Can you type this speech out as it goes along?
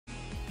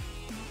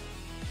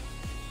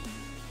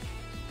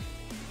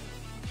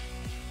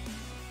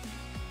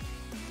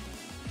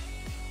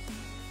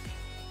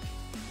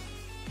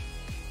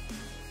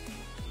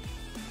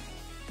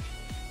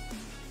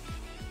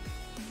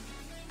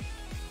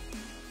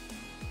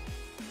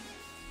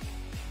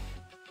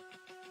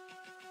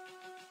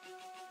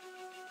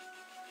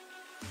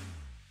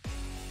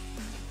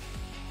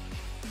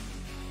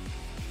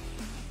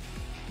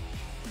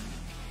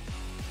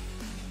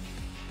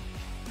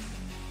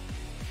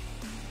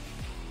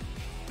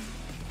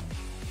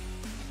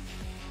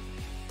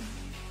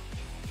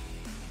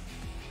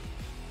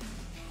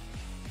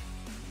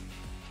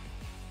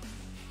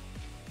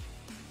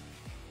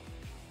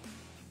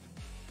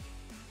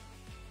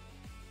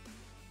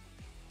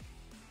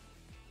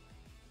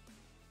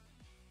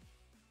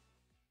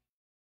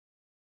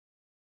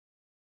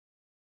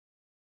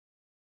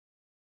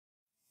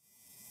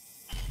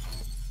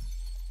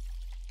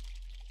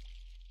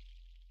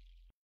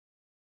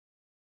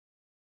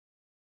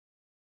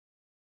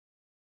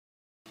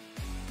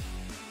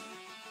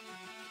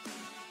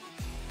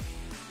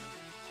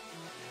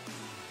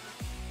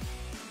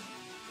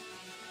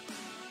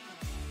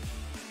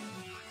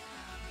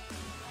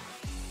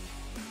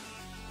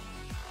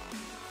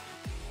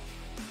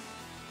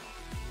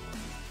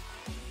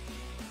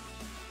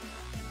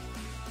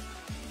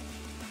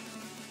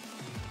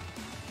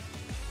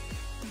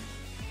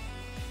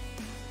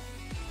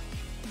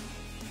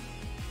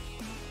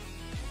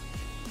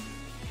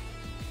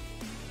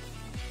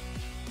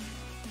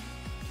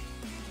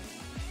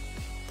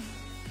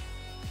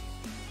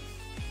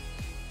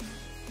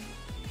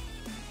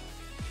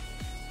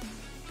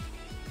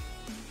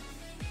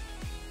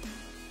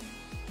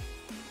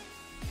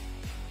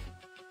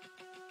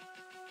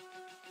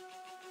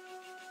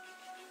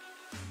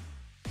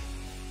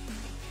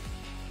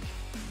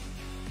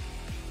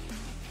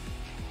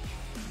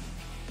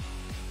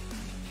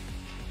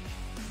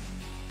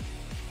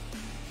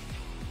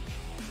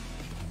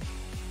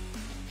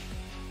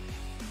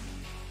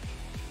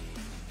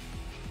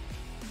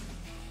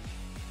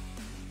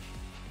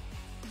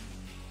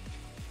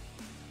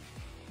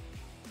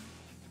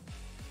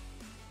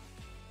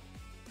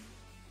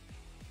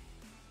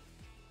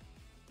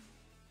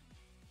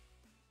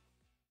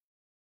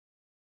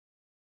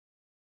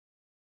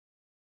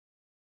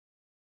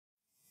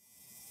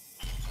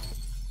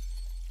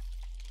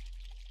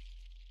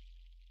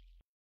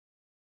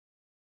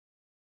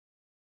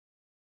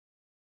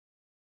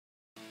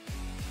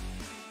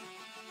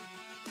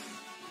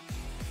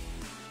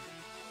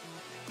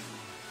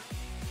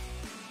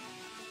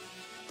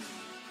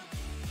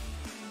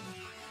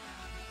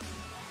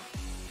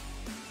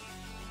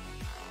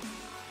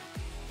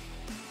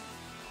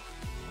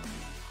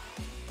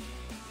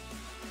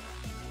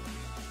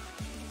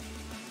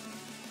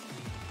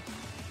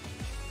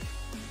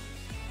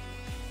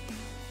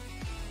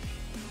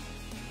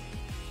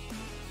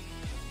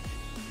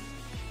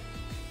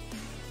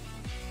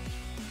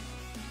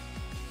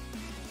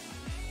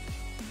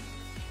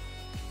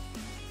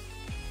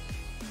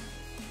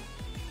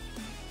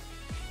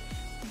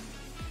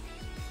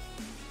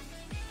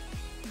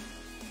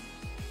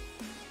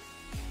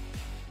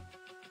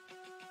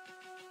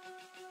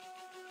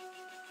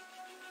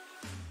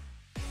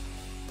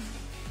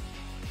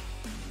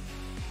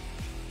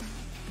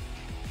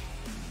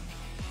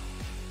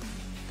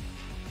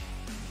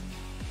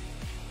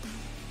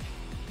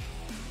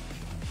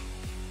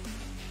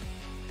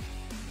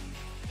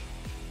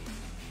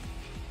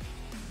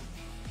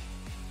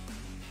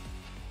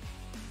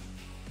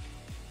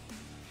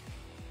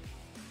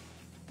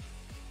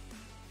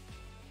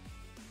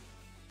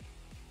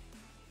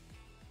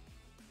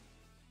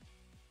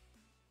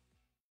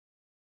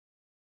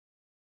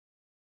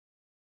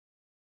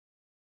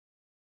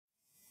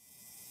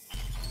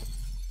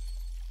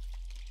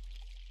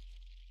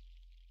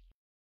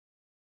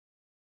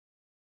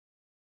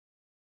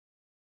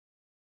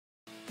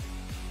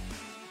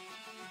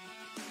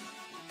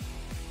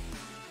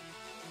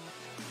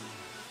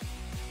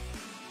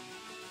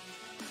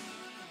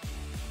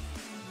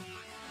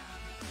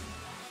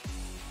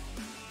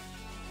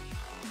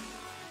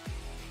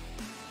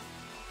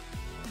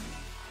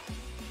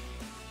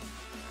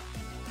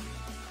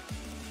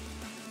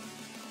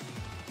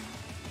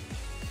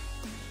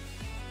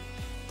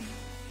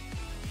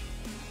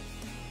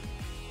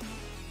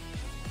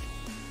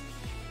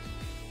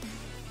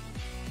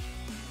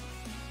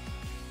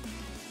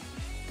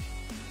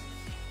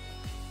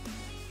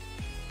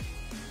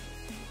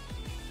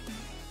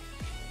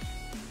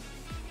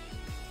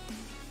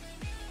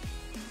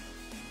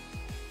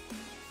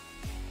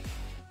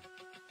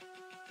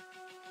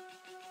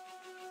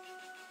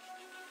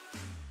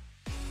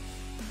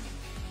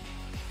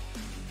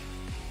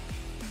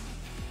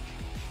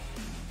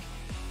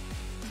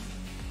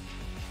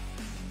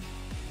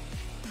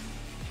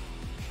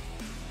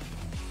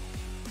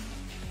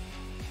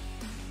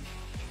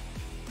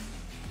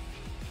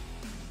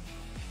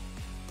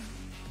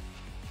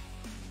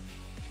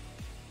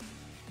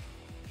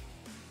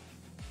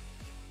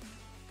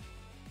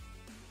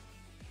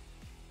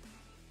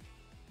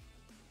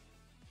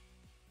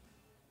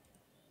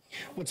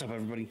What's up,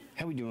 everybody?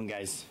 How we doing,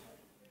 guys?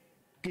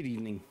 Good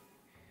evening.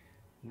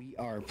 We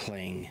are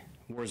playing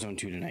Warzone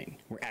 2 tonight.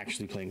 We're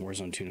actually playing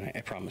Warzone 2 tonight.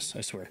 I promise.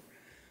 I swear.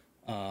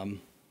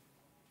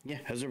 Yeah,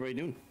 how's everybody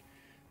doing?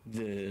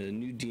 The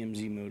new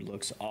DMZ mode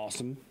looks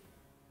awesome.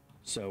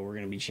 So we're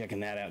going to be checking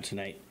that out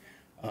tonight.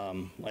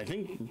 I'm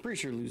pretty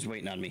sure Lou's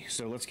waiting on me.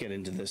 So let's get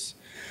into this.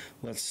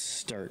 Let's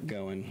start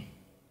going.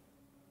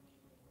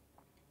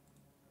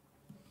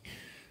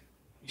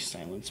 Let me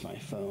silence my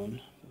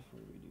phone before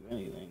we do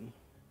anything.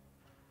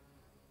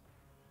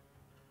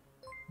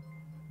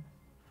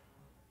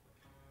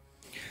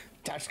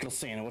 Tactical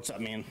Santa, what's up,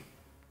 man?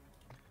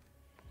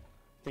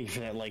 Thank you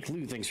for that like.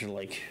 Lou, thanks for the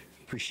like.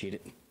 Appreciate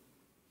it.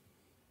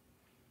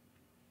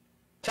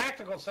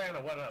 Tactical Santa,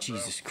 what up,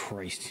 Jesus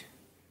Christ.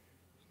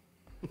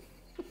 You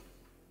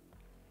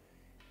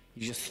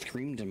just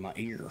screamed in my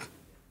ear.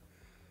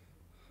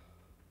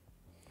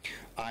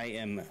 I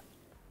am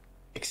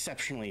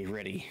exceptionally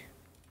ready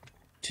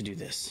to do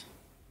this.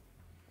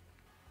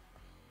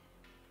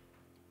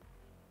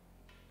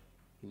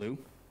 Lou?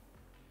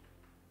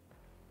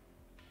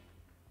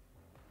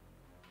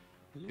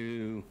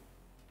 Lou?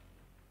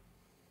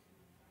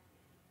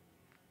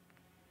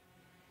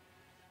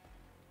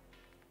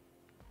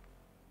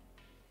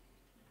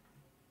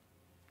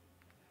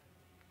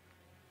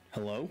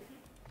 Hello?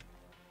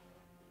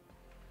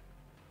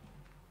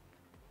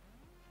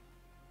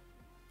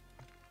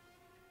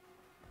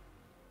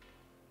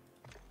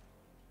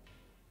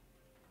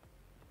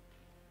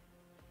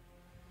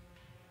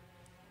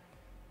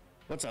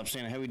 What's up,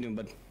 Santa? How we doing,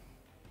 bud?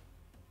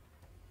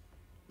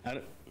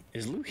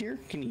 Is Lou here?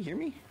 Can you hear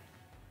me?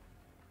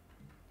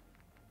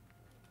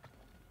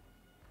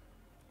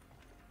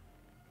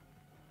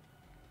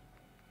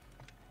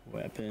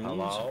 Weapons.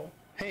 Hello?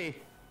 Hey.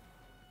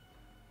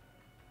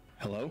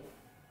 Hello?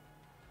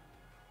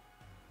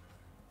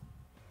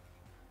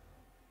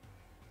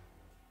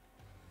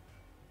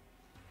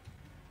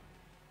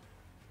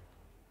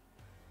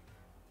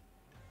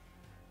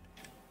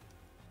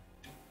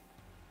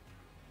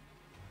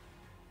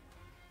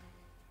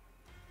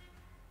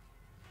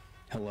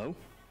 Hello?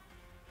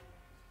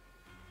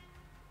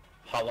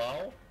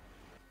 Hello?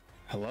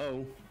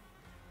 Hello?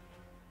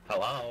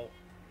 Hello?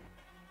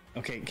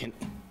 Okay,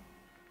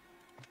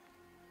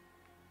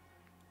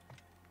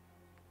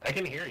 I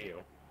can hear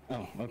you.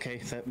 Oh, okay,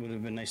 that would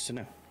have been nice to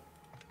know.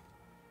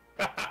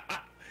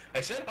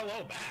 I said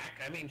hello back.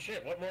 I mean,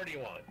 shit, what more do you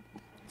want?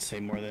 Say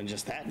more than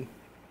just that.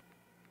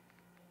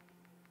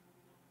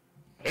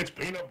 It's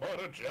peanut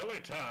butter jelly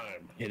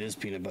time. It is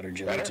peanut butter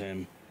jelly Better?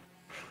 time.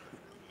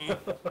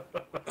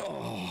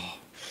 Oh.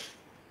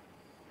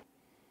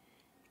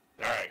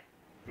 Alright.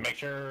 Make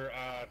sure your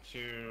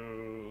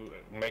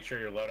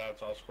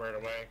loadout's all squared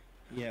away.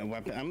 Yeah,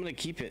 weapon. I'm gonna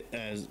keep it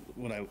as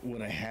what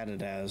I had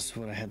it as.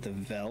 What I had the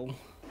Vel.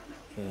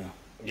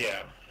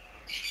 Yeah.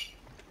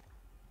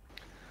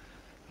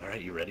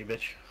 Alright, you ready,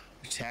 bitch?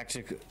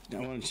 Tactical. I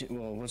want to.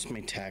 Well, what's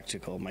my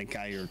tactical? My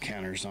Geiger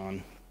counter's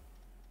on.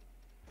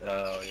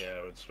 Oh yeah,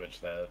 I would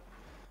switch that.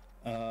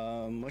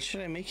 What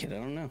should I make it? I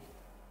don't know.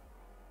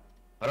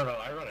 I don't know,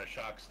 I run a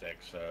shock stick,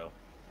 so...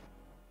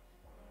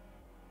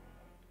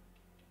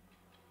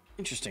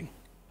 Interesting.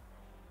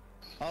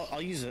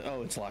 I'll use it.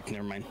 Oh, it's locked.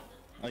 Never mind.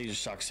 I'll use a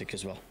shock stick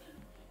as well.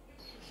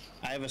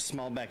 I have a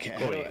small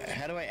backpack.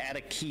 How do I add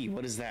a key?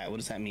 What is that? What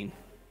does that mean?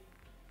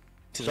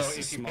 To So this if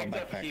you small picked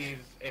backpack. up keys,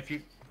 if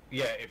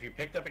you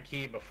picked up a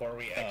key before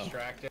we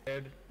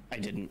extracted, I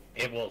didn't.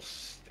 it will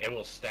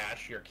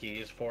stash your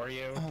keys for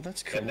you. Oh,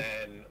 that's cool. And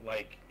then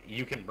like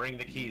you can bring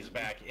the keys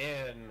back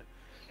in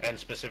and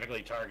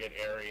specifically target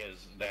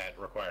areas that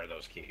require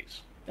those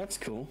keys. That's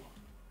cool.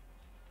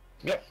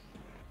 Yep.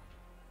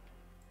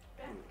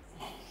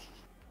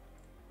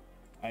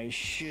 I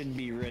should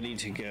be ready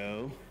to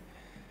go.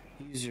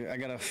 I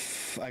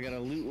gotta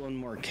loot one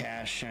more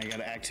cache, and I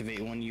gotta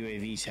activate one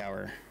UAV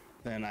tower.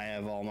 Then I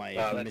have all my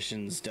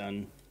missions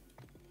done.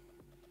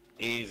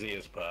 Easy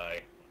as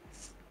pie.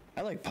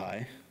 I like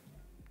pie.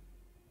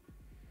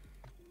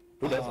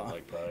 Who doesn't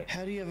like pie?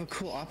 How do you have a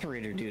cool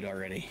operator dude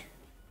already?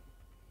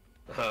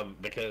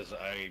 Because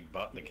I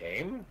bought the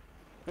game.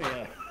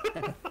 Yeah.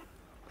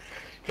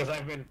 Because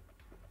I've been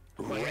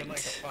playing Right. like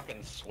a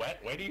fucking sweat.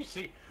 Where do you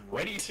see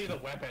the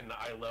weapon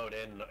I load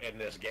in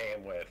this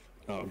game with?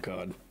 Oh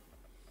god.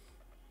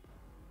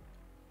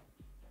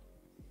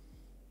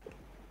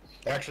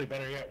 Actually,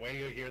 better yet, wait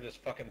till you hear this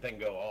fucking thing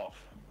go off.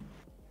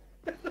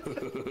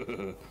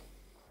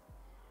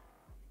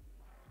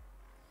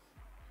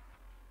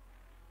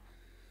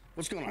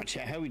 What's going on,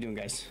 chat? How we doing,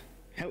 guys?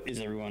 How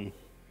is everyone?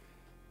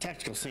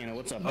 Tactical Santa,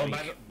 what's up, Oh,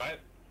 buddy?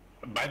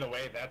 by the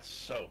way, that's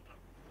Soap.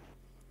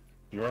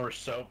 You remember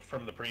Soap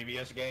from the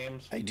previous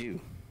games? I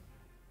do.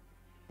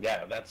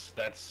 Yeah, that's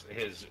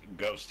his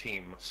Ghost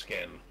Team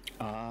skin.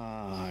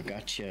 Ah,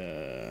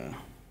 gotcha.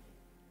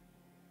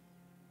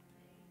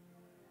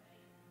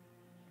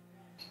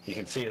 You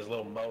can see his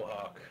little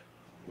mohawk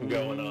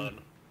going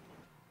on.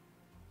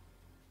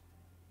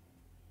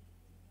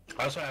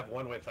 I also have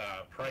one with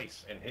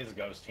Price in his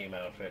Ghost Team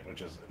outfit,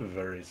 which is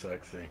very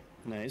sexy.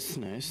 Nice,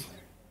 nice.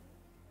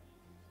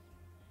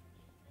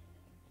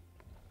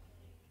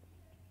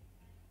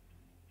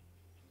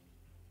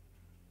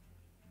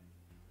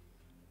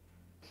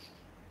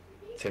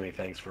 Timmy,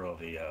 thanks for all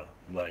the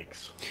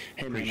likes.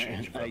 Hey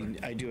man,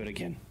 I do it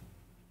again.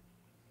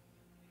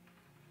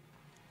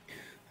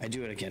 I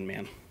do it again,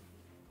 man.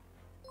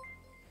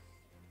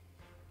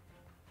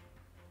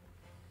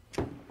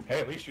 Hey,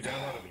 at least you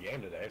downloaded the game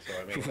today, so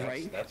I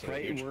mean, that's a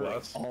huge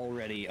plus. We're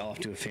already off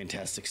to a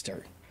fantastic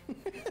start.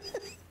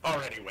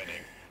 Already winning.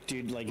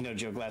 Dude, like, no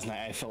joke, last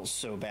night I felt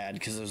so bad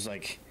because I was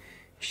like,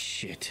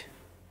 shit.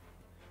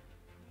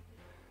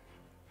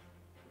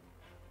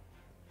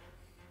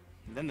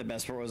 Then the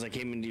best part was I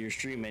came into your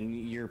stream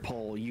and your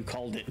poll, you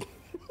called it.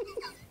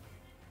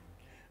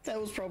 That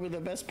was probably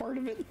the best part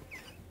of it.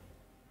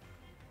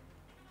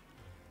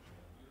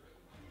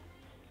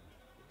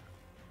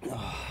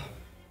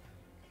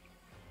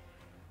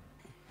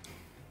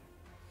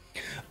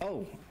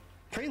 Oh,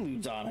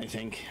 Prelude's on, I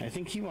think. I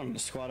think he wanted to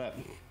squat up.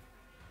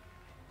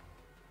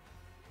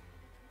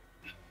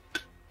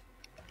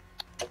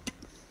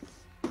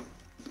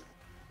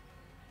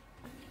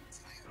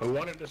 Who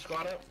wanted to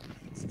squat up?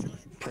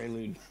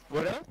 Prelude.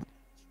 What up?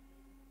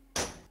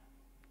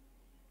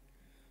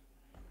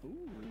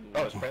 Ooh.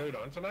 Oh, is Prelude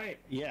on tonight?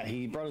 Yeah,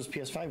 he brought his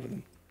PS5 with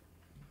him.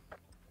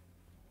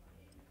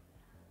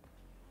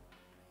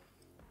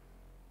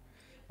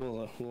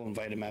 We'll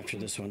invite him after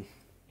this one.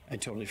 I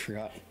totally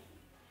forgot.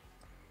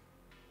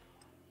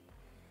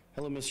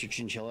 Hello, Mr.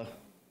 Chinchilla.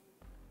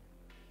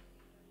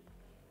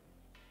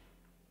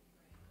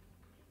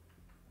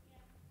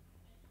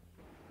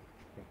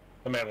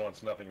 The man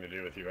wants nothing to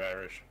do with you,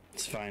 Irish.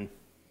 It's fine.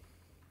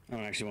 I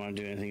don't actually want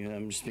to do anything.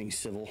 I'm just being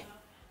civil.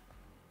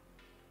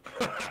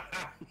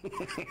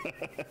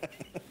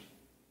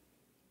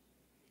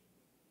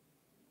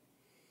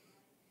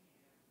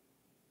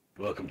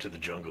 Welcome to the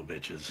jungle,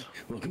 bitches.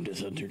 Welcome to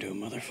Thunderdome,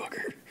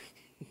 motherfucker.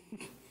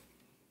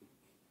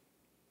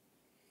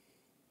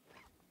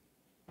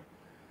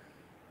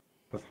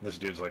 This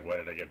dude's like, why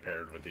did I get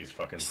paired with these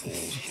fucking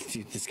fools?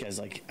 Dude, this guy's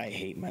like, I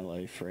hate my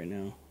life right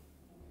now.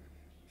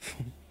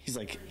 He's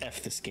like,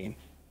 F this game.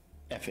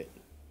 F it.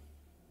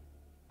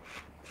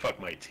 Fuck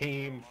my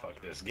team,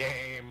 fuck this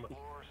game.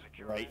 Or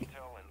secure Right.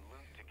 intel and loot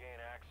to gain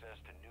access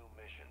to new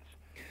missions.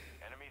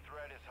 Enemy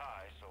threat is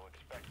high, so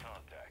expect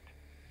contact.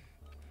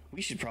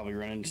 We should probably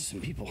run into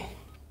some people.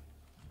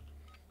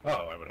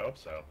 Oh, I would hope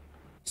so.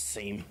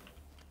 Same.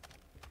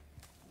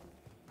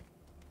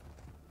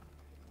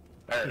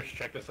 Irish,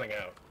 check this thing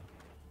out.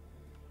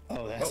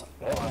 Oh, that's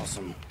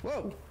awesome.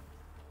 Whoa.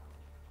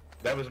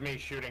 That was me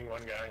shooting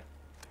one guy.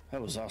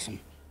 That was awesome.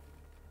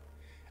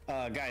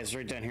 Guys,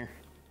 right down here.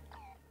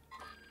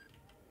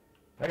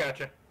 I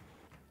gotcha.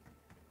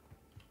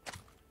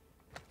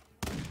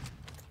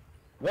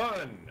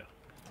 One.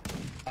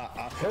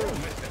 Oh,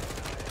 missed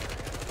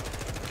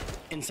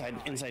him.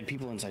 Inside,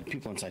 people inside.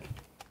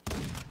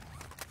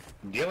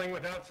 Dealing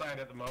with outside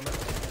at the moment.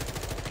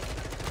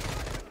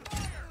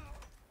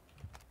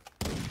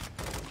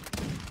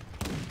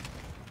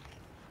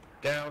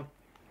 Down.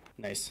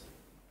 Nice.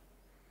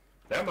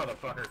 That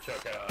motherfucker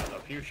took a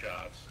few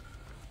shots.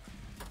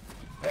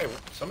 Hey,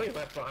 somebody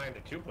left behind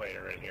a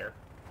two-player in here.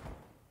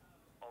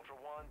 Ultra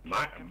One.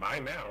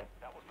 Mine now.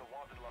 That was the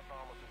wanted Los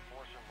Alamos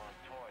enforcer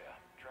Montoya.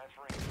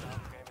 Transferring his down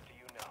payment to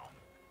you now.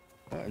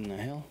 What in the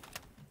hell?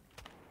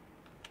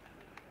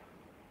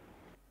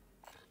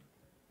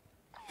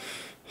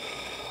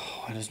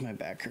 Why does my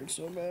back hurt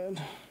so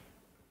bad?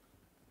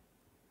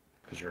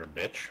 Because you're a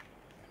bitch.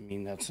 I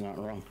mean, that's not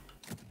wrong.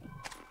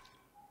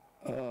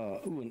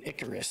 Ooh, an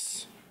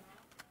Icarus.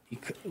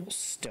 We'll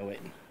stow it.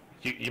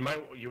 You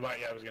might,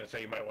 yeah, I was gonna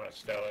say you might want to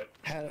stow it.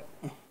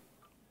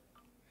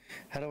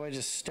 How do I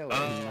just stow it?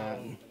 And not...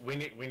 We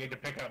need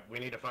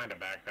to find a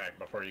backpack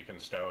before you can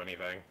stow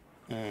anything.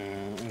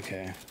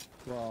 Okay.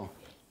 Well.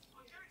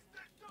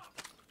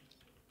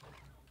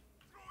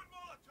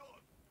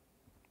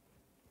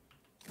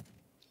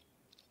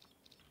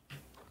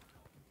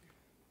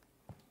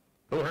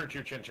 Who hurt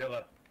you,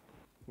 Chinchilla?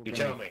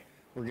 Tell me.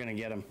 We're gonna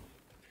get him.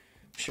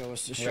 Show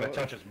us. We're gonna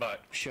touch his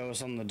butt. Show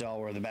us on the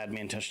doll where the bad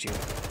man touched you.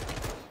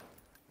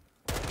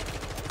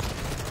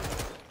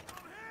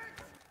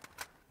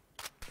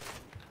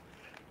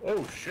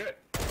 Oh shit!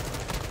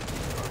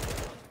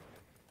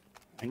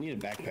 I need a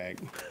backpack.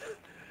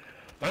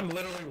 I'm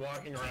literally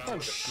walking around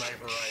with a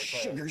sniper rifle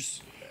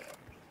Sugars.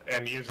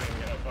 and using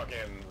a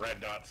fucking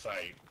red dot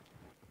sight.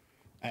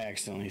 I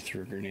accidentally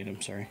threw a grenade. I'm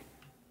sorry.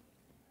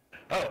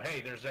 Oh,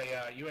 hey, there's a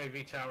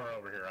UAV tower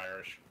over here,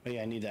 Irish. Oh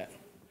yeah, I need that.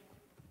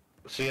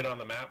 See it on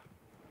the map?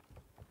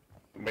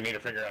 We need to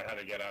figure out how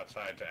to get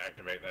outside to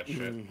activate that shit.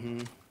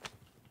 Mm-hmm.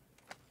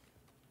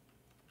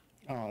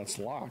 Oh, it's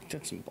locked.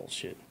 That's some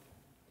bullshit.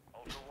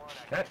 Ultra One.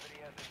 That,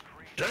 Activity has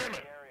increased damn in it!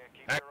 the area.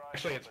 Keep your eyes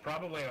Actually, it's open.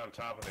 probably on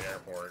top of the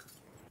airport.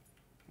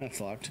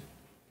 That's locked.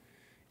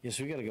 Yes,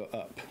 we gotta go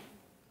up.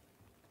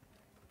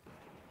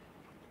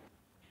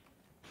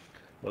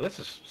 Well, this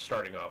is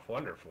starting off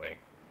wonderfully.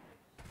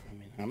 I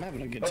mean, I'm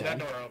having a good Oh, time.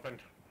 that door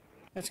opened.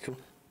 That's cool.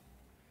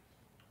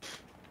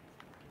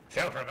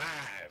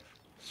 Self-revive!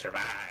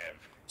 Survive!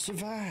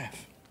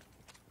 Survive.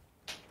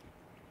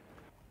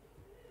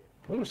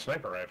 Ooh,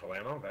 sniper rifle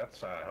ammo.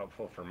 That's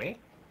helpful for me.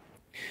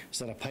 Is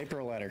that a pipe or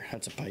a ladder?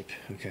 That's a pipe.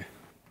 Okay.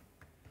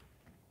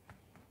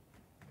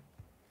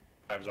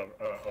 I was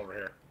over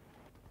here.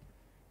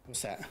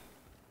 What's that?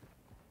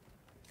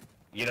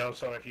 You know,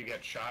 so if you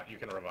get shot, you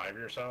can revive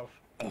yourself.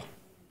 Oh.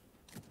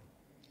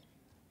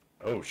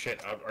 Oh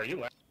shit! Are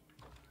you?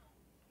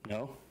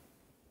 No.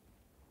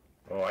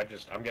 Oh,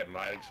 I'm getting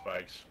lag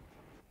spikes.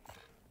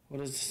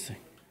 What is this thing?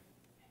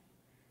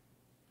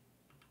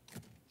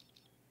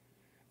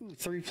 Ooh,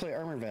 3-play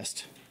armor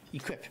vest.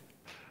 Equip.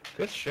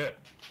 Good shit.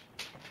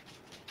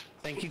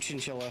 Thank you,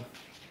 Chinchilla.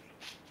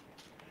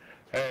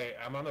 Hey,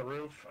 I'm on the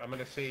roof. I'm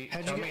gonna see.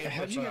 How'd you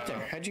get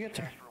there? How'd you get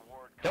there?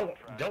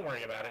 Don't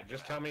worry about it.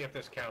 Just tell me if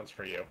this counts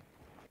for you.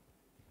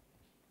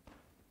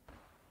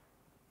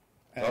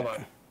 Hold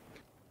on.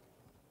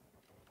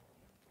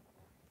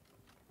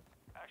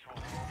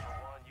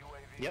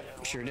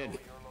 Yep, sure did.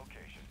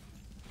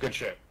 Good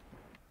shit.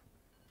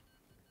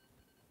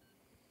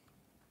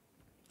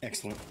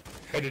 Excellent.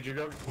 Hey, did you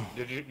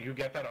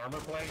get that armor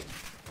plate?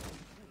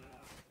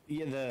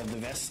 Yeah, the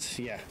vest.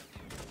 Yeah.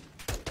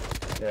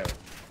 Yeah.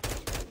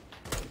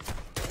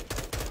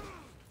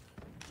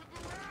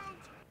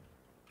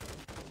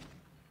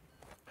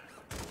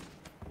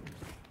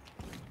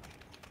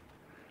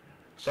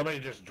 Somebody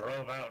just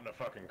drove out in a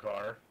fucking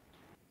car.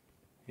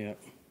 Yep.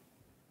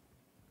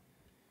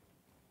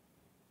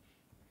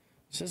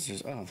 Says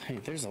there's, oh, hey,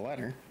 there's a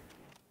ladder.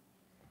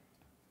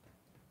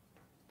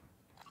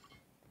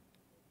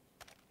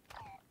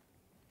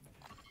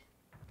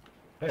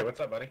 Hey, what's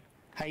up, buddy?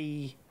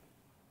 Hi.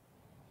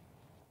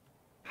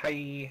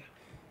 Hi.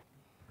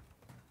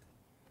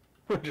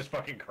 We just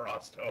fucking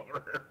crossed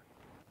over.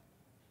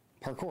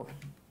 Parkour.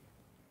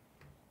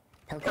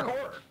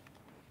 Parkour.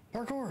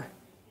 Parkour.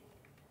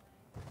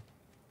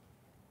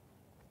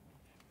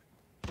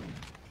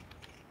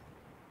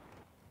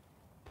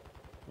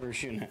 Where are you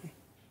shooting at?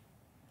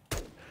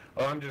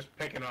 Oh, I'm just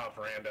picking off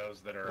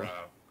randos that are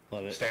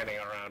Love it. standing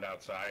around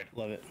outside.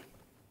 Love it.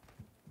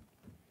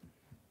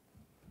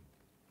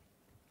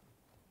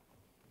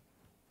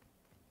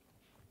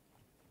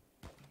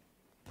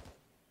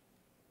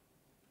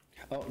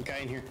 Oh, guy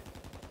in here.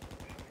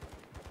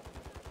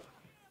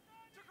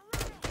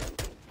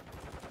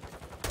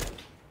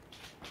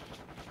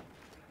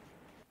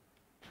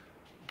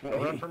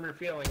 Don't run from your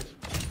feelings.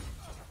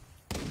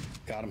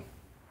 Got him.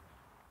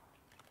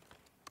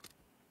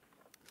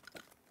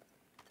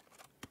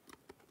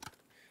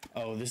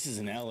 Oh, this is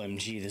an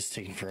LMG. This is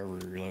taking forever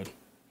to reload.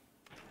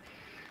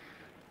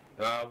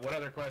 What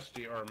other quests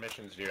or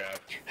missions do you have?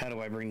 How do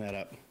I bring that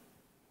up?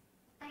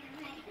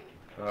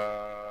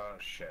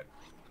 Shit.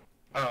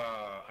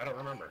 I don't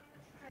remember.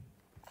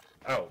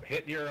 Oh,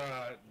 hit your,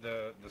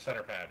 the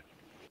center pad.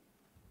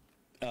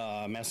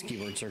 Mouse and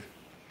keyboard, sir.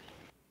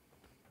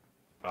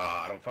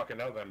 I don't fucking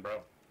know then, bro.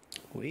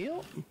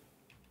 Well,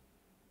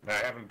 I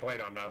haven't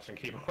played on mouse and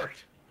keyboard.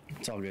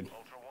 it's all good.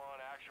 Ultra One,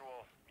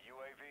 actual.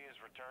 UAV is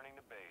returning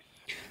to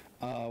base.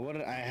 What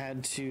did I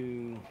had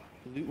to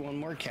loot one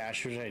more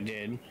cache, which I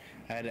did.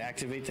 I had to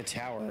activate the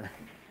tower.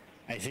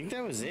 I think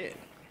that was it,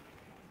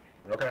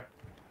 Okay.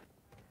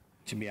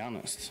 to be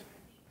honest.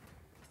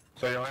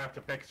 So you'll have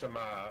to pick some,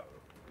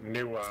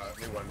 new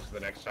ones the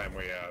next time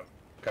we,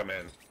 come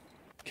in.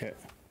 Okay.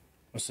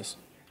 What's this?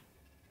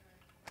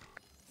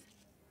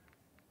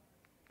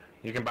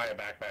 You can buy a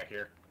backpack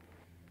here.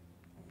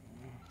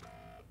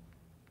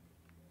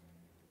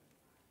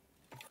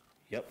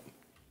 Yep.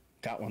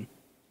 Got one.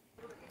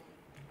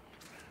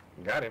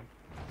 Got him.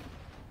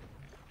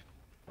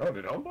 Oh,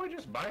 did homeboy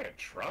just buy a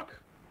truck?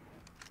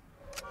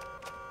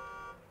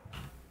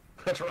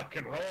 Let's rock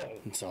and roll.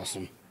 It's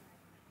awesome.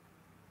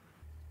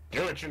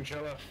 Do it,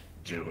 Chinchilla.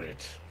 Do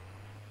it.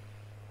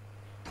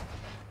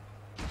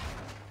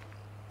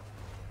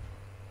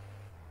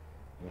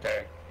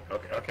 Okay.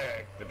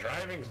 Okay. The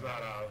driving's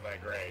not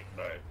that great,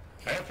 but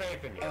I have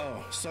faith in you.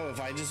 Oh, so if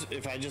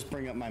I just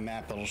bring up my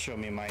map, it'll show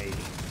me my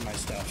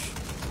stuff.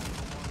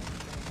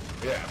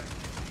 Yeah.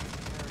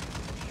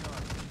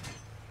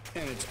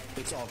 And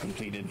it's all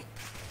completed.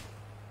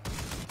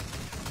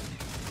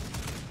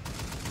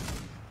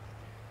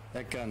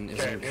 That gun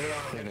is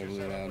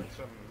incredibly loud.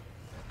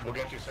 We'll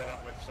get you set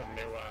up with some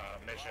new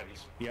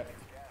missions. Yep.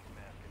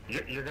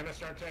 You're gonna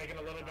start taking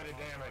a little bit of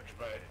damage,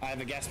 but I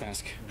have a gas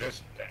mask.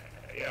 just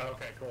yeah.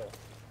 Okay. Cool.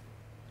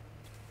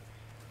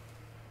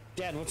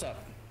 Dad, what's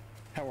up?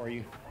 How are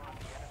you?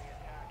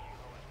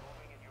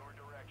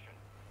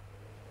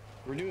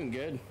 We're doing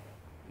good.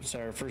 It's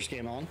our first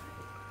game on.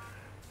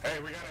 Hey,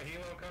 we got a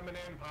helo coming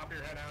in. Pop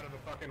your head out of the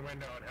fucking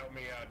window and help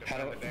me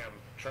defend the damn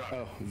truck.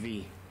 Oh,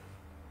 V.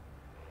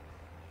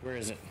 Where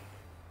is it?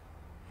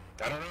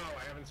 I don't know.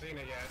 I haven't seen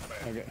it yet,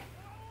 but Okay.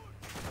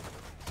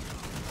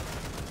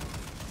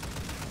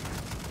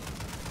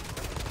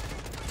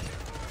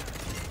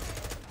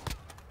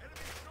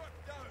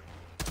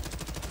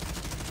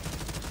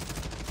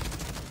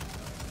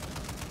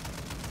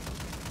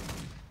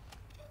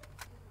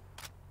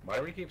 why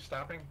do we keep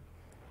stopping?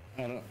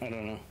 I don't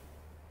know.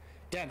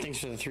 Dad, thanks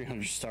for the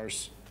 300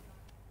 stars.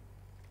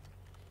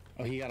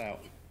 Oh, he got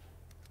out.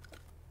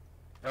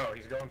 Oh,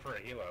 he's going for a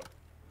helo.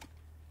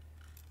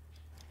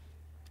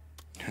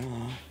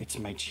 It's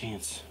my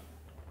chance.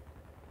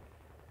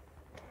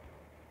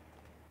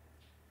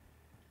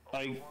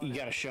 You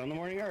got a show in the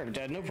morning? Alright,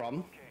 Dad, no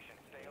problem.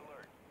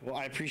 Well,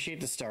 I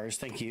appreciate the stars.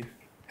 Thank you.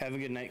 Have a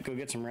good night. Go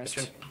get some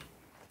rest.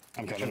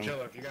 I'm coming.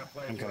 Chill, if you got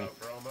plays, throw them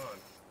on.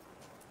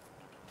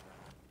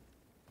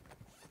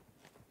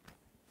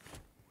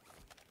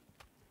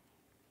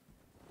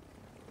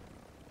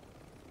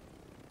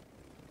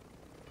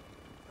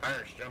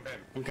 Irish, jump in.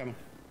 I'm coming.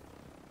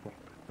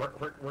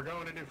 We're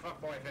going to do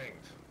fuckboy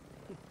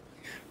things.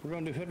 We're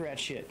going to do hood rat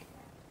shit.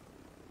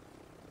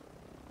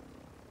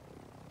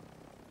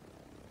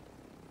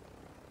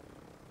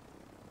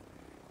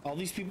 All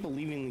these people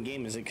leaving the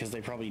game, is it because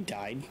they probably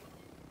died?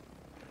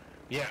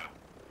 Yeah.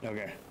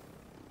 Okay.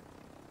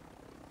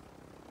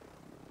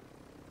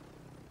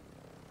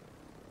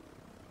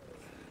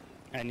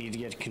 I need to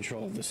get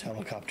control of this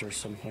helicopter at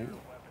some point.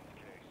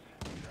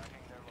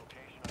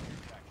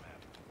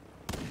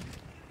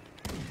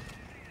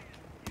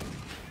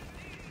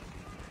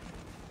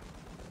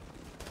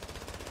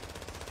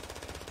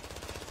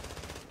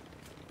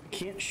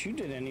 Can't shoot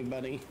at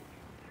anybody.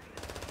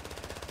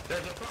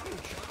 There's a fucking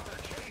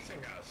chopper chasing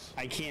us.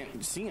 I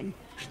can't see him.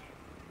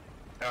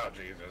 Oh,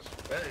 Jesus.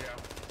 There you go.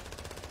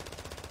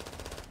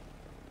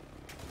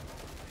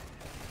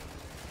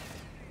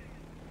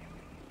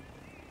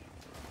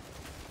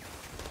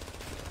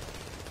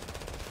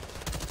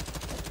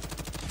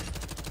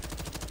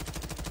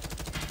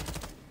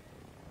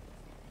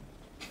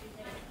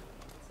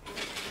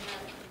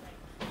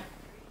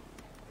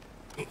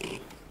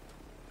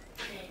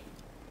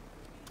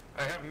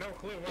 I have no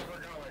clue where we're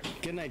going.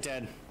 Good night,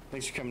 Dad.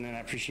 Thanks for coming in.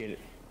 I appreciate it.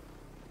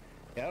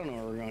 Yeah, I don't know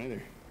where we're going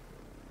either.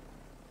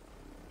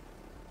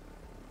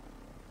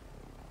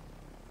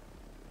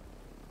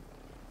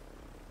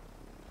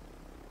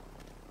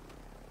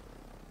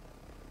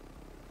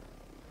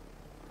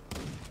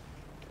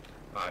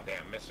 Aw,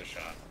 damn, missed a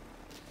shot.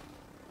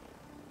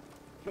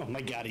 Oh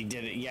my God, he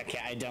did it. Yeah,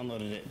 I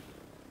downloaded it.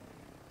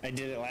 I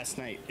did it last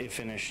night. It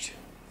finished.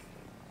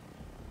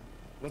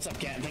 What's up,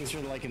 Cat? Thanks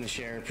for the like and the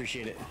share.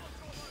 Appreciate it.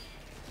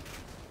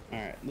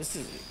 Alright, this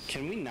is...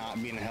 Can we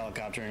not be in a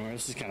helicopter anymore?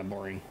 This is kind of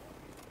boring.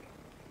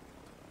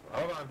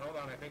 Hold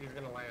on. I think he's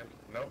gonna land.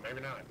 Nope,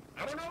 maybe not.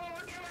 I don't know what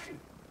we're doing!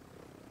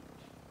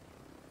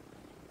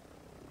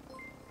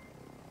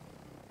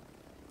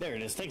 There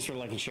it is. Thanks for the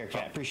like and share,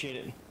 Cat. Appreciate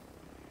it.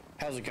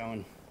 How's it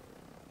going?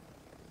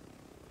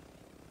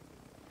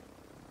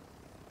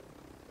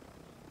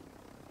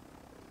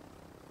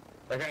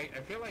 Okay, I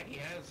feel like he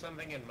has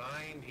something in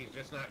mind. He's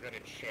just not good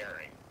at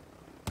sharing.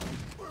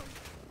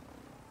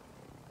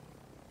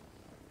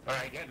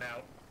 Alright, getting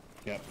out.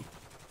 Yep.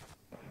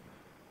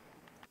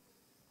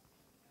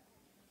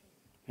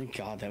 Thank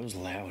God, that was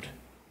loud.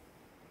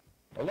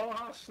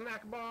 Aloha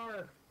snack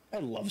bar! I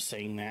love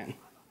saying that.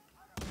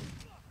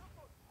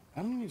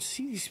 I don't even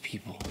see these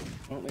people.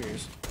 Oh, there he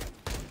is.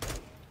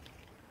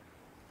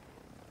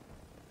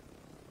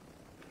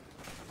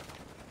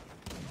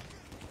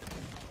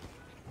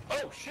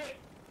 Oh, shit!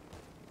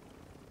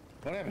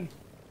 What happened?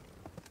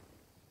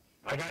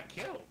 I got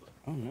killed.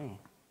 Oh, no.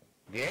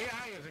 The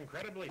AI is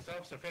incredibly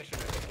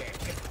self-sufficient in this game.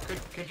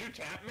 Could you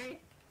tap me?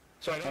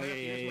 So I don't have to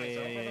use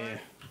myself for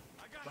that?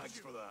 Thanks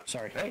for that.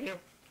 Sorry. Thank you.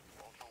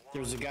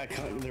 There was a guy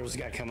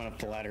coming up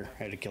the ladder.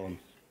 I had to kill him.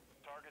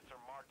 Targets are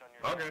marked on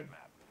your Okay.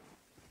 map.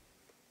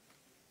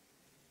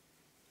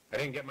 I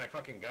didn't get my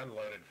fucking gun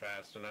loaded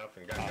fast enough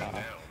and got gunned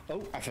down.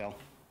 Oh, I fell.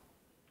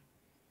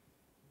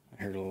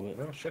 I heard a little bit.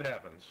 Well, shit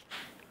happens.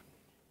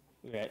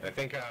 Yeah, I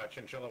think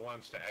Chinchilla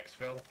wants to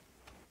exfil.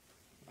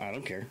 I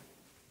don't care.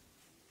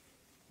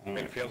 I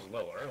mean, it feels a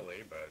little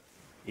early, but...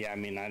 Yeah, I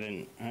mean,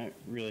 I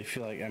really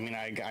feel like, I mean,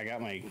 I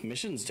got my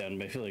missions done,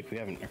 but I feel like we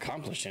haven't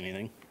accomplished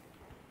anything.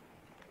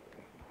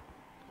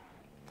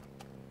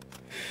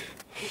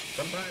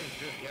 Sometimes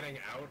just getting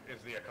out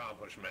is the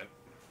accomplishment.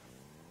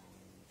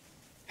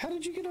 How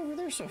did you get over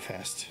there so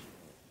fast?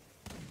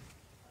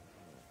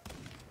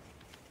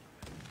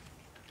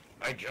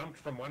 I jumped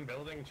from one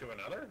building to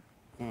another?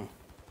 Oh.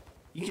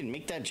 You can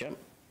make that jump?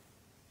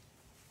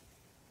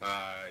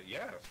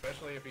 Yeah,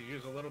 especially if you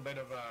use a little bit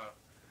of,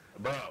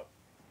 bro.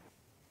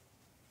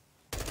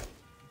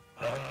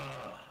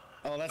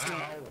 Oh, that's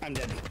not... Ow. I'm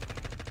dead.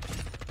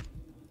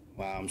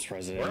 Wow, I'm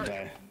surprised I didn't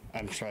die.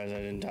 I'm surprised I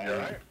didn't die. You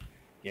alright?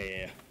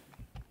 Yeah.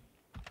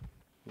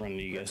 Running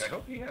to you guys. I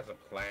hope he has a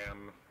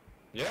plan.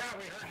 Yeah,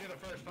 we heard you the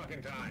first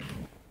fucking time.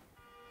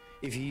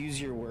 If you use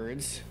your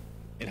words,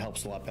 it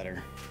helps a lot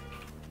better.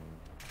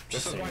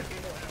 This is saying. why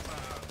people have,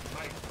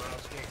 mics,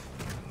 Browski.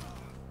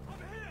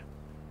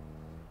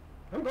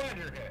 I'm glad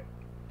you're hit.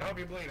 I hope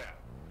you bleed out.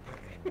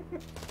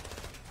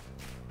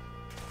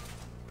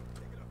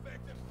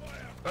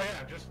 Oh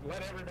yeah, just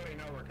let everybody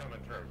know we're coming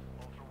through.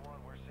 Ultra One,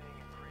 we're seeing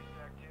increased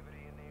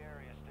activity in the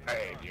area. I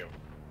Stay hate you.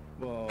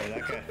 Whoa,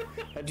 that guy...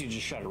 that dude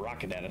just shot a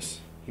rocket at us.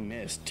 He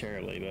missed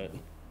terribly, but...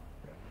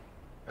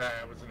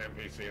 It was an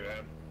NPC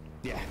then.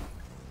 Yeah.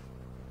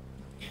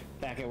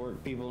 Back at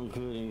work, people,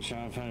 including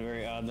Sean, found it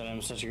very odd that I'm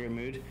in such a great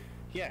mood.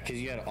 Yeah,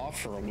 because you had off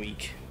for a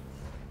week.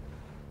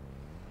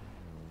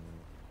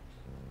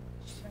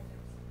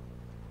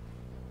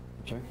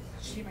 Sorry?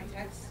 Did you see my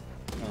text?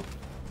 Oh.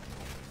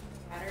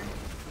 Pattern?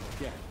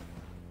 Yeah.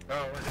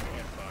 Oh, we're gonna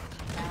get fucked.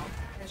 Now?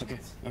 Okay.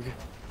 Okay.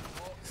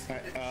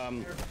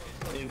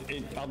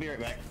 Alright, I'll be right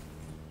back.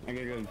 I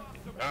gotta go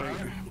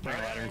bring a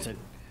ladder inside.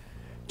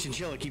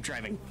 Chinchilla, keep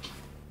driving.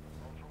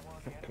 Ultra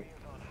One, the enemy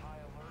is on high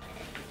alert.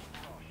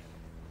 Caution.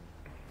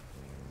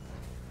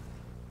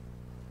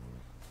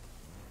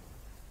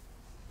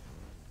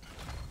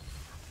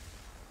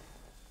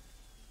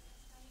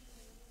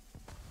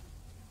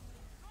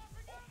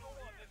 Ultra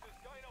One, this is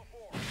Dino 4.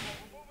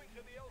 We're moving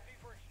to the LZ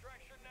for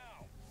extraction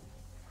now.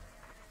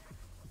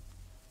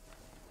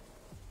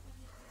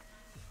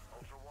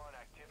 Ultra One,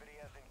 activity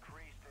has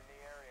increased in the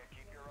area.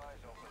 Keep your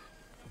eyes open.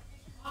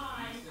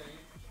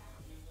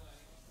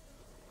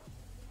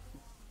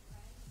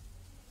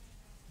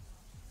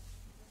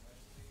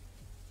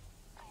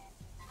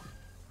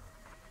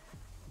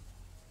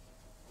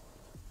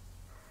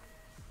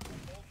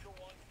 Ultra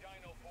One,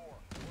 Dino 4.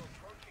 We're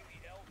approaching the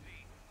LZ.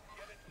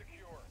 Get it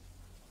secure.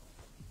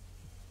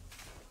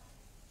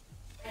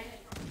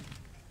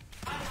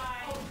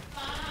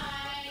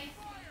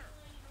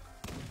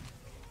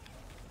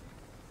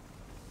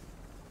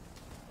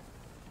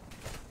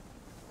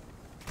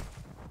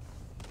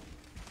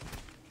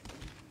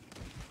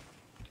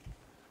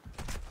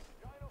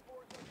 Dino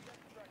 4 is at the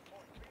extract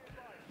point. Be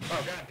advised.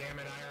 Oh, god damn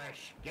it,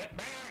 Irish. Get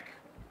back!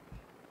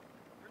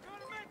 You're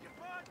gonna make it,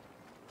 bud!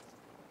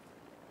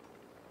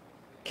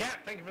 Cat,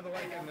 thank you for the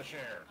like and the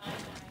share.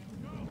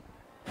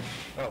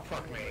 Oh,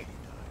 fuck me.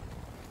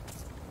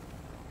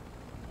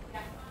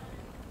 Thank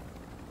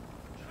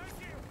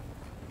you!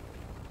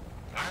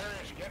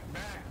 Irish, get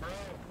back, bro.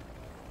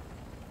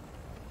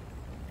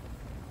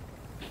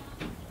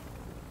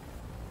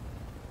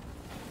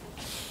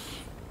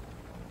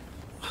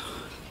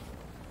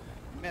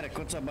 Medic,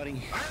 what's up,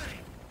 buddy? Irish,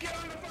 get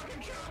on the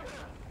fucking chopper!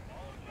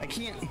 I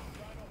can't.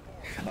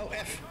 Oh,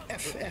 F,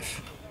 F,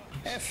 F,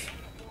 F.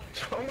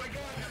 Oh my god,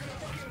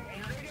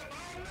 you're gonna get...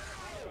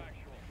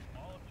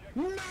 Oh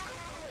no! No!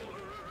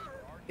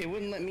 It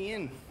wouldn't let me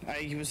in.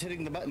 I was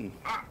hitting the button.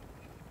 Ah!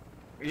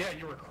 Yeah,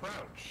 you were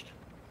crouched.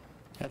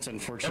 That's And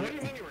what do unfortunate.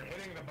 you mean you were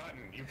hitting the button?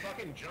 You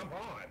fucking jump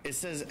on. It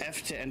says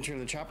F to enter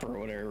the chopper or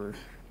whatever.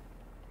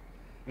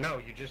 No,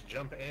 you just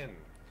jump in.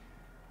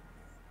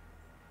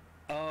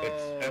 Oh.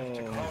 It's F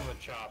to call the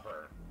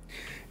chopper.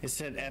 It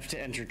said F to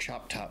enter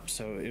chop top,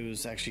 so it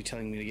was actually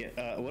telling me to get.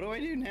 What do I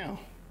do now?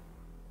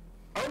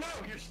 Oh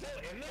no, you're still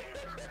in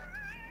there?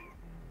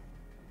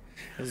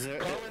 Is there?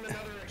 Call in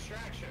another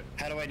extraction.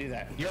 How do I do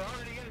that? You're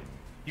already in.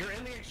 You're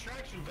in the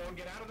extraction zone.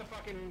 Get out of the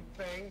fucking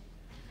thing,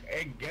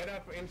 and get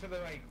up into the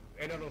like,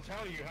 and it'll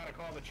tell you how to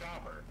call the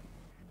chopper.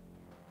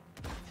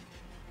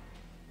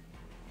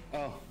 Oh.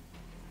 All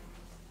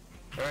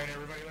right,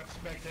 everybody, let's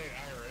spectate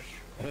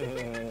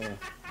Irish.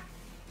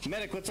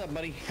 Medic, what's up,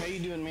 buddy? How you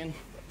doing, man?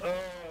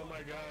 Oh my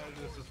god,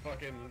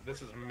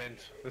 this is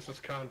mint. This is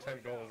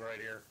content gold right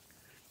here.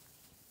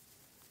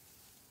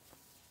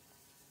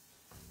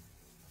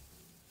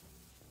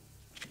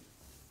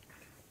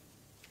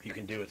 You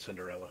can do it,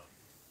 Cinderella.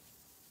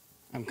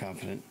 I'm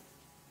confident.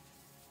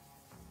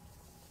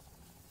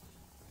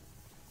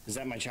 Is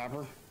that my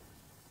chopper?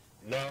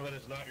 No, that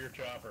is not your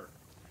chopper.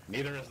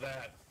 Neither is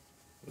that.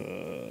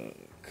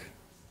 Fuck.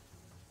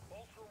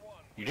 Ultra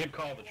One. You did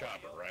call the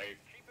chopper, right?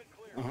 Keep it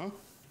clear. Uh-huh.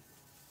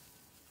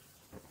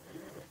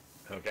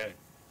 Okay.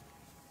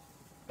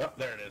 Oh,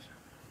 there it is.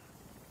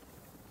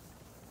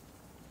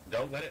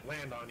 Don't let it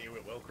land on you,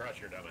 it will crush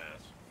your dumb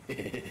ass.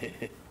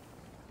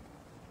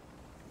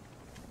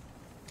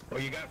 Well,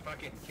 you got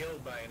fucking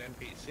killed by an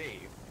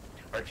NPC.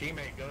 Our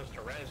teammate goes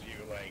to res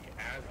you, like,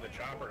 as the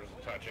chopper's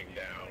touching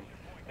down,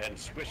 and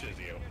squishes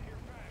you.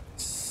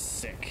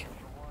 Sick.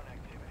 Ultra One,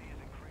 activity is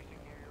increasing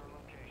near your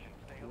location.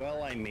 Stay alert.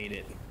 Well, I made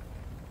it.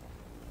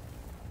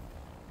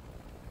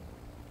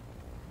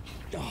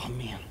 Oh,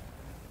 man.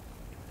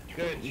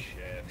 Good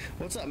shit.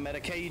 What's up,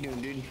 Medic? How you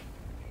doing, dude?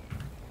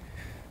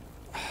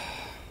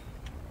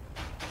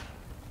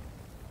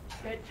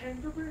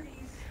 Bedtime for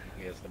birdies.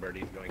 Yes, the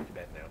birdie's going to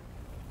bed now.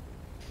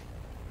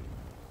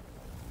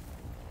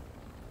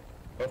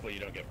 Hopefully you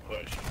don't get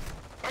pushed.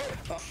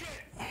 Oh,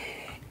 shit!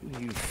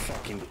 You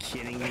fucking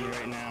kidding me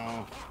right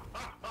now?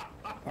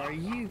 Are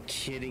you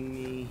kidding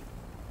me?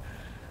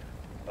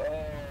 Oh,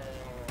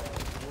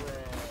 bro.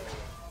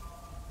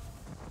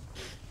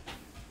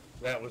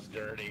 That was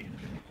dirty.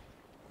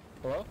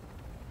 Hello?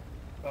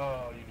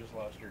 Oh, you just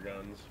lost your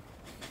guns.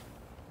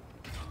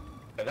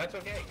 But that's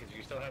okay, because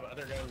you still have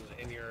other guns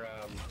in your,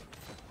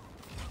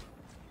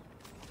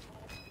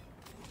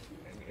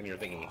 in your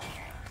thingy.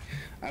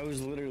 I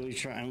was literally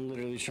trying. I'm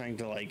literally trying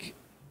to like.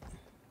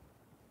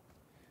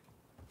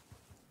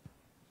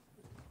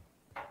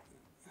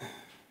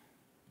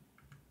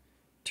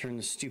 Turn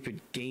the stupid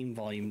game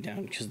volume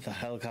down because the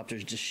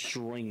helicopter's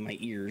destroying my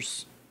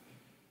ears.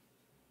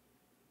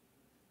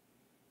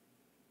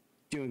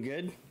 Doing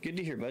good? Good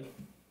to hear, bud.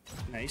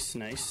 Nice,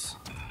 nice.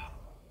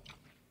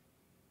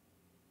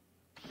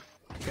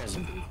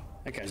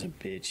 That guy's a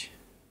bitch.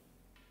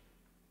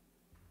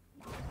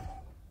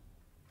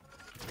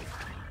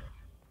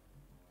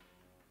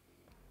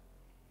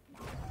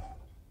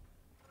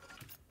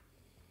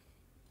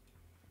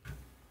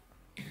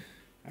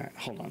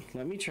 Hold on.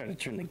 Let me try to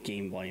turn the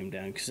game volume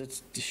down because it's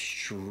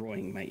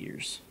destroying my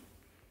ears.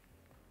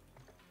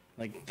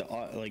 Like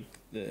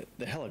the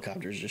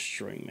helicopter is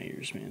destroying my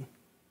ears, man.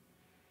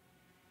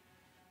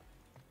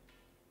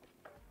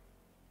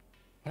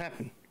 What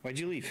happened? Why'd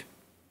you leave?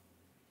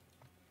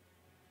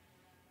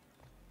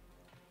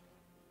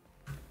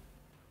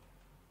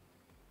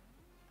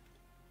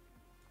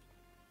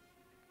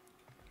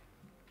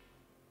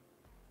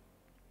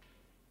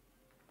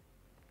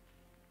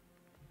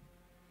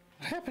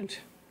 What happened?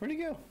 Where'd he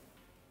go?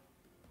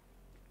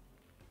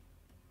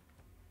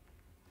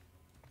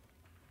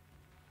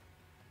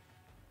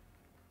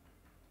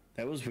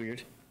 That was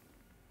weird.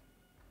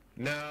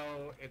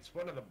 No, it's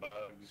one of the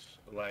bugs.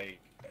 Like,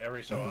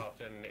 every so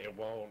often, it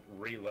won't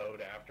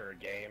reload after a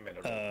game, and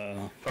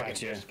it'll fucking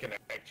gotcha.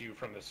 disconnect you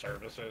from the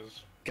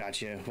services.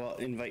 Gotcha. Well,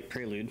 invite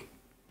Prelude.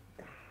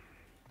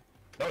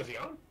 Oh, is he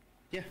on?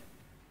 Yeah.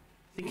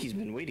 I think he's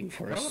been waiting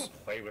for I us. want to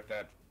play with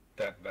that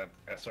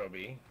SOB.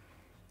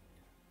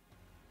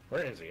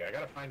 Where is he? I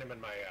gotta find him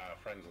in my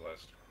friends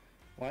list.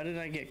 Why did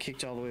I get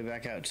kicked all the way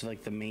back out to,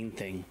 like, the main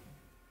thing?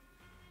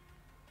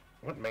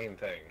 What main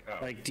thing? Oh,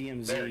 Like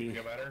DMZ. there, you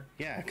feel better?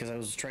 Yeah, because I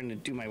was trying to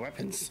do my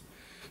weapons.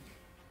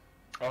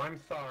 Oh, I'm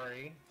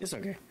sorry. It's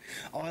okay.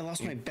 Oh, I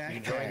lost my You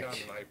joined on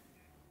backpack. my...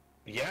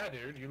 Yeah,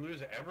 dude, you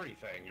lose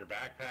everything. Your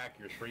backpack,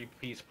 your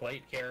 3-piece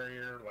plate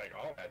carrier, like,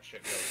 all that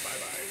shit goes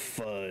bye-bye.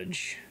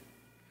 Fudge.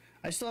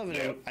 I still have an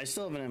Yep. I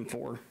still have an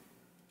M4.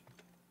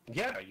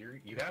 Yeah,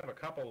 you have a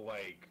couple,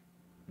 like,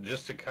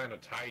 just to kind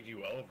of tide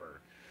you over.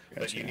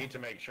 But you Gotcha. need to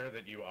make sure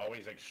that you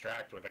always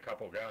extract with a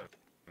couple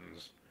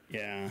guns.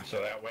 Yeah,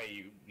 So that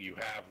way you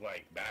have,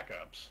 like,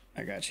 backups.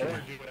 I got Or you.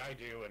 do what I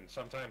do, and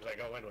sometimes I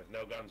go in with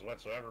no guns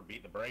whatsoever,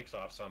 beat the brakes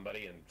off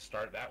somebody, and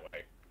start that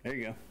way. There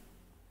you go.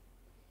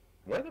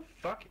 Where the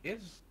fuck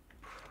is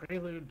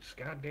Prelude's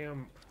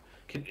goddamn...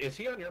 is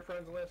he on your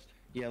friends list?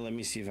 Yeah, let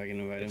me see if I can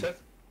invite him.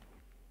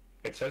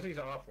 It says he's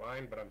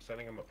offline, but I'm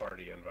sending him a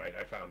party invite.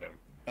 I found him.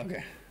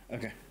 Okay,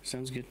 okay,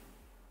 sounds good.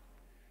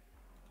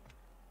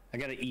 I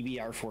got an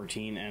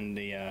EBR-14 and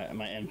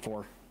my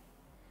M4.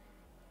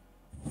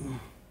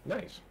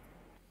 Nice.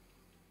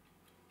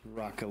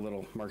 Rock a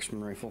little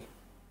marksman rifle.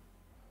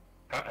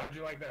 How'd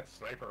you like that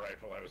sniper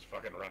rifle I was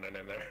fucking running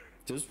in there?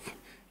 It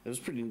was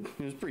pretty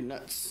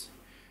nuts.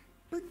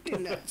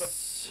 Pretty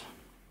nuts.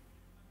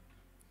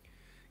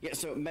 Yeah,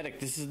 so Medic,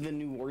 this is the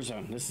new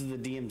Warzone. This is the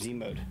DMZ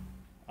mode.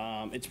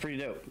 It's pretty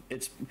dope.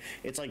 It's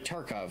like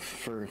Tarkov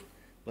for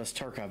less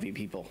Tarkov-y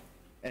people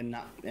and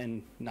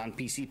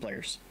non-PC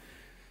players,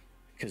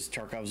 because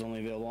Tarkov's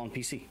only available on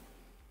PC.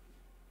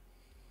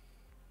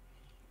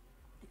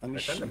 Let me I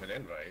sent him an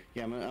invite.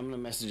 Yeah, I'm gonna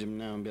message him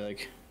now and be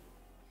like,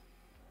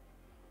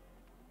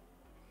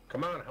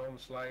 Come on, home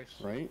slice.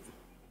 right?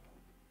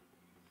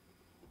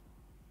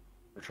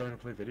 We're trying to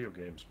play video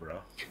games, bro.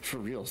 For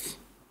reals.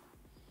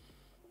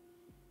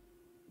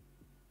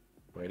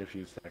 Wait a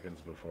few seconds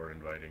before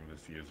inviting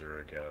this user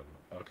again.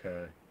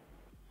 Okay.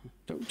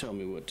 Don't tell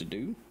me what to do.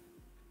 You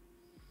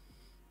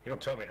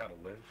don't tell me how to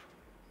live.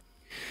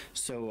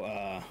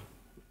 So,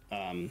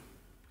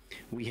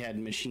 we had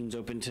machines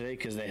open today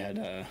because they had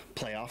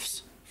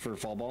playoffs for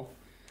fall ball.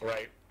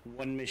 Right.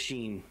 One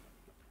machine.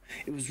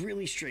 It was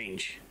really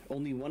strange.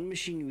 Only one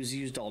machine was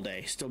used all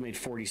day. Still made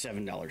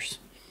 $47.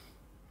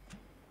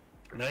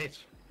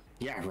 Nice.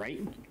 Yeah, right?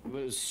 It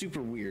was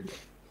super weird.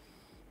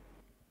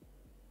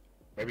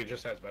 Maybe it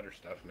just has better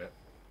stuff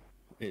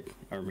in it.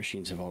 Our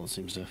machines have all the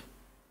same stuff.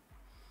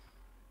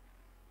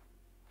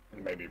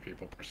 Maybe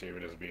people perceive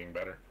it as being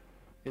better.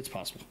 It's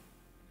possible.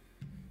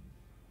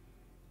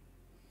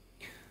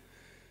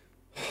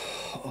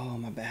 Oh,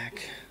 my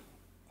back.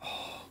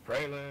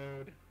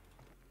 Prelude.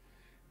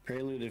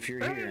 Prelude, if you're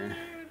here.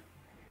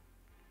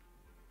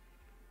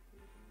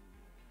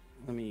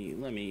 Let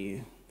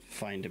me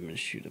find him and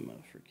shoot him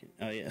up.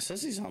 Oh yeah, it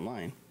says he's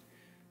online.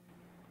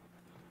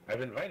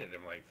 I've invited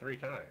him like 3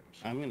 times.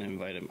 I'm gonna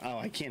invite him. Oh,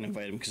 I can't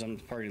invite him because I'm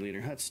the party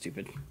leader. That's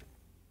stupid.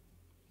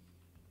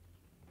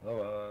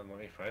 Hold on, let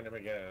me find him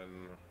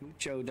again.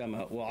 Joe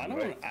Demo. Well,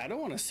 I don't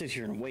want to sit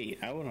here and wait.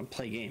 I want to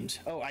play games.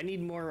 Oh, I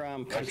need more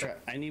contract.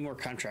 I need more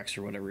contracts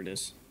or whatever it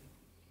is.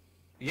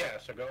 Yeah,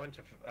 so go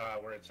into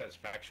where it says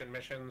faction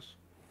missions,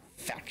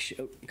 Faction.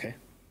 Oh, okay.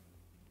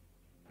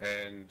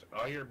 and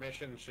all your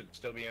missions should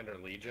still be under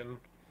Legion.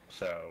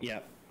 So Yeah.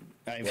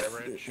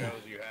 whatever it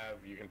shows you have,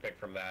 you can pick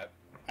from that.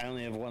 I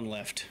only have one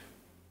left.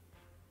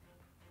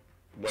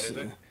 What is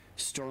it?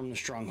 Storm the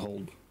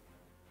Stronghold.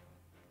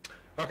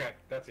 Okay,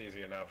 that's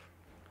easy enough.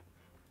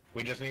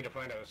 We just need to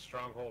find a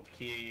stronghold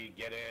key,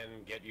 get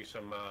in, get you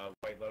some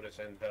White Lotus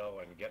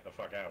intel, and get the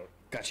fuck out.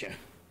 Gotcha.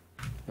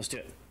 Let's do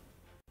it.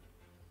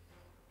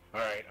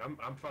 Alright,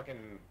 I'm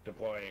fucking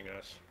deploying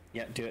us.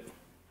 Yeah, do it.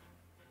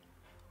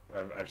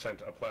 I've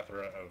sent a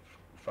plethora of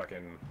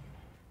fucking...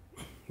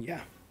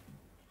 Yeah.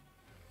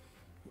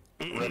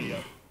 ready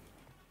up.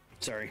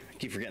 Sorry, I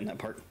keep forgetting that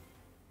part.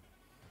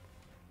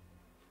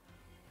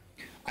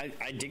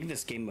 I dig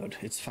this game mode.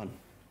 It's fun.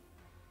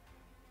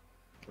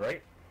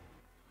 Right?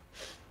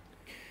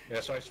 Yeah,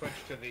 so I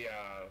switched to the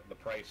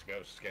Price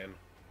Ghost skin.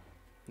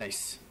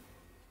 Nice.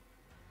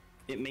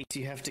 It makes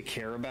you have to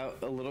care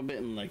about a little bit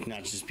and like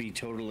not just be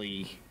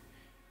totally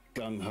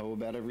gung-ho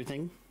about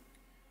everything.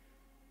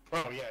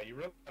 Oh yeah, you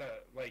really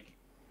gotta, like,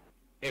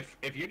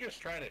 if you just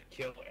try to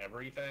kill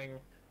everything,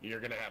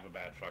 you're gonna have a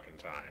bad fucking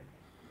time.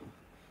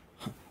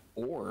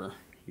 Or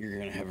you're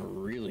gonna have a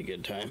really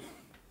good time.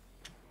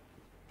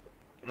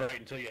 Right,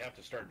 until you have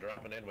to start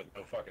dropping in with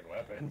no fucking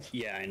weapons.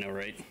 Yeah, I know,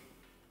 right?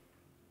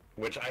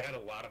 Which I had a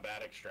lot of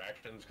bad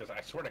extractions, because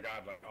I swear to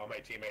God, like, all my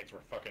teammates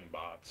were fucking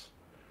bots.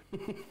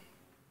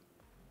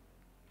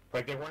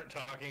 Like, they weren't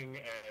talking,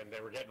 and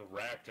they were getting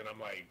wrecked, and I'm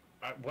like...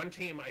 one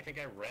team, I think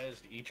I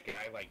rezzed each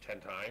guy like 10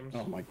 times.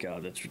 Oh my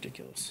god, that's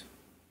ridiculous.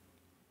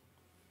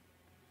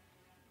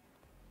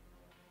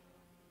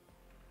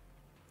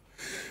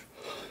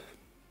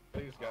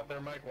 He's got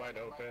their mic wide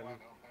open.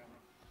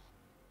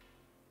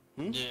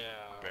 Yeah,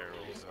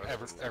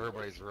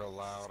 everybody's real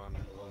loud on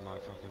my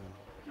fucking...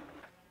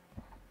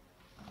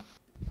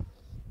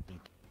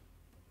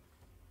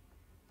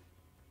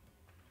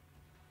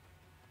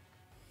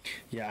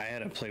 Yeah, I had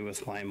to play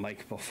with my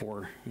mic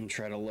before and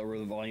try to lower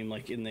the volume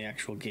like in the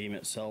actual game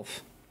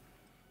itself.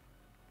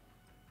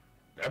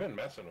 I've been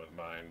messing with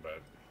mine,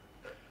 but...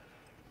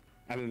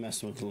 I've been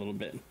messing with it a little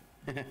bit.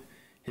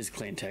 His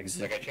clan tag's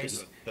like, I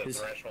changed the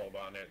threshold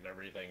on it and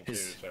everything, too,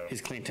 so...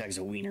 His clan tag's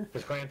a wiener.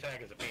 His clan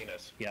tag is a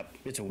penis. Yep,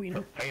 it's a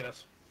wiener.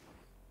 Penis.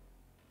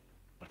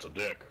 That's a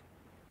dick.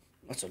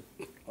 That's a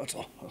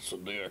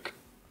dick.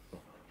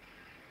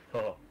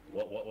 Oh,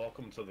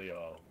 welcome to the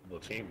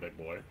team, big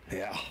boy.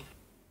 Yeah.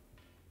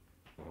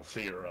 We'll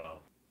see your,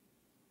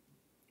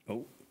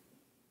 Oh.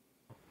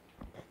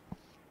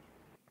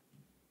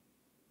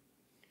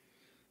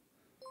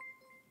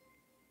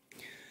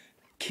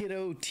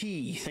 Kiddo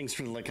T, thanks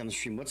for the like on the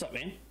stream. What's up,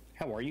 man?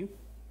 How are you?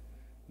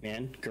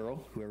 Man,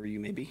 girl, whoever you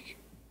may be.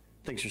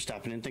 Thanks for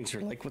stopping in. Thanks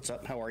for like. What's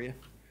up? How are you?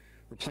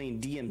 We're playing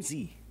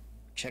DMZ.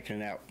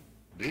 Checking it out.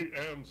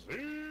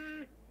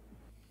 DMZ!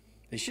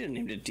 They should have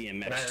named it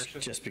DMX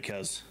just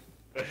because.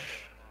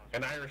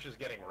 And Irish is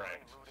getting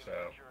wrecked, so...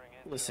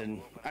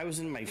 Listen, I was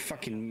in my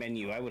fucking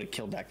menu. I would have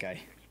killed that guy.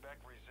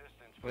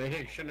 Well,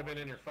 hey, you shouldn't have been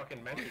in your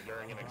fucking menu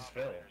during an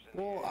exfil.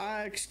 Well,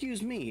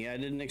 excuse me. I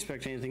didn't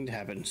expect anything to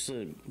happen,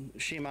 so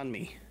shame on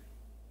me.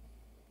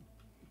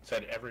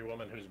 Said every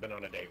woman who's been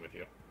on a date with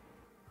you.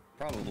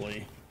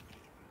 Probably.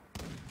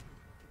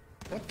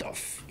 What the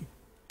f...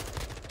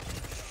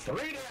 3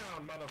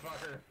 down,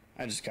 motherfucker!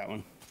 I just got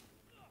one.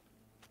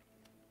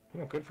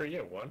 Well, good for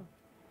you. 1.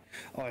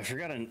 Oh, I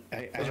forgot an...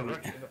 Those are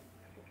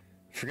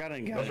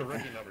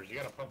rookie numbers. You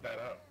gotta pump that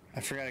up.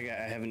 I forgot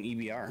I have an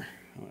EBR.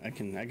 I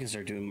can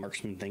start doing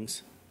marksman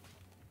things.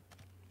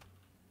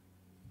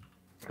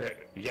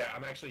 Yeah,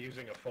 I'm actually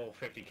using a full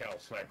 50 cal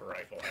sniper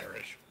rifle,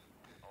 Irish.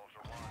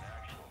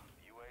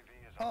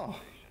 Oh.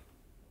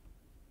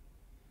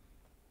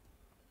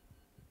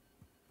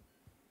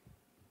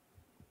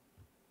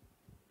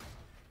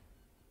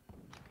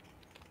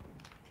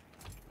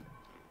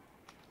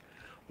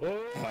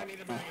 Oh, I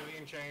need a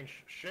magazine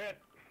change. Shit.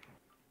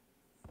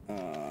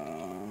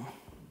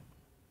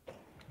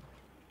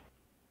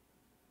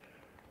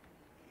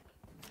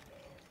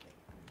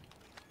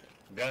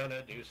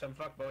 Gonna do some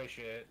fuckboy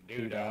shit.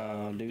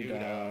 Doo-dah,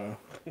 doo-dah.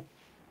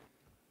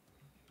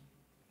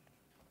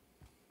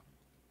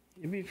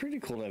 It'd be pretty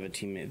cool to have a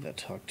teammate that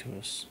talked to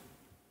us.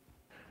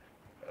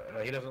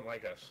 He doesn't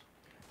like us.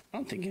 I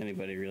don't think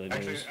anybody really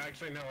does.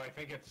 Actually, no. I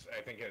think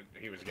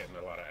he was getting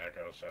a lot of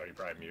echo, so he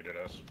probably muted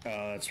us.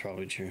 Oh, that's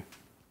probably true.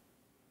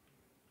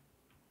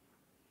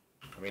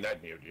 I mean,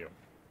 I'd mute you.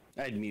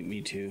 I'd mute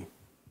me too.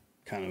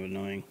 Kind of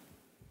annoying.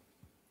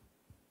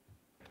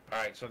 All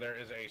right, so there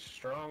is a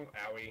stronghold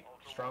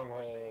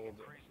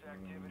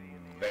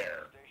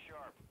there.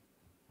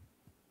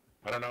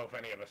 I don't know if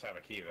any of us have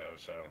a key though,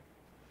 so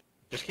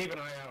just keep an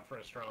eye out for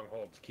a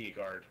stronghold's key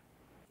card.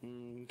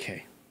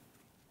 Okay.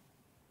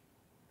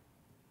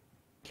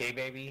 Okay,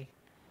 baby.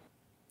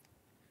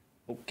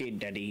 Okay,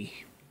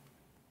 daddy.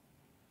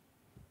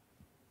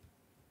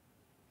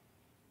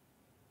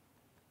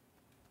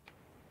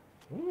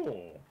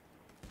 Ooh.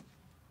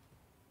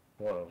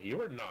 Well, you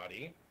were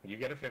naughty. You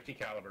get a 50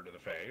 caliber to the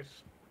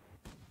face.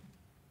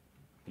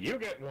 You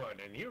get 1,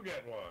 and you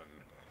get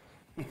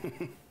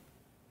 1.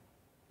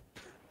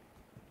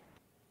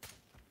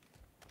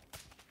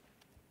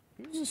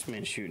 Who's this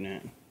man shooting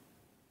at?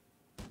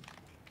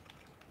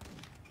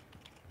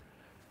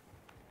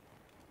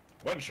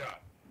 One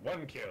shot,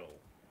 1 kill.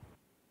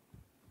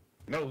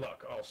 No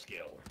luck, all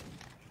skill.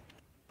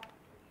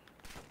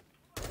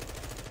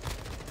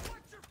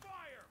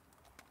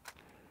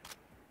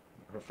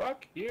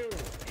 Fuck you!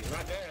 He's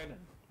not dead.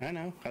 I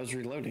know. I was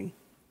reloading.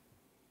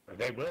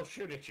 They will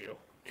shoot at you.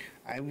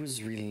 I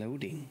was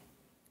reloading.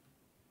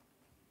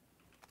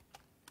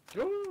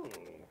 Ooh!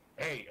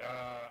 Hey,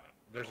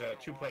 there's a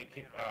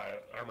 2-plate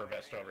armor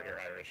vest over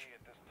here, Irish.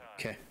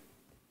 Okay.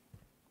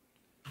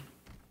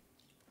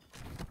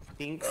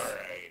 Thanks.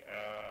 Alright,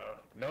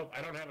 nope,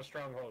 I don't have a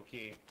stronghold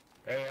key.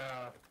 Hey,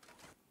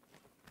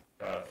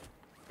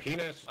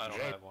 penis I don't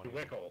J. have one.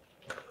 Wickle.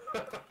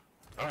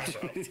 All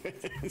right, bro.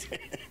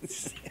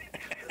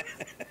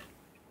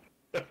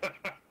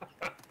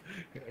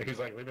 He's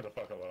like, leave me the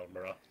fuck alone,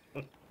 bro.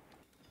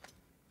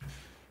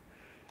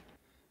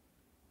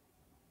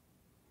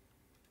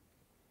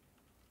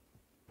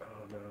 Oh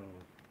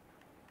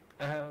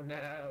no. Oh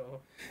no.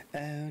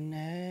 Oh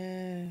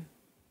no.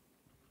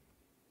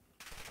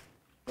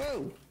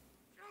 Whoa!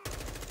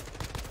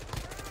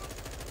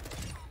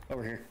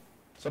 Over here.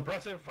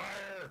 Suppressive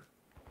fire!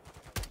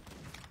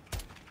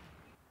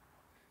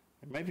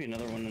 There might be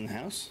another one in the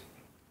house.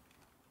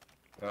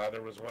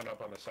 There was one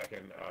up on the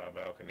second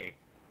balcony.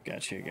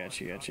 Gotcha.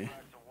 Contracts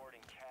awarding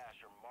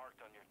cash are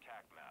marked on your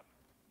TAC map.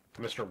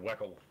 Mr.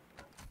 Weckle.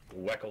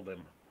 Weckled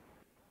him.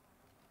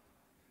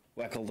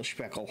 Weckle the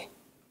speckle.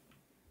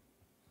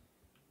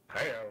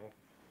 Hey-o.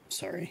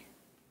 Sorry.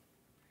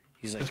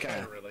 He's like, This guy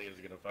God. really is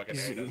gonna fucking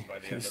hate us by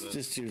the end of this.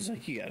 This dude's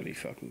like, you gotta be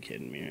fucking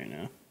kidding me right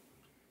now.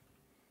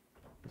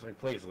 It's like,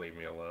 please leave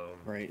me alone.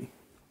 Right.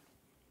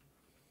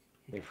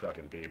 You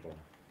fucking people.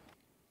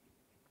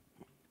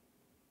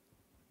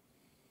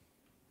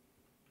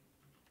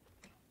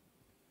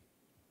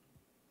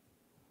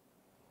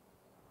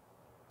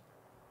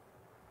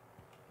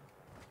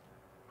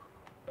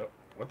 Oh,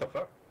 what the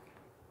fuck?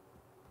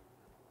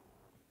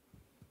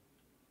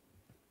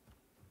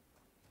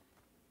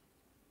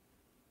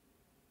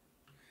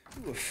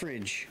 Ooh, a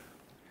fridge.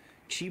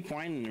 Cheap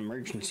wine and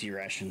emergency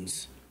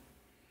rations.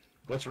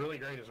 What's really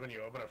great is when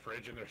you open a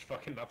fridge and there's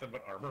fucking nothing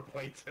but armor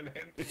plates in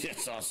it.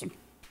 That's awesome.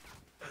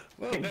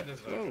 Whoa, That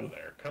doesn't go whoa.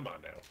 there. Come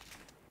on now.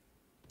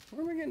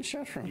 Where am I getting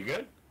shot from? You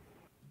good?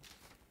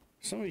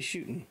 Somebody's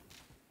shooting.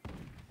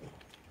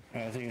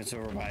 I think it's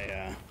over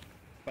by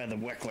the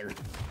Weckler.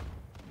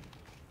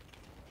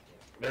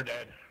 They're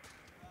dead.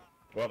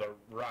 Well, the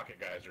rocket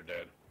guys are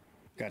dead.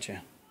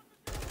 Gotcha.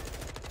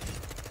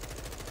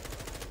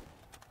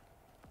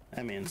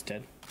 That man's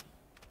dead.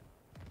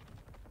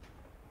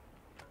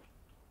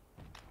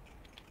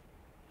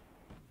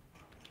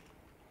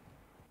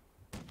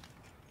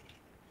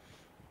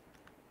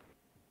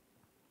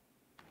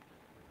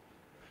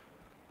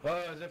 Well,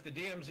 as if the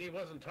DMZ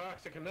wasn't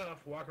toxic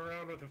enough, walk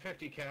around with a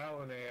 50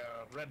 cal and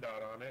a red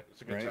dot on it.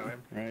 It's a good Right,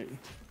 time. right.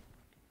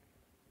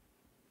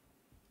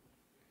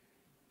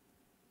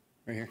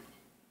 Right here.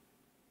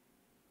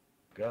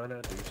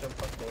 Gonna do some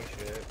fuckboy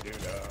shit, dude.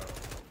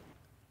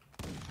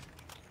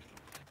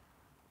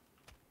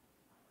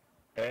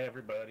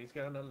 Everybody's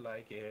gonna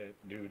like it,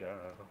 dude.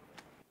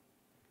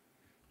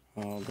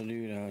 Oh, the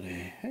dude out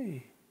there.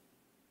 Hey.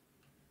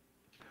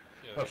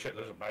 Yeah, Oh shit,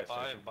 there's a buy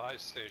station. buy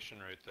station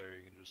right there.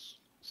 You can just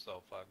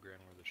sell $5 grand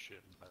worth of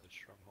shit and buy the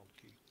stronghold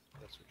key.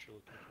 That's what you're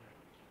looking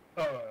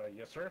for.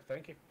 Yes sir,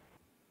 thank you.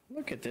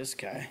 Look at this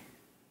guy.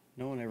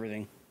 Knowing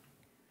everything.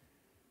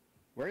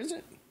 Where is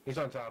it? He's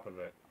on top of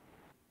it.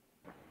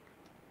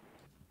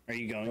 Are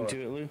you going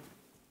to it, Lou?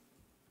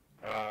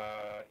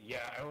 Yeah,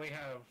 I only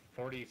have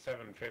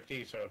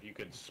 4750, so if you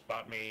could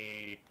spot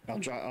me I'll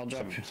drop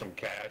some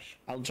cash,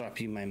 I'll drop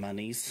you my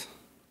monies.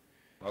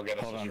 I'll get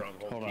us Hold a on.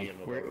 stronghold Hold on. key and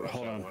we'll go rush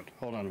Hold that on. one.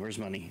 Hold on. Where's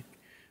money?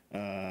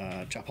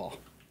 Drop all.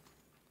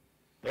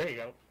 There you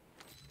go.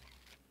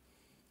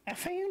 I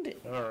found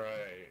it.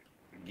 Alright.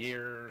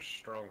 Gears,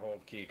 stronghold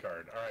key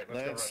card. Alright,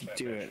 let's go Let's rush that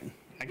do bitch. it.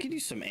 I could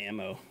use some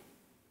ammo.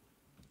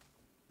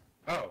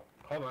 Oh,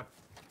 hold on.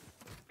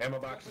 Ammo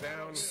box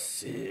down.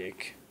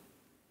 Sick.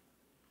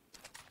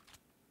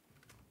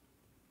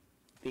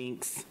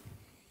 Thanks.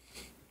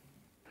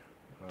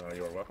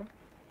 You're welcome.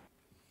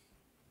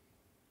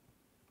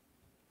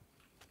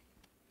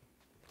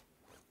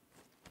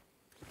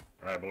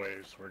 Alright,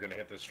 boys, we're gonna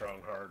hit this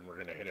strong hard and we're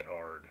gonna hit it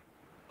hard.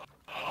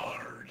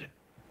 Hard.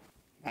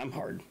 I'm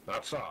hard.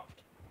 Not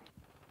soft.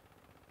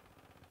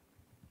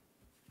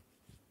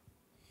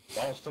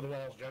 Balls to the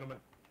walls, gentlemen.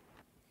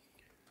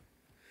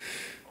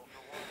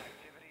 Ultra One,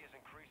 activity is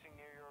increasing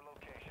near your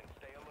location.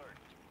 Stay alert.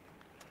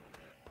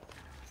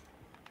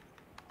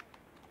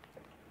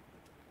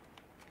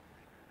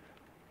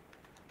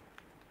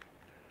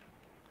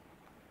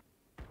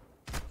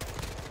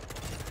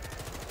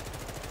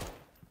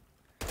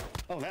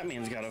 Oh, that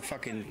man's got a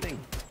fucking thing.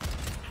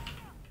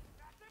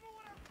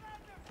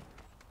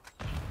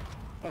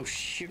 Oh,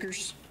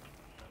 sugars.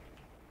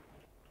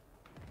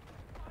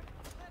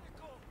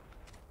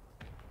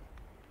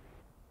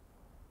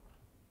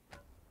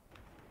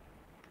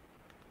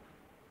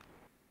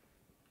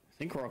 I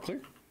think we're all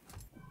clear.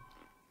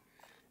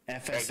 Hey,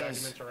 FSS,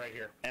 documents are right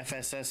here.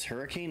 FSS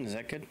Hurricane, is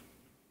that good?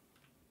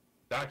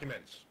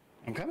 Documents.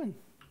 I'm coming.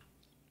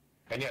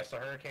 And yes, the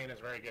Hurricane is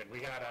very good. We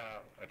got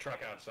a truck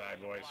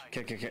outside, boys.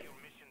 Okay. Mission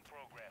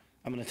progress.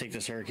 I'm gonna take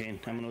this Hurricane.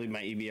 I'm gonna leave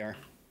my EBR.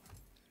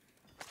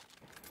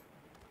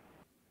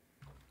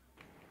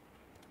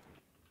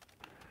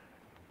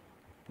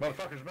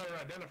 Motherfuckers better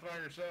identify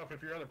yourself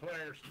if you're other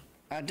players.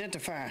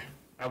 Identify.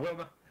 I will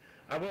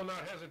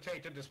not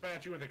hesitate to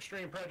dispatch you with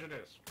extreme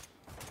prejudice.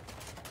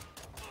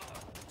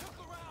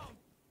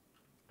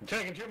 I'm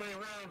taking too many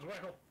rounds,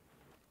 Weckle.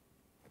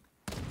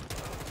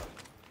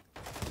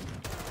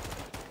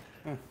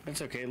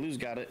 That's okay. Lou's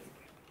got it.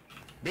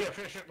 Be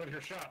efficient with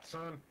your shots,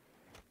 son.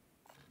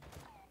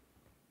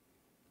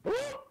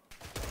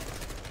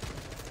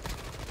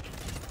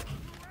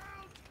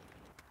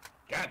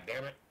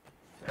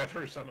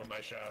 through some of my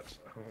shots.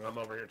 I'm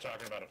over here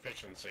talking about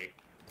efficiency.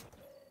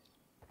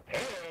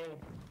 Hello.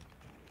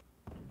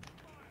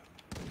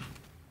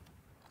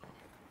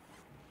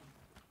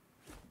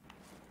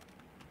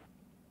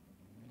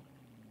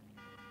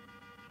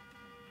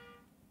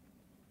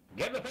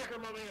 Get in the Packer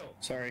Mobile.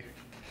 Sorry.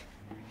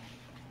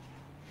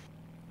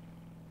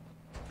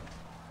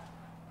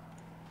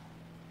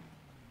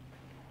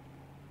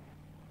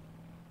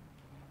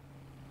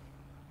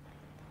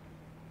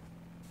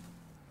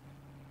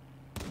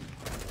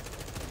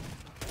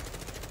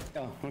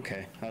 Oh,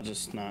 okay. I'll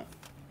just not.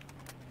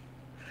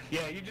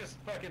 Yeah, you just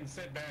fucking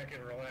sit back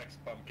and relax,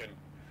 pumpkin.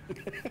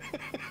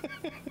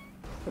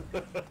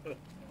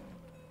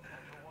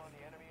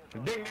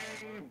 Ding ding!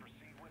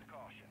 Proceed with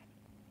caution.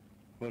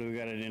 What do we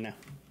gotta do now?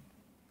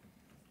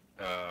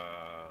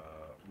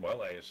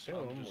 Well, I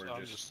assume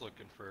I'm just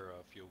looking for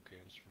fuel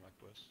cans for my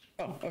quest.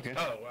 Oh, okay.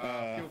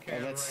 fuel can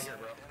right that's here,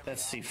 bro.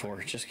 that's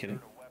C4. Just kidding.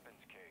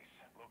 Weapons case.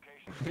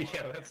 Location.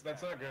 Yeah, that's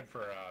not good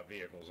for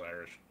vehicles,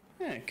 Irish.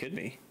 Yeah, it could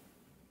be.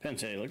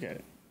 Depends how you look at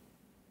it.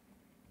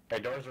 Hey,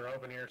 doors are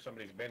open here.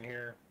 Somebody's been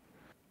here.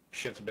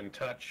 Shit's been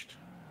touched.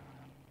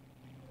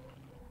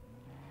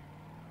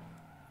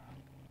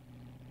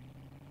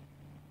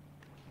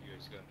 You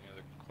guys got any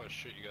other quest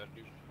shit you gotta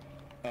do?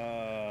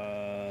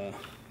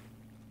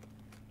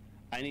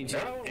 I need to.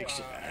 No,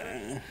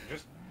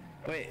 just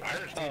wait.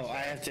 Irish Oh, needs I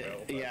have to.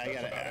 exfil, but Yeah, that's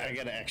about I it.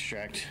 gotta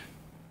extract.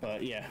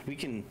 But yeah, we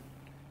can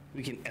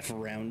f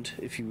around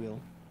if you will.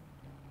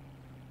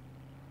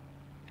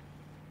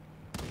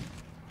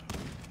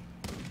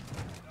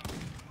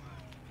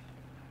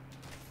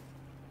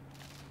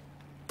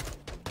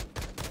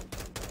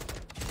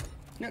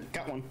 No,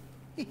 got one.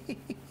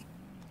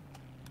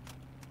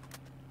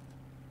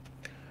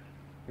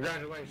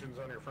 Congratulations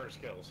on your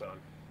first kill, son.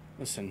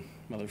 Listen,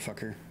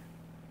 motherfucker.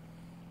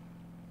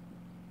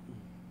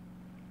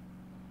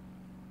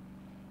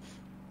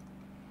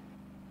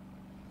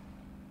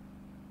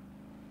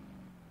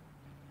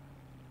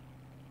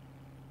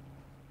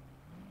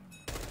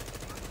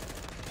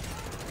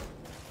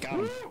 Got him.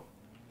 Woo!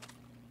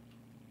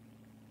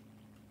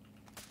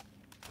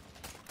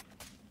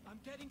 I'm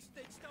getting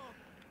stitched up.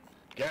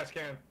 Gas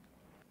can.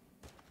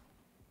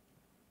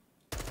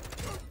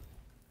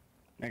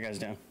 That guy's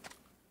down.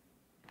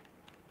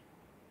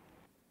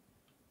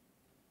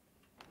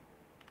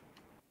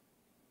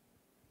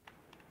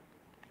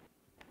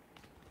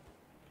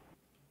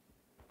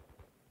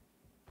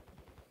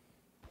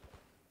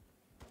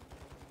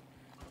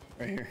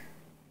 Right here.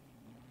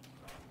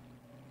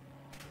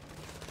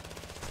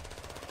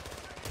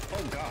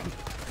 Oh God.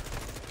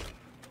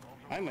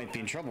 I might be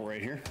in trouble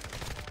right here.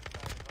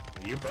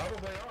 You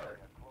probably are.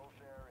 Close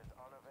air is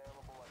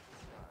unavailable at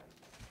this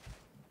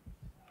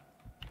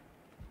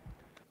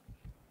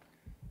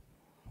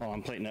time. Oh,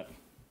 I'm plating up.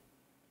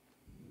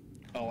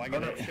 Oh, Oh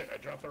no, shit, I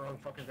dropped the wrong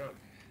fucking gun.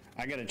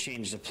 I gotta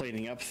change the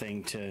plating up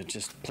thing to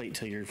just plate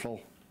till you're full.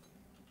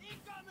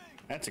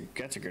 That's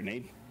a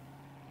grenade.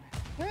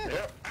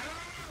 Yep. Ah!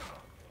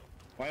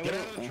 Why Get would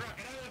out of the it? truck!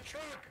 Get out of the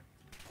truck!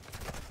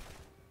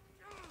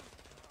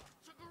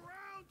 Took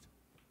around.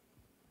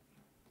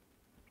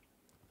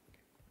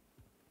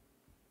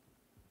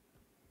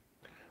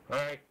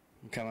 Alright,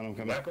 I'm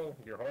coming. Michael,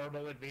 you're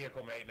horrible at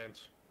vehicle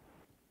maintenance.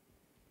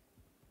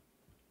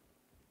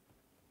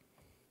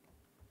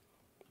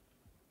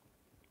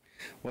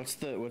 What's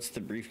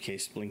the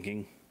briefcase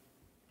blinking?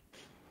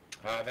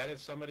 That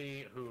is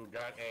somebody who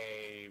got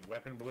a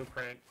weapon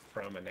blueprint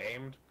from a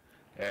named,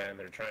 and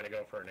they're trying to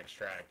go for an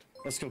extract.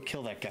 Let's go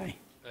kill that guy.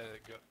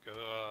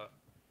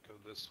 Go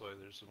this way.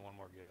 There's one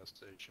more gas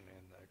station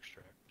and the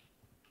extract.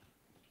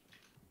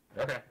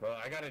 Okay, well,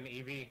 I got an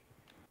EV.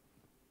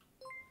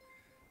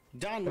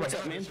 Don, Oh my what's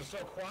God, up, man? this is so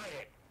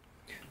quiet.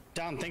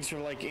 Don, thanks for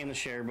liking the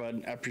share,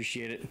 bud. I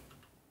appreciate it.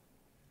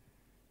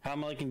 How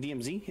am I liking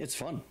DMZ? It's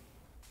fun.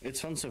 It's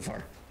fun so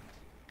far.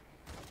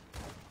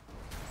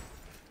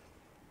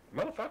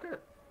 Motherfucker,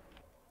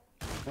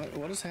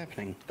 What is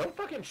happening? don't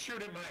fucking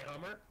shoot at my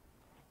Hummer.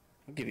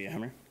 I'll give you a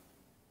hammer.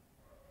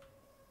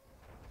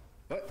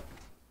 What?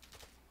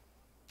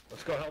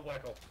 Let's go help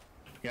Michael.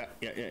 Yeah.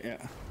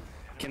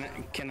 Can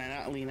I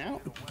not lean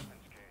out? Weapons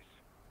case.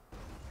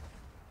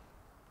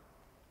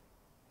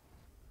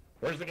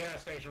 Where's the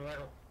gas station,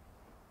 Michael?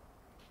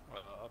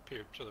 Up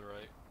here to the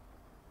right.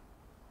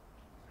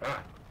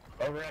 Ah,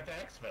 over at the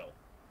Xville.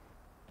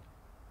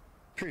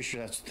 Pretty sure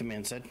that's what the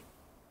man said.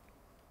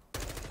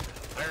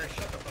 Irish,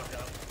 shut the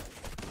fuck up.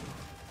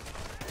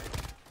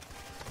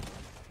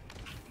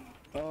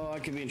 Oh, I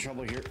could be in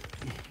trouble here.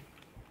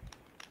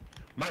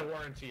 My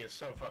warranty is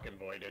so fucking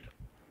voided.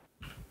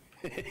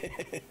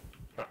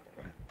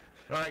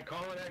 Alright,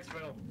 call it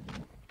Xville.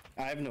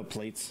 I have no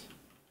plates.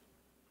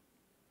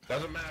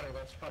 Doesn't matter,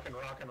 let's fucking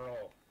rock and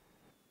roll.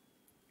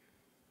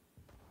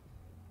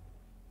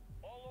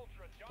 All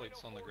Ultra,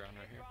 Plates on the ground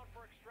right here. inbound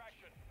for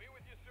extraction. Be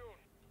with you soon.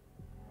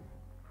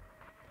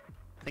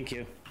 Thank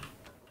you.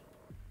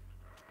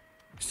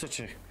 Such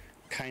a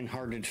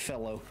kind-hearted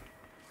fellow.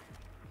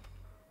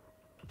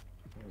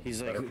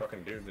 He's like, better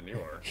fucking dude than you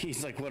are.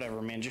 he's like,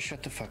 whatever, man. Just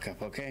shut the fuck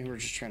up, okay? We're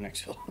just trying to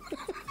exfil.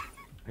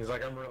 He's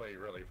like, I'm really,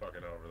 really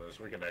fucking over this.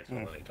 We can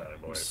exfil anytime,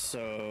 boys.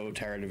 So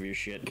tired of your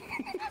shit. This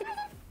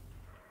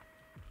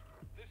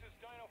is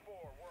Dino 4.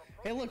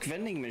 We're Hey, look,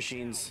 vending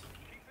machines.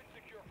 keep it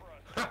secure for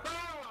us.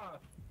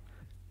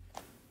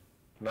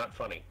 Not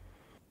funny.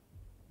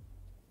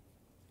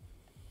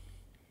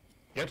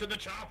 Get to the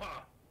chopper.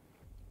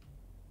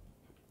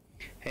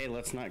 Hey,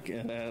 let's not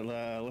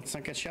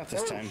get shot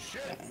this time.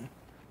 Shit.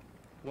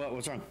 What?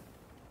 What's wrong?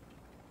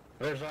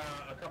 There's a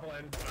couple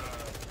AI players.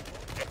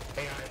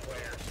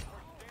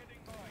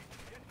 Standing by.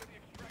 Get to the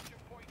extraction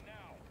point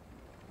now.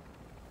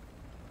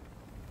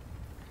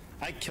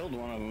 I killed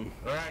one of them.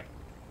 All right.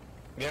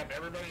 Yep,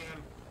 everybody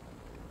in.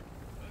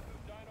 This is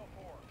Dino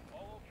 4.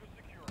 All ultra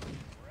secure.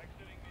 We're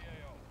exiting the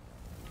AO.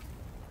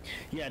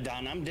 Yeah,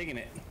 Don, I'm digging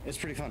it. It's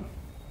pretty fun.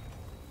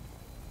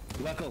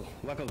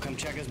 Wacko, come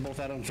check us both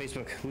out on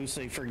Facebook.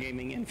 Loosely for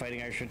Gaming and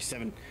Fighting Irish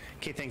 57.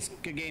 Okay, thanks.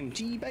 Good game.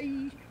 Gee,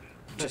 bye.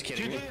 Just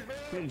kidding.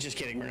 Just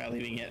kidding. We're not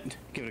leaving yet.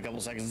 Give it a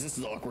couple seconds. This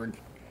is awkward.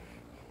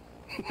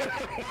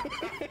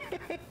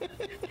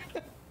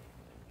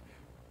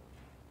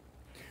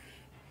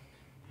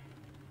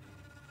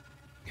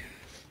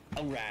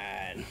 All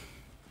right.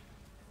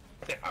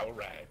 All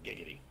right,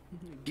 giggity.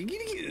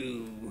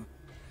 Giggity-goo.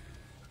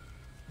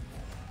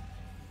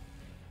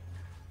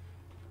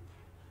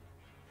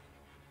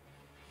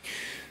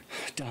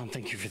 Dom,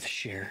 thank you for the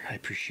share. I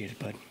appreciate it,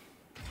 bud.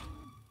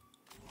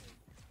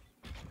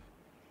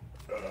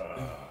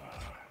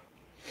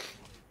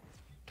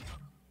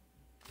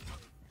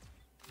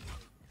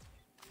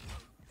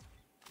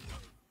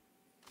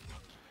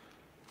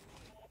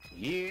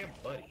 Yeah,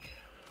 buddy.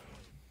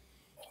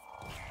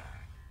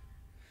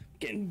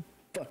 Getting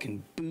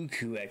fucking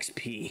buku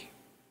XP.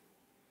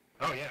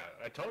 Oh yeah,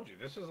 I told you,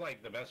 this is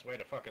like the best way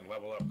to fucking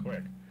level up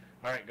quick.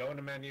 Alright, go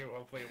into menu,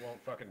 hopefully it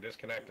won't fucking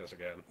disconnect us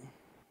again.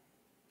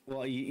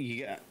 Well,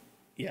 you got...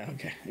 Yeah,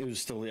 okay. I was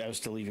still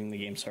leaving the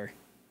game, sorry.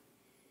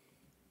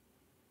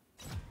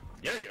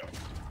 There you go.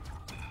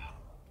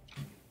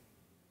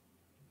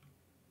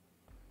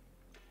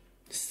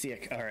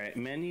 Sick. Alright,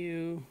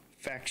 menu,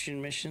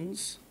 faction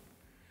missions.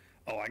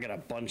 Oh, I got a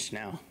bunch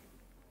now.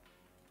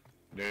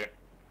 Yeah.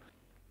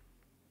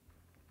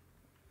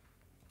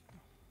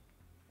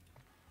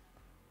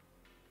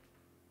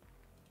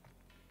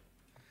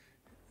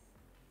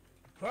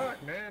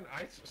 Fuck, man.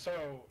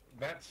 So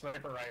that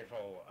sniper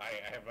rifle, I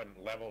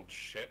haven't leveled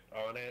shit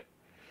on it,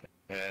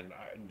 and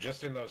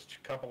just in those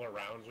couple of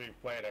rounds we've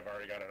played, I've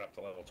already got it up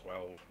to level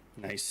 12.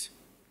 Nice.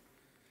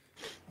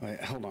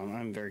 Wait, hold on.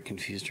 I'm very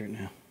confused right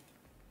now.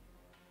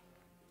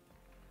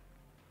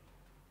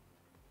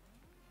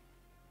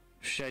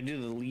 Should I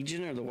do the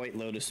Legion or the White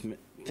Lotus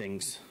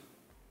things?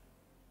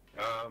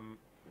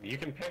 You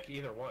can pick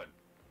either one.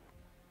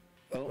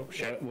 Oh,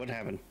 shit. What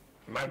happened?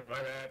 My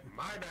bad.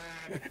 My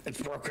bad.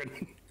 It's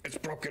broken. It's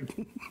broken.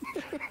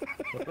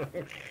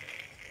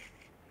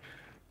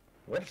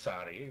 With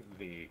Saudi,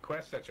 the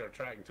quests that you're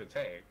trying to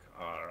take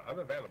are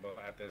unavailable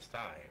at this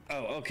time.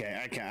 Oh, okay.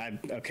 I can.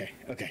 Okay.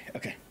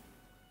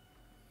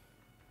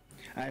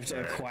 I have to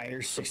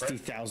acquire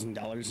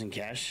 $60,000 in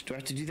cash. Do I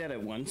have to do that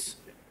at once?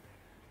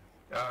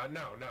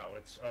 No,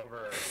 it's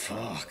over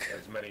Fuck.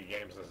 as many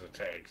games as it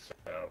takes.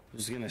 So. I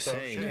was gonna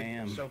say,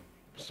 damn. So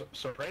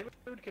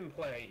Prelude can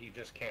play, he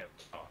just can't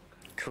talk.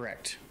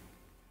 Correct.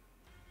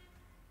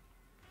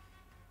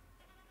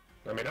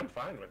 I mean, I'm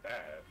fine with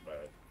that,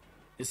 but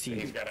Is he?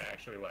 he's got to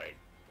actually, like...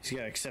 He's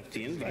gotta accept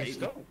the invite. He's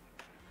got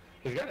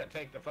to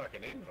take the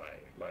fucking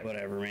invite. Like,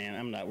 Whatever, man.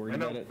 I'm not worried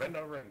about it. Bend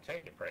over and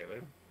take it,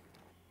 Prelude.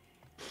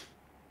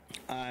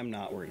 I'm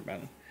not worried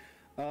about it.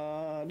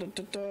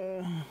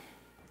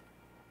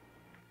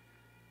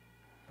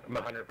 I'm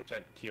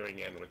 100%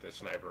 queuing in with this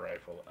sniper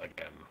rifle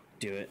again.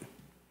 Do it.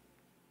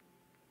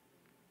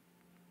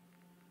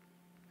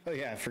 Oh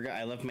yeah, I forgot.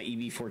 I left my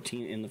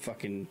EV-14 in the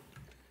fucking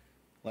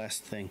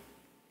last thing.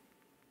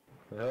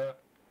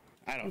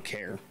 I don't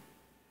care.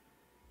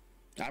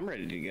 I'm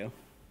ready to go.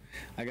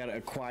 I gotta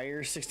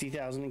acquire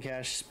 60,000 in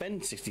cash,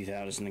 spend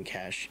 60,000 in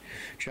cash,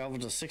 travel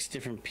to 6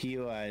 different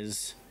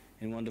POIs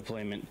in one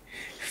deployment,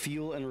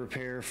 fuel and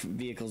repair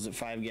vehicles at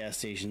 5 gas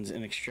stations,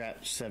 and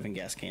extract 7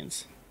 gas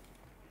cans.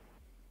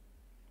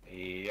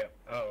 Yep.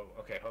 Oh,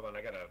 okay. Hold on.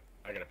 I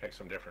gotta pick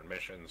some different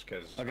missions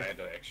because I had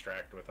to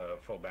extract with a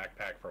full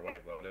backpack for White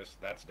Lotus.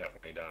 That's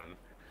definitely done.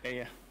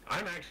 Yeah.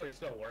 I'm actually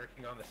still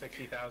working on the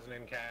 60,000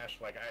 in cash.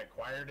 Like I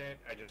acquired it.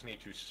 I just need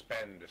to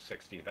spend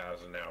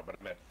 60,000 now. But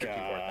I'm at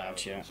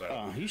 54,000. Gotcha. So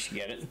Oh, you should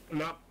get it.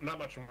 not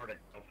much more to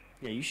go.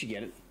 Yeah, you should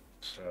get it.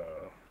 So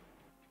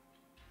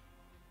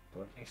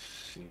let me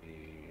see.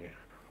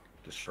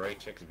 Destroy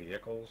 6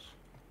 vehicles.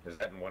 Is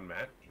that in one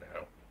match?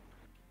 No.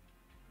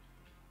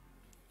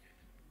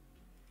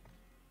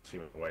 See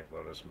what White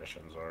Lotus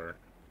missions are.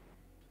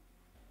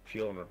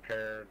 Fuel and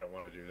repair, don't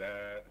want to do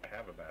that. I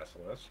have a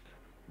basilisk.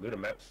 Loot a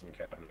medicine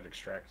cabinet,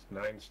 extract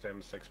 9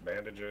 stems, 6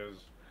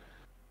 bandages.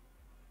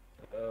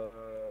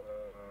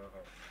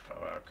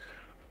 Fuck.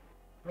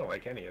 I don't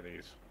like any of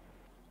these.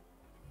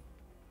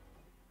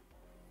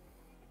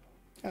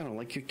 I don't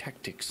like your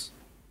tactics.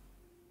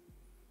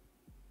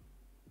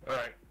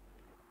 Alright.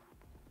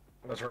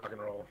 Let's rock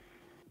and roll.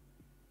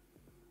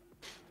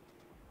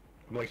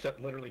 I'm like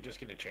literally just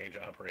gonna change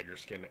operator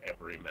skin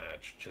every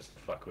match just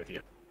to fuck with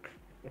you.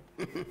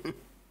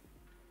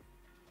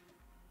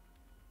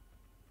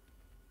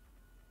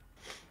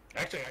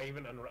 Actually, I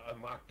even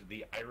unlocked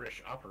the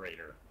Irish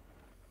operator.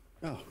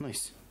 Oh,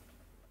 nice.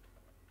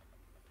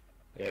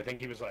 Yeah, I think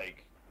he was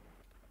like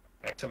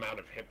X amount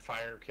of hip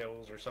fire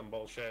kills or some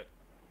bullshit.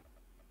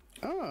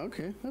 Oh,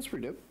 okay. That's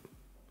pretty dope.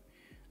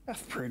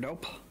 That's pretty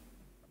dope.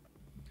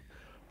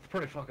 It's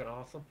pretty fucking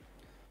awesome.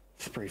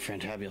 It's pretty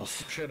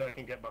fantabulous. Shit I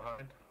can get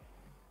behind.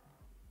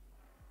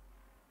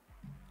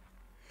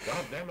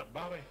 God damn it,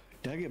 Bobby.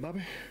 Dag it,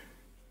 Bobby.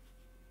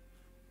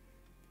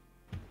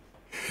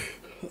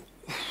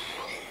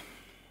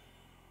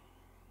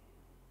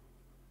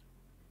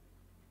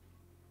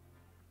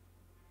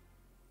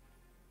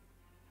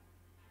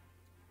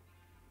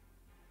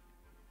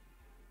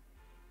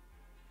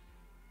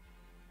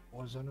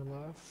 Wasn't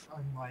enough. I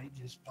might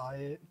just buy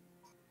it.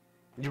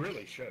 You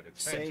really should.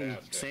 It's Same,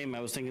 fantastic. same. I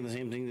was thinking the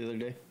same thing the other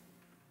day.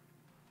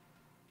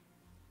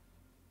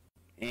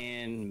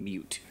 And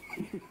mute.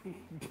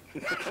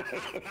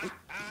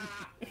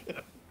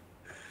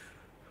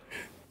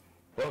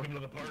 Welcome to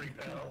the party,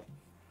 pal.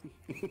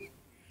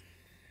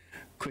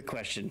 Quick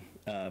question.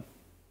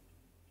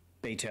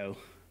 Beto,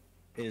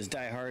 is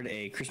Die Hard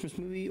a Christmas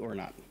movie or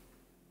not?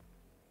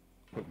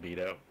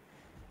 Beto.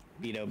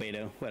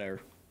 Beto, whatever.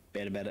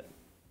 Bad about it.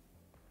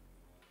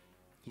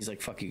 He's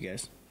like, fuck you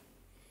guys.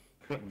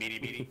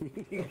 Beady.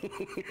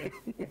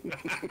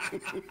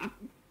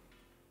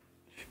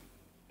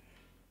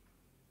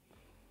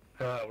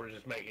 We're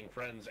just making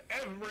friends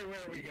everywhere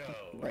we go.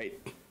 Right.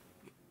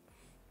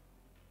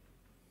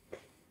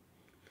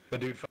 The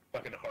dude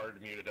fucking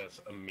hard muted us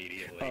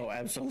immediately. Oh,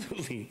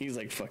 absolutely. He's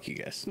like, fuck you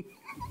guys.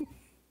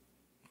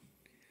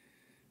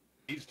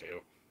 These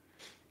two.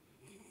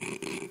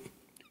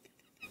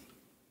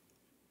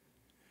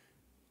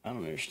 I don't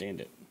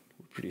understand it.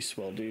 We're pretty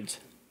swell dudes.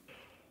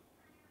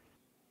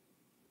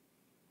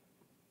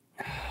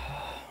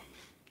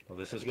 Well,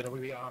 this is going to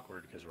be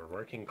awkward because we're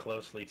working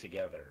closely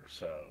together,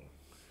 so...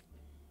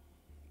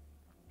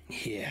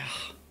 Yeah,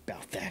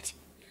 about that.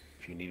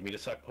 If you need me to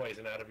suck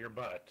poison out of your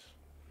butt...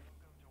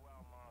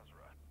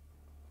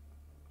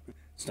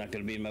 It's not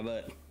gonna be in my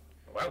butt.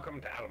 Welcome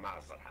to Al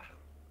Mazrah.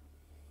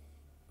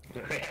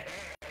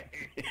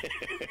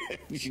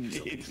 You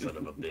did. Son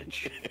of a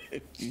bitch.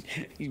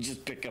 You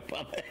just pick up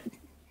on it.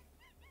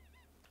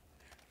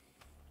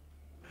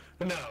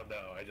 No,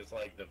 I just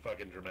like the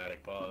fucking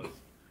dramatic pause.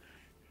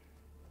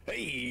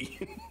 Hey!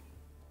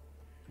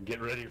 Get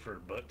ready for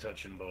butt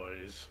touching,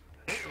 boys.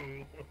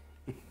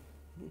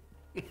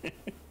 Where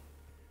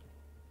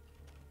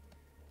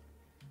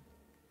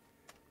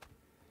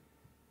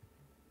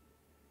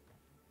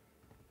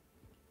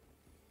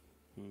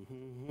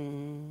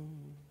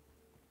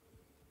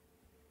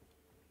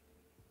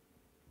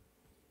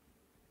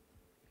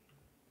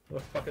the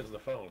fuck is the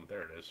phone?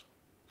 There it is.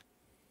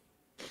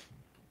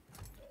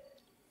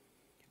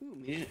 Ooh,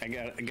 I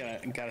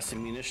got us a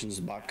munitions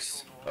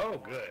box. Oh,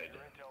 good.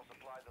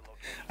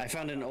 I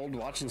found an old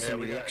watch and Yeah, some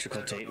we got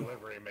electrical tape.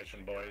 delivery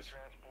mission, boys.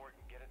 Transport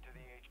and get into the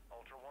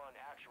Ultra One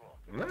actual.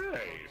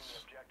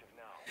 Nice. Objective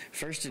now.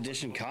 First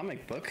edition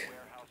comic book.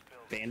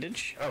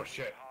 Bandage? Oh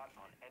shit.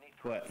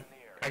 What?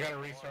 I gotta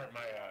restart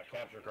my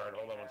capture card.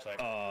 Hold on one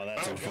second. Oh,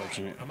 that's God,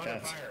 unfortunate. I'm under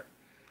That's... fire.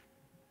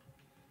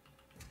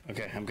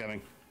 Okay, I'm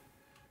coming.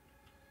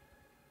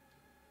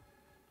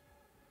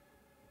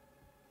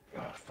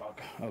 Oh fuck.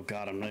 Oh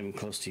god, I'm not even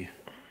close to you.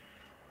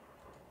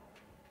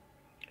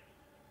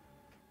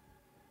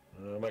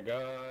 Oh my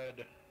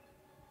god.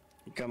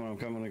 I'm coming.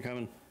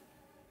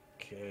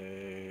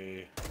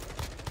 Okay.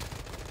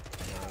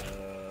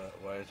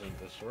 Why isn't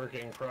this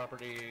working?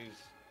 Properties.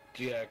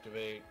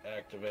 Deactivate.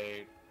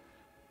 Activate.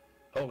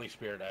 Holy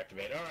Spirit,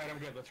 activate. Alright, I'm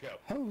good. Let's go.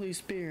 Holy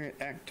Spirit,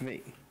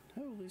 activate.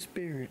 Holy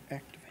Spirit,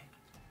 activate.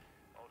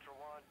 Ultra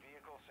One,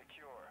 vehicle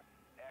secure.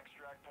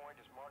 Extract point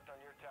is marked on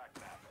your attack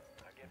map.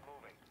 Now get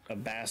moving. A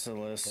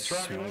basilisk.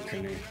 Truck and roll, smoke here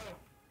we grenade. go.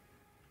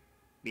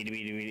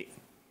 Beady.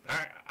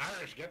 Alright,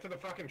 Irish, get to the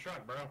fucking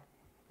truck, bro.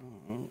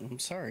 Oh, I'm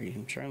sorry.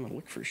 I'm trying to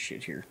look for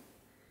shit here.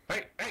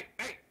 Hey!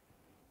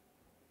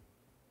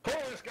 Pull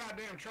this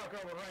goddamn truck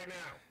over right now.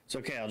 It's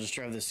okay. I'll just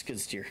drive this skid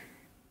steer.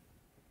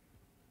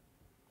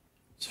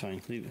 It's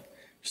fine.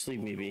 Just leave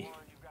me be. One,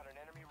 you've got an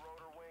enemy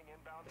rotor wing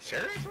inbound.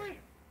 Seriously?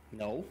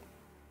 No.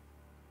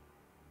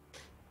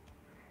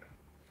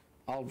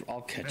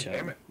 I'll catch God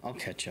damn up. it. I'll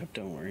catch up.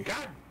 Don't worry.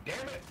 God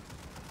damn it!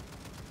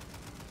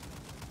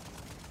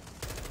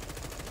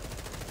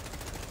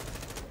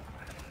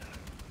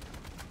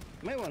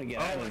 Might want to get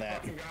Oh out my of that.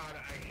 fucking god, I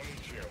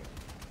hate you.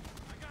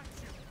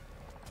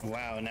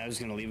 Wow. Now he's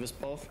gonna leave us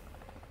both.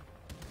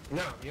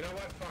 No, you know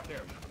what? Fuck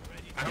him.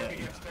 I hope Yeah.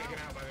 he gets taken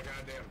out by the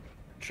goddamn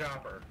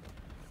chopper.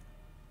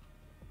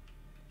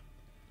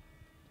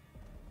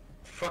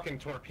 Fucking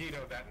torpedo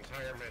that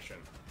entire mission.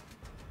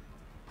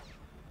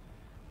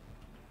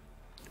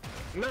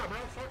 No, bro,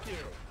 fuck you.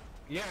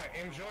 Yeah,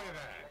 enjoy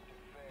that.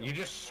 You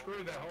just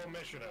screwed that whole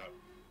mission up.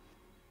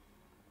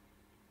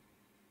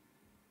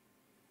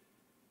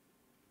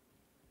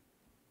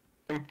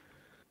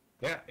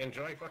 Yeah,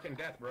 enjoy fucking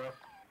death, bro.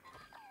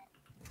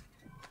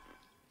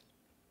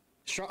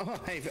 Strong. Oh,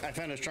 hey, I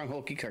found a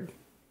stronghold key card.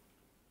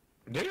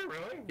 Did you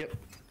really? Yep.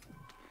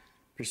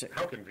 Percent.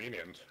 How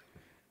convenient.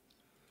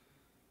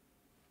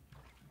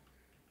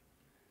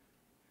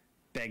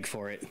 Beg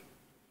for it.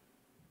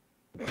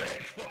 Beg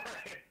for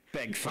it.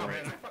 Beg for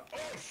it. Oh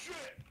shit!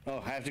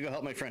 Oh, I have to go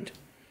help my friend.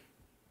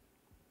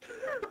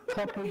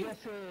 Só podia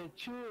ser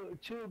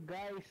two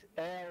guys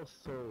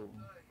also.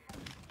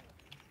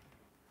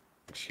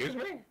 Excuse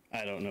me?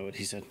 I don't know what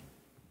he said.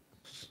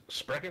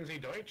 Sprechen Sie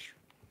Deutsch?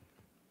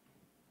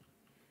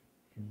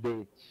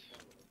 Bitch.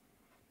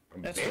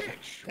 That's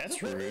Bitch.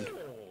 That's rude. Ooh.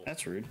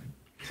 That's rude.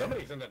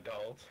 Somebody's an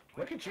adult.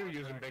 Look at you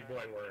using big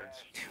boy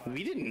words.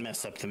 We didn't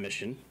mess up the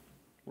mission.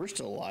 We're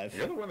still alive.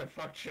 You're the one that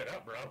fucked shit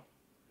up, bro.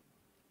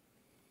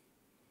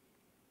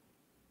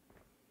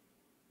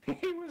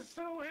 He was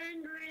so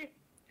angry.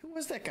 Who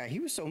was that guy? He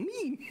was so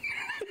mean.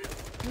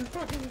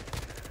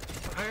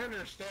 I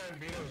understand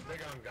Vito's big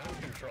on gun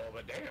control,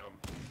 but damn.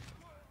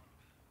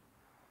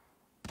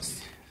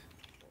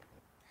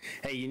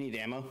 Hey, you need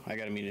ammo? I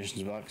got a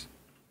munitions box.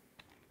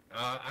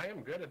 I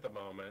am good at the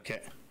moment.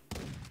 Okay.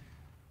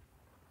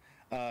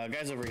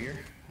 Guys over here.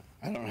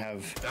 I don't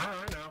have.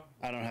 I know.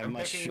 I don't have I'm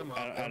much. picking them up,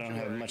 I don't you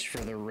have worry. much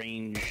further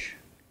range.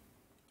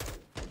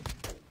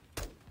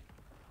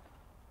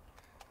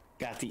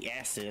 Got the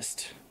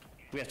assist.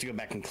 We have to go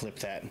back and clip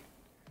that.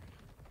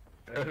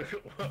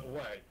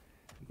 What?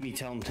 Me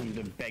telling him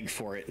to beg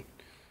for it.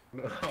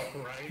 Oh,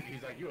 right?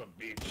 He's like, you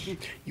a bitch.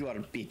 You are a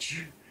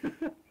bitch.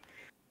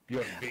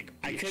 You're a big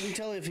bitch. I couldn't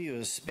tell if he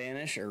was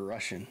Spanish or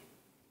Russian.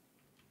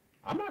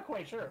 I'm not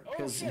quite sure. Oh,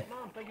 'Cause- shit,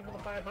 Mom. Thank you for the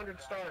 500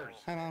 stars.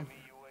 Hi, Mom.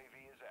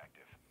 UAV is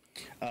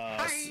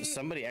active.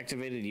 Somebody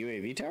activated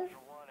UAV tower? Ultra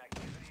One,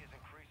 activity is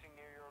increasing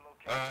near your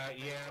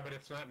location. Yeah, but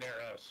it's not near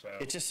us, so.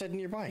 It just said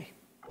nearby.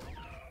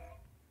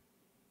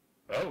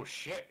 Oh,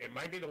 shit. It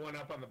might be the one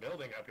up on the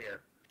building up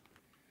here.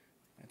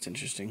 That's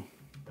interesting.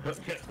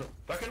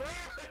 Fucking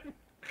run!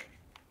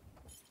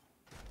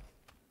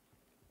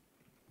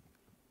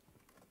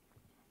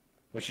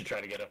 We should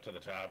try to get up to the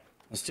top.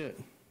 Let's do it.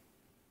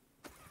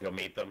 Go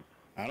meet them.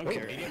 I don't Ooh,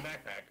 care. medium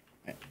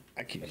backpack.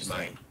 I can It's use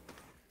mine.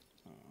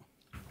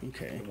 that.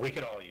 Okay. We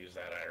could all use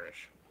that,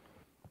 Irish.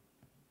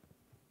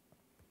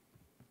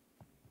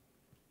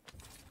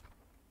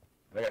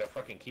 I got a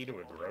fucking key to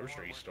a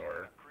grocery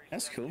store.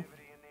 That's cool.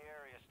 Activity in the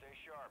area. Stay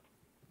sharp.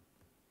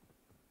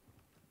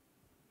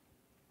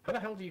 How the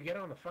hell do you get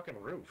on the fucking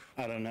roof?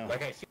 I don't know.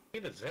 Like, I see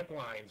the zip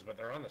lines, but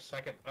they're on the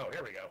second... Oh,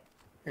 here we go.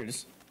 Here it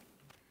is.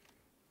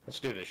 Let's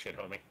do this shit,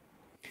 homie.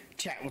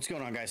 Chat, what's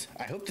going on, guys?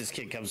 I hope this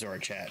kid comes to our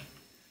chat.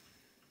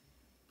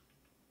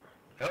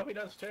 I hope he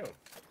does, too.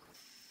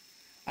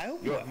 I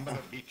hope. You're a mother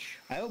bitch.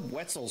 I hope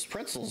Wetzel's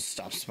Pretzels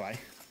stops by.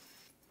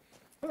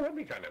 Oh, that'd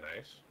be kind of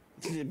nice.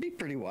 It'd be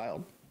pretty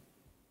wild.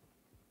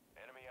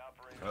 Enemy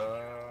operators in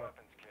your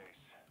weapons case.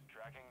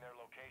 Tracking their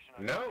location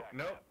on No, your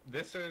no. attack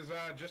This is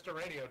just a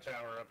radio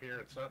tower up here.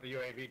 It's not the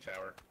UAV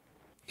tower.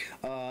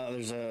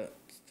 There's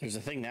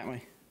a thing that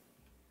way.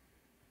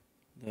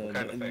 What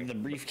kind of thing? The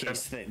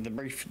briefcase thing. The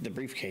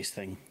briefcase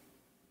thing.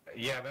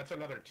 Yeah, that's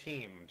another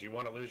team. Do you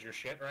want to lose your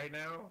shit right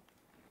now?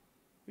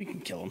 We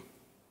can kill him.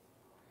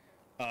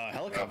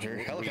 Helicopter.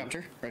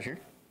 Helicopter. Right here.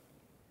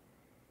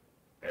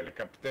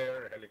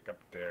 Helicopter,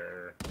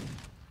 helicopter.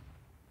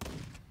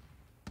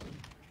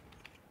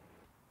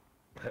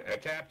 I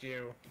tapped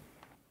you.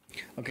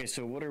 Okay,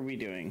 so what are we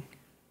doing?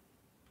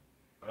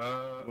 I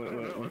don't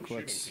know. I'm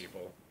what's- shooting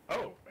people.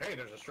 Oh, hey,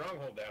 there's a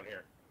stronghold down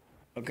here.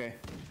 Okay.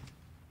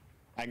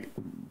 I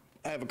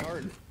have a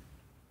card.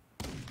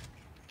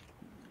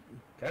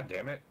 God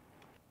damn it.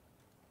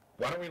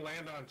 Why don't we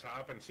land on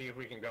top and see if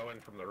we can go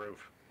in from the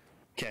roof?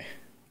 Okay.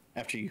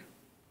 After you.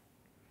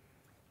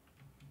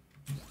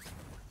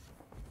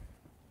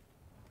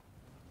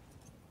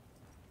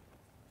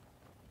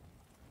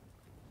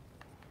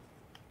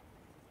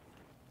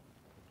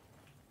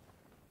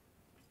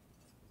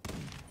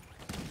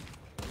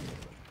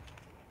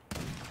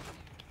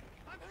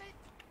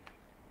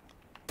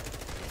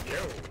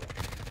 Yo,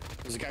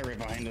 There's a guy right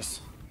behind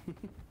us.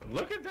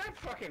 look at that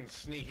fucking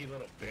sneaky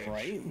little bitch.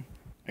 Right?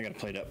 I got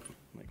played up.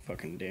 Like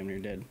fucking damn near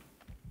dead.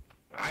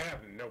 I have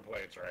no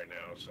plates right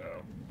now, so.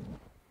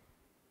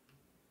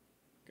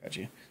 Got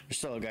you. There's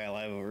still a guy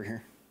alive over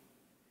here.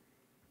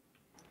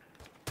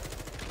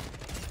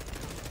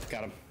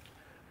 Got him.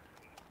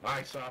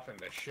 I softened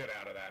the shit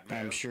out of that,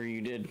 man. I'm sure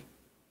you did.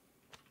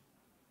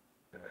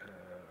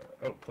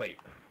 Oh, plate.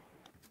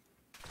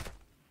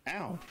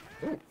 Ow.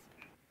 Ooh,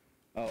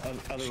 Oh,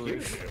 other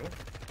excuse roof.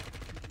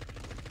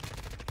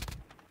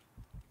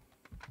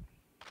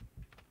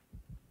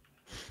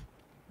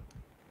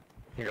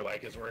 you. Your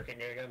leg is working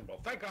again? Well,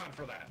 thank God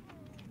for that.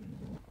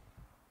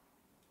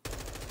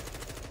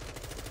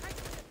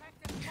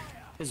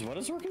 Is what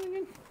is working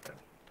again?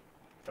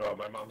 Oh,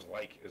 my mom's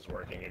like is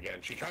working again.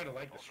 She tried to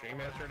like the stream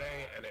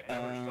yesterday, and it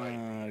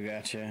never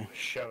Gotcha.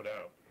 showed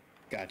up.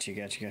 Gotcha.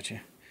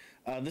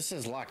 This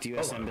is locked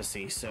U.S. Hold on.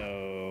 Embassy,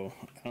 so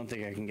I don't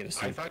think I can get a I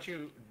SIM. thought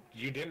you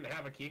didn't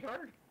have a key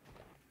card?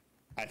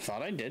 I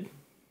thought I did.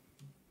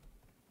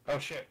 Oh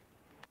shit.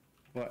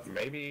 What?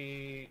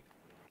 Maybe.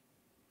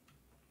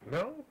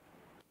 No.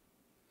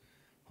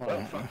 Hold Well,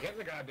 on. fuck, get in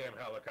the goddamn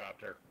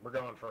helicopter. We're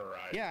going for a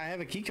ride. Yeah, I have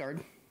a key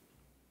card.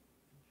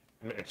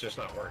 It's just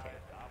not working.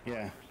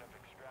 Yeah.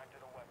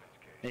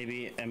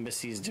 Maybe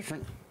embassy is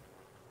different.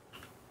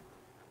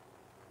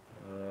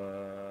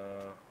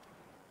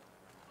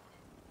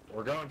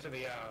 We're going to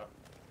the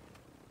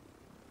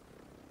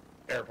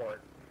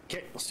airport.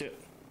 Okay, let's do it.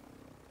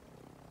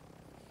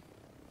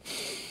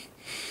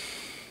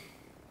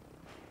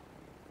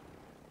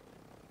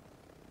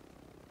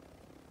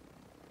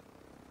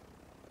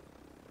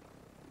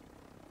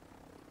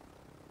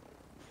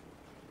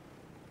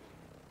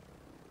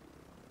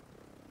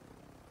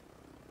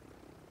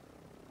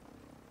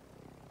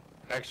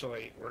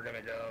 Actually, we're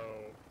gonna go.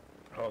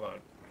 Hold on.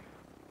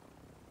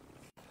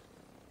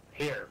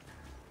 Here.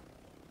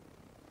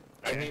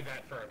 I need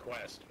that for a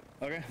quest.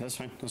 Okay, that's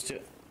fine. Let's do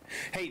it.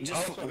 Hey,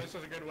 just Also, this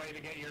is a good way to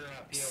get your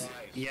POIs.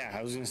 yeah,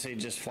 I was gonna say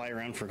just fly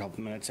around for a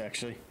couple minutes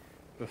actually,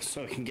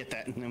 so I can get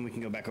that, and then we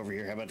can go back over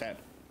here. How about that?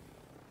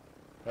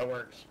 That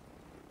works.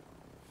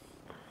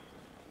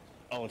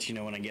 I'll let you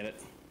know when I get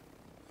it.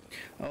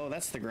 Oh,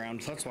 that's the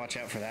ground. Let's watch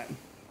out for that.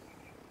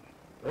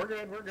 We're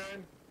good. We're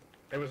good.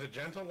 It was a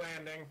gentle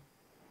landing.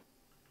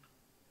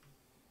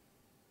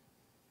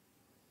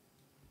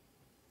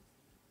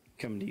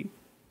 Come to you.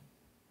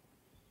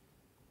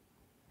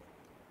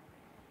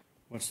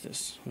 What's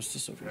this? What's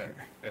this over here?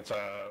 It's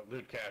a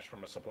loot cache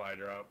from a supply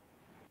drop.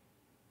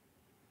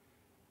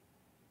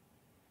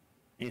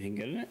 Anything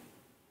good in it?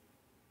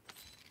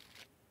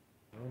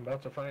 I'm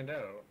about to find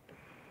out.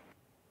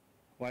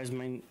 Why is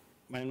mine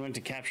went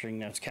to capturing,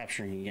 now it's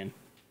capturing again?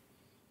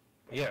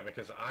 Yeah,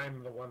 because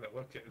I'm the one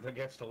that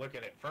gets to look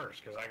at it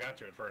first, because I got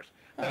to it first.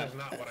 That is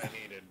not what I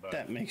needed, but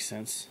That makes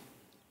sense.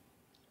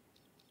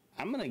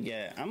 I'm gonna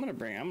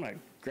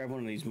grab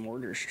one of these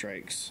mortar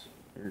strikes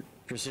or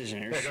precision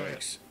air Yeah, go ahead.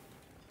 strikes.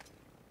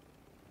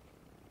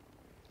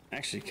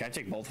 Actually, can I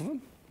take both of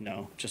them?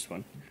 No, just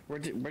one. Where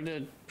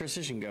did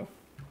precision go?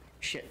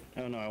 Shit.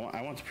 Oh no,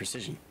 I want the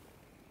precision.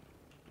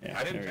 Yeah,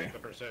 I didn't there we take go.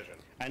 the precision.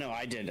 I know,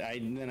 I did.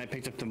 Then I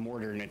picked up the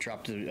mortar and it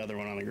dropped the other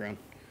one on the ground.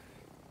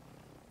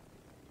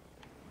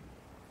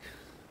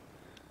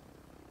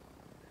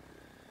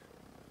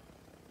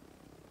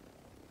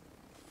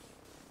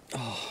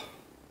 Oh.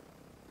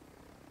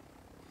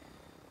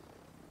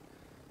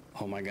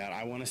 Oh my god,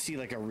 I want to see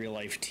like a real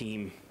life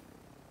team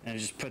and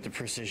just put the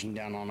precision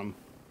down on them.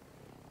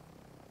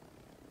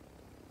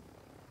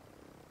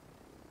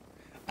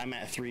 I'm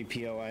at 3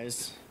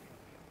 POIs.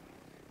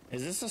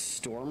 Is this a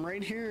storm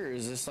right here, or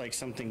is this like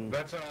something?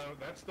 That's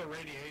the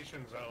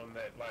radiation zone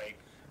that, like,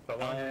 the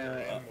longer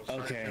you're in will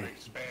start okay. to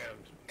expand.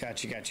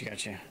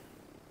 Gotcha.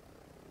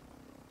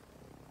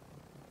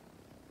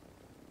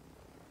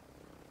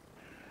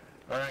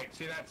 Alright,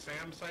 see that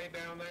SAM site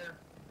down there?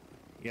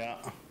 Yeah.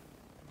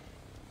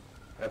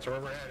 That's where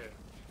we're headed.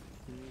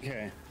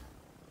 Okay.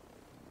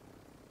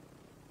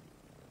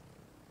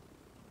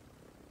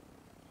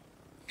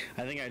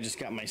 I think I just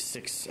got my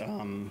 6,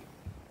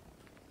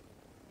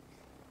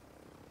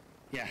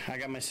 yeah, I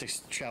got my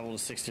 6, travel to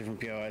 6 different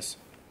POIs.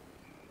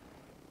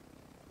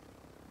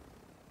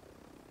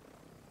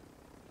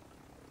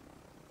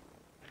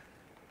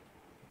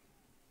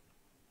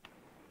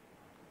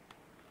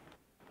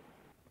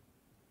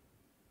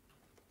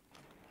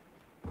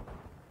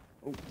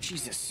 Oh,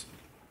 Jesus.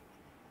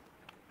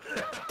 It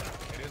is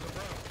a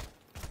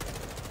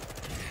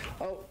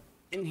bro. Oh,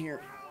 in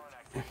here.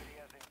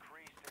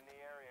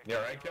 You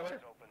alright, killer?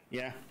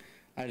 Yeah,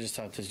 I just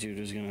thought this dude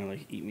was gonna,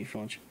 like, eat me for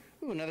lunch.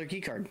 Ooh, another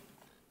key card.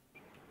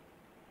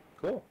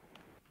 Cool.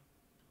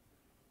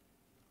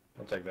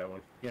 I'll take that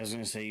one. Yeah, I was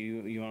gonna say,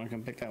 you wanna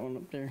come pick that one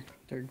up there,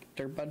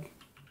 bud?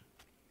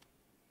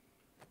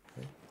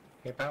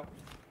 Hey, pal.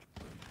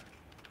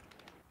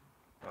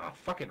 Ah,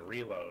 fucking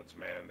reloads,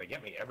 man. They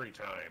get me every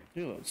time.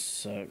 Dude, that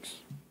sucks.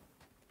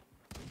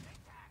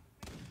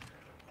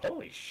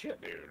 Holy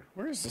shit, dude.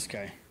 Where is this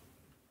guy?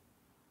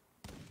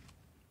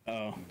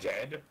 Oh,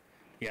 Dead?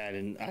 yeah,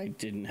 I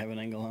didn't have an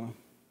angle on him.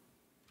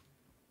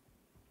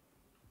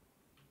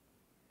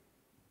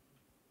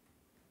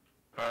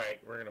 Alright,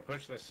 we're gonna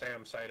push this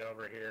SAM site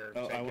over here.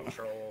 Oh, Take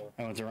control.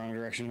 I went the wrong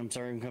direction. I'm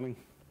sorry, I'm coming.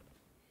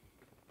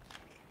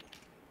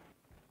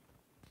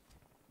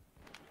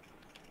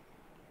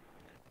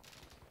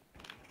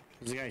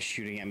 There's a guy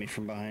shooting at me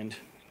from behind.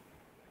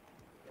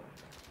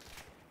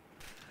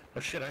 Oh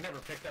shit, I never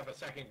picked up a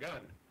second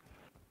gun.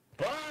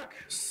 Fuck!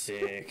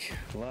 Sick.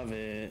 Love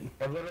it.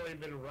 I've literally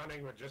been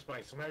running with just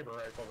my sniper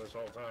rifle this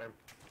whole time.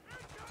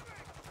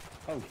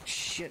 Oh,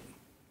 shit.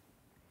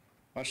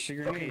 Watch the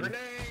Fucking grenade.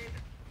 grenade!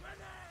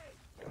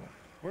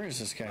 Where is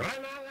this guy?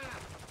 Granada!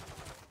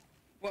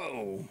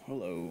 Whoa.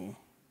 Hello.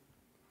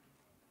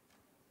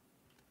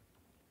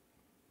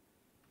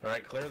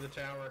 Alright, clear the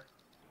tower.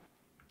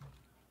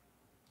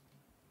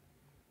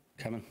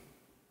 Coming.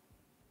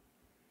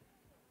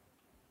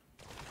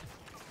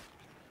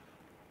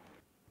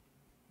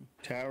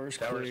 Tower's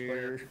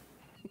clear.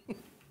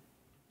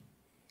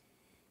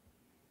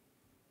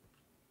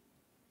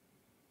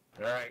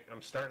 Alright,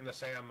 I'm starting the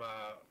SAM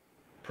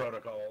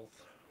protocols.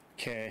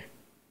 Okay.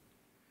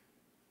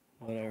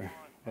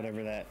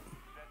 Whatever that.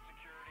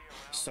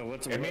 So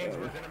what's It means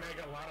we're gonna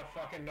make a lot of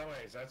fucking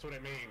noise. That's what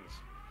it means.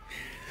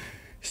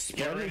 Get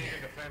Spread ready it.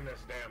 to defend this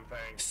damn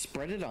thing.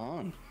 Spread it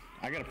on.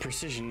 I got a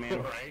precision,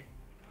 man. Right?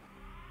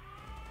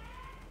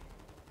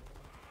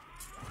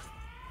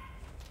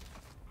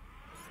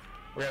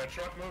 We got a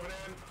truck moving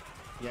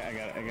in. Yeah, I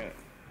got it.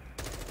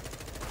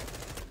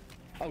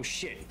 Oh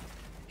shit.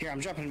 Here,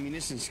 I'm dropping a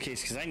munitions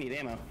case because I need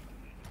ammo.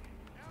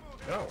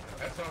 Oh,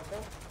 that's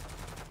helpful.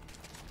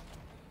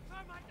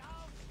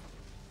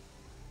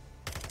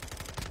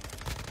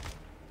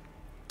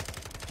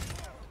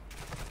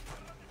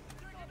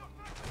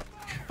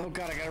 Oh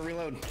god, I gotta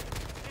reload.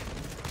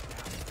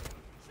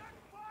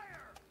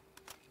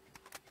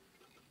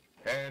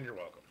 And you're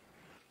welcome.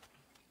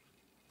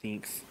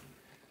 Thanks.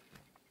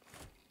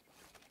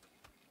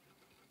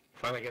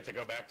 Finally get to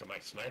go back to my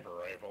sniper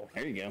rifle.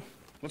 There you go.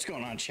 What's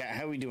going on, chat?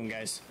 How we doing,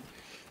 guys?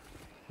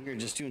 We're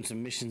just doing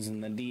some missions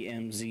in the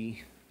DMZ.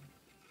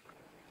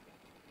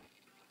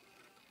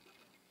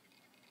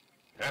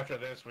 After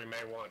this, we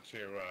may want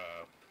to,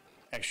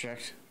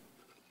 Extract?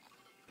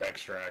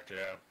 extract,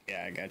 yeah.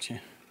 Yeah, I got you.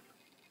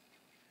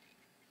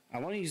 I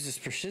want to use this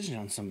precision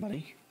on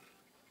somebody.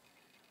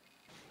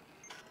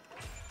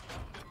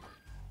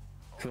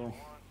 Cool.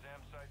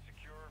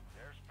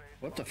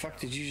 What the fuck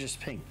did you just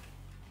ping?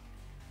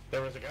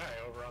 There was a guy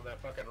over on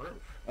that fucking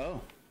roof. Oh.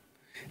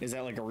 Is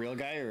that like a real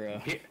guy or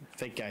a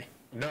fake guy?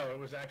 No, it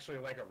was actually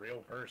like a real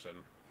person.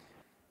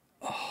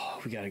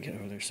 Oh, we gotta get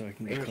over there so I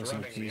can He get was close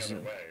enough running to the use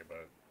other it. way,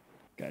 but...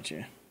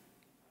 Gotcha.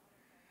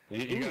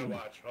 You gotta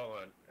watch, hold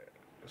on.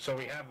 So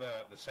we have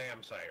the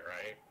SAM site,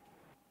 right?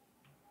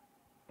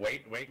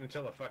 Wait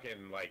until a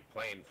fucking, like,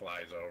 plane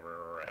flies over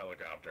or a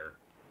helicopter.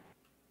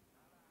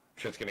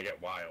 Shit's gonna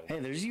get wild. Hey,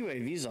 there's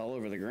UAVs all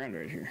over the ground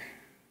right here.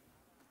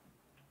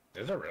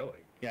 Is there really?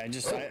 Yeah, I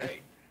just... Oh, I,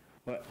 hey.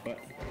 What?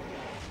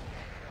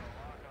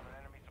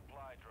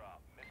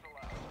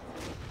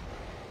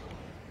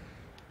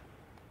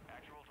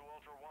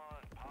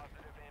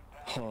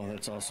 Oh,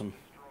 that's awesome.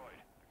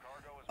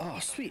 Oh,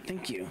 sweet,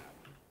 thank you.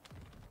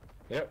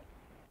 Yep.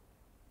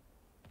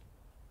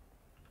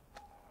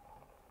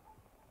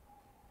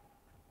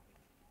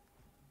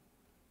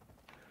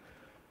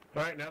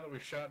 Alright, now that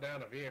we've shot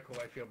down a vehicle,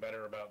 I feel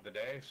better about the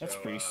day. So, That's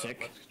pretty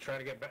sick. Let's try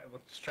to get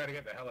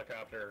the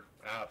helicopter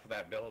off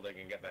that building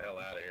and get the hell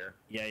out of here.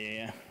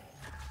 Yeah.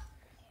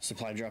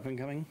 Supply drop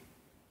incoming.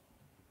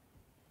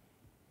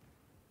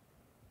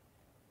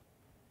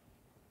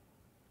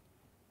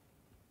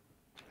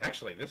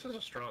 Actually, this is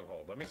a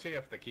stronghold. Let me see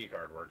if the key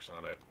card works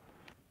on it.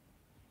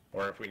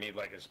 Or if we need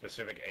like a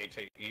specific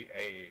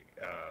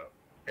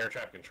air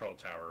traffic control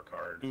tower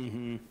card.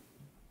 Mm-hmm.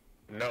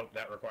 Nope,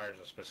 that requires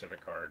a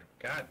specific card.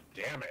 God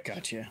damn it.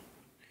 Gotcha.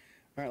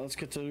 Alright, let's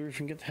get to the roof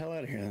and get the hell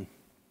out of here then.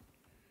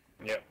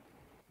 Yep.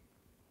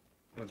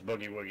 Let's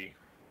boogie woogie.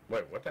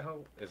 Wait, what the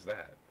hell is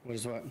that? What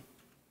is what? Do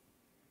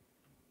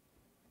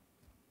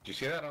you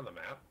see that on the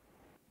map?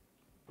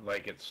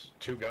 Like it's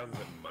 2 guns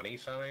and money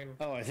sign?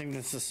 Oh, I think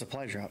that's the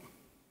supply drop.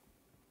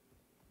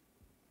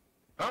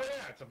 Oh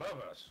yeah, it's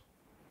above us.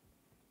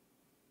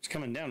 It's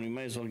coming down. We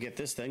might as well get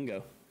this, then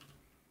go.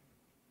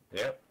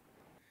 Yep.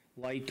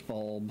 Light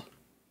bulb.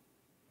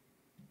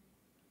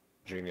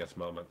 Genius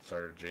moments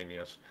are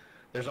genius.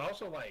 There's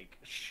also like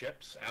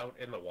ships out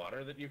in the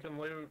water that you can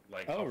loot.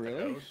 Like Oh, off the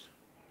really? coast.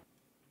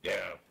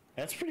 Yeah.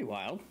 That's pretty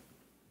wild.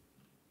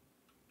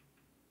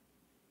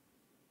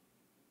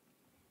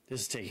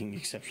 This is taking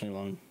exceptionally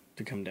long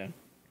to come down.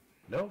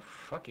 No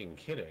fucking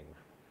kidding.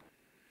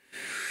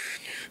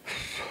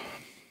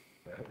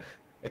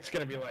 It's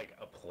gonna be like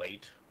a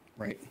plate.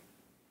 Right.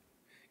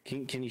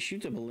 Can you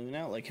shoot the balloon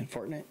out like in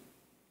Fortnite?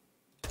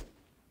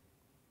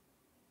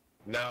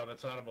 No,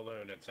 that's not a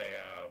balloon. It's a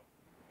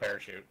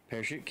parachute.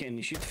 Parachute? Can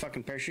you shoot the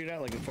fucking parachute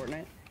out like in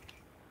Fortnite?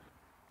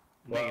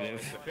 Well,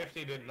 Negative. the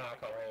 50 didn't knock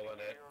a hole in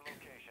it.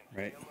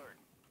 Right.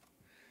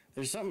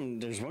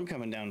 There's one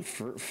coming down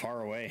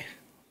far away.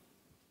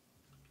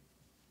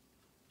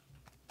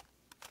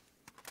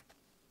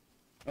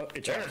 Oh,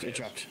 it There dropped. it It is.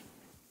 dropped.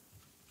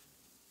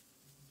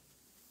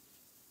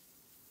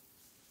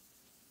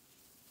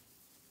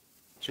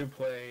 Two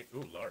plate.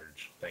 Ooh,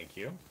 large. Thank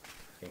you.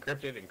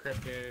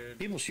 Encrypted.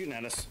 People shooting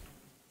at us.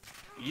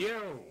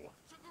 Yo!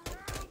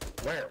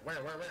 Where?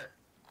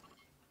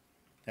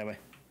 That way.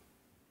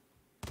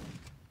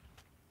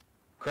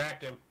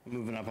 Cracked him.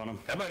 Moving up on them.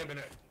 That might have been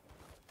it.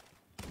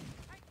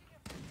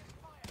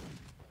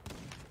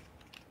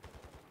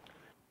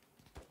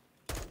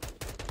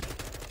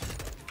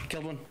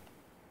 Killed one.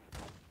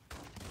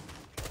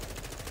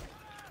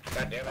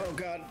 God damn it. Oh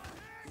god.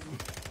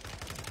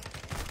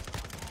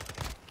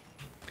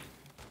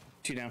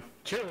 2 down.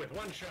 2 with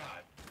 1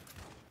 shot.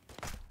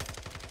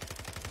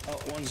 Oh,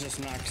 one's just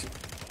knocked.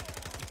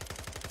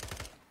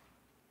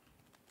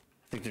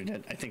 I think they're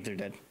dead. I think they're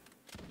dead.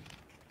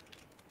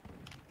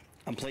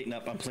 I'm plating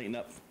up. I'm plating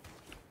up.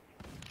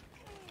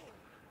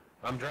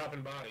 I'm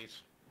dropping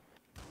bodies.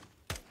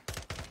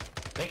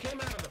 They came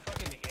out of the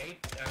fucking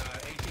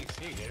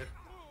ATC, dude.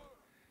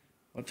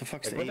 What the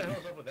fuck's Like, the what the eight?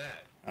 hell's up with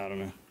that? I don't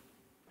know.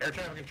 Air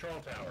traffic control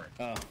tower.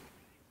 Oh,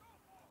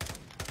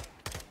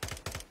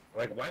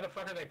 Like, why the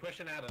fuck are they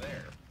pushing out of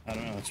there? I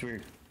don't know. It's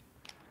weird.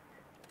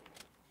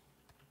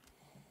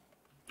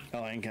 Oh,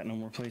 I ain't got no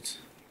more plates.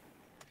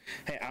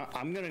 Hey,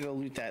 I'm gonna go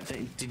loot that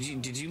thing. Did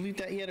you loot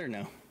that yet or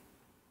no?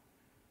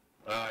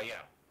 Yeah.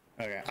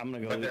 Okay, I'm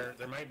gonna go. But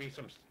there might be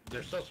some.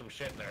 There's still some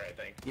shit in there, I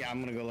think. Yeah,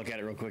 I'm gonna go look at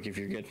it real quick if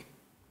you're good.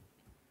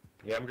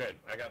 Yeah, I'm good.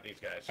 I got these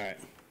guys. All right.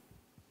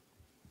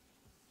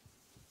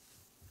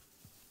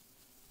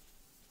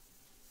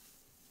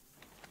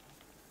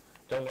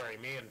 Don't worry,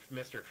 me and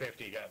Mr.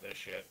 50 got this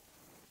shit.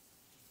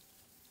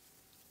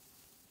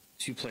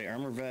 2-plate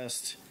armor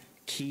vest,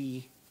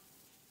 key.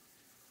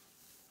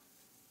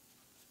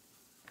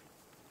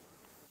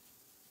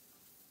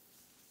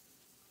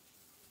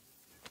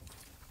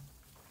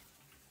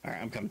 All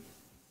right, I'm coming.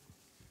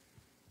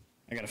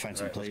 I gotta find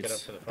some All right, plates.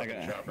 let's get up to the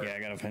fucking chopper. Yeah, I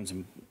gotta find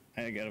some.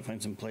 I gotta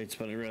find some plates,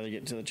 but I'd rather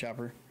get to the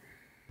chopper.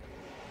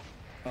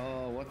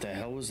 Oh, what the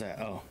hell was that?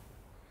 Oh,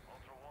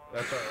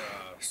 That's our,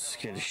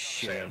 scared the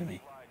shit out of me.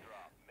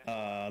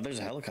 There's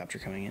a helicopter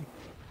coming in.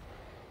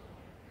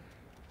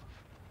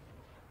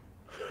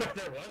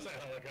 there was a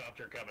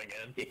helicopter coming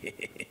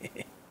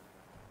in.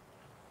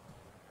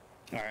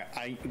 All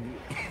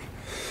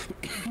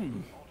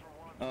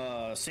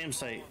right, Sam's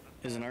site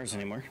isn't ours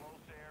anymore.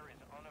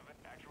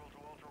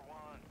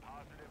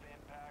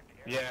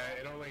 Yeah,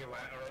 it only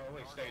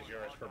stays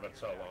yours for but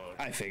so long.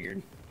 I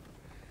figured.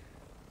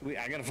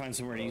 I gotta find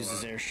somewhere to use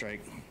this airstrike.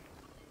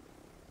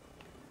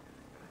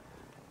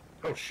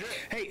 Oh shit!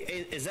 Hey,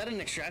 is that an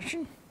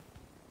extraction?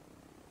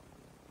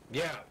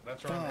 Yeah,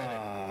 that's where I'm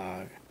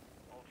heading.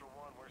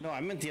 Fuck. No, I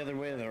meant the other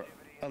way, the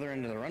other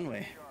end of the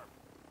runway.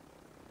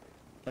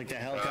 Like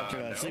that helicopter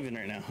that's no. leaving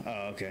right now.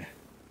 Oh, okay.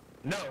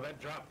 No, that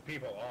dropped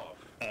people off.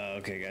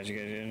 Okay, gotcha.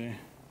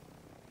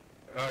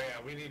 Oh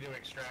yeah, we need to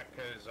extract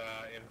because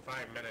in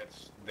 5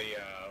 minutes the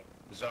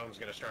zone's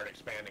gonna start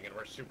expanding and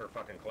we're super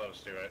fucking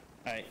close to it.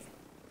 Alright,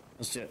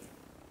 let's do it.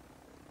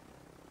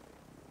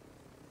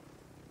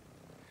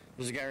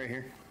 There's a guy right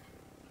here.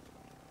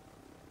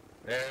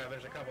 Yeah,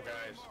 there's a couple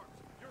guys.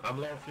 I'm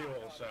low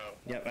fuel, so.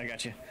 Yep, I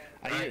got you.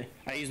 Alright.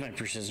 I used my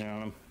precision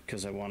on him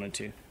because I wanted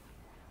to.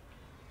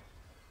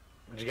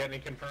 Did you get any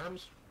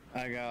confirms?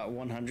 I got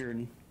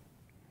 100.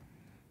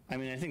 I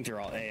mean, I think they're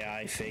all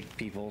AI fake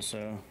people,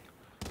 so.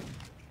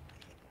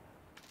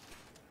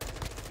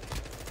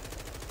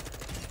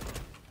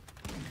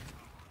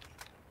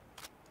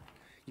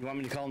 You want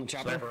me to call in the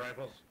chopper? Sniper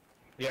rifles.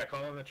 Yeah,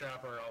 call in the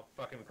chopper. I'll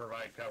fucking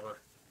provide cover.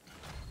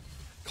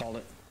 Called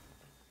it.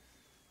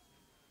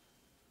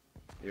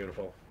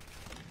 Beautiful.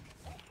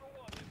 Ultra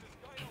One, this is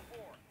Dino 4.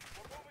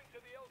 We're moving to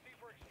the LZ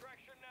for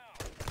extraction now.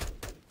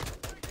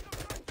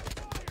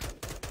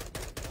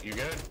 You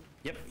good?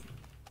 Yep.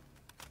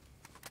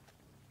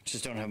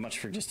 Just don't have much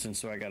for distance,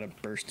 so I gotta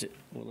burst it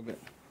a little bit.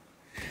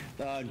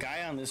 The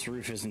guy on this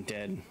roof isn't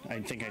dead. I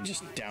think I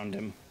just downed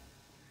him.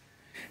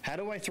 How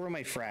do I throw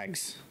my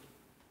frags?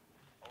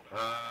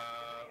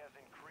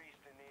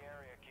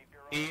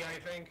 E, I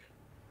think.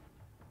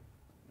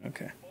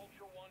 Okay.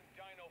 Ultra One,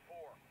 Dino 4.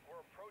 We're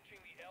approaching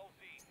the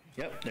LZ.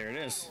 Yep, there it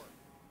is.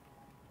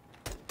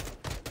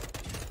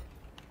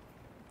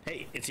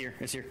 Hey, it's here.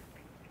 It's here.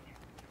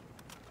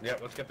 Yep,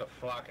 let's get the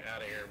fuck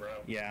out of here, bro.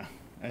 Yeah,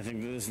 I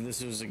think this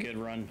was a good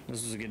run.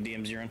 This was a good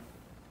DMZ run.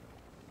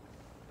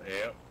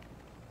 Yep.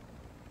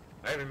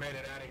 I even made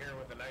it out of here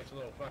with a nice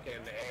little fucking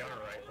AR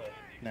rifle.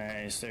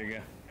 Nice, there you go.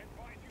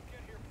 Advise you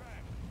get here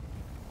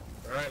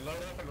fast. Alright,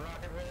 load up and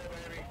rock and roll,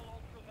 baby. All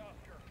Ultras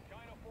Oscar.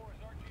 Dino 4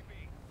 is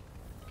RGB.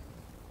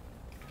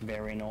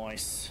 Very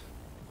nice.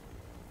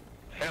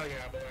 Hell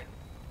yeah, boy.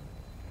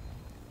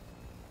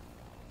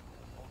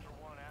 Ultra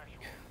One,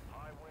 actual.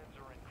 High winds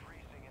are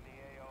increasing in the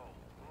AO.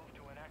 Move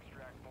to an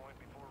extract point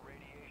before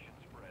radiation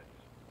spreads.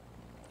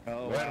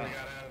 Oh, Glad wow. we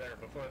got out of there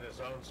before the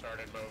zone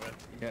started moving.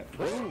 Yep.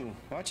 Ooh,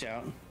 watch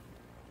out.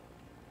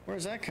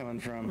 Where's that coming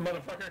from?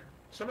 Motherfucker,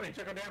 somebody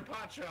took a damn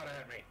pot shot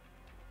at me.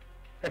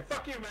 Hey,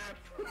 fuck you, man.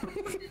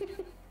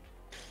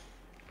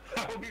 I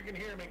hope you can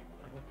hear me.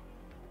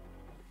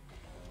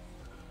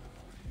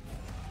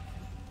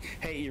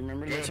 Hey, you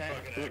remember the Good time?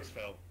 fucking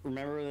exfil.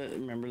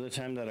 Remember the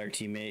time that our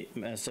teammate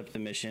messed up the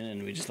mission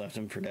and we just left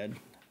him for dead?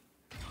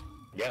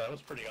 Yeah, that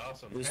was pretty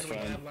awesome. It was and fun.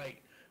 we had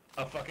like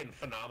a fucking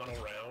phenomenal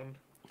round,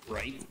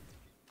 Right.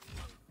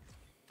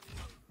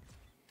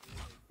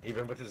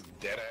 even with his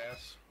dead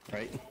ass.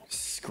 Right.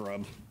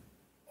 Scrub.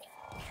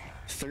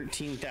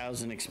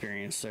 13,000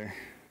 experience there.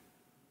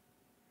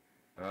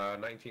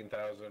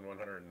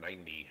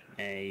 19,190.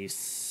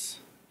 Nice.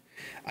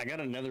 I got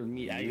another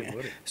You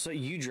would. So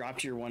you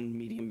dropped your one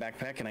medium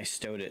backpack and I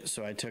stowed it,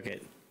 so I took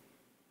it.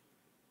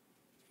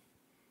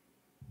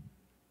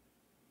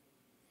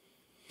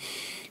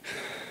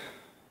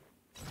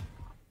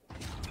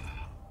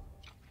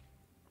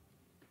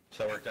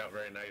 So it worked out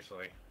very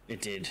nicely.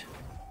 It did.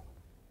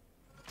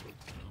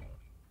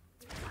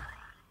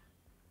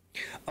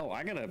 Oh,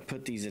 I gotta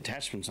put these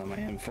attachments on my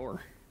M4.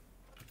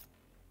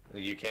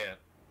 You can't.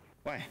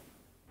 Why?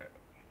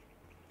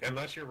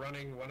 Unless you're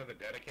running one of the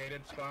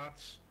dedicated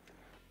spots,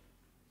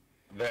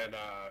 then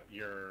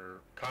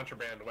your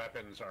contraband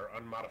weapons are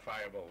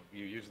unmodifiable.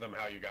 You use them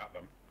how you got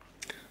them.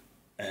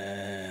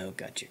 Oh,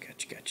 gotcha.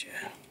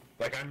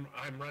 Like I'm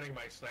running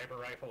my sniper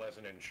rifle as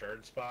an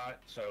insured spot,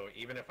 so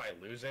even if I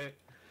lose it,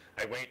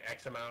 I wait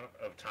X amount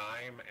of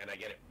time and I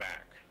get it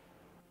back.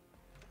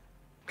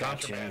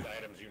 Gotcha. Contraband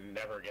items you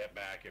never get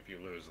back if you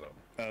lose them.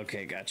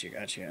 Okay, gotcha.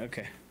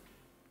 Okay.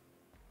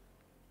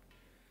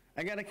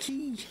 I got a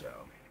key. So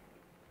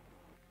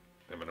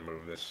I'm gonna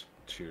move this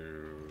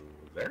to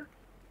there.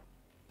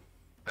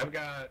 I've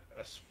got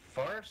a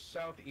far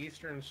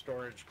southeastern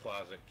storage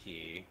closet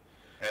key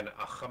and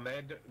a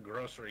Hamed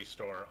grocery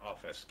store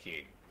office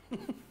key.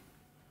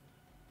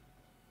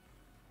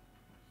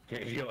 Do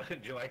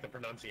you like the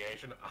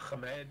pronunciation?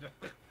 Ahmed?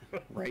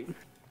 Right.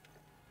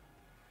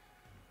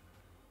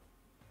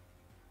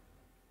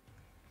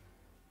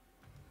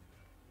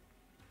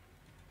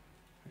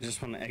 I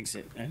just want to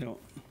exit. I don't...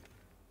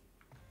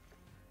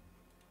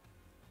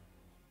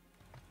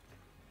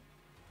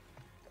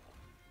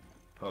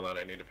 Hold on,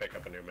 I need to pick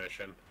up a new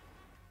mission.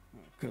 Oh,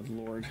 good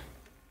lord.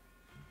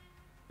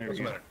 There What's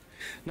we the go. matter?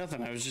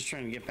 Nothing. I was just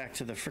trying to get back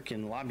to the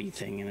frickin' lobby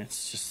thing, and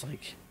it's just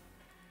like...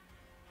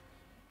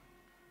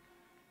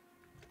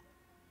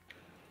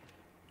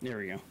 There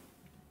we go.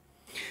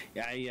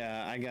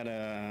 Yeah, I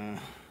gotta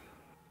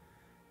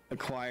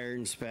acquire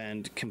and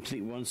spend,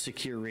 complete one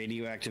secure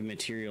radioactive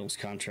materials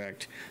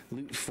contract,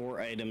 loot 4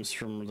 items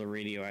from the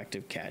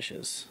radioactive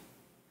caches.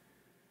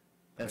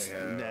 That's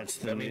the...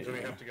 That means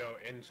we have to go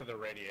into the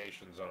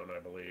radiation zone,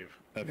 I believe.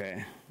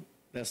 Okay.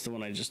 That's the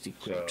one I just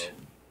equipped.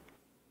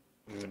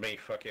 So, let me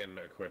fucking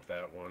equip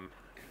that one.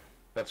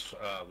 That's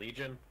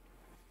Legion?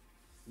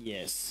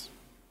 Yes.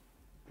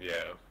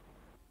 Yeah.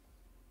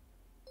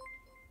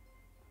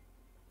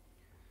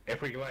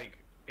 If we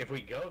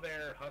go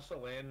there,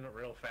 hustle in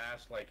real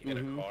fast, like in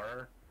a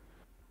car,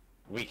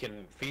 we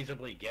can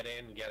feasibly get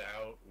in, get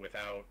out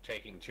without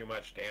taking too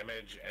much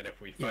damage. And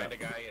if we find a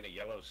guy in a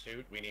yellow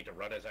suit, we need to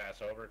run his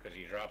ass over because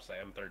he drops the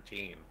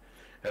M13,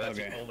 and that's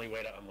the only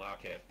way to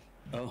unlock it.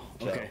 Oh,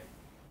 okay.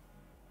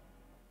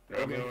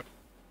 So,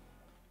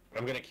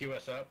 I'm gonna queue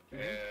us up,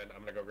 and I'm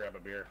gonna go grab a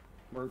beer.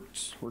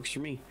 Works for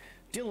me.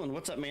 Dylan,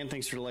 what's up, man?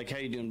 Thanks for the like. How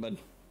you doing, bud?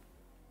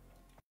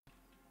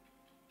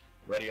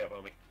 Ready up,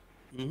 homie.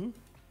 Mm-hmm.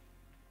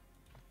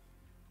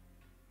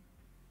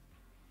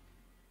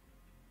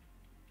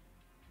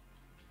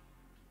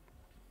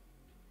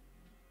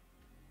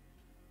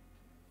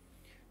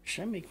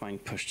 Should I make mine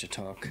push to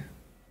talk?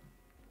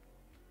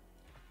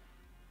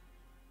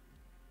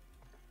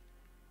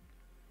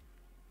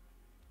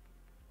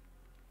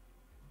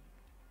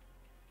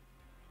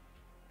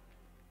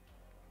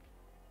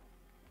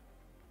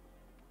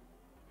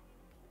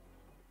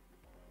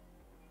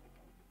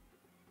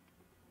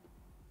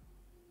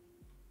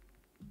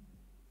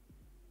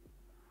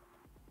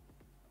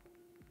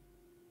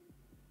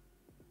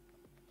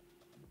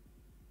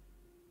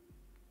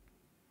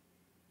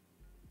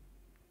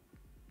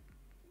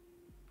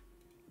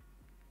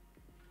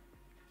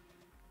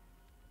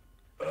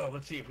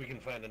 Let's see if we can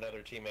find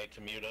another teammate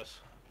to mute us.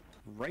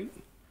 Right.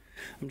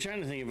 I'm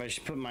trying to think if I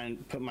should put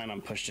mine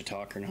on push to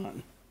talk or not.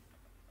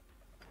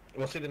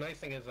 Well, see, the nice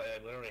thing is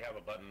I literally have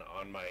a button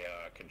on my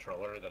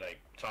controller that I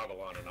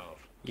toggle on and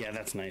off. Yeah,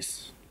 that's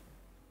nice.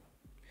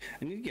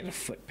 I need to get a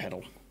foot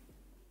pedal.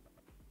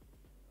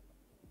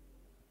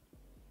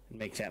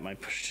 Make that my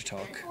push to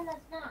talk.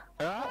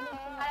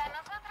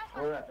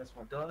 Alright, that's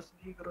one. Dos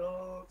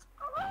negros.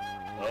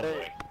 Oh,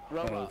 boy.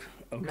 Oh,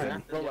 okay.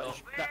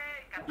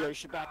 Yo, you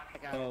should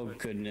back out. Oh,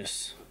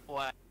 goodness.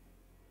 What?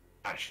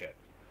 Ah, shit.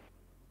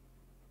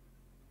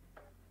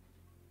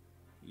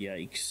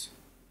 Yikes.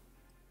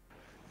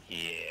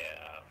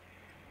 Yeah.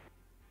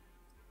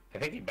 I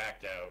think he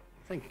backed out.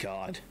 Thank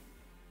God.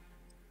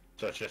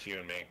 So it's just you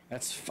and me.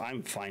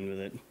 I'm fine with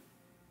it.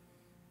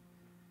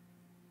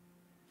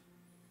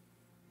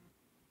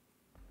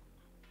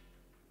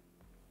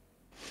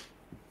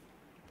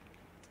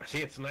 See,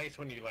 it's nice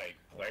when you like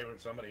play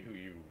with somebody who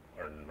you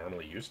are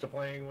normally used to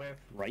playing with,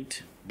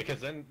 Right?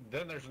 because then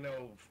there's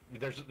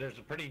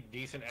a pretty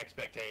decent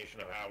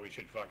expectation of how we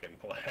should fucking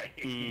play.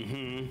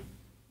 Mm-hmm.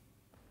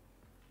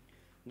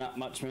 Not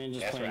much, man.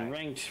 Just That's playing right.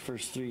 ranked.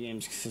 First 3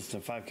 games consist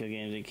of 5 kill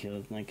games, 8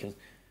 kills, 9 kills.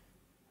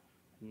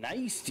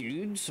 Nice,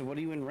 dude. So what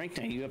are you in ranked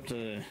now? You up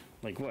to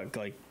like what?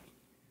 Like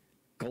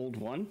gold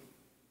 1?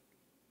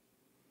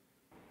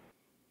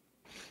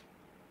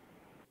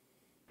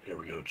 Here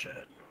we go,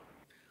 Chad.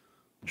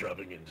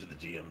 Dropping into the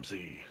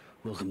DMZ.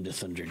 Welcome to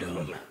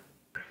Thunderdome.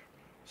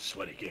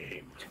 Sweaty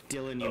game.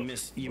 Dylan, you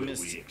missed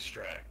We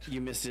extract. you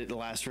missed it the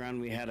last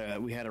round. We had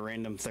a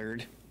random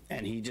third,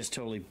 and he just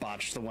totally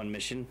botched the one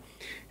mission,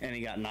 and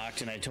he got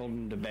knocked. And I told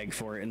him to beg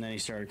for it, and then he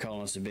started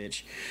calling us a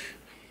bitch.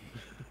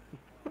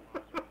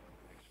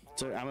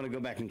 So I'm gonna go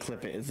back and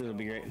clip it. It'll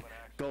be great.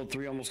 Gold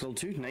 3, almost gold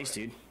 2. Nice,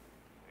 dude.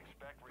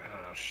 Expect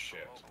Oh,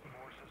 shit. local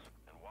forces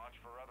and watch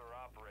for other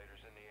operators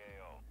in the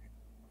AO.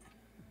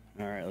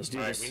 All right, let's do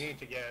Alright, this. we need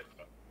to get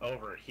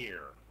over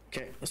here.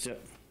 Okay, let's do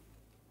it.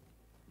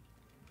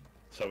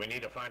 So we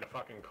need to find a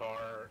fucking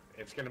car.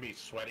 It's gonna be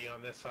sweaty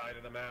on this side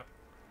of the map.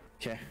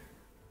 Okay.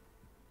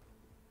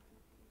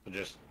 So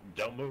just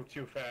don't move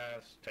too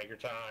fast. Take your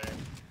time.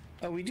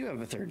 Oh, we do have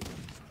a third.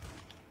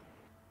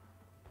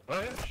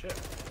 Oh yeah, shit.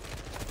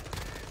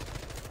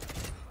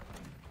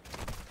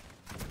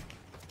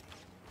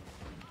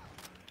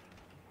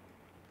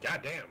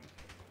 God damn.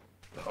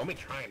 The homie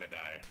trying to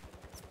die.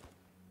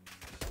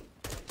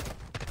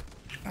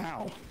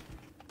 Ow.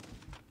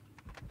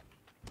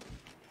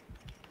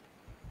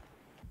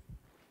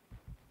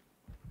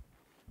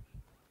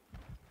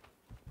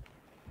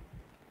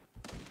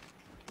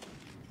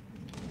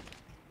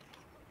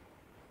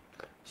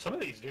 Some of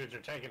these dudes are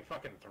taking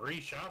fucking 3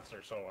 shots.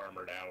 They're so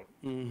armored out.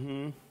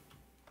 Mm-hmm.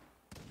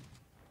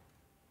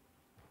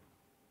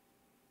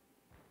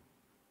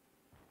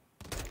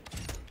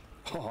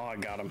 Oh, I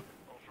got him.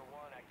 Ultra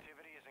One,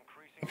 activity is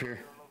increasing Up here. near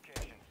your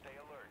location. Stay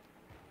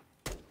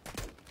alert.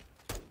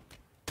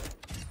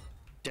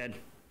 Dead.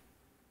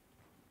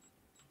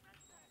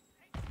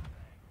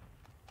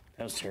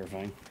 That was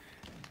terrifying.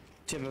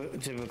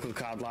 Typical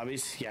COD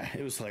lobbies. Yeah,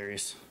 it was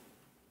hilarious.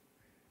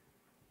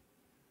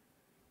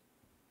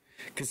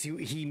 Because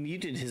he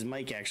muted his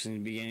mic actually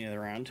in the beginning of the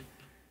round.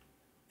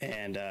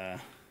 And,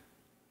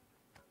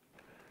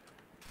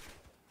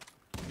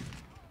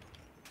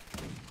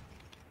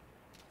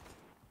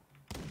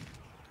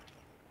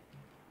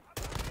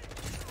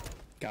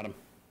 got him.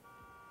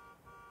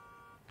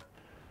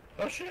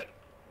 Oh shit.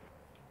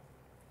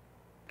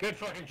 Good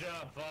fucking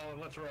job, Fallen.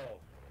 Let's roll.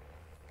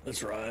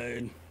 Let's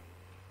ride.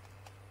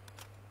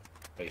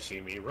 They see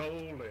me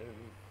rolling.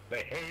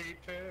 They hate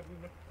him.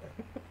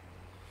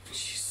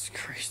 Jesus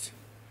Christ.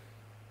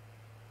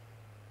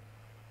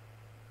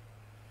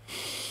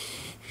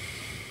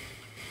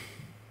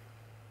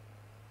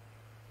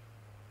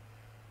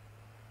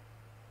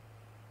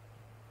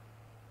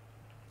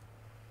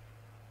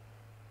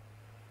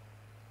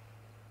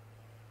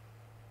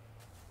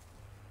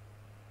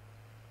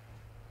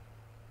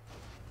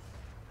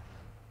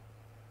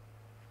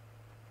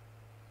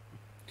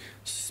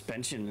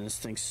 Suspension in this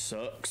thing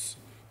sucks.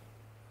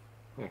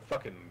 Well,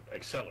 fucking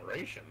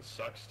acceleration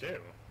sucks too.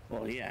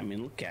 Well, yeah, I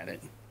mean, look at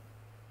it.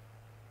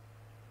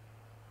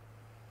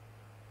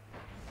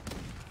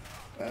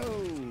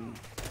 Oh.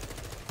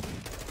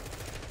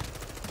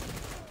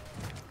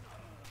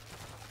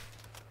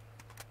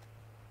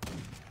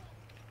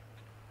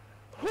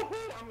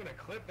 Woohoo! I'm gonna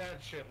clip that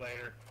shit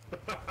later.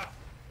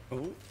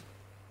 Oh.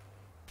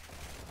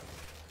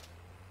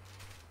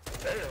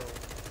 Damn.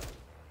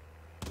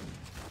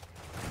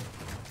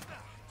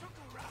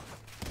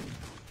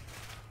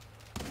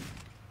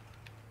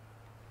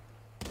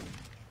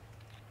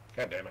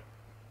 God damn it.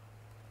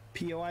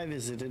 POI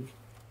visited.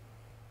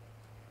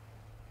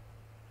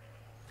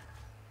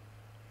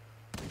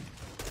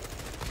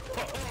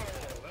 Oh,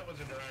 that was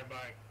a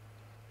drive-by.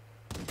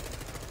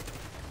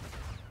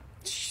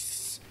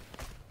 Jesus.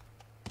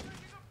 Taking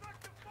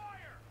effective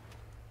fire!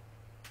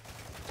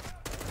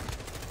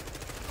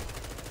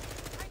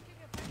 Taking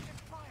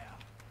effective fire!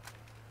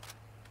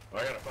 Oh,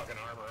 I gotta fucking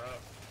armor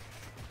up.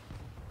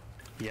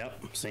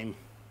 Yep, same.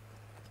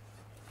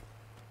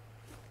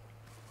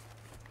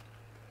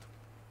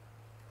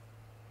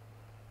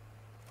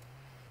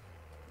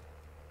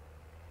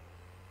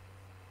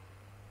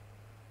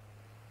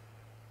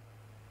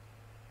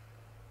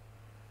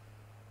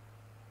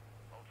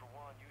 Ultra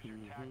One, use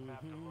your tag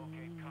map to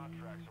locate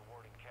contracts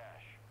awarding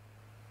cash.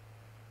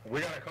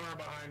 We got a car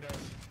behind us.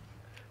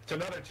 It's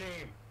another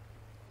team.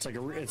 It's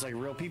like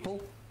real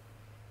people.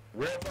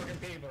 Real fucking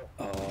people.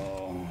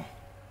 Oh.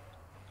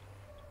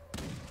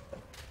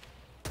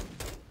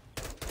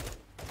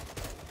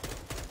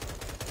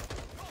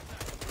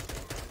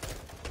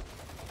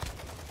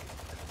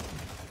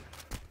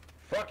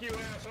 Fuck you,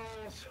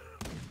 assholes.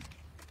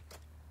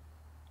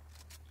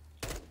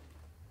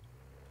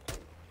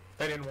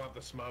 They didn't want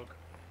the smoke.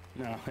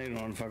 No, they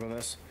don't want to fuck with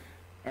us.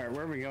 All right,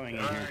 where are we going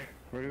in All here? right.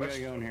 Where do we gotta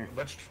go in here?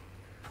 Let's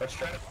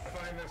try to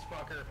find this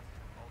fucker.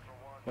 Ultra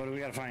One, What do we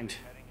gotta find?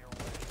 heading your way.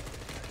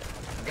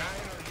 Guy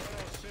in a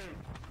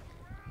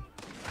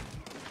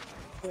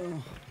yellow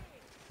suit. Oh.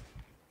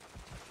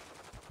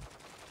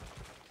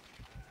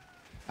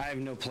 I have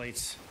no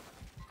plates.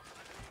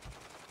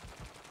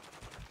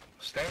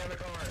 Stay in the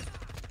car.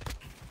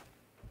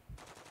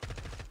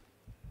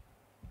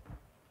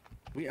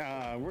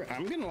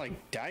 I'm gonna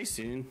like die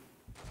soon.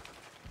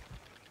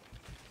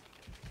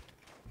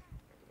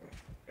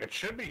 It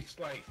should be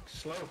like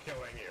slow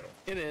killing you.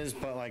 It is,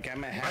 but like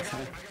I'm at I half. got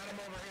him over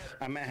here.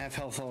 I'm at half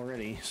health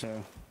already,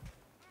 so.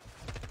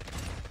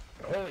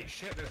 Holy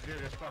shit, this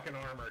dude is fucking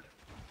armored.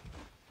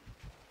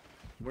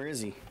 Where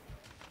is he?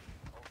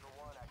 Ultra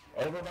One,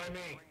 activity Over by me.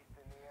 increased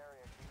in the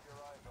area. Keep your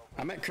eyes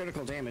open. I'm at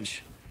critical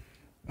damage.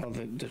 Oh,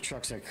 the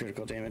truck's at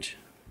critical damage.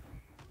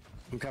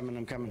 I'm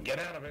coming. Get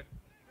out of it.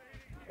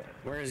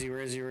 Where is he? Where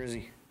is he? Where is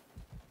he?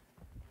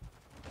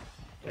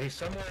 He's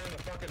somewhere in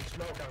the fucking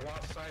smoke. I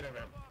lost sight of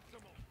him.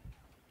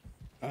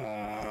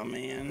 Oh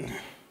man.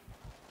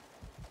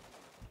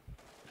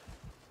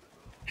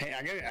 Hey,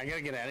 I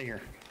gotta get out of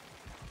here.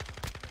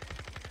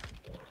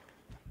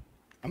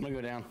 I'm gonna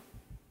go down.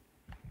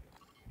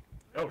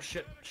 Oh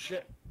shit,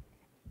 shit.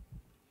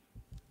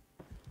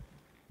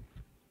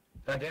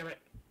 God damn it.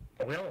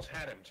 We almost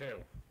had him too.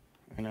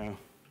 I know.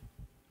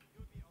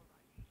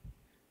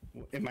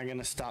 Am I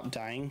gonna stop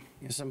dying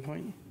at some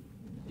point?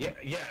 Yeah,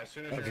 as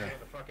soon as you're out of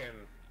the fucking...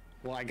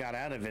 Well, I got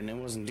out of it and it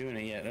wasn't doing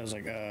it yet. I was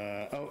like,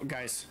 oh,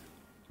 guys.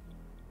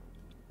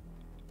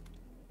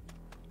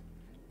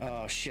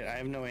 Oh, shit. I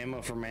have no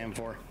ammo for my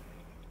M4.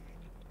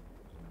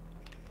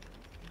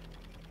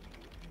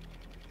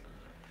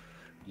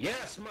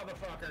 Yes,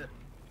 motherfucker!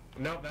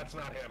 No, that's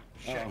not him.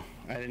 Shit. Oh,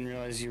 I didn't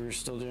realize you were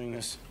still doing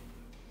this.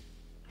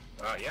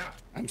 Yeah.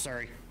 I'm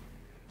sorry.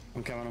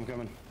 I'm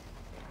coming.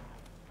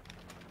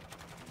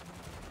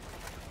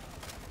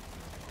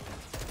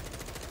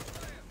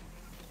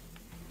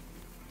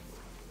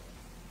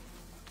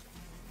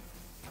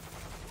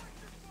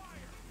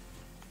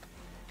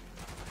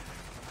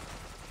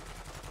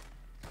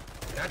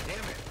 God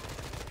damn it.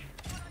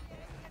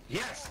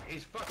 Yes,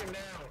 he's fucking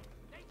down.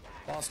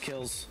 Boss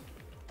kills.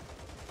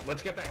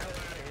 Let's get the hell out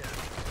of here.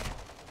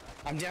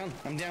 I'm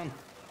down.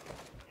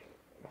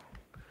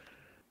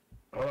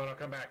 Hold on, I'll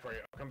come back for you.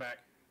 I'll come back.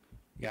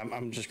 Yeah,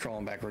 I'm just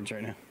crawling backwards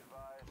right now.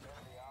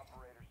 Enemy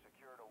operator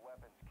secured a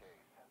weapons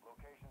case.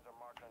 Locations are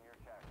marked on your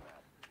tac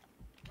map.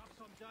 Drop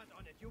some dirt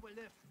on it. You will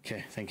live.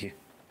 Okay, thank you.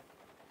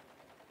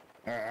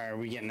 Are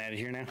we getting out of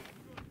here now?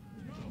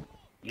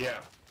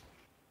 Yeah.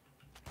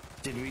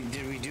 Did we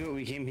do what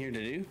we came here to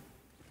do?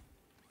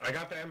 I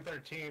got the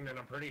M13, and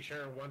I'm pretty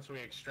sure once we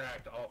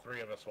extract, all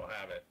three of us will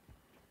have it.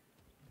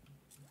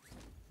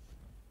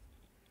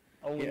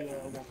 Only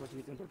one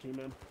person gets M13,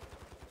 man.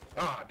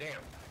 Ah,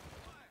 damn.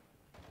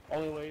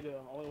 Only way to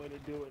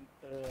do it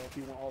if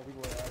you want all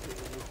people to have it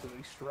is to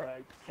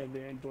extract and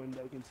then join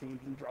the other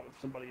teams and drop it for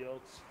somebody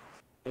else,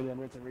 and then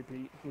rinse and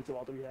repeat until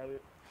all three have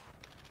it.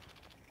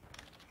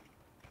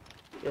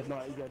 If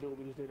not, you gotta do what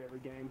we just did every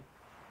game.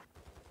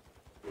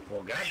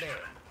 Well, goddamn.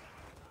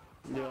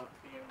 Yeah.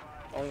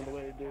 Only the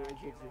way to do it is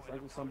just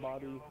extract with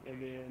somebody, and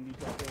then you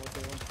drop in with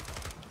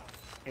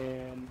them,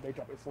 and they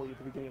drop it for you at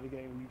the beginning of the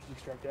game, and you just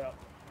extract out.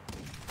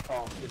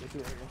 Oh, shit, they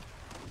right here.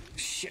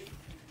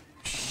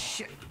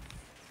 Shit.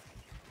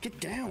 Get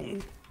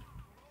down.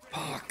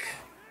 Fuck.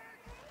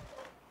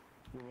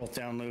 We're both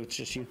down low, it's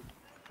just you.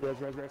 Res.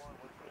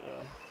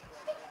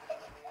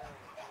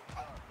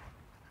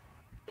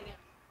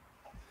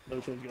 No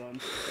change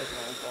guns. That's my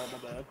own fault,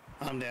 my bad.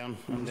 I'm down.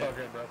 It's all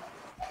good, bro.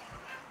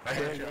 I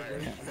got you.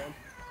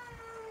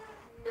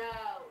 No.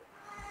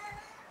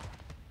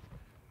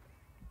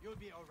 You'll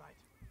be all right.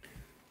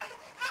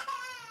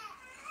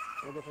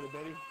 Wanna go for the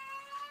Betty?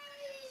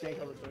 Stay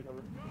covered.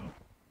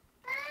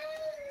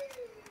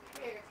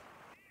 Here.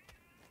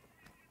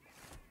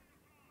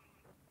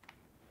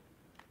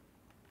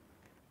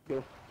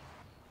 Go.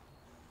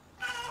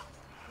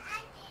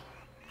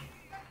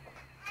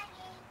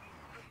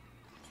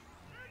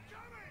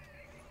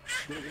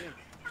 Get in.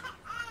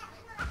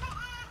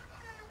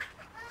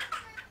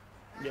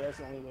 Yeah, that's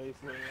the only way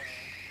for to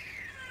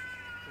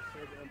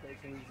serve the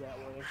M13s that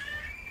way.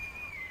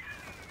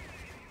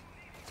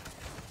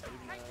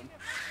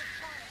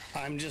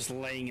 I'm just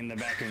laying in the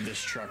back of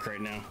this truck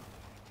right now.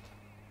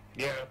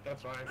 Yeah,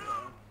 that's fine.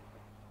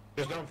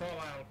 Just don't fall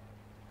out.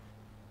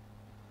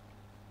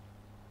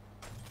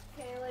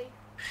 Kaylee.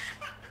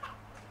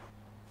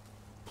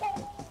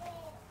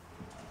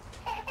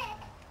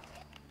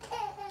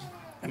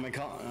 Am I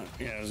call?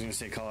 Yeah, I was gonna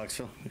say call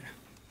Exfil.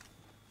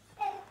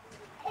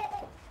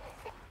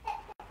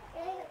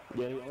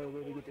 Yeah, the only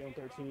way to get the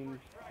M13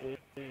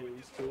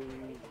 is to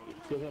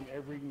kill him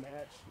every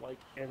match, like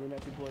every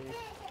match you play.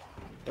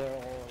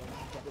 They'll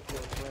drop it to a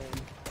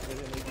friend, and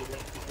then they get it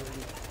for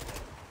free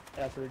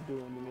after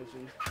doing the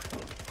missions.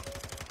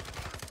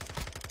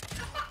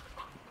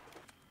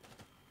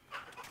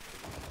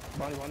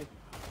 Bonnie.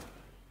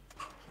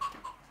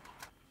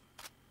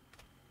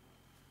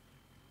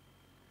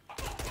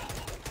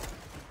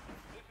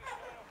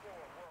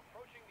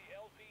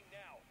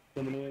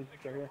 Coming in,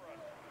 right here.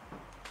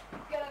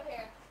 Get up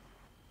here.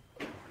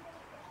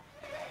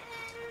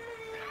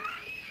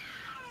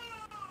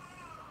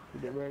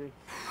 Get ready.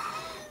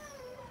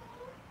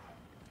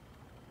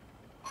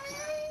 As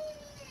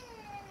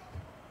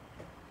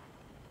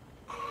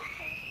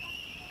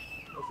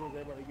soon as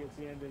everybody gets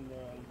in, then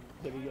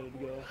they'll be ready to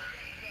go.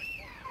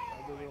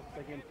 I'll give it a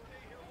second.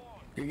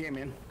 Good game,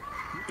 man.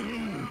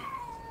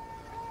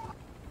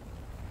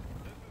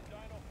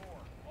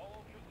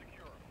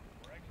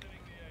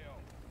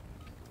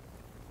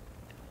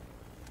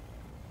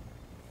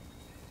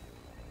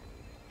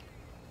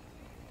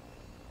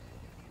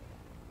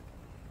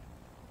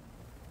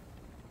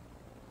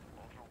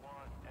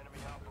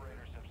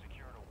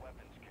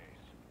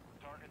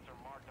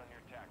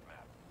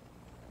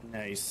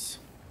 Nice.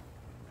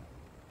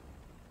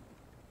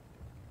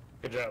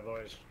 Good job,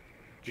 boys.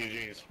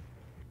 GG's.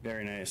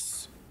 Very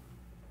nice.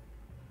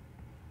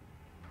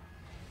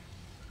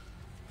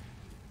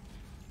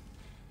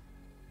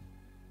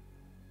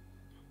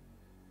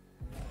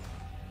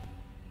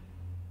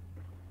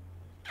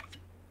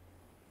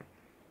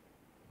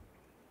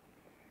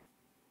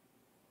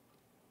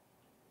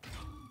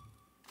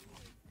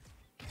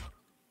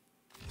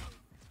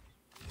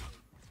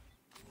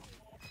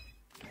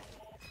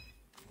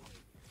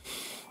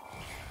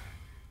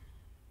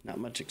 Not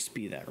much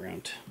XP that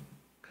round.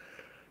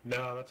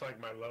 No, that's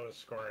like my lowest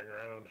scoring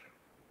round.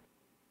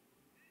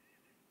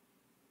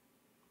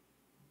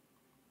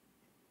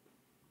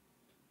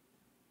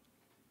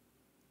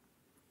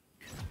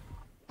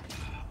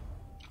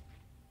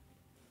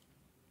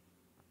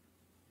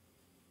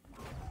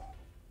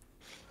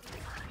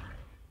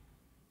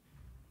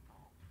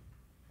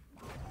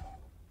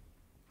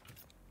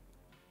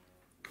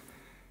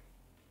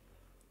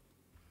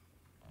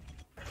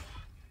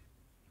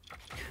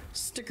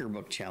 Sticker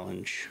book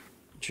challenge.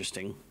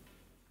 Interesting.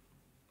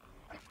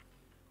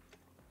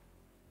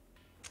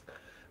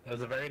 That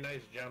was a very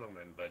nice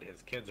gentleman, but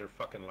his kids are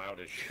fucking loud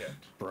as shit.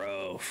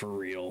 Bro, for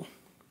real.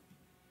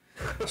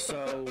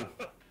 So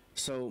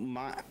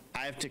I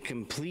have to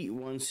complete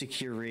one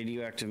secure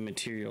radioactive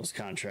materials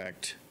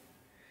contract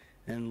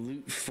and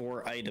loot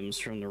 4 items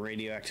from the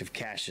radioactive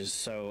caches.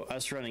 So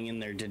us running in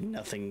there did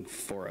nothing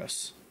for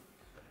us.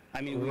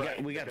 I mean,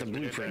 we got the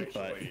blueprint,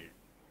 but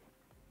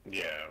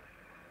yeah.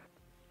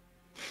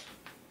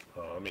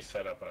 Oh, let me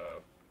set up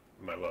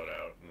my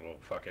loadout, and we'll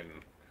fucking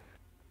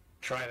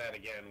try that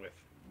again with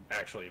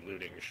actually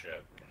looting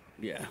shit.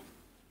 Yeah.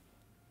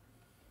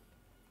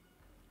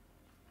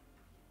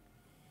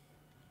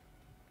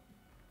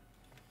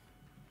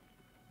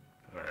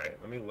 Alright,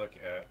 let me look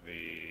at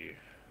the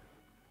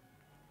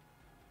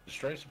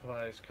destroy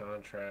supplies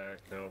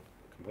contract. No,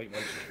 complete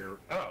one secure.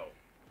 Oh!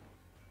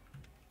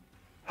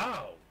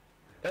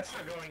 That's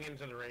not going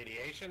into the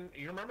radiation.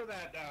 You remember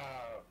that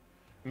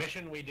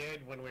mission we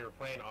did when we were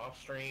playing off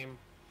stream?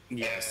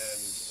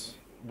 Yes.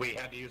 And we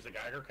had to use the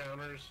Geiger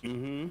counters?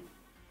 Mm-hmm.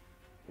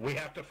 We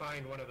have to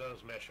find one of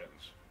those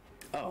missions.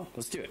 Oh,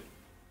 let's do it.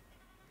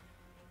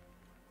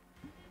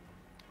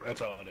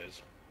 That's all it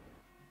is.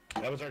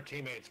 That was our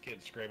teammates'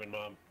 kid screaming,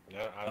 "Mom!"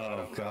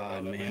 Oh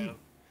God, man!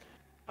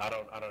 I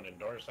don't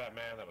endorse that,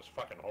 man. That was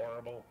fucking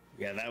horrible.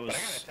 Yeah, that was.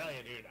 But I gotta tell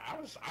you, dude, I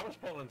was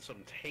pulling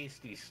some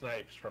tasty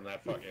snipes from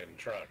that fucking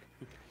truck.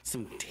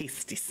 Some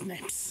tasty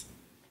snipes.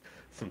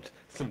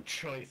 Some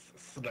choice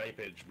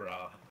snipage,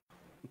 brah.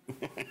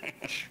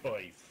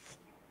 Choice.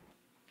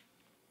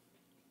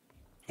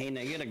 Hey,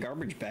 now you got a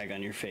garbage bag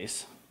on your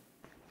face.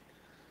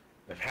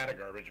 I've had a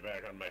garbage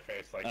bag on my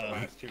face like the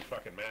last 2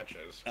 fucking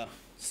matches. Oh,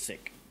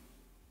 sick.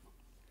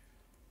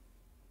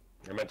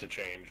 I meant to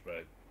change,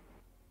 but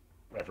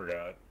I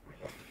forgot.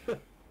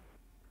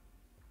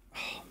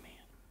 Oh, man.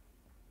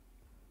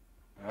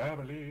 I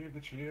believe the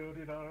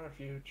children are our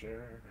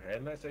future.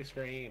 Unless they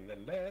scream,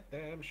 then let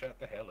them shut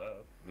the hell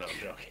up. No, I'm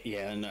joking.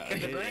 Yeah, no,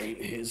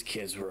 his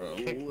kids were a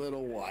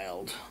little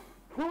wild.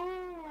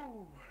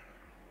 Woo!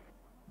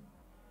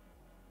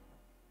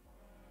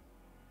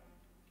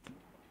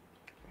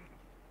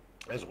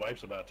 His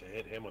wife's about to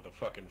hit him with a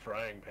fucking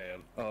frying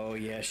pan. Oh,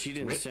 yeah, she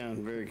didn't sound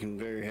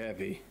very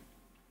happy.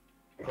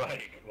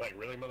 Like,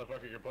 really,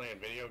 motherfucker, you're playing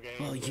video games?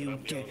 Well, you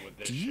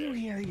do you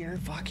hear your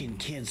fucking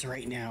kids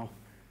right now?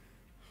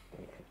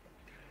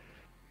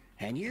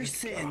 And you're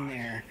sitting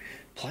there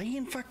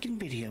playing fucking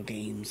video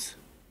games.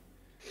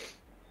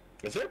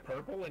 Is there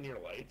purple in your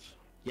lights?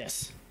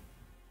 Yes.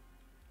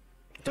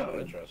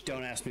 Interesting.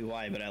 Don't ask me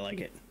why, but I like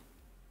it.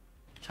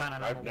 China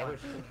I've never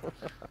seen.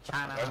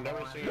 China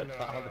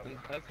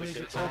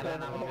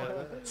number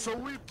one. So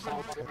we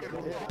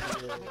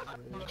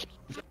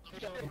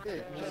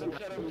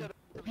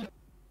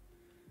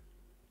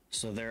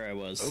So there I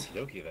was. Okie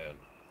dokie then.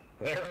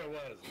 There I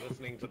was,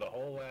 listening to the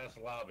whole ass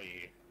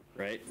lobby.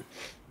 Right?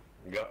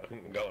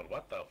 Going,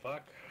 what the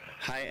fuck?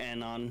 Hi,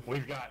 Anon.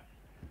 We've got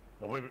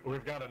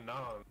a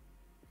non.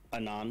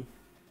 Anon.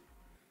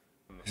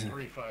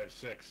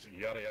 356,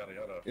 yada yada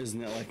yada.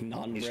 Isn't it like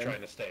non-bread? He's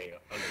trying to stay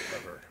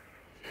undercover.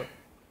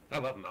 I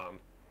love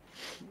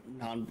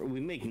non.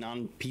 We make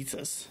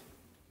non-pizzas.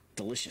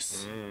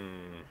 Delicious.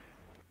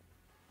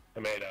 I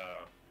made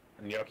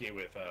gnocchi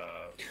with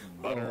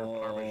butter,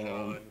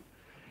 parmesan,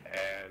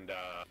 and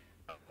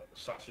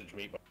sausage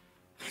meatball.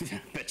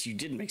 Bet you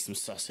did make some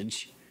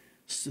sausage.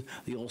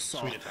 The old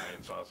Sweet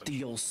Italian sausage.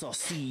 The old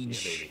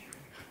sausage.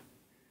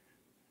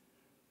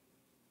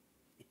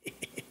 Yeah,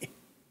 baby.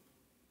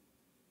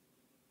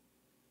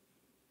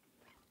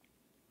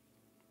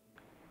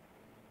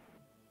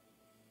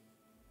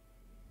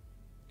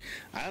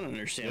 I don't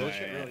understand why.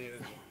 Really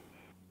is.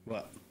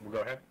 What? Well, go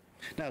ahead.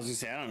 No, I was gonna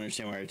say I don't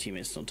understand why our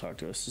teammates don't talk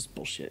to us. This is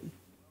bullshit.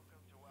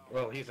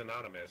 Well, he's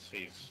anonymous.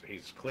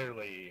 He's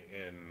clearly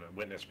in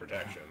witness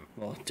protection.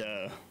 Well,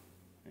 duh.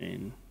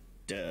 And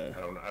duh.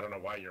 I don't know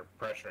why you're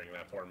pressuring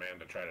that poor man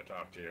to try to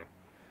talk to you.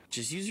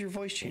 Just use your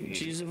voice changer.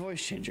 Just use a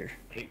voice changer.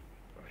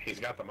 He's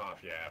got the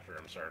mafia after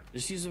him, sir.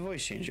 Just use a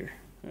voice changer.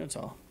 That's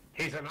all.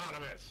 He's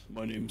anonymous.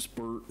 My name's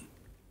Bert.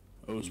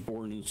 I was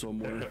born in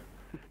somewhere.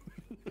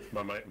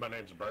 my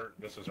name's Bert.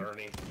 This is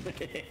Ernie.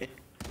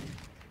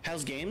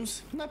 How's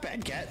games? Not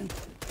bad, cat.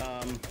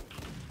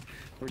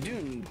 We're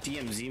doing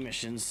DMZ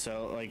missions,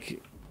 so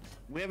like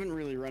we haven't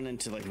really run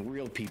into like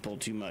real people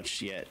too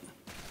much yet.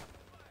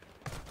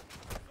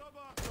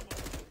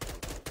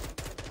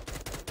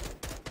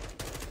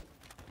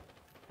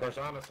 Of course,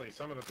 honestly,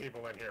 some of the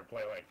people in here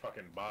play like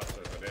fucking bots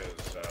as it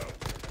is, so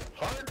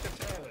Hard to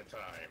tell at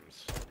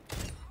times.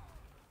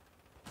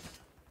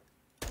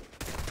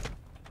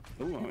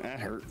 Ooh, that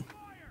hurt.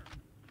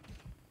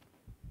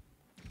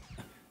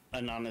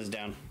 Anon is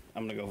down.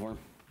 I'm gonna go for him.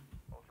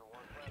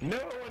 No,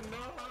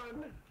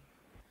 Anon!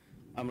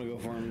 I'm gonna go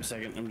for him in a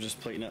second. I'm just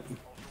plating up.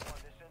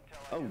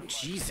 Oh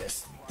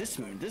Jesus! This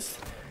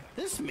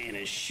man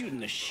is shooting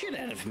the shit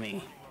out of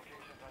me.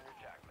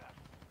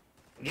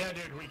 Yeah,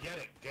 dude, we get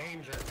it.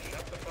 Danger.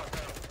 Shut the fuck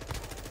up.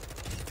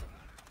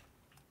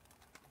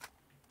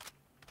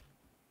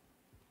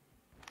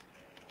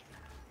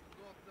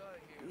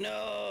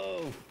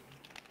 No.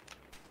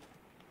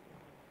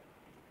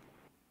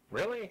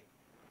 Really?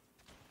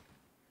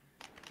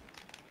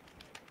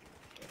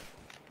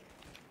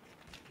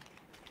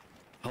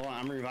 Hold on,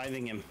 I'm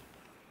reviving him.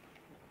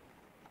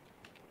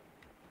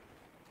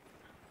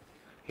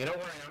 You don't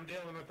worry, I'm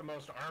dealing with the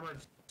most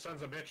armored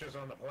sons of bitches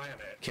on the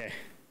planet. Okay.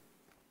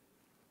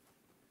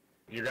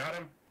 You got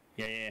him?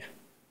 Yeah.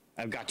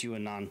 I've got you,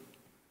 Anon.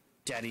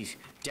 Daddy's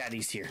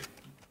here.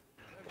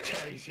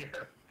 Daddy's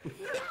here.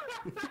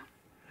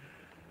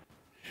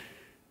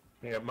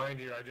 Yeah, mind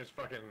you, I just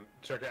fucking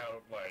took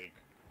out, like,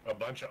 a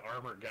bunch of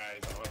armored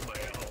guys on my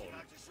own.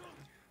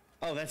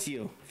 Oh, that's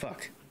you.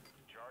 Fuck.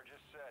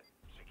 Charges set.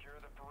 Secure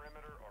the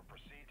perimeter or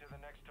proceed to the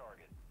next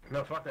target.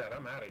 No, fuck that.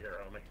 I'm out of here,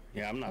 homie.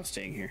 Yeah, I'm not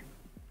staying here.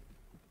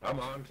 I'm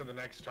on to the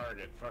next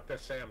target. Fuck that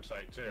SAM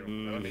site, too. I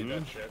don't need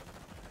that shit.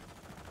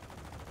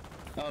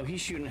 Oh, he's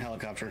shooting a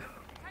helicopter.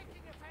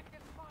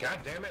 God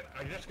damn it,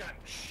 I just got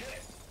shit.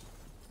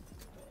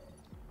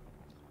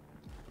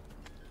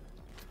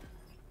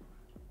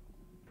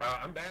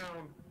 I'm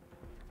down.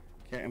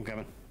 Okay, I'm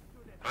coming.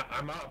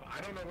 I'm up. I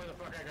don't know where the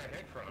fuck I got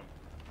hit from.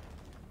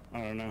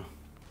 I don't know.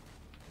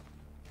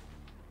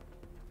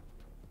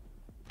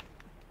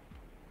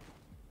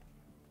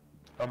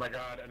 Oh my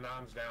god,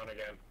 Anon's down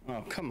again.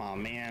 Oh, come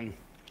on, man.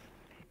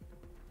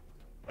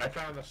 I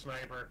found the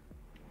sniper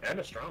and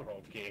a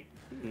stronghold key.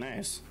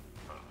 Nice.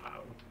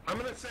 I'm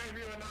gonna save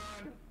you,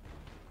 Anon.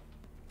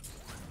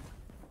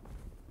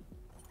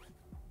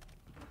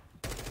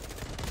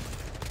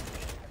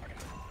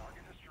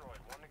 Target destroyed.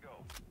 One to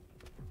go.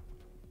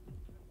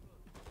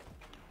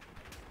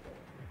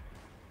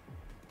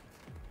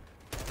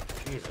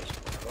 Jesus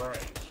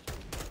Christ.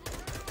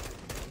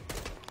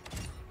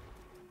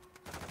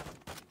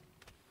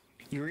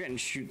 You were getting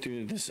shoot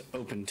through this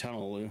open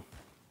tunnel, Lou.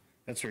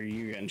 That's where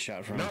you're getting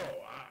shot from. No,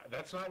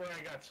 that's not where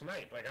I got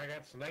sniped. Like, I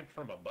got sniped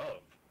from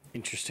above.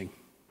 Interesting.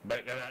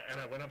 But and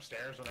I went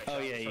upstairs and I Oh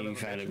shot yeah, the son you of a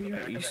found bitch in the him.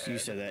 back You of the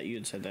head. said that. You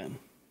had said that.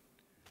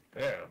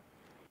 Yeah.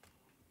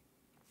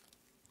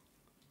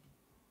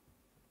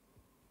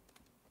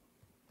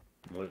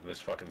 I'm looting this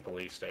fucking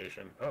police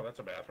station. Oh, that's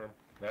a bathroom.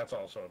 That's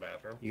also a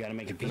bathroom. You gotta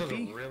make a This is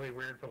pee-pee? a really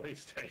weird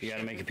police station. You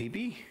gotta make a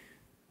pee-pee?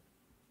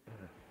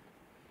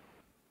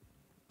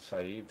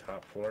 Saeed,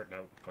 top floor.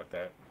 No, fuck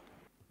that.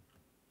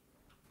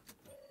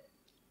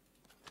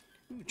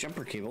 Ooh,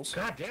 jumper cables.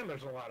 God damn,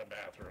 there's a lot of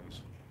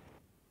bathrooms.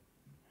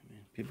 Man,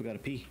 people gotta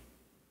pee.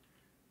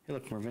 Hey,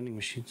 look, more vending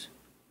machines.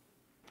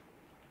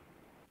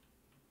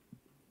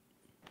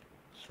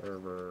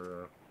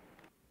 Server.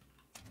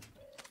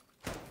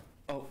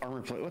 Oh,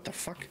 armor plate. What the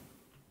fuck?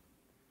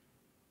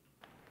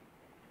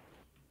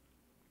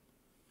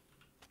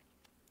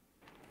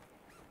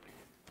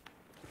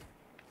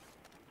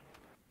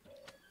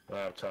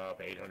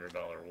 Laptop, $800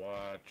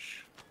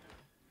 watch.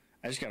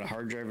 I just got a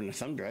hard drive and a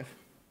thumb drive.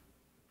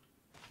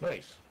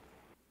 Nice.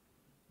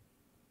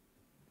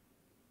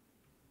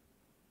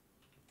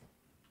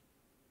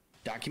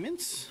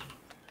 Documents?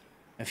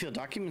 I feel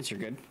documents are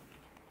good.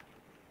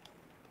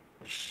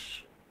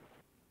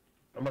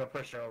 I'm gonna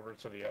push over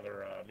to the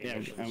other Yeah,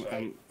 munitions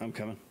site. I'm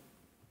coming.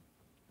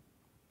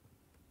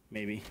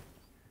 Maybe.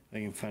 I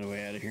can find a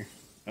way out of here.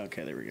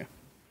 Okay, there we go.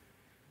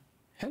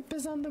 Help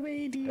is on the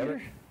way,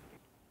 dear.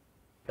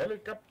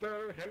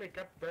 Helicopter,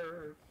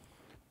 helicopter.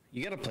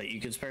 You got a plate you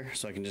could spare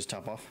so I can just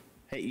top off?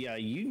 Hey, yeah,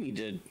 you need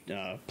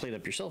to plate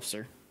up yourself,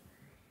 sir.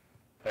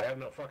 I have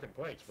no fucking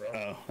plates, bro.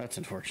 Oh, that's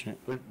unfortunate.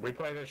 We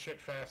play this shit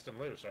fast and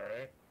loose,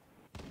 alright?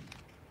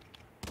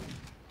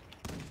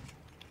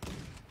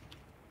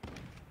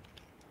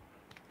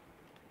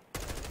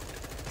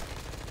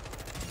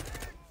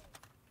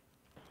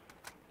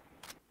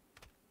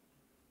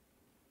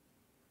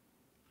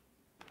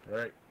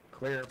 Alright,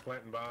 clear,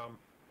 planting bomb.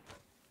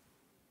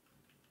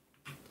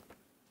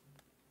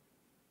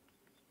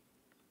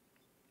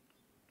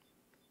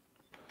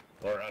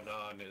 Or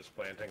Anon is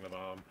planting the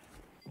bomb.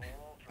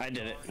 I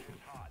did it.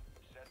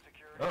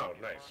 Oh,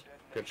 nice.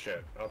 Good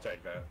shit. I'll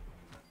take that.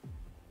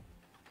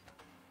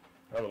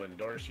 I will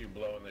endorse you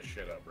blowing this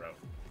shit up, bro.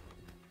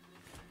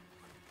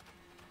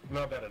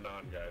 Not that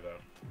Anon guy, though.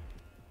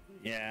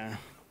 Yeah.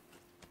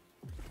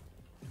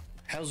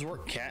 How's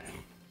work, Cat?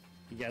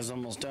 You guys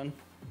almost done?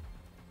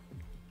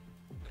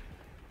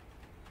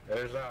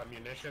 There's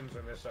munitions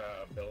in this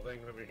building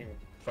that we can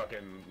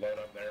fucking load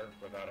up there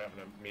without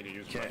having me to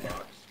use my Okay.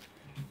 box.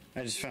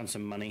 I just found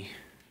some money.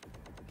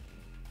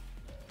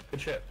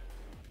 Good shit.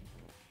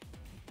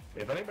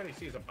 If anybody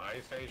sees a buy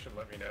station,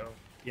 let me know.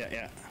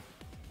 Yeah.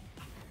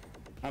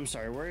 I'm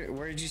sorry,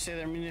 where did you say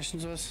their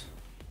munitions was?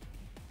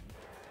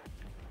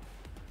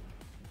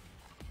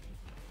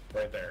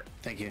 Right there.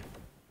 Thank you.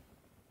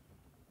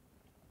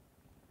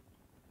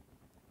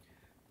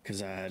 Because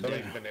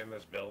Somebody's been in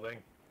this building.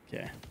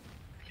 yeah.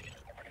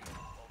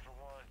 Ultra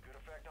One, good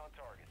effect on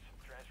targets.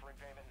 Transferring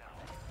payment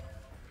now.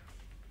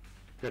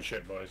 Good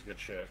shit, boys. Good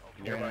shit.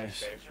 Nearby Nice.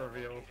 safes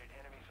revealed. Enemy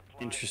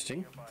supplies Interesting.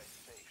 in nearby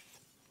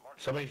safes. Mark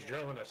Somebody's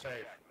drilling a safe.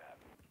 attack map.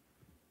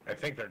 I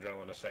think they're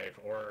drilling a safe,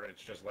 or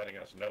it's just letting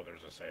us know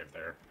there's a safe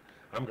there.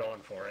 I'm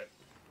going for it.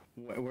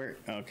 Where?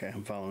 Okay,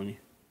 I'm following you.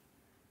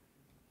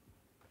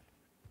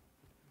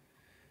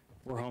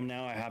 We're home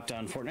now. I hopped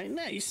on Fortnite.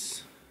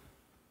 Nice.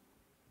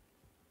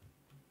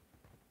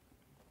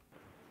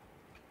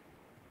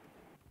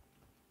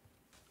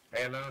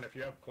 And on, if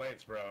you have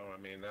plates, bro,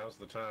 I mean, now's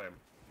the time.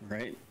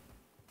 Right.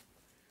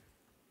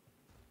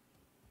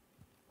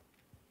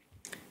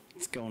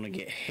 It's going to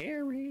get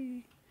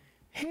hairy.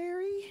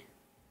 Harry.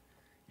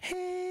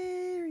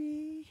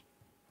 Harry.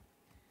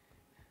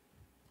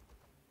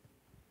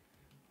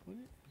 What?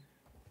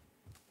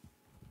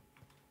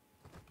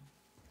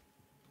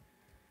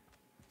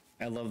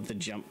 I love the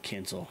jump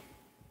cancel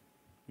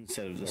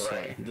instead of the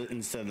slide.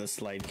 Instead of the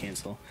slide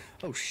cancel.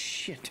 Oh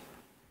shit!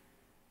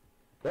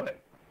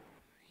 What?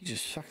 You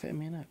just fucked that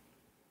man up.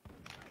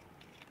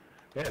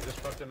 Yeah, just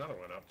fucked another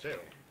one up, too. Secure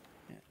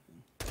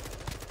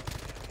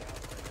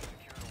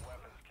the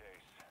weapons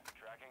case.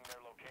 Tracking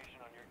their location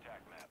on your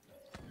attack map.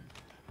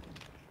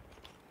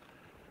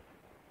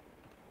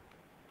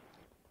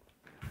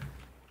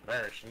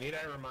 Marish, need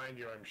I remind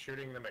you I'm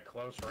shooting them at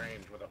close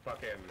range with a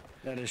fucking...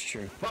 That is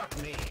true. Fuck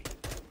me!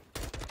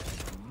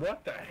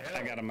 What the hell?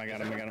 I got him. I got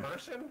him. I got him.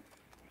 Person?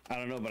 I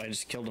don't know, but I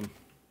just killed him.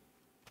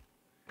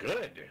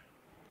 Good.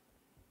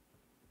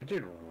 That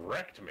dude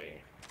wrecked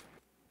me.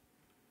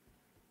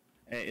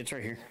 Hey, it's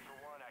right here.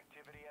 Ultra One,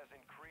 activity has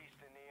increased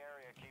in the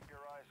area. Keep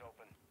your eyes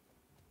open.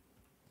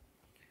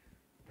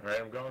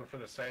 Alright, I'm going for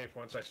the safe.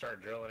 Once I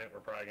start drilling it, we're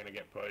probably going to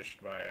get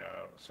pushed by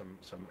some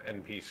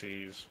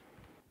NPCs.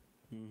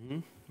 Mm-hmm.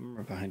 I'm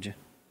right behind you.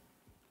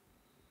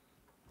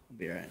 I'll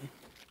be alright.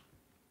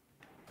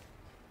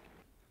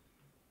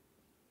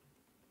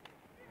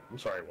 I'm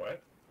sorry,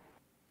 what?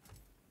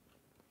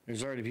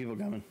 There's already people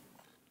coming.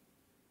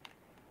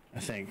 I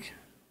think.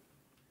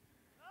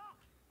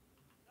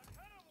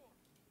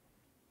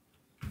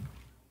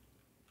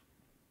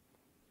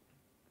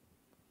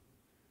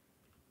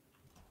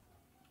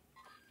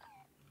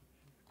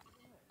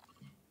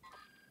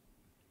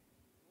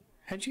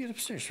 How'd you get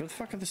upstairs? Where the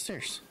fuck are the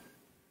stairs?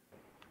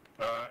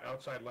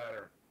 Outside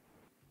ladder.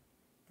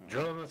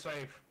 Drilling the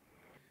safe.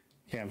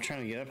 Yeah, I'm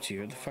trying to get up to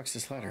you. Where the fuck's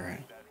this ladder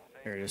at?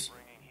 There it is.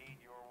 Bringing heat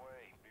your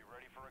way. Be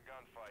ready for a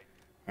gunfight.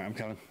 Alright, I'm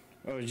coming.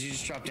 Oh, did you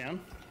just drop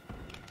down?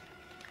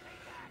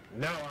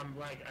 No, I'm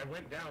like, I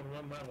went down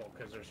one level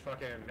because there's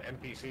fucking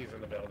NPCs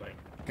in the building.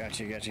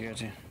 Gotcha, gotcha,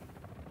 gotcha.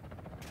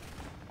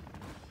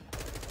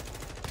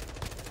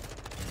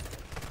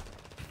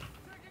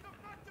 Taking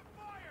effective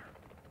fire!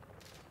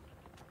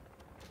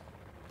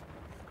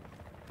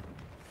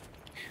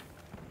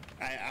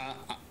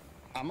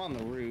 I'm on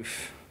the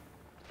roof.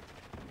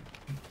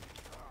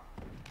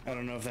 I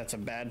don't know if that's a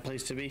bad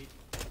place to be.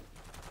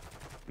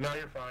 No,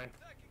 you're fine.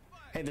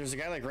 Hey, there's a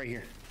guy like right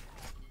here.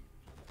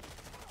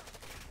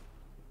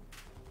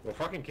 We'll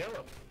fucking kill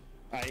him.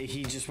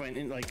 He just went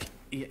in like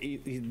the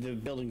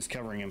building's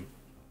covering him,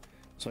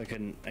 so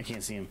I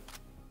can't see him.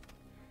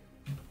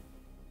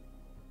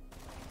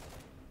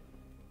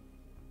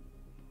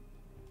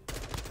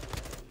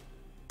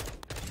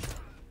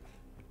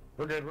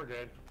 We're good, we're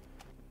good.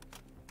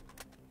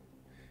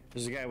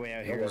 There's a guy way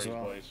out No here as worries,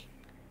 well. boys.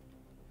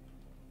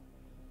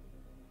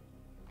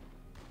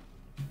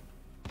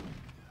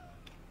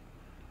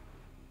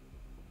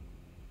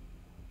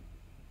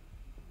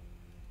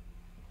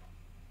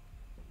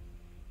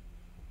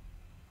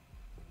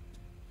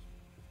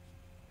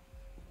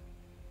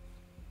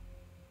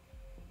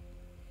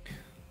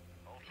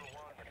 Ultra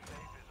One, the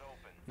safe is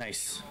open.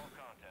 Nice. All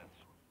contents.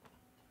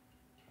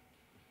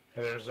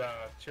 There's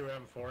two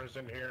M4s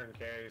in here in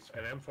case,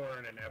 an M4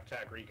 and an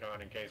FTAC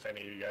Recon in case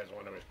any of you guys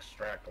want to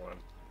extract one.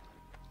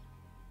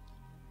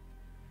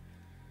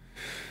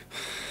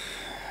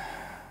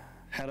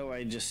 How do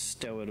I just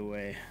stow it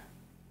away?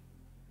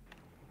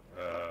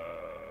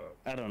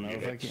 I don't know You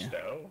if I hit can.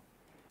 stow?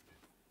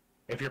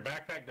 If your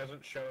backpack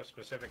doesn't show a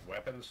specific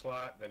weapon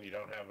slot, then you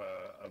don't have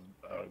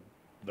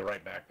the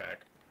right backpack.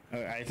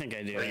 I think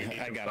I do. Or you need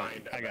I to got find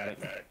it. a I got it.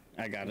 backpack.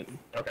 I got it.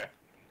 Okay.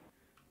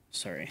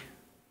 Sorry.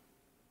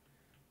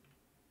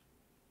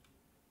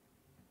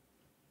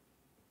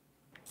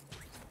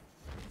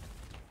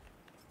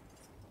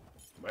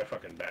 My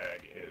fucking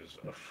bag is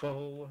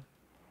full.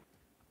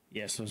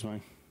 Yes, it was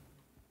mine.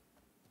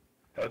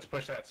 Let's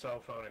push that cell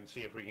phone and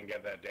see if we can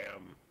get that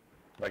damn,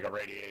 like a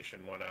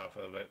radiation one off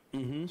of it.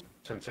 Mm-hmm.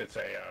 Since it's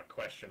a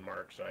question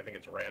mark, so I think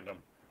it's random.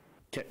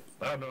 Okay.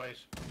 Loud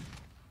noise.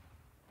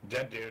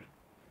 Dead dude.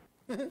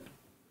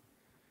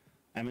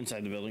 I'm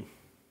inside the building.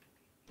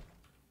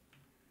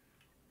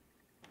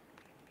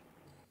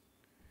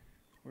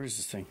 Where's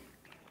this thing?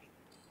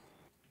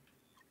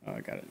 Oh,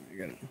 I got it. I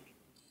got it.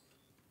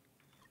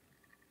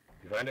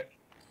 You find it?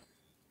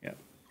 Yep.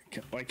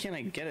 Why can't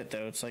I get it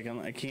though? It's like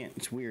I can't.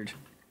 It's weird.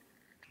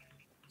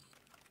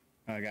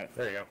 Oh, I got it.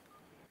 There you go.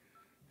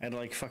 I had to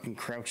like fucking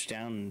crouch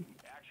down. And...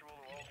 Actual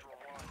to Ultra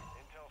One.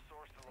 Intel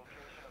sourced the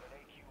location of an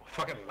AQ.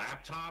 Fucking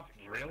laptop?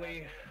 Really?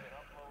 And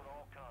upload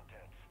all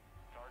contents.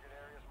 Target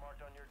areas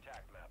marked on your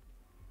TAC map.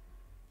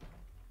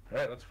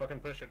 Alright, let's fucking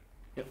push it.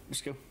 Yep,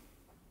 let's go.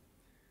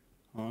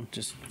 On,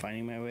 just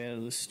finding my way out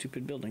of this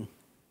stupid building.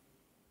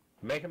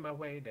 Making my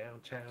way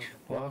downtown.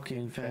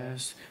 Walking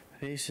fast,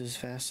 faces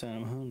fast, and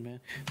I'm home, man.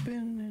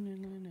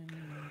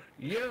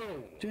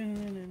 Yo!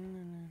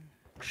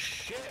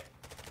 Shit!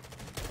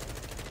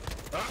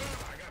 Ah,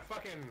 I got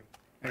fucking...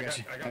 I got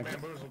you. I got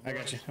bamboozled. I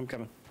got you. I'm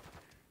coming.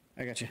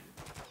 I got you.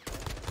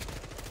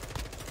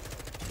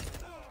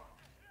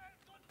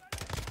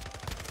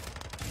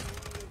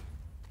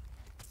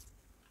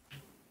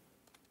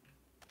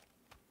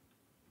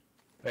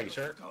 Thank you,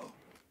 sir.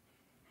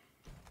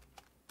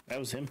 That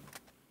was him.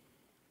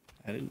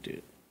 I didn't do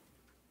it.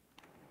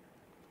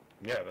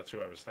 Yeah, that's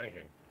who I was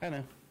thinking. I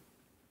know.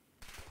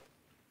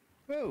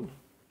 Whoa!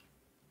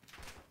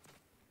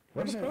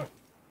 What Where's the that? fuck?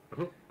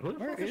 Who the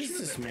Where fuck is shooting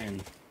this at me?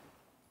 man?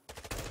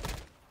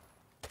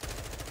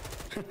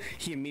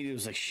 He immediately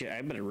was like, shit,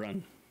 I better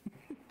run.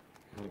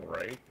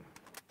 Right.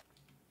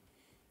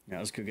 Yeah,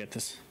 let's go get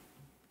this.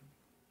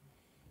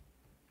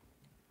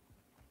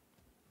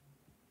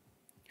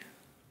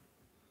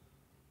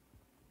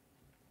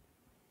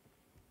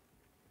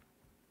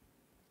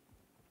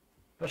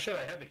 Oh shit,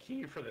 I had the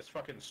key for this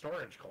fucking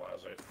storage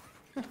closet.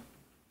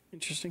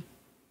 Interesting.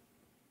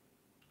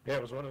 Yeah,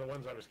 it was one of the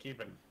ones I was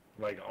keeping,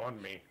 like, on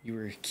me. You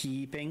were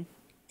keeping.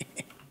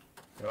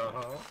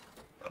 Uh-huh.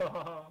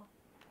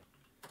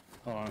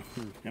 Hold on,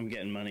 I'm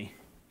getting money.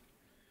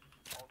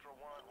 Ultra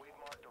One, we've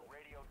marked a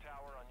radio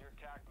tower on your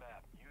TAC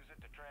map. Use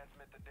it to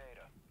transmit the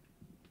data.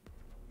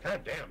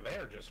 God damn,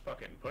 they're just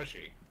fucking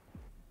pushy.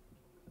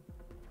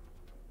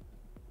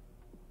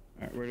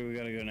 Alright, where do we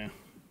gotta go now?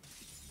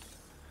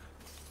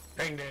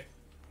 Pinged it.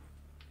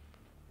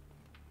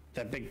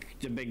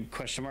 The big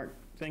question mark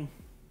thing?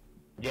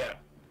 Yeah.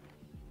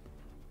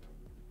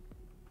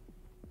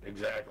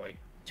 Exactly.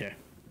 Yeah.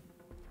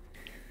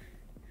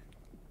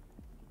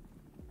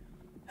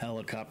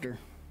 Helicopter.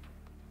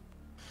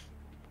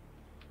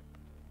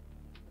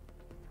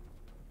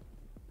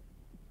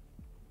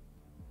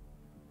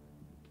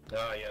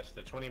 Ah, yes,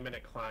 the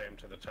 20-minute climb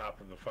to the top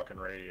of the fucking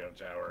radio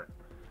tower.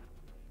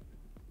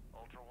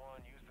 Ultra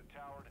One, use the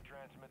tower to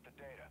transmit the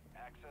data.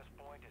 Access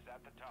point is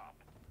at the top.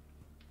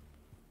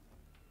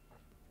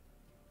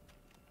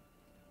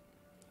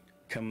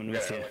 Coming We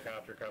got with a you.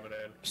 helicopter coming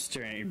in.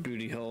 Staring at your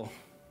booty hole.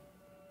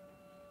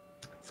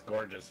 It's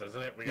gorgeous,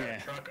 isn't it? We got Yeah.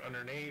 a truck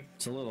underneath.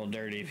 It's a little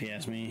dirty if you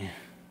ask me.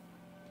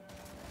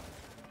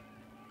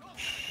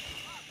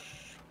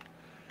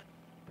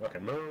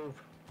 Fucking move.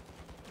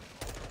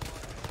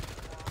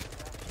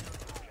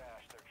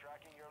 Cash, they're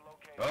tracking your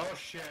location. Oh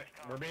shit,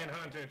 we're being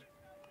hunted.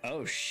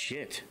 Oh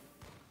shit.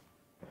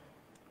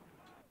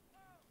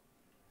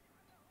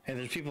 Hey,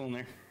 there's people in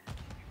there.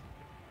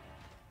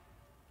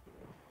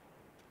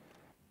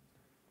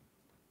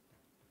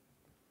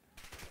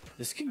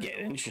 This could get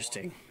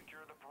interesting.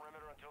 Secure the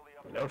perimeter until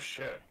the No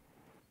shit.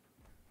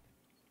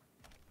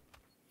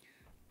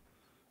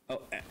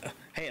 Oh,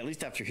 hey, at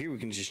least after here we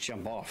can just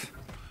jump off.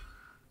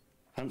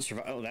 Hunt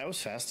survive. Oh, that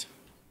was fast.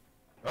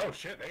 Oh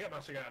shit, they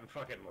must have gotten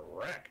fucking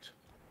wrecked.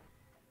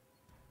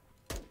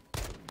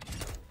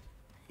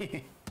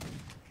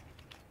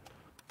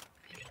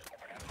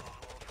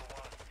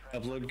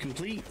 Upload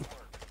complete.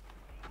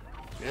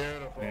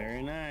 Beautiful.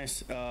 Very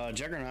nice.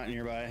 Juggernaut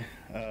nearby.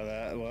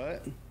 That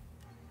what?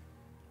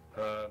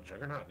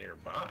 Juggernaut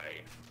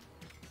nearby.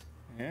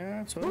 Yeah,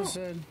 that's what I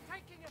said.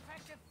 Taking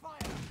effective fire.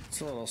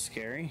 It's a little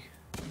scary.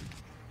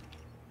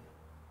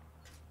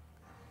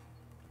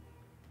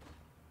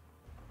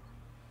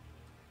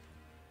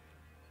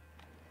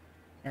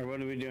 Alright,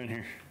 what are we doing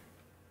here?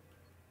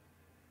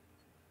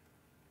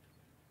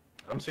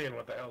 I'm seeing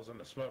what the hell's in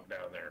the smoke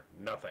down there.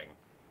 Nothing.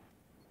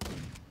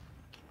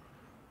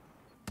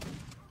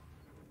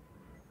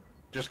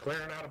 Just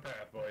clearing out a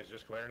path, boys.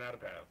 Just clearing out a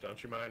path.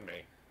 Don't you mind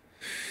me.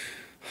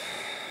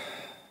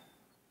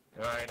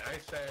 Alright,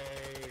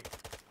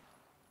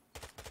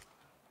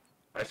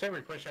 I say we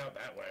push out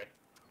that way.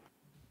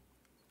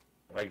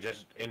 Like,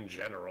 just in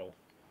general.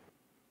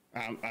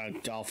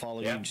 I'll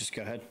follow Yeah. you. Just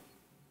go ahead.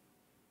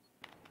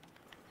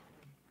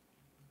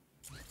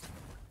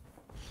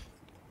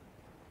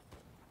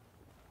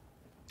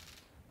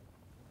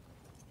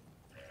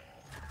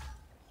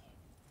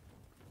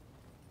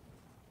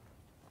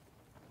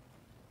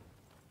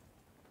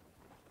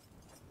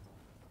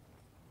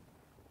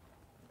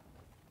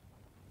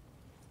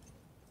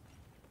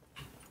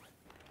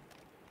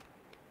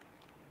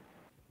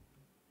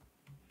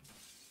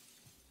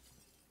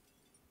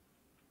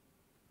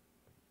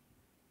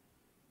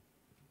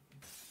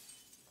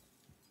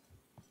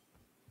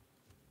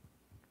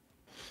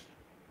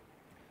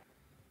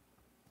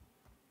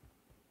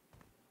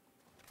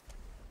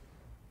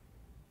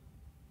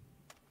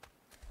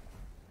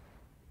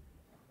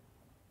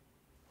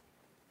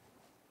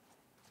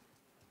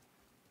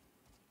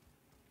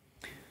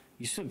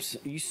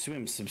 You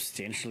swim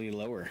substantially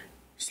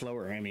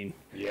slower. I mean,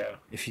 Yeah.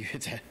 if you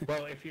hit that.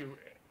 Well, if you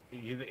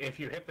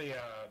hit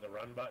the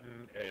run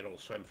button, it'll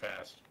swim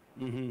fast.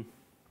 Mm-hmm.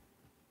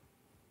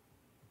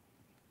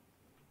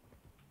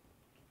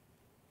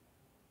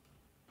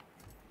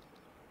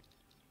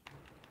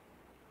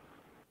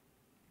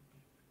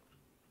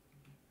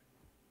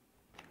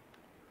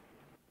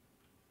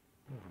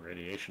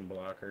 Radiation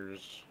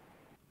blockers.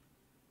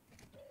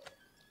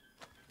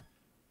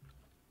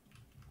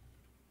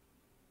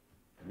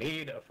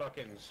 Need a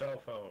fucking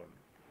cell phone.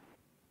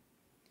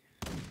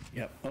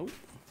 Yep. Oh.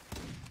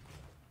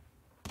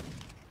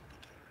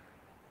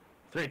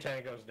 3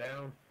 tangos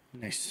down.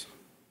 Nice.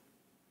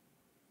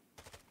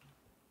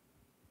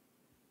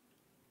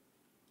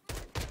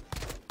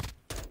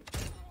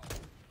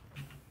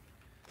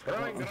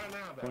 Throwing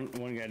granada.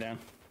 One guy down.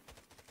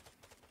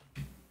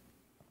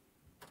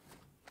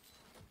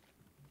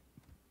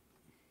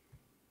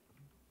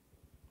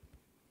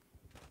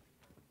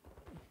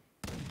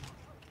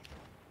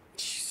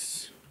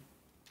 Jesus.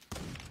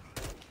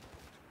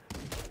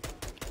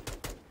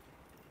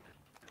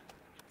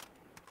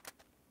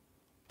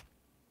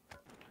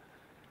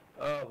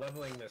 Oh,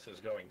 leveling this is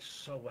going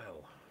so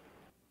well.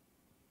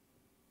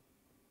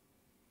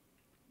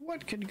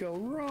 What could go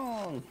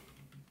wrong?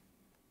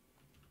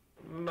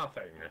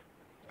 Nothing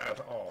at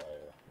all.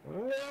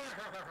 Alright,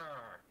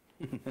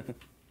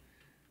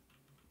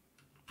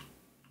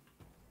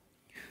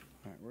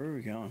 where are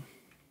we going?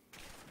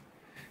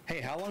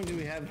 Hey, how long do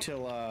we have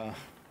till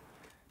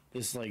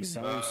this like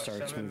zone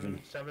starts moving?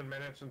 7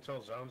 minutes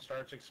until zone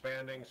starts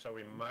expanding, so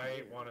we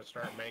might want to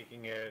start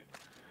making it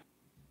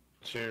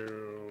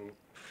to...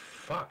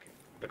 Fuck.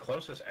 The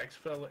closest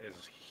exfil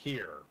is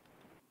here.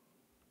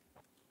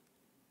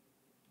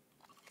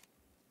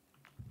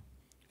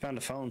 Found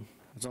a phone.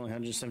 It's only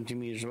 117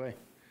 meters away.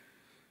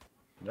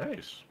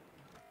 Nice.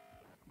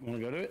 Want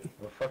to go to it?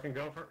 We'll fucking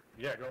go for...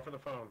 Yeah, go for the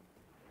phone.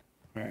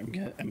 Alright,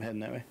 I'm heading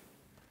that way.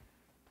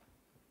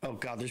 Oh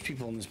god, there's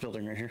people in this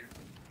building right here.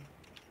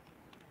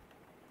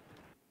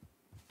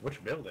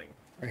 Which building?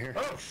 Right here.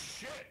 Oh,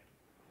 shit!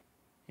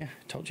 Yeah,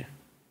 I told you.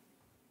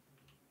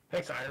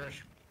 Thanks,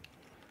 Irish.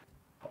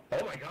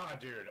 Oh my god,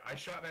 dude. I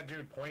shot that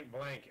dude point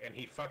blank, and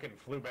he fucking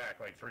flew back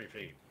like 3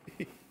 feet.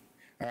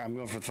 Alright, I'm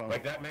going for the phone.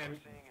 Like, that man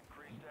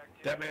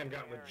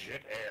got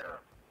legit air.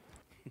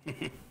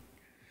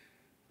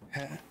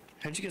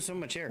 How'd you get so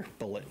much air,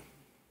 bullet?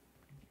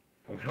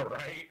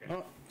 Right?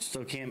 Oh,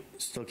 still can't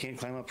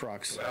climb up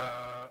rocks.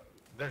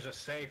 There's a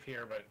safe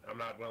here, but I'm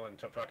not willing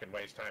to fucking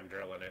waste time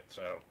drilling it,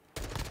 so...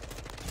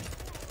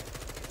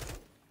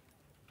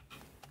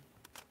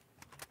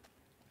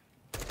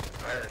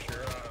 Irish,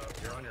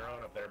 you're on your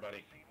own up there,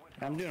 buddy.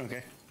 I'm doing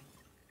okay.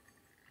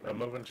 I'm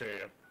moving to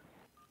you.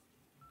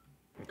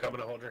 I'm coming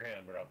to hold your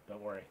hand, bro.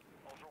 Don't worry.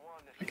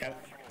 I got it.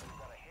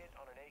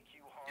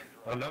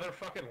 Another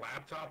fucking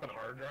laptop and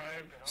hard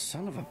drive?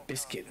 Son of a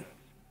biscuit.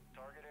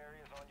 Target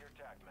areas on your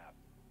tac map.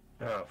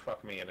 Oh,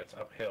 fuck me, and it's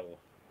uphill.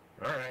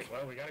 Alright,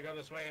 well, we gotta go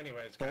this way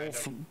anyways,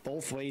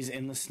 Both ways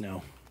in the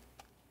snow.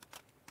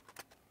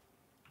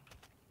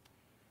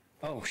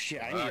 Oh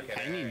shit, I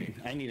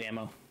need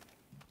ammo.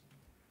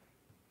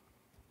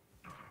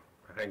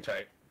 Hang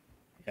tight.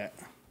 Yeah.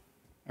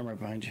 I'm right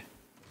behind you.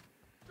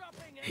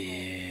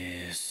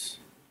 Yes.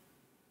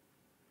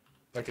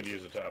 I could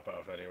use a top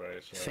off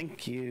anyways. So.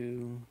 Thank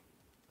you.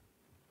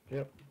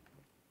 Yep.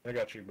 I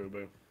got you,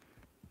 boo-boo.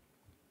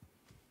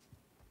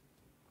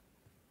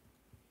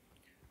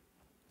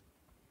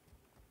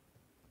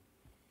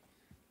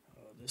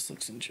 Oh, this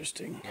looks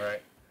interesting.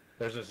 Alright.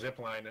 There's a zip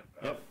line.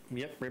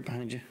 Yep, right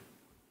behind you.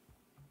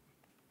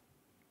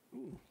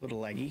 Ooh, little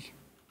laggy.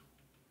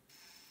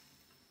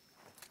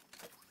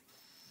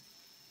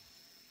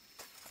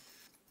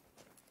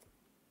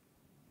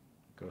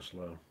 Go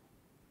slow.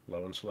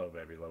 Low and slow,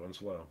 baby. Low and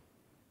slow.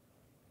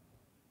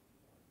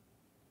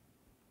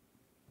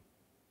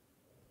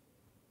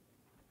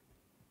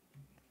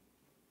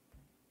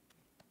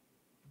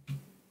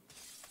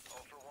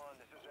 Ultra One,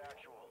 this is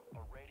actual.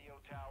 A radio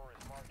tower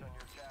is marked on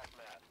your tac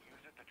map.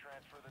 Use it to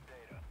transfer the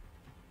data.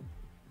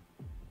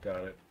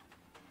 Got it.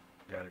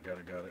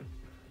 Got it.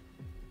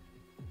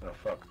 Oh,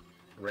 fuck.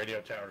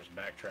 Radio tower's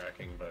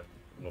backtracking, but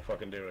we'll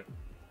fucking do it.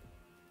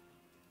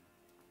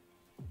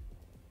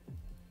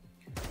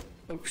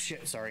 Oh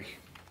shit, sorry.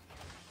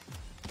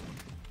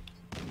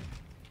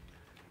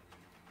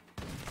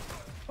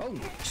 Oh,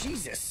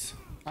 Jesus.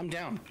 I'm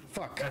down.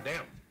 Fuck. God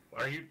damn.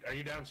 Are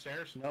you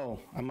downstairs? No,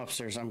 I'm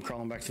upstairs. I'm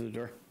crawling back to the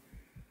door.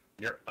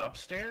 You're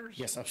upstairs?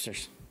 Yes,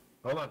 upstairs.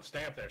 Hold on,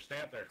 stay up there.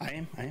 I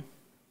am. I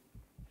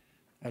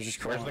was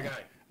just Where's crawling. the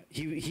guy?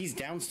 He's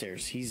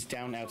downstairs. He's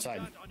down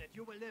outside.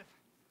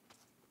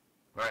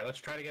 Alright, let's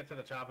try to get to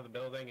the top of the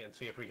building and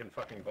see if we can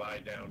fucking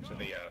glide down to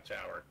the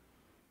tower.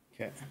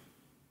 Okay.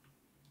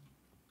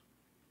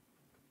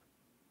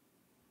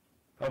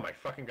 Oh my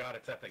fucking god,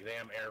 it's at the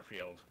damn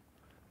airfield.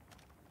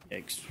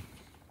 Yikes.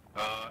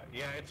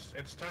 Yeah,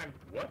 it's time.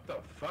 What the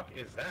fuck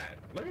is that?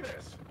 Look at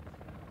this.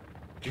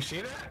 Did you see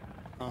that?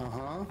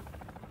 Uh-huh.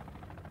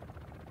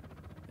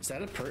 Is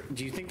that a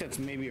do you think that's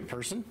maybe a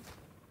person?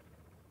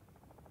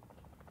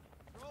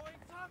 Throwing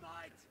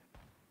thermite!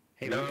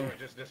 Hey, No, it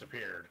just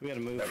disappeared. we gotta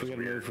move. That We was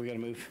gotta weird. move. We gotta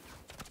move.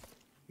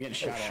 We're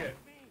getting Oh shot shit!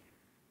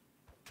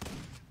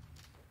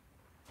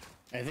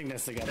 at. I think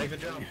that's the guy. Take the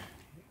jump.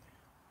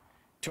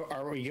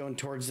 Are we going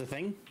towards the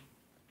thing?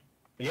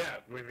 Yeah,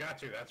 we've got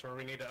to. That's where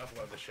we need to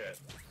upload the shit.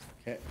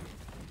 Okay.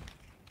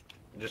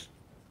 Just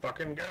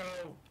fucking go.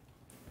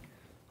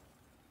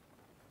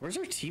 Where's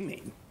our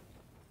teammate?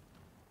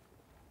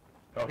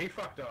 Oh, he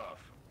fucked off.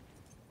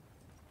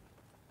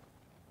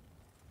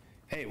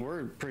 Hey,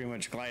 we're pretty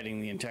much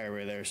gliding the entire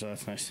way there, so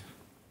that's nice.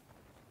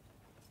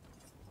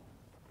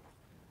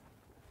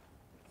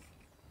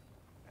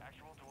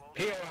 Actual to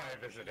Ultra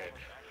POI visited.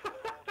 Actual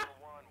to Ultra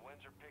One,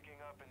 winds are picking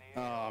up in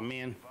the AO. Oh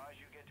man. Advise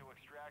you get to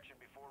extraction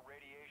before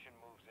radiation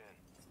moves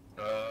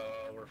in.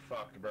 Oh, we're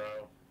fucked,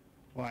 bro.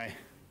 Why?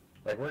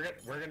 Like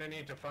we're gonna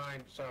need to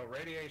find. So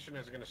radiation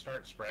is gonna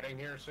start spreading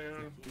here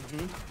soon.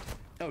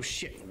 Oh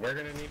shit. We're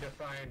gonna need to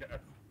find a.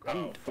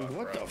 Oh, fuck,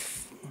 What bro. the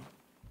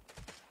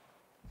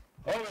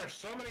Oh, there's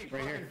so many Right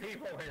fucking here.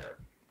 people here.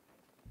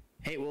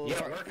 Hey, well,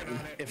 Yeah, working on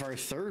it. if our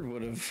third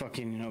would have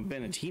fucking,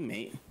 been a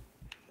teammate.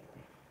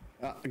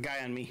 A guy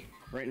on me,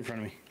 right in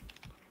front of me.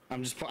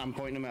 I'm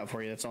pointing him out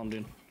for you. That's all I'm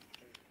doing.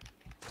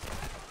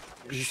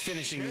 He's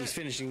finishing me. He's Shit.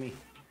 finishing me.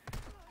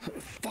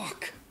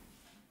 Fuck.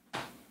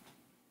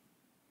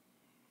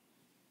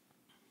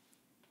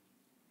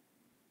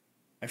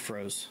 I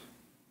froze.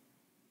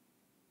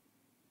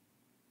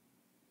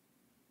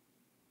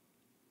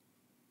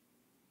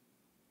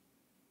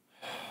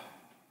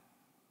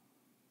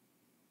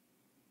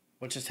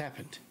 What just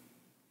happened?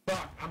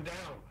 Fuck, I'm down.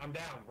 I'm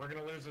down. We're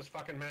gonna lose this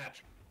fucking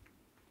match.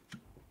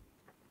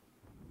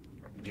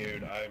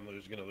 Dude, I'm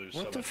gonna lose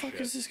so What the much fuck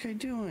shit. is this guy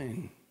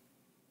doing?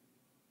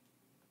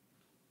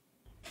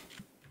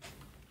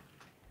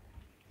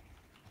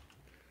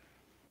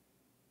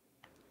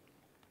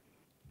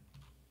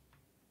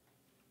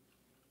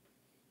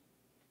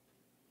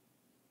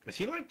 Is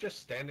he like just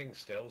standing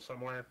still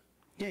somewhere?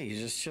 Yeah, he's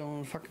just chilling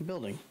in a fucking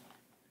building.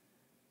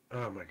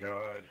 Oh my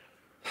god.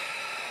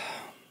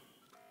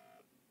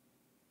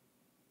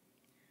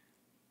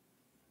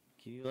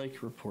 Can you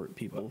like report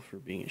people for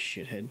being a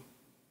shithead?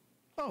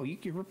 Oh, you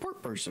can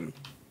report person.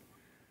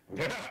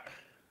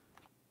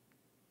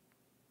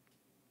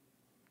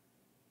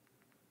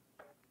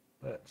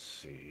 Let's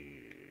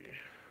see.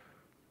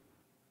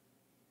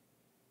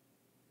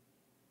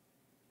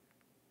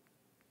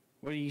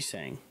 What are you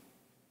saying?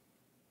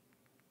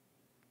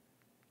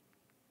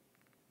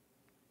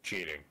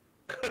 Cheating.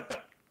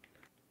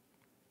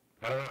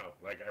 I don't know.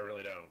 Like, I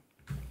really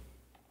don't.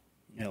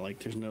 Yeah, like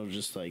there's no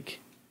just like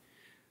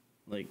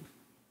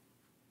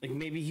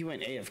maybe he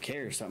went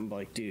AFK or something. But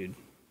like, dude,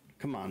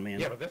 come on, man.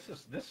 Yeah, but this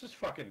is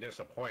fucking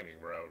disappointing,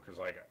 bro. Because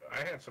like I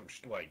had some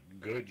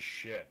good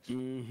shit,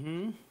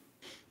 Mm-hmm.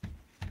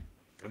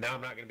 and now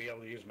I'm not gonna be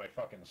able to use my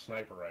fucking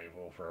sniper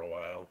rifle for a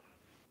while.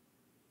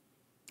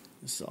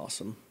 This is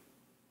awesome.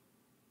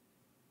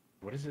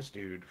 What is this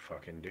dude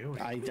fucking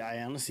doing?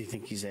 I honestly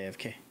think he's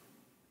AFK.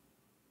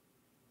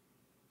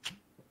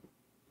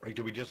 Like,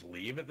 do we just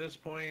leave at this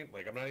point?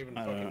 Like, I'm not even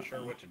I don't fucking know.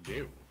 sure what to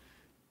do.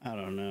 I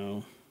don't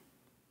know.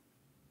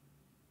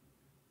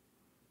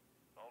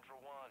 Ultra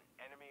One,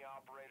 enemy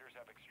operators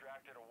have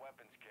extracted a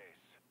weapons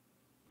case.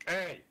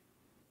 Hey,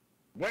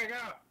 wake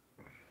up!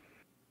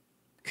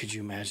 Could you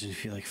imagine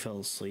if he like fell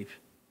asleep?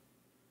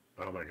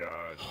 Oh my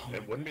god,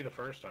 it wouldn't be the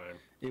first time.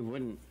 It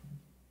wouldn't.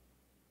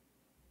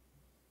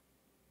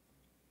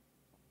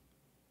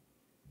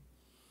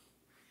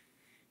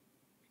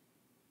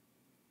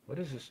 What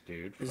is this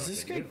dude? Is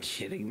this fucking guy doing?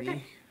 kidding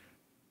me?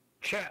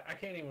 Chat, I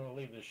can't even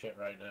believe this shit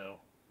right now.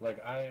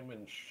 Like, I am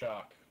in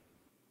shock.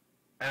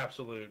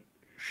 Absolute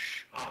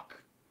shock.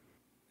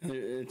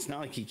 It's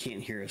not like he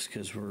can't hear us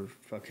because we're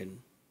fucking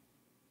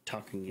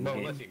talking in Well,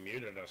 game. unless he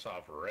muted us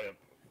off rip.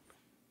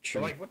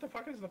 True. But, like, what the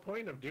fuck is the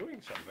point of doing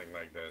something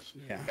like this?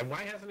 Yeah. And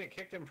why hasn't it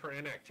kicked him for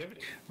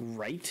inactivity?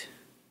 Right?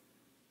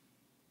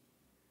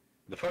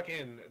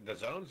 The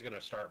zone's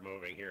gonna start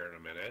moving here in a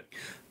minute.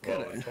 Good.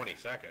 Well, in 20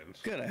 seconds.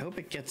 Good. I hope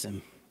it gets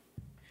him.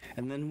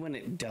 And then when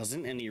it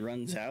doesn't and he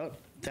runs out,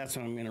 that's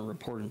when I'm going to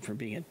report him for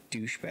being a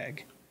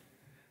douchebag.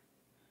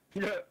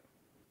 Yeah.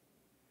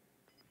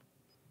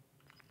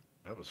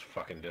 That was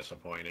fucking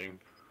disappointing.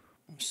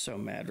 I'm so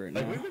mad right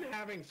Like, now. we've been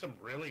having some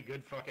really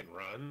good fucking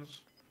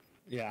runs.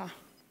 Yeah.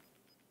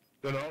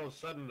 Then all of a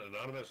sudden,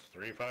 Anonymous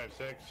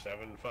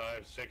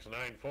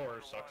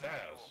 356-75694 sucks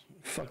ass.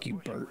 Fuck you,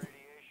 Bert.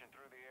 Radiation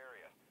through the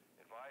area.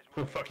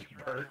 Advise Fuck you,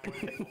 Bert.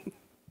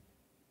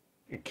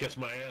 Kiss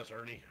my ass,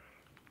 Ernie.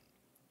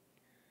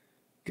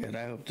 Good.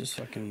 I hope this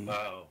fucking...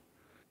 Oh.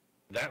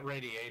 That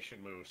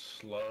radiation moves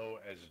slow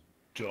as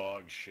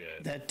dog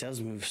shit. That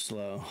does move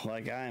slow.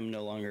 Like, I am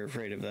no longer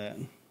afraid of that.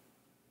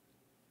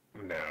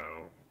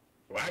 No.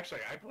 Well,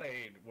 actually, I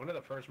played... One of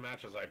the first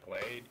matches I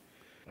played,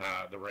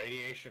 the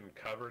radiation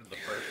covered the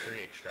first 3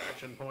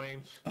 extraction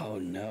points. Oh,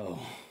 no.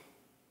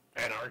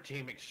 And our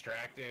team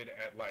extracted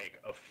at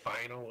like a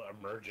final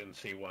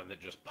emergency one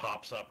that just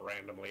pops up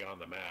randomly on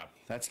the map.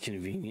 That's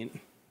convenient.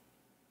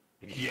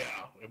 Yeah,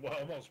 it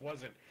almost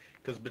wasn't,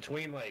 because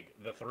between like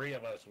the three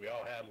of us, we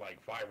all had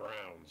like 5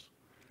 rounds.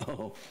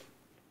 Oh.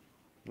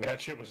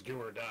 That shit was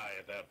do or die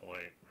at that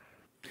point.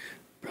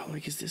 Bro,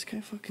 like, is this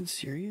guy fucking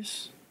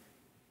serious?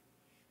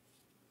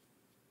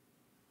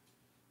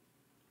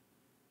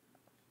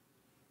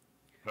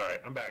 All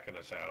right, I'm backing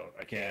us out.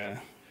 I can't. Yeah,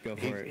 go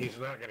for it. He's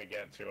not gonna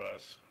get to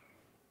us.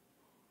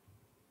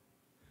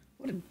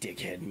 What a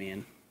dickhead,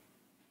 man.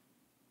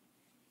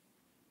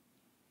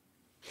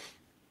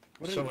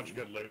 So much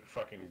good loot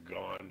fucking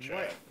gone,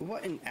 chat.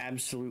 What an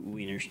absolute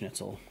wiener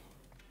schnitzel.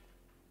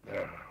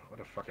 Ugh, what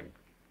a fucking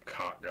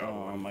cock Oh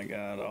goblin. my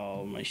god,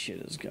 all my shit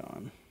is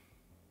gone.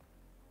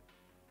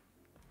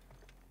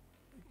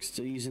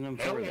 Still using them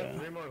Hell, for we have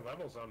 3 more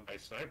levels on my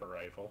sniper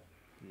rifle.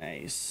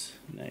 Nice,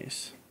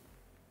 nice.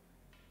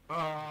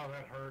 Oh,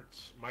 that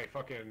hurts. My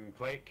fucking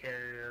plate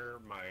carrier,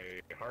 my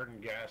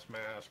hardened gas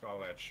mask, all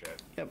that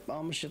shit. Yep,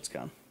 all my shit's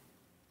gone.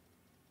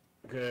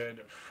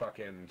 Good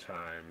fucking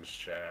times,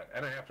 chat.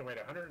 And I have to wait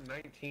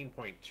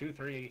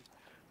 119.23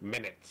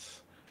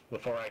 minutes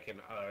before I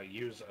can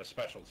use a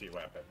specialty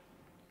weapon.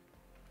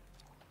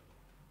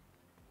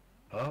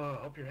 Oh,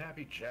 I hope you're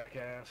happy,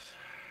 jackass.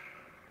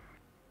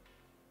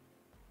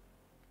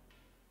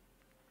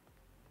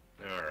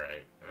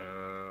 Alright,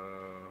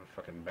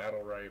 fucking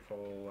battle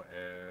rifle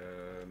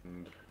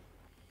and...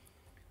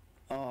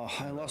 Oh,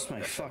 I lost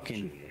my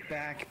fucking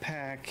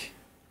backpack.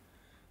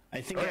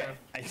 I think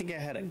I think I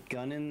had a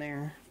gun in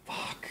there.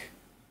 Fuck.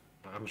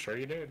 I'm sure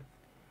you did.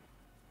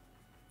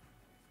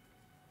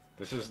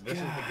 This is the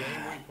game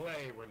we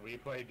play when we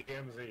play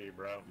DMZ,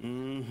 bro.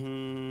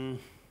 Mm-hmm.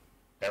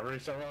 Every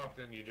so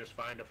often, you just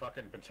find a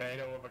fucking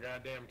potato of a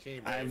goddamn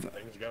team, and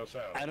things go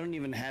south. I don't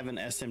even have an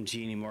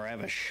SMG anymore. I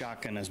have a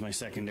shotgun as my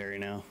secondary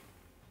now.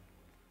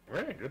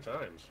 Right, good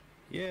times.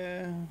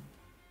 Yeah.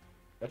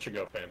 That should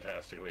go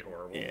fantastically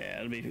horrible. Yeah,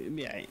 it'll be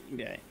yeah.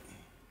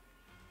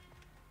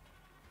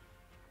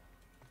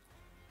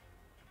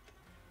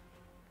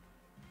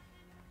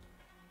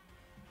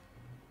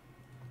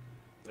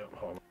 No,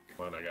 hold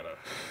on, I gotta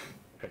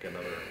pick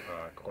another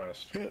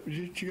quest. Yep,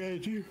 what you gotta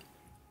do?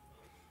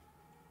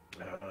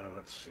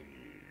 Let's see.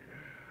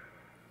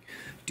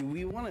 Do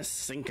we want to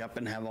sync up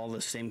and have all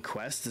the same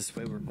quests? This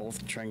way we're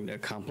both trying to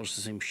accomplish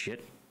the same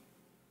shit?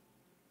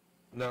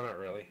 No, not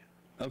really.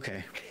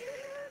 Okay.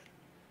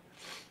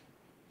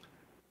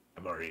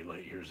 I'm already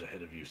light years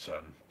ahead of you,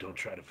 son. Don't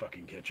try to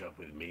fucking catch up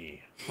with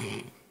me.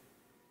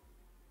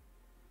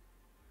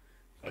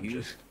 I'm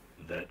just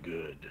that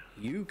good.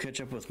 You catch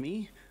up with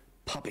me?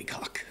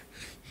 Poppycock.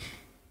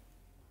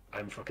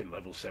 I'm fucking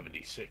level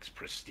 76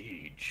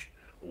 prestige.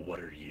 What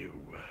are you?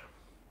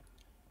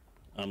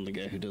 I'm the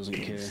guy who doesn't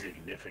care.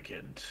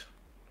 Insignificant.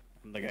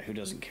 I'm the guy who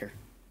doesn't care.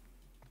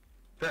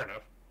 Fair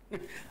enough.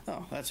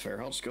 Oh, that's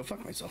fair. I'll just go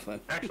fuck myself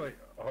then. Actually,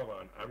 hold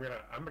on. I'm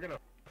gonna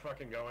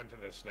fucking go into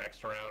this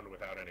next round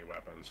without any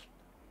weapons.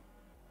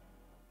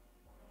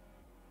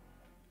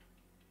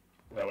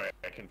 That way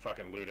I can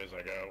fucking loot as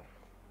I go.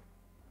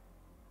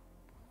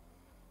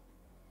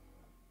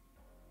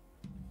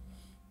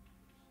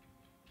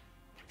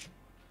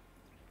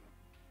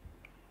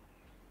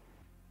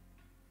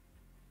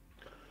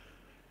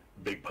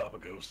 Big Papa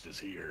Ghost is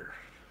here.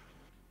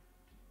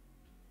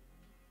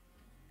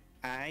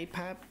 Hi,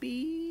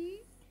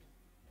 puppy.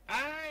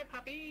 Hi,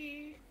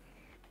 puppy.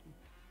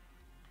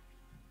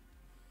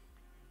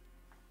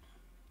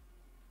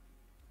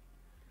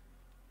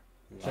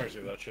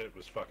 Seriously, that shit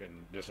was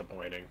fucking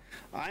disappointing.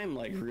 I'm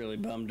like really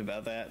bummed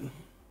about that.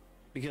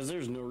 Because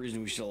there's no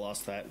reason we should have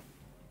lost that.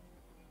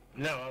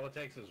 No, all it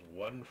takes is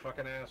one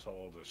fucking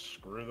asshole to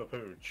screw the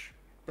pooch.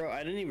 Bro,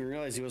 I didn't even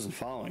realize he wasn't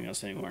following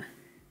us anymore.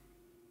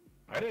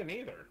 I didn't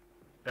either.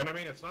 And I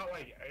mean, it's not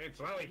like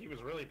he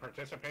was really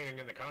participating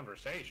in the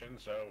conversation,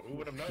 so who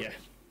would have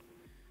noticed?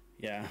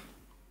 Yeah.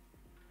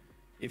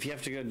 If you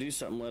have to go do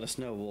something, let us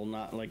know. We'll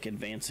not like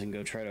advance and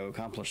go try to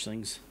accomplish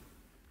things.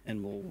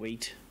 And we'll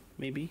wait,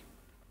 maybe.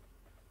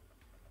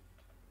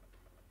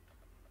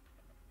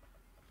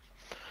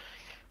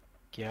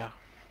 Yeah.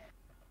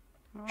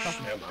 Yeah,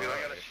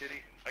 Dude,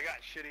 I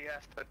got shitty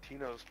ass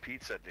Totino's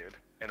pizza, dude,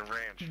 and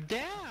ranch.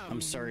 Damn.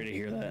 I'm sorry to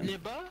hear that.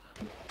 Nibba.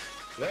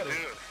 that is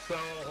so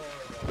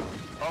horrible.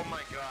 Oh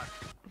my god.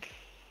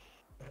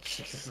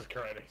 Jesus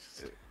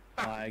Christ.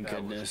 My That was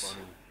goodness.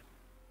 funny.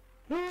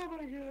 Oh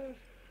my god.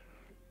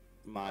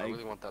 I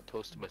really My want that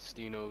toasted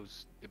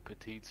Mastino's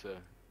pizza.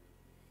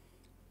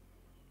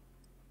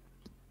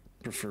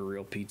 prefer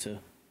real pizza.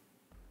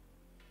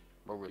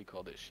 Or what do you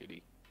call it?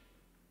 Shitty.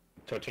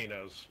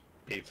 Totino's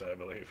pizza, I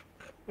believe.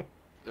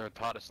 Or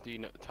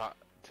Todestino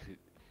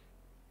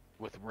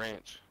with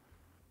ranch.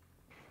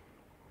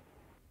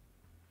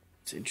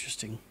 It's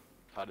interesting.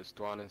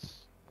 Todestranis.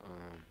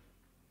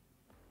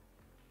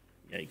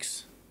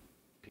 Yikes.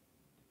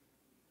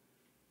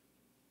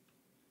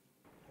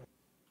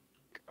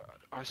 God,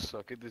 I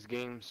suck at this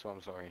game, so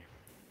I'm sorry.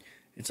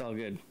 It's all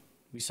good.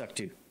 We suck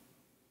too.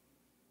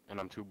 And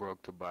I'm too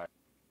broke to buy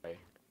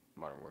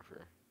Modern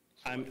Warfare.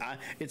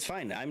 It's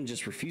fine. I'm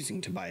just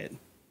refusing to buy it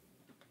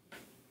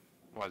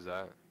Why is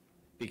that?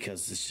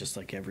 because it's just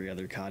like every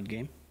other COD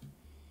game.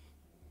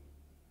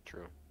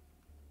 True.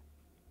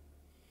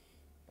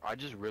 I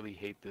just really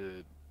hate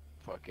the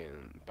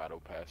fucking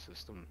battle pass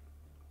system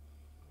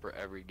for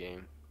every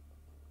game.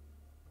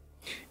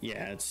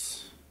 Yeah,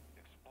 it's.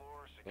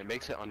 It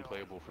makes it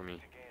unplayable for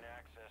me.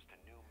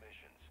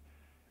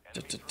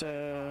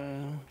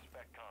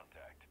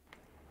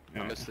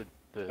 I miss the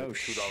Oh, $2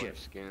 shit.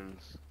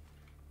 skins.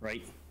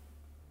 Right.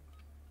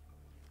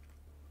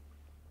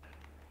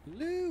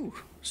 Lou!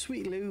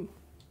 Sweet Lou.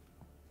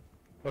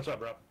 What's up,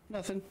 bro?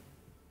 Nothing.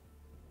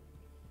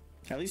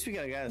 At least we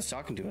got a guy that's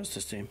talking to us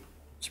this time.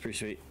 It's pretty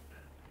sweet.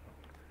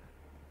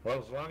 Well,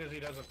 as long as he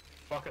doesn't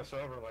fuck us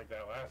over like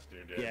that last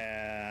dude did.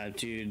 Yeah,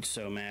 dude,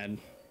 so mad.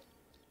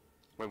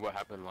 Wait, what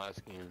happened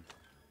last game?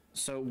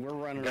 So we're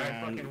running Guy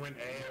around. fucking went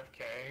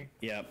AFK.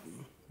 Yep.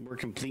 We're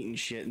completing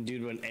shit, and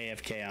dude went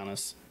AFK on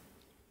us.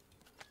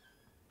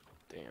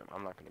 Damn,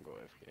 I'm not gonna go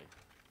AFK.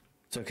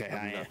 It's okay, I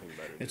have I am. nothing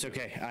better to It's do.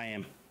 okay, I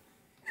am.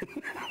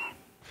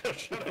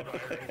 Shut up,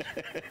 Irish.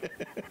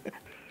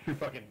 You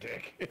fucking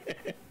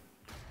dick.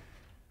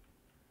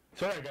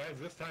 Sorry, guys.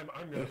 This time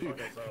I'm gonna fuck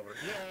us over.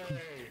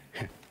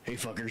 Yay! Hey,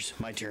 fuckers,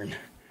 my turn.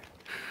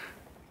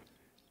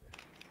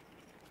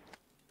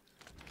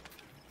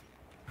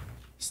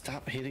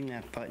 Stop hitting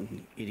that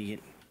button,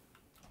 idiot.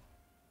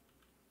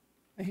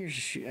 I hear the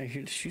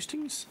shoe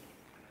stings.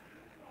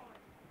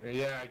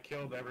 Yeah, I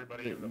killed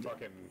everybody in the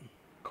fucking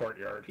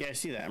courtyard. Yeah, I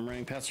see that. I'm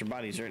running past their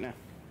bodies right now.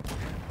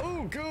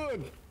 Oh,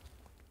 good!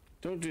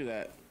 Don't do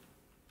that.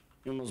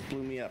 You almost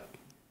blew me up.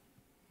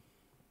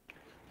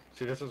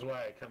 See, this is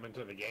why I come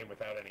into the game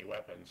without any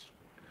weapons.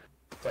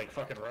 It's like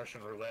fucking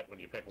Russian roulette when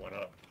you pick one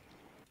up.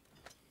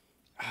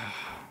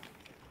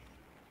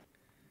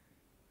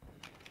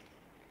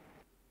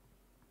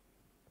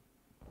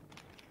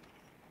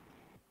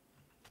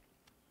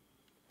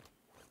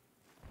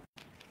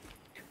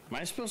 Am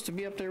I supposed to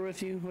be up there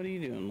with you? What are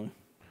you doing, Lou?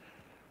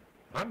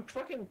 I'm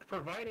fucking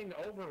providing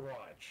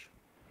Overwatch.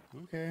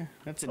 Okay,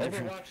 that's a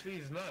different. Overwatch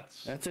these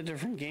nuts. That's a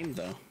different game,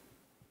 though.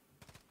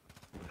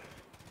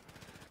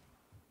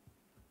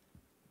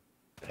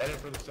 Headed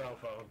for the cell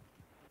phone.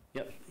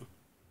 Yep.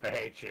 I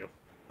hate you.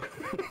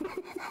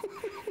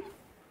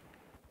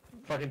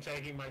 Fucking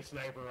taking my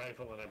sniper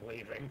rifle and I'm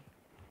leaving.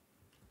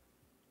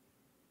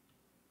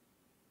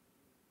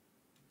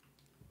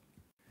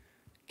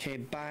 Okay,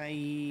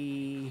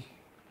 bye.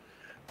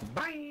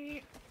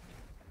 Bye!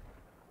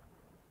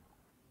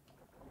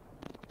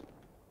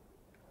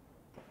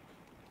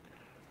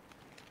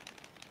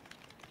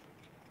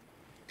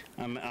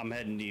 I'm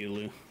heading to you,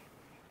 Lou.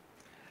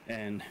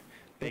 And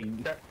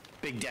Big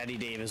Daddy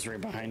Dave is right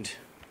behind.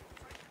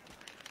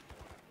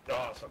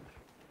 Awesome.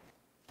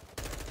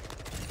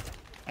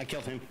 I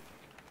killed him.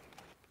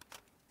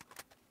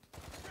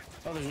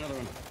 Oh, there's another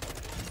one.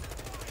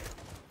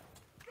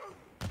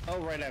 Oh,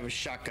 right, I have a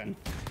shotgun.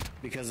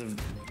 Because of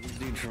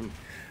the dude from...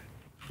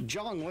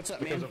 Jong, what's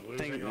up, man? Because of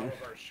losing all of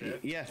our shit.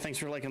 Yeah, thanks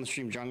for liking the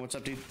stream, Jong. What's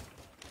up, dude?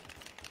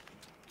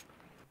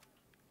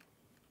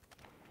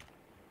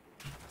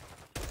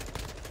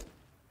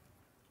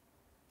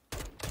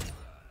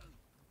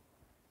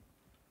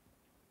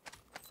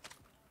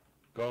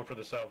 Going for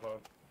the cell phone.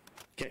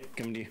 Okay,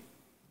 coming to you.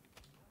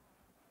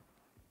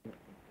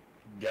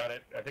 Got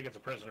it. I think it's a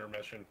prisoner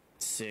mission.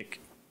 Sick.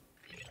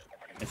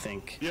 I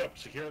think. Yep,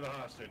 secure the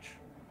hostage.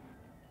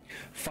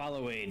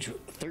 Follow age,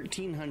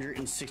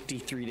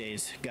 1,363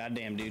 days.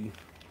 Goddamn, dude.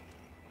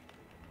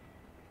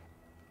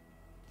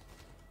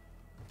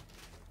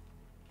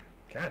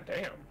 God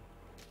damn.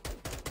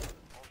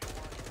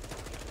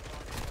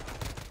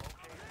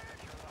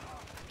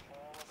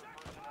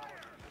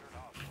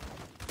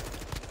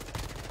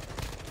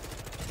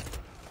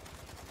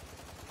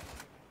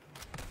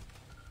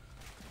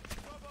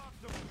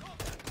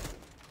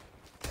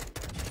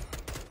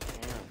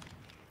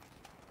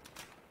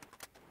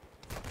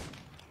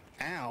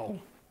 Ow.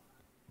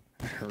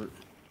 That hurt.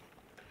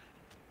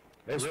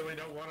 They really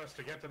don't want us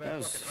to get to that, That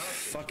was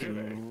fucking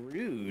hostage, do fucking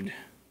rude.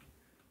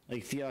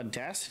 Like, the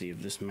audacity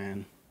of this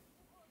man.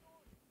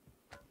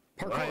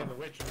 they? Ryan the Parkour.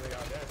 Witch and the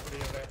audacity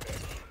of that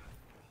bitch.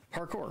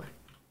 Parkour.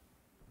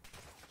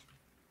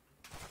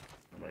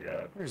 Oh my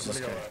god. Where's Let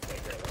me this go guy?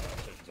 take care of the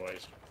hostage,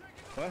 boys.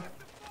 What?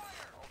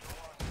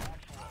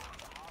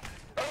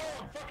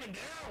 Oh, I'm fucking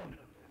down!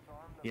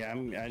 Yeah,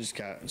 I just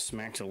got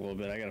smacked a little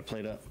bit. I gotta play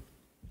it up.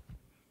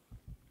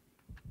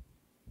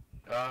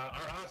 Our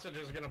hostage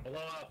is gonna blow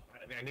up.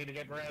 I need to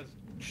get res.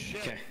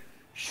 Shit. Okay.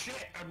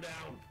 Shit, I'm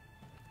down.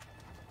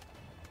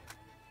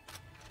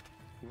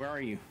 Where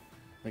are you?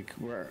 Like,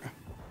 where?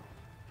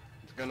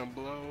 It's gonna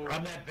blow.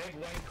 On that big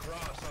white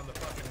cross on the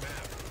fucking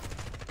map.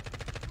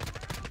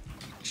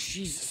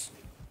 Jesus.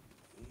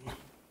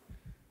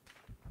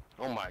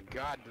 Oh my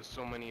god, there's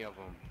so many of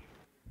them.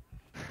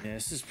 Yeah,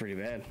 this is pretty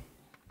bad.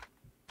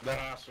 That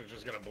hostage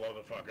is gonna blow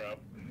the fuck up.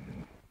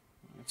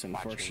 That's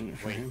unfortunate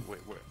for Wait, him. wait.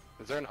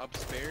 Is there an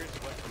upstairs?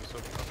 What? I'm so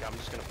okay. I'm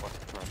just gonna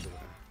fucking cross it.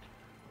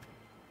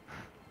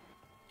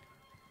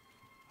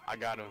 I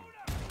got him.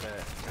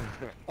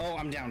 Oh,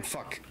 I'm down.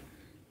 Fuck.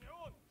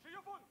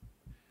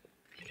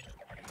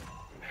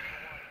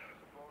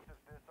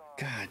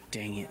 God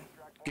dang it.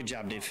 Good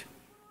job, Dave.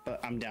 But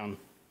I'm down.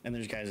 And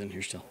there's guys in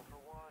here still.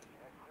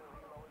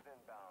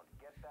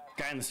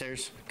 Guy on the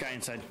stairs. Guy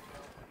inside.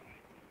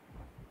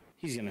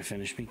 He's gonna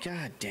finish me.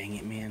 God dang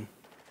it, man.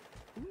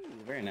 Ooh,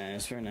 very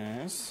nice, very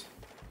nice.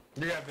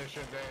 You got this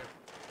shit, Dave.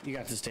 You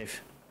got this,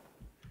 Dave.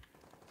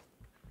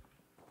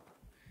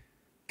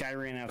 Guy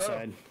ran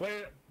outside. Oh,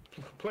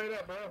 play it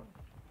up, bro.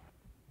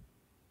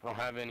 I don't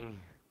have any.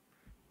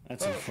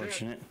 That's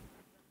unfortunate. Shit.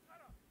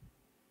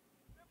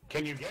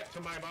 Can you get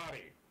to my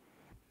body?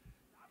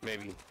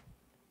 Maybe.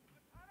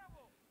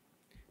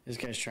 This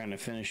guy's trying to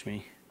finish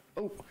me.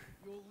 Oh.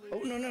 Oh,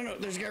 no, no, no.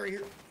 There's a guy right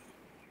here.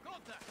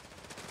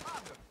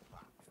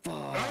 Fuck.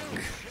 Oh,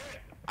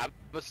 shit. I have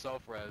a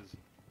self-res.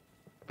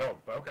 Oh,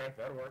 okay.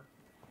 That'll work.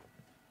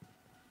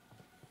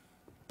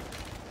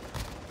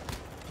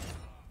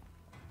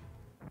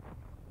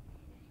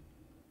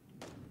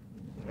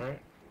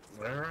 Alright.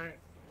 Alright.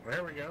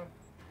 There we go.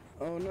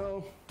 Oh,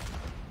 no.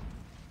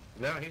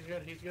 No, he's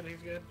good. He's good.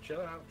 He's good.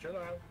 Chill out. Chill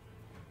out.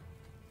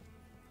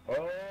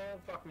 Oh,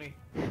 fuck me.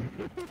 Oh,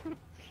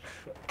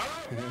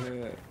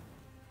 fuck.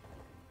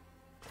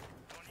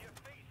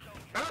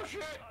 Oh,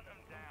 shit.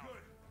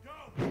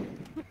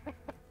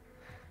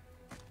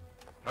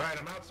 Alright,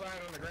 I'm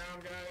outside on the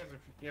ground, guys. If,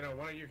 you know,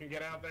 one of you can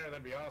get out there,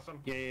 that'd be awesome.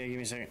 Yeah, yeah, give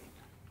me a second.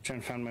 I'm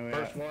trying to find my way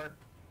First out. floor.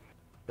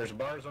 There's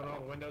bars on all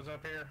the windows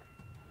up here.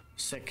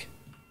 Sick.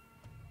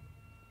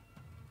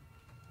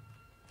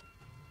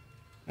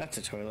 That's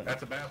a toilet.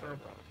 That's a bathroom.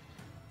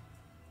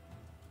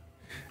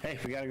 Hey,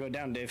 we gotta go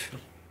down, Dave.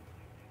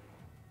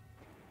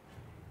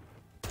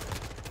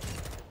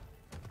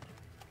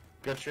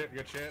 Good shit,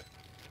 good shit.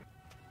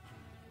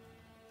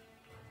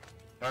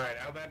 Alright,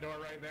 out that door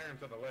right there and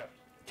to the left.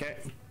 Okay.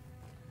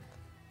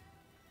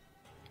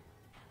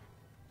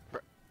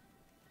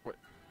 What?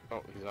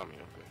 Oh, he's on me.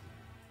 Okay.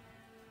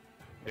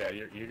 Yeah,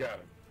 you got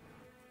him.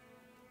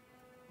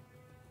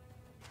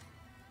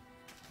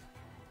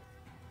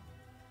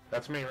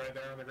 That's me right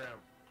there on the ground.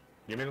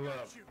 Give me the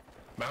love.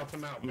 Mouth to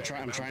mouth. I'm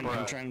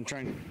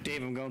trying.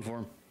 Dave, I'm going for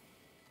him.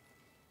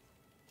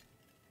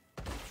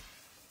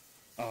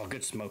 Oh,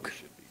 good smoke.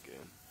 Should be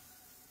good.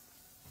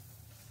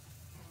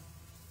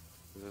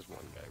 There's one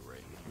guy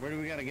right now. Where do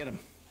we gotta get him?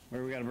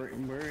 Where we gotta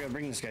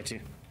bring this guy to?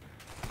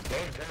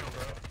 Dave's down,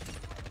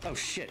 bro. Oh,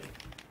 shit.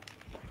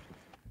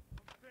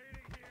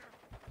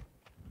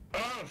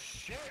 Oh,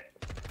 shit!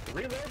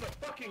 Reload the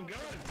fucking gun!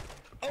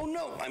 Oh,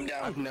 no, I'm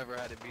down. I've never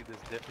had it be this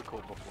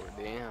difficult before.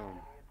 Damn.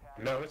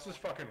 No, this is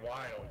fucking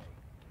wild.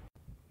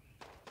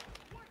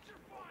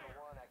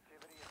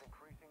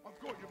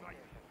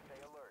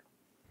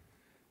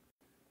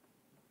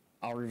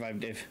 I'll revive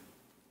Dave.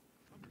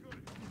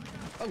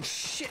 Oh,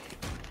 shit.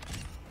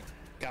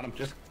 Got him.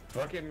 Just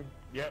fucking,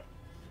 yep.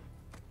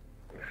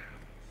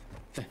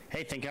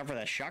 Hey, thank God for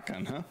that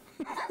shotgun, huh?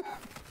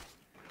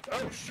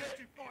 Oh,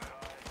 shit!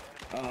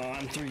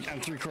 I'm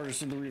three quarters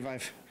to the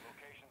revive.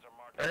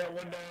 I got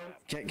one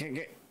down.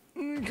 Get.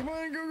 Come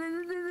on,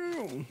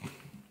 go.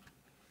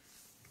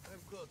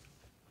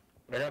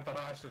 I got the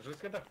hostage.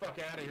 Let's get the fuck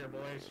out of here,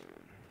 boys.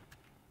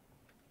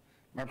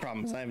 My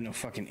problem is I have no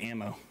fucking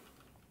ammo.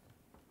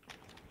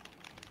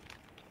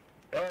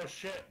 Oh,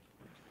 shit.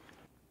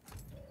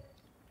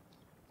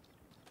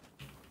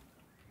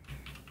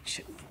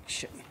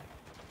 Shit.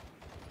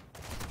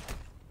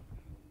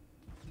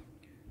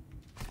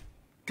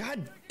 God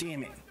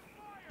damn it.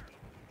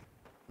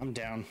 I'm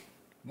down.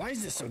 Why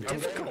is this so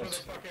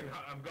difficult?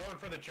 I'm going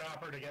for the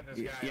chopper to get this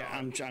guy Yeah, off.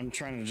 I'm trying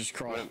to just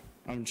crawl.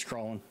 I'm just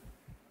crawling.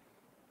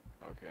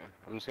 Okay.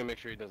 I'm just gonna make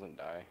sure he doesn't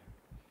die.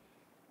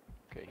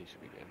 Okay, he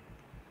should be good.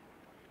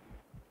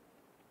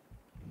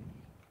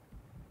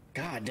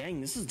 God dang,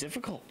 this is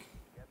difficult.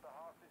 Get the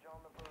hostage on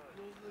the bird.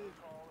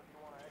 Call if you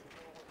want to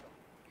exfil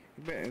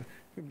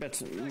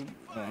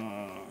with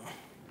them.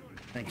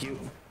 Thank you.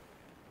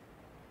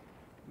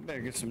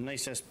 Better get some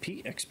nice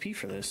XP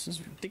for this. This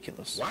is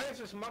ridiculous. Why is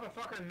this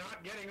motherfucker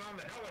not getting on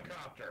the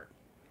helicopter?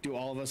 Do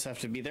all of us have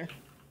to be there?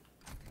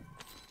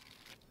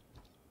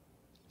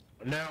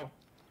 No.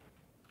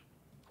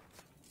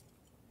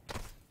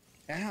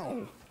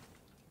 Ow.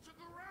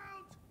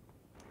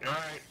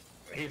 Alright,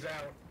 he's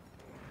out.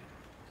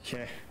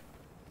 Okay.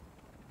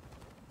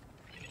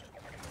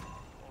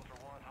 Ultra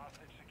One,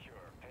 hostage secure.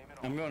 Payment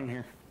I'm going in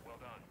here. well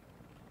done.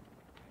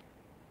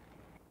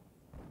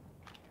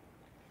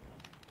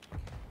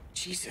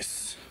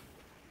 Jesus.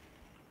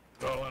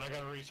 Oh, and I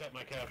gotta reset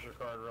my capture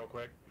card real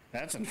quick.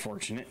 That's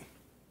unfortunate.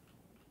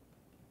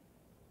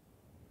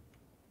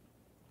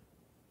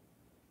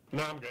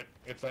 No, I'm good.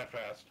 It's that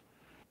fast.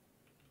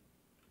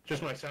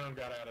 Just my sound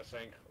got out of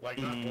sync. Like,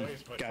 not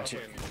voice, but gotcha.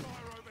 fucking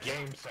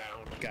game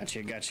sound.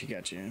 Gotcha.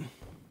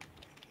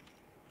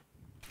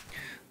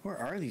 Where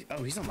are these?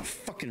 Oh, he's on the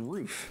fucking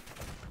roof.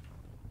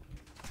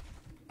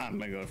 I'm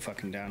gonna go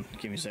fucking down.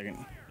 Give me a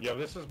second. Yo,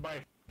 this is by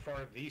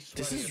far the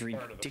This is sweatiest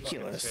part of the fucking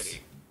ridiculous.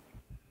 city.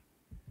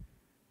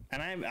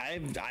 And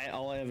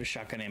all I have is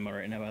shotgun ammo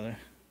right now, by the way.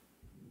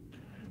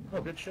 Oh,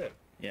 good shit.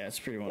 Yeah, it's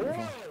pretty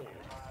wonderful. Whoa!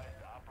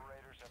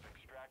 Operators have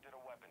extracted a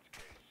weapons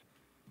case.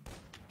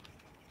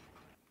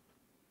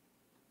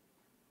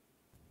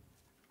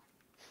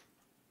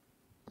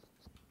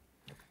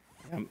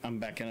 I'm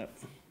backing up.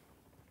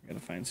 Gotta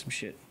find some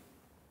shit.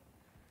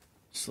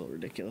 It's a little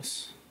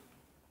ridiculous.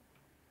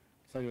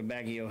 It's like a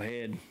bag of your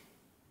head.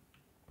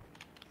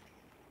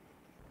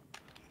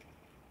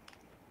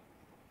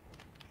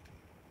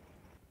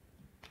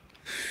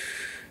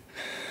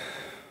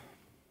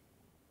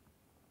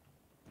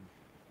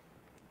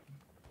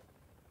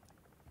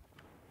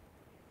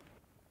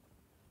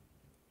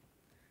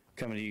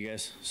 Coming to you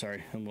guys.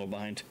 Sorry, I'm a little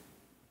behind.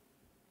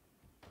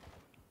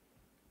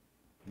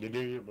 You do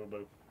you, boo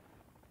boo.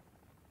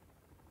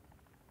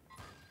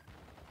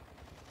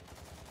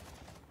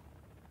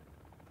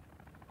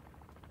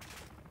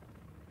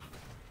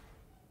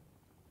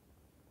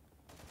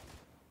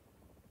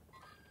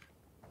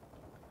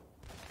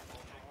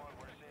 Ultra One,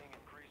 we're seeing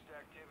increased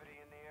activity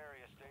in the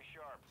area. Stay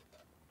sharp.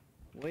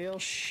 Well,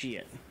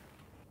 shit.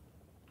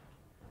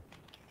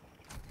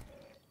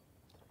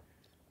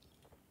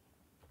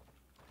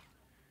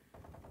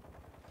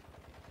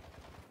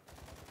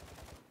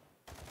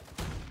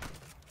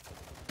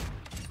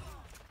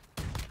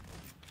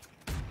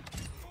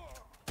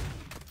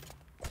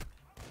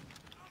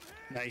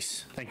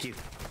 Nice, thank you.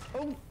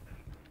 Oh,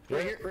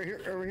 right here, right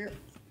here, over here.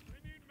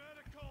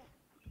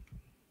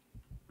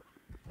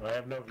 I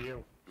have no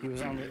view. He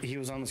was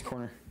on this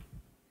corner.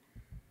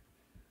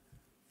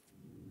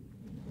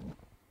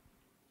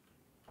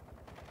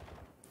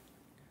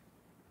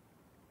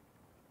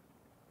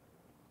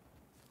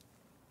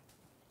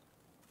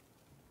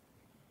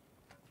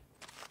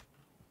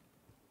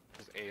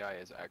 This AI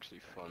is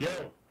actually fun. Yo,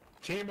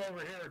 team over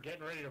here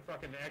getting ready to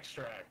fucking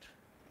extract.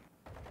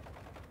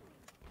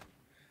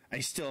 I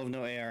still have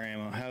no AR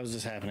ammo. How is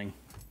this happening?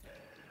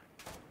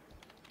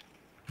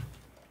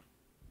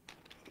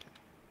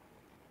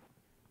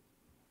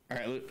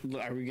 Alright,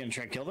 are we gonna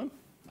try to kill them?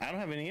 I don't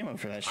have any ammo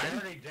for that shit. I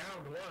already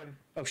downed one.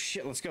 Oh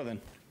shit, let's go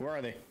then. Where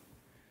are they?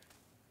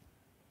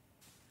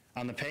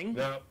 On the ping?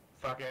 No,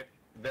 fuck it.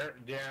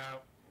 Yeah,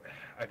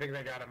 I think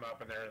they got him up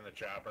and they're in the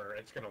chopper.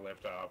 It's gonna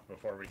lift off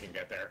before we can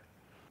get there.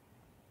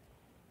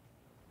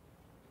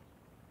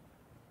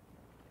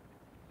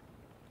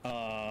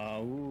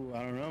 Ooh, I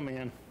don't know,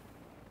 man.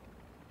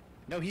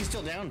 No, he's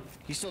still down.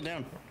 He's still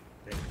down.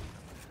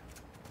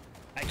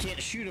 I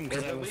can't shoot him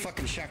because I have a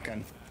fucking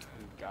shotgun.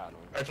 Got him.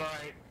 That's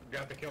alright.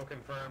 Got the kill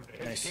confirmed.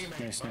 His Nice, teammate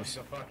nice, bugged nice.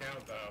 the fuck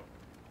out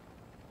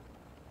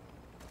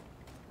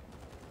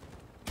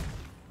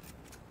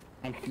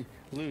though.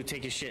 Lou,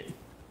 take his shit.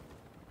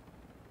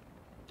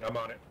 I'm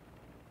on it.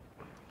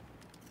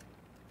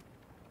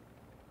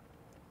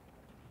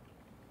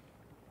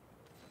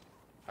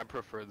 I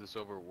prefer this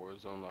over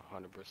Warzone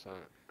 100%.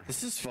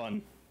 This is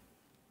fun.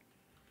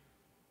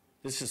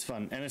 This is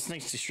fun. And it's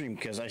nice to stream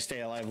because I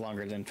stay alive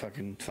longer than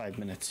fucking 5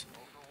 minutes.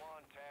 Ultra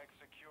One, tag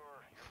secure.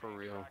 You're For being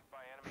real. tracked by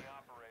enemy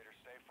operators.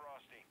 Stay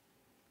frosty.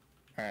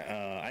 Alright,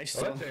 I Well,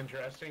 still... that's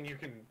interesting.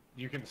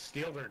 You can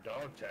steal their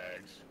dog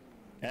tags.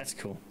 That's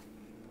cool.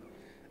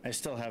 I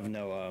still have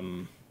no,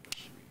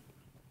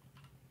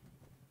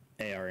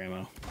 AR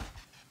ammo.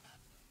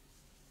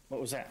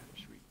 What was that? Where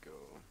should we go?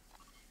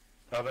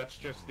 Oh, that's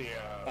just the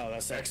Oh,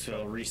 that's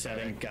exfil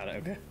resetting. Got it,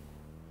 okay.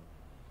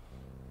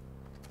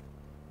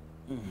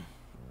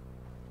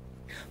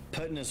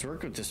 Putting us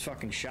work with this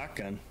fucking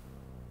shotgun.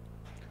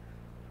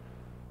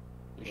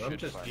 You I'm should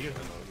just find using.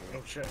 one over.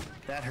 Oh shit.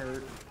 That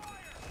hurt.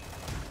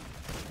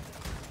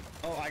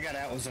 Oh, I got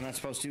out. Was I not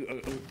supposed to?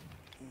 Oh.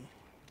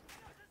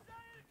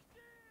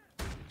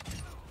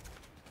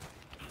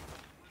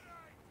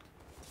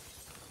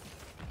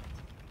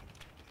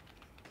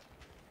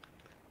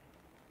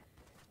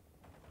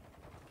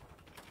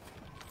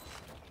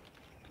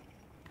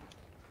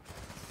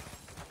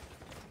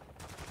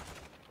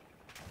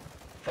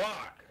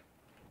 Fuck.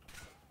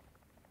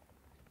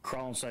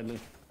 Crawl inside, Lou.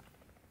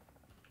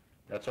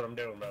 That's what I'm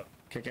doing, bro.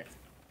 Kick it.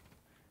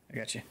 I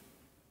got you.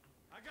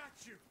 I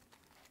got you.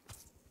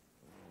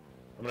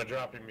 I'm gonna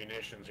drop you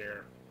munitions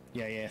here.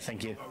 Yeah,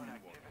 thank you. Activity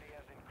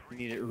has increased.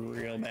 Need it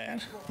real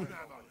bad.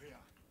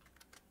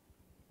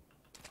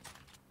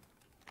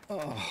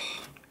 Oh.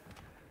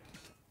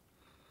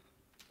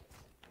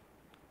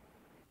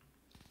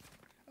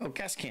 Oh,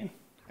 gas can.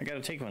 I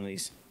gotta take one of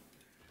these.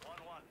 1-1.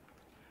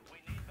 We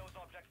need those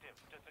objectives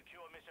to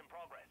secure mission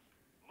progress.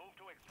 Move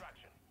to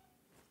extraction.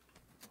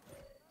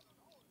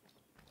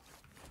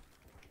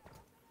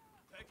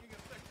 Taking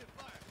effective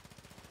fire.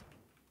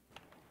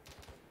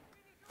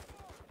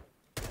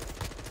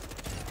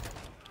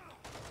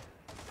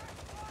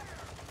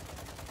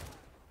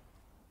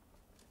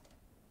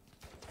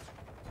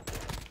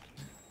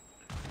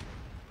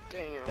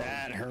 Damn.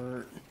 That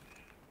hurt.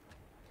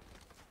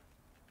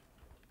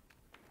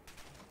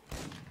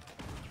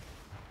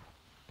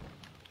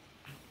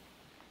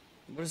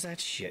 What is that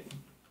shit?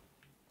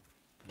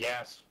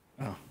 Gas.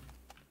 Oh.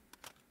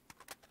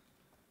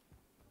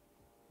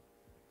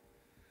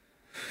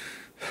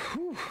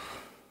 Whew.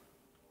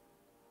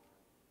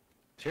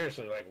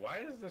 Seriously, like, why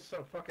is this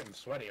so fucking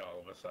sweaty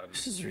all of a sudden?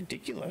 This is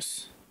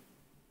ridiculous.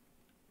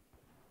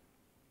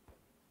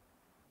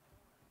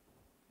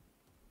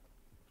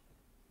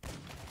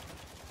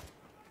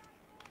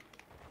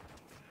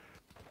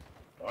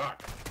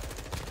 Fuck.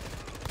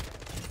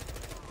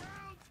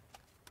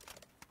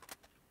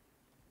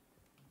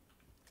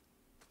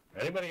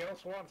 Anybody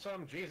else want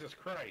some? Jesus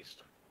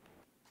Christ.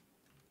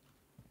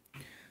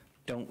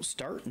 Don't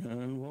start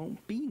none,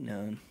 won't be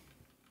none.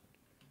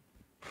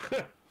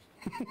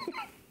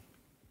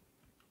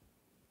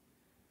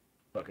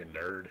 Fucking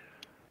nerd.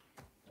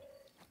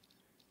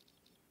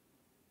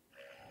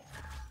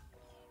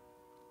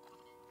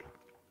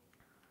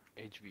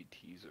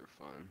 HVTs are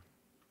fun.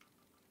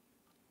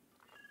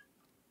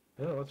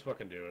 Yeah, let's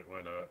fucking do it.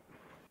 Why not?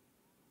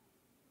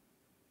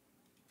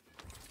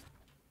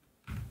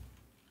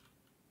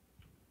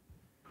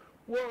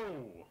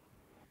 Whoa!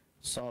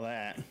 Saw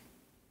that.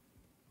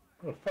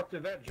 Where the fuck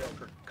did that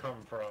Joker come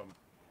from?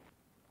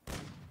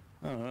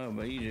 I don't know,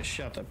 but you just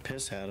shot the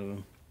piss out of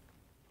him.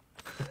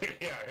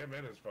 Yeah, him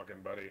and his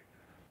fucking buddy.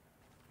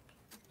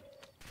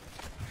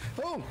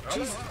 Oh,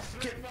 Jesus!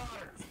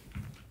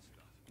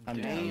 I'm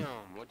Damn, down.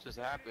 what just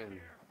happened?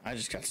 I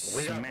just got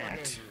We got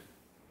smacked. fucking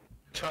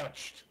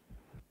touched.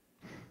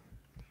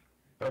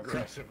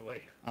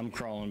 Aggressively. I'm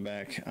crawling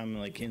back. I'm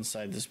like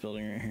inside this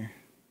building right here.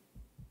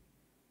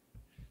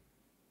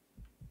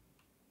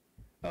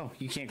 Oh,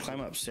 you can't climb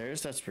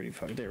upstairs? That's pretty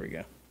fucked. There we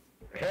go.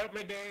 Help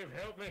me, Dave.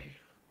 Help me.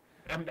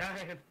 I'm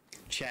dying.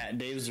 Chat,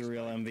 Dave's the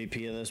real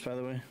MVP of this, by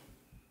the way.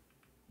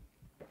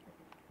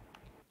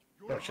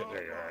 Oh shit,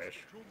 there you are, Ash.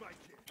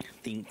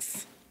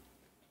 Thanks.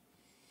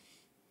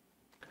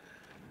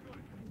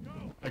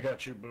 I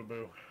got you,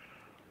 boo-boo.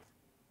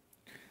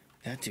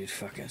 That dude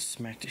fucking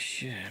smacked the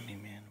shit out of me,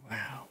 man.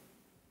 Wow.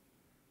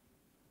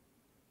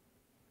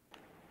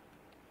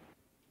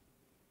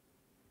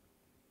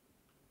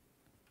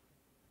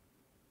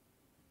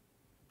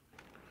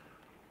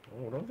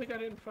 Oh, don't think I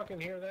didn't fucking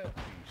hear that, you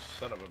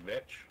son of a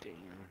bitch. Damn.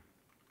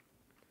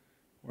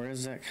 Where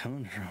is that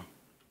coming from?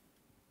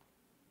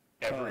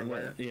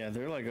 Everywhere. Oh, yeah,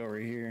 they're like over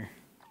here.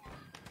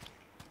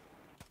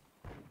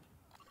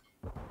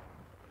 Oh,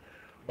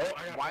 I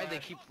got Why they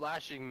flashed. keep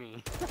flashing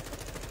me?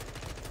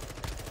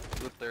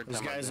 The third There's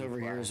time I've guys been over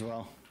here as flashed.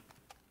 well.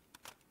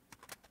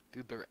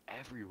 Dude, they're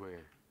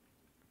everywhere.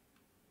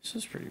 This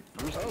is pretty.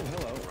 I'm just Oh, gonna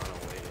hello. Run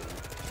away.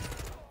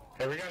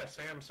 Hey, we got a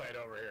SAM site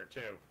over here,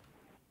 too.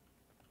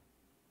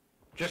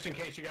 Just in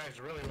case you guys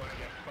really want to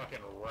get fucking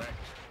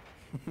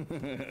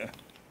wrecked.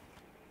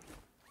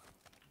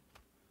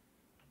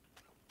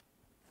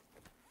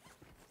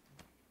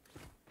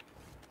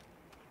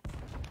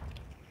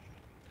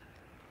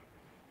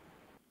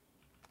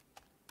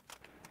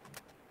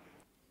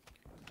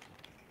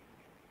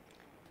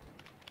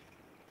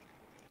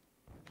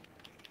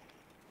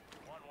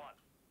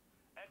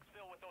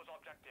 Exfil with those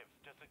objectives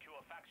to secure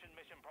faction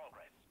mission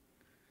progress.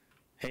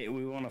 Hey,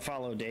 we want to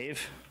follow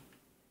Dave.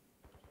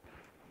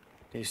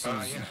 Dave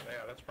Yeah, seems,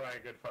 that's probably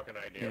a good fucking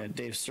idea. yeah,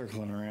 Dave's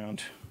circling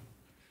around.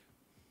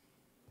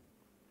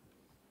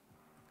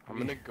 I'm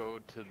gonna go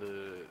to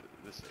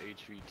this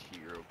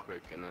HVT real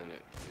quick, and then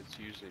it's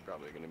usually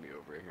probably gonna be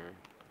over here.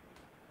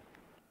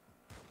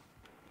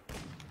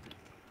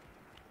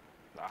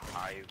 A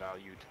high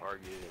value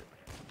target.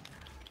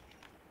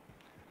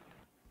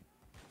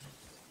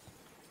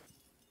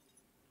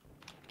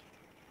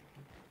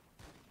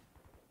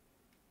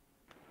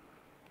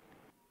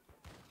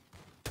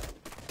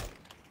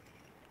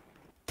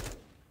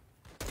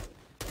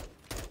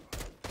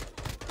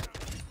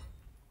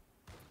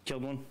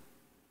 Killed one.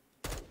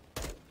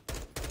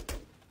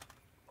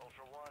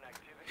 Ultra One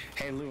activity.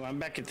 Hey, Lou, I'm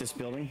back at this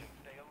building.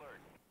 Stay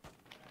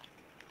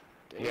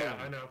alert. Yeah,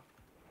 I know.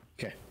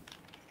 Okay.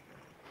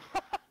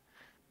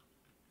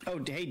 Oh,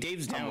 hey,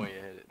 Dave's I'm down. way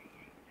ahead.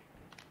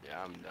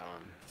 Yeah, I'm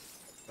down.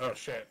 Oh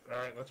shit.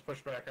 Alright, let's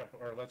push back up,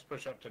 or let's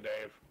push up to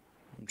Dave.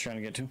 I'm trying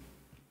to get to.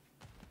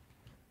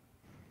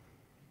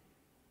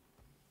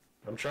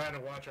 I'm trying to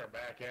watch our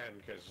back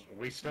end, because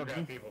we still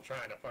got people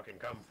trying to fucking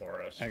come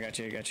for us. I got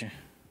you, I got you.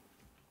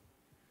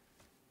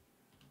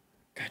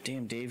 God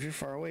damn, Dave, you're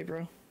far away,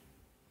 bro.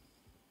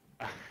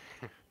 Ultra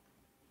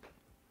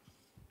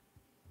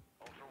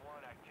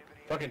One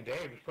activity. Fucking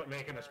Dave is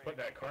making us put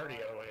that cardio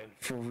in.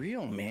 For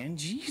real, man.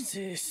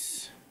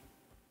 Jesus.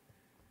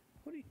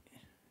 What are you...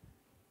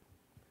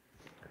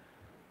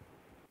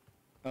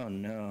 Oh,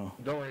 no.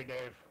 Don't worry,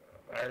 Dave.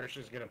 Irish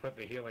is gonna put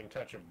the healing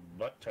touch of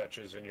butt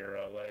touches in your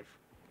life.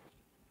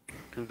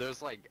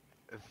 There's like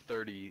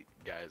 30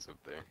 guys up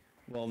there.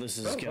 Well, this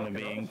is Oh, going to fucking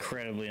be awesome.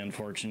 incredibly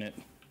unfortunate.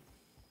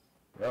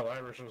 Well,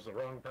 Irish was the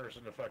wrong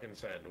person to fucking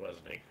send,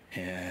 wasn't he?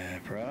 Yeah,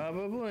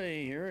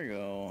 probably. Here we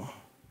go.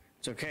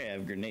 It's okay, I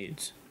have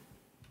grenades.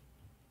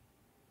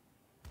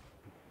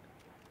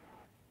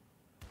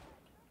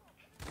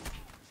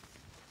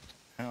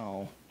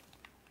 Ow.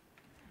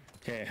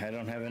 Okay, I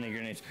don't have any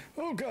grenades.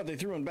 Oh god, they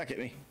threw one back at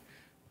me.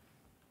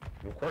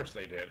 Of course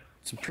they did.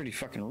 It's pretty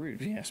fucking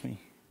rude, if you ask me.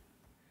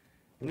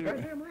 Lou,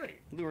 Goddamn right.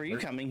 Lou, are you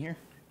coming here?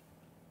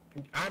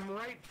 I'm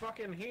right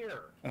fucking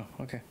here. Oh,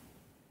 okay.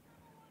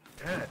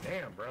 God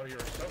damn, bro, you're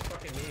so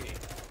fucking needy.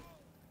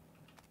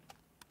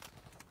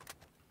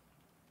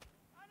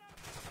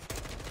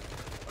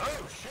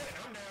 Oh shit,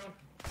 I'm down.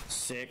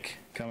 Sick.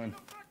 Coming.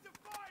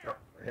 Oh,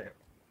 yeah.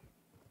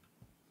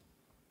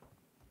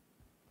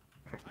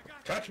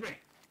 Touch me.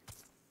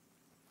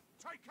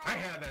 I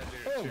had that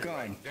dude. Oh, too,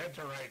 God. like, dead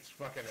to right's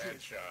fucking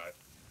headshot.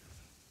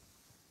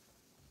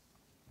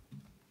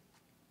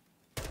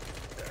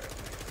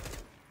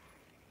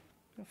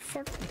 The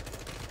fuck?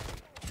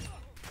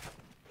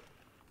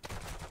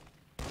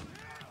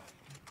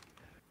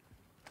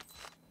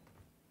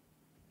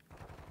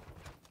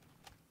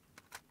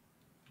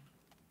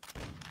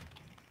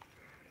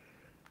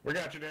 We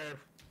got you,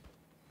 Dave.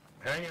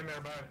 Hang in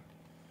there, bud.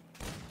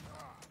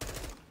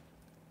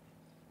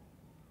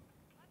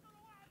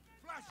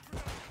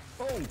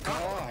 Oh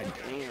God!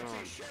 Damn.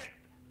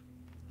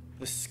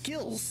 The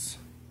skills.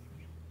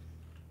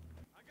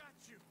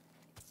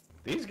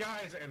 These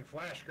guys and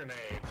flash grenades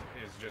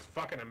is just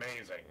fucking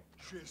amazing.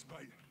 Cheers,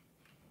 mate.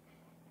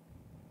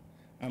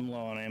 I'm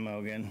low on ammo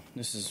again.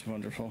 This is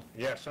wonderful.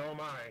 Yeah, so am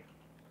I.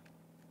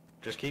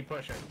 Just keep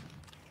pushing.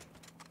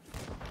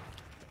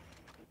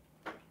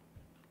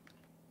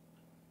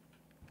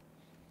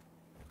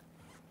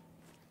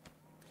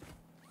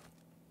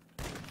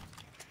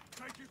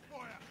 Taking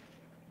fire.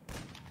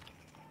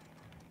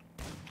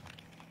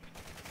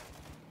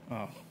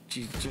 Oh,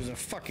 geez, there's a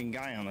fucking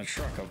guy on the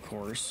truck, of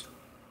course.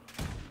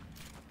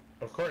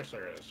 Of course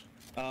there is.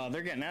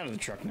 They're getting out of the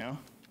truck now.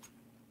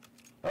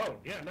 Oh,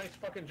 yeah, nice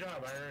fucking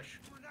job, Irish.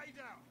 Grenade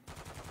out.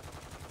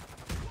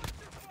 Watch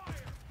your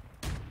fire.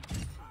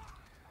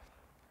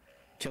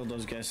 Killed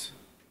those guys.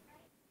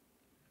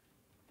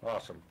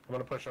 Awesome. I'm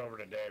gonna push over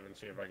to Dave and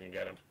see if I can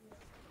get him.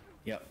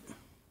 Yep.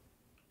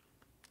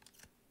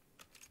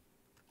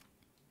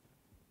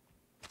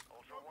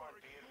 Ultra One,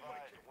 be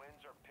advised,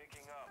 winds are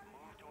picking up.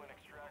 Move to an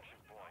extraction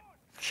point.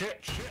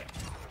 Shit.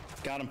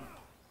 Got him.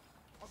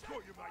 I've got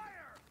you, mate.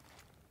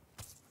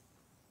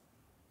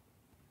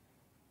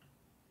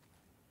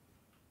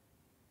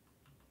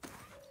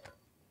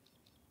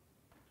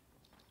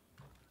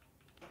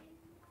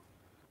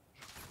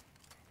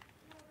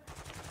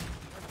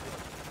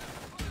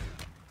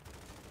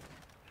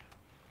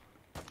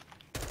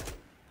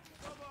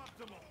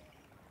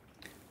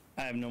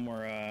 I have no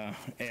more AR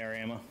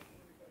ammo.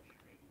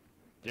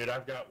 Dude,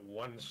 I've got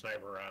one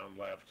sniper round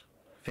left.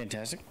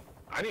 Fantastic.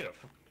 I need a...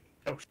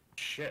 Oh,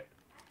 shit.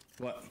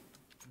 What?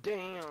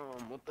 Damn,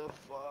 what the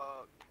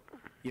fuck?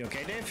 You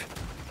okay, Dave?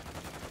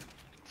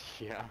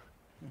 Yeah.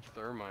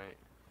 Thermite.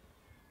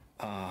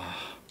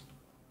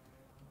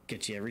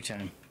 Get you every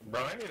time.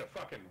 Bro, I need a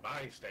fucking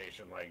buy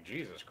station, like,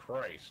 Jesus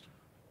Christ.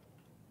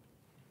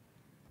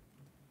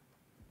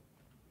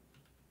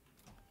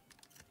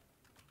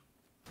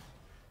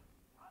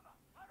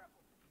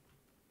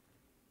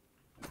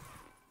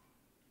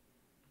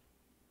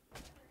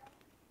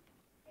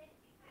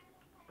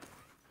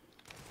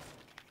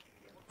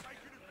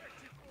 Taking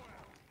effective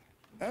fire.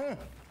 Ah!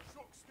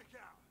 Shock stick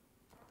out.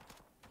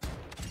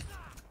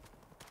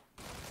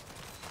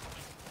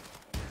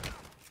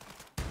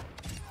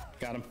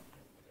 Got him.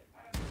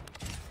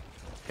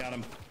 Got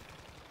him.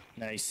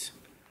 Nice.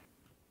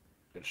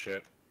 Good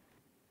shit.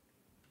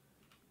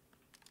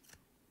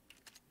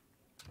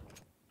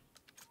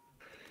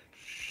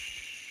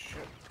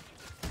 Shit.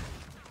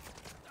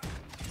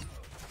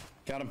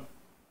 Got him.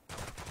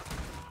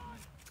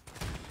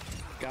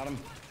 Got him.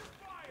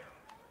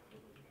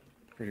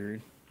 Pretty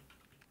rude.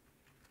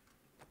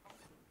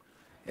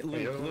 Hey, Lou,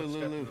 Hey, Lou, let's Lou,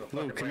 step Lou, to the Lou,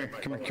 fucking come here,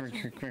 right, come here, Mike. come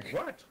here, come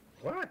here.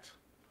 What?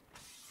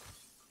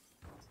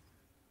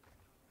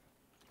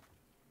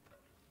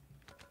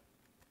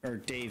 Or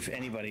Dave,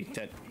 anybody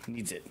that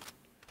needs it.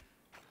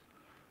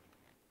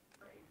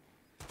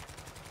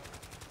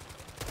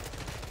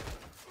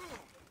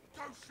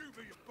 Don't shoot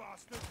me, you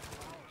bastard.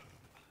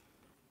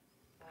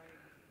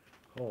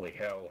 Holy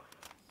hell.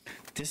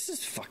 This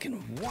is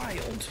fucking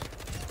wild. To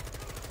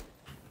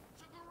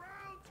the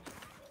round.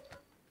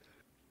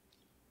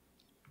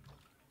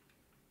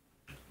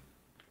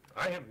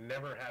 I have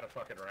never had a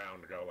fucking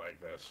round go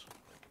like this.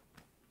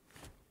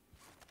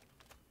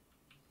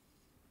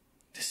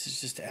 This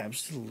is just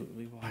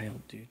absolutely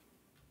wild, dude.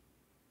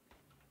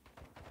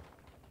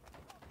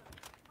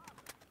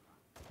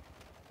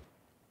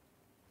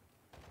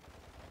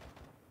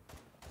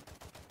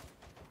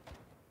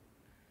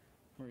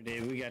 Where,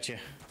 Dave? We got you.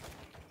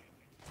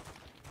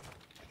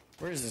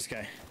 Where is this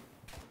guy?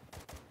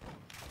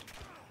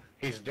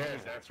 He's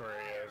dead, that's where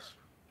he is.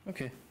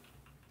 Okay.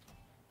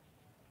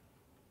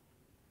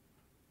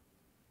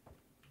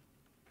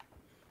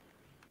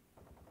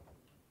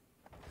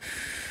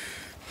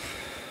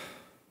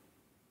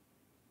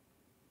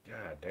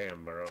 God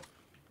damn, bro.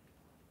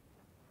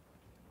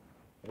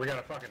 We got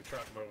a fucking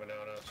truck moving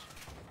on us.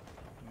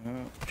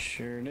 Oh,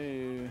 sure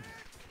do.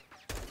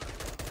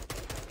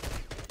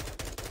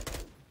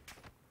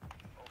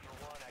 Ultra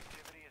One,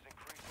 activity is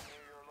increasing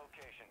near your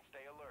location.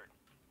 Stay alert.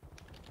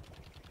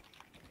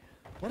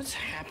 What is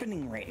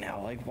happening right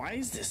now? Like, why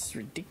is this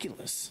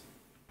ridiculous?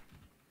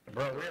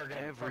 Bro, we are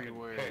getting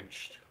everywhere. fucking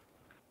pinched.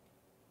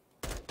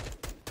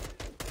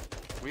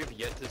 We have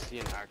yet to see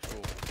an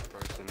actual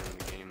person in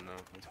the game,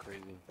 though. It's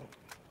crazy.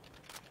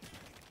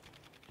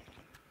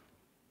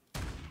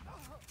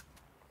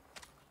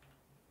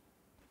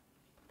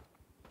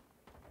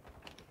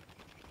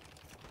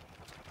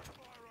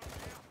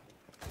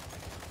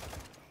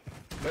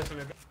 Listen,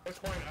 at this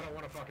point, I don't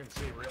want to fucking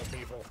see real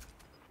people.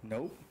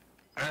 Nope.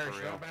 Irish,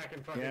 For real? go back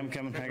and fucking. Yeah, I'm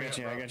coming. pick I me got up,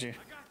 you. bro. I got you.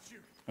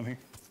 I'm here.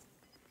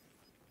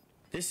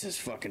 This is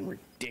fucking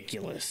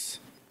ridiculous.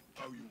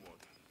 Oh, you want?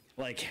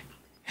 Like,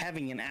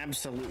 having an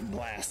absolute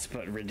blast,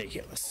 but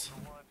ridiculous.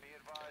 Be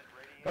advised,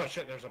 Oh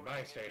shit, there's a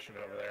buy station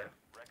over there.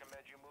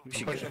 recommend you move We I'm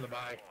should pushing go. the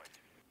buy.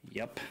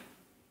 Yep.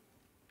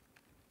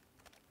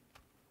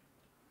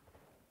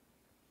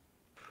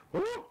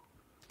 Woo!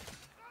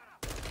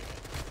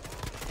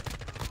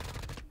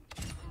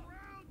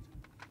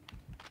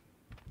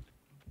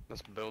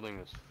 This building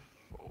is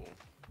full.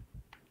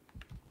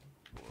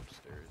 Full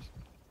upstairs.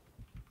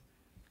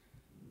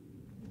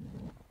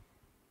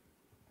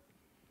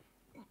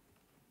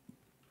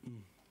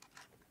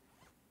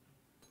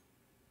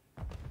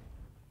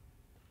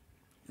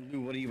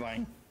 Ooh, what are you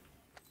buying?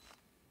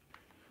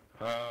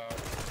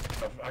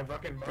 I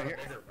fucking bought a Right here.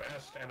 bigger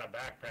vest and a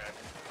backpack.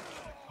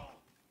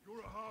 You're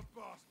a hard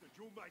bastard.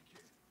 You'll make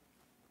it.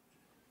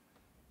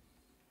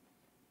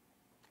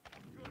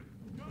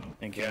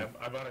 Thank you. Yeah,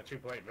 I bought a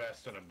 2-plate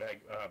vest and a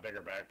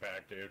bigger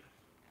backpack, dude.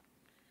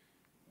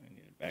 I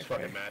need a This backpack.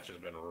 fucking match has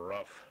been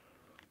rough.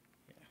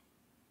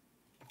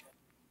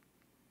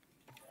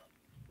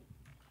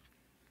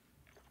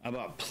 I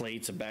bought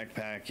plates, a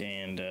backpack,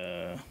 and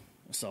a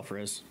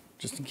self-res,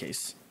 just in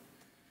case.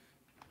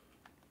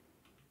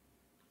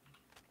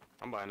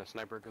 I'm buying a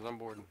sniper because I'm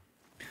bored.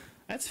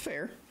 That's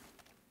fair.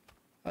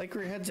 I like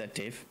where your head's at,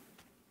 Dave.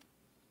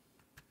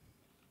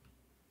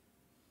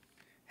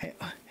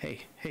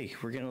 Hey,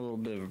 we're getting a little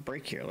bit of a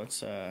break here.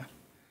 Let's get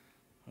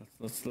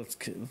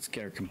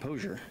our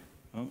composure.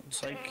 Oh,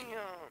 psych.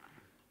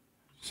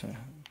 So,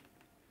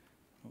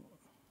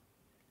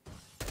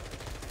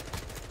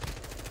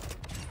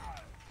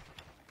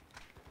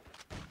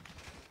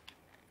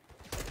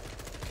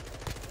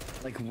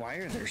 like, why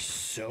are there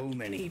so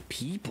many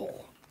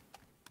people?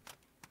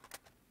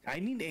 I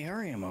need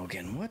AR ammo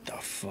again. What the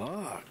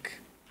fuck?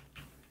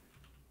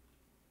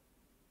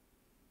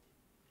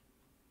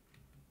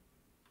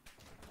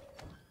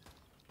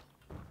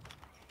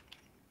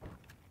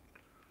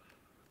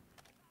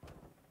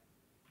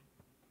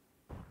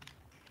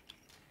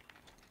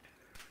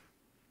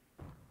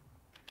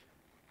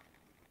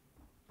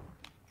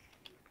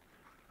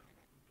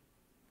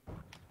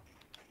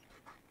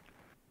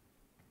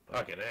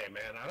 Fucking hey,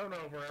 man. I don't know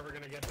if we're ever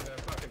gonna get to that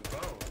fucking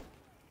phone.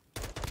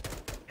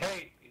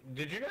 Hey,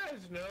 did you guys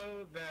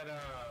know that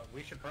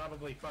we should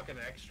probably fucking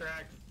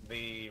extract?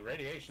 The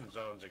radiation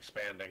zone's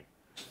expanding.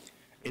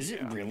 Is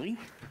it really?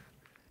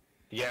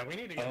 Yeah, we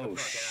need to get Oh the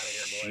fuck out of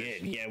here, boys.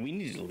 shit! Yeah, we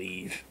need to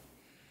leave.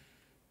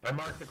 I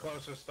marked the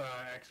closest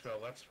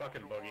exfil. Let's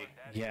fucking boogie.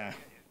 Yeah. is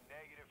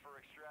negative for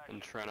extraction.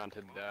 And try not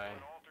to die.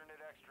 An alternate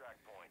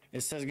extract point.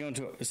 It says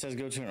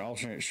go to an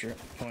alternate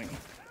point.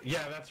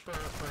 Yeah, that's for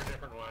a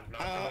different one. Not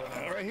the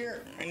one I- Right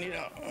here. I need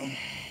help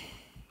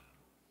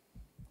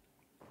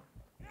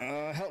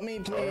me,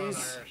 Hold on,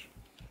 please. Irish.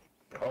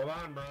 Hold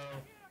on, bro.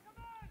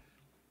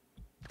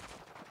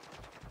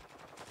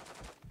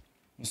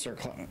 Start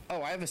climbing.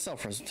 Oh, I have a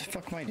self-res. What the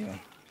fuck am I doing?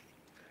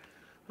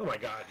 Oh my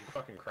god, you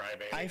fucking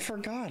crybaby. I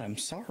forgot. I'm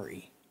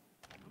sorry.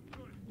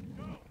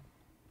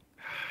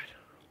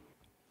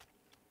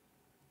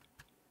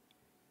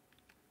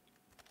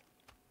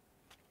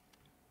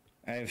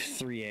 I have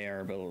 3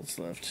 AR bullets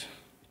left.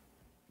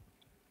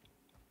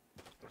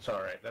 It's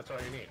alright, that's all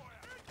you need.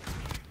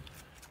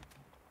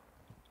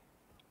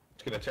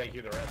 It's gonna take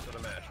you the rest of the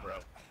match, bro.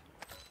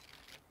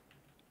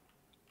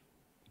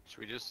 Should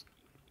we just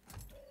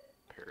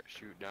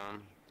parachute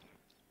down?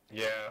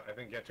 Yeah, I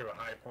think get to a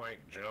high point,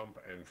 jump,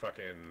 and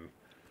fucking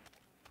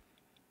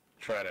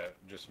try to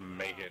just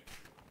make it.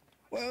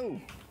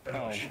 Whoa!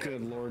 Oh, shit.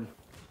 good lord.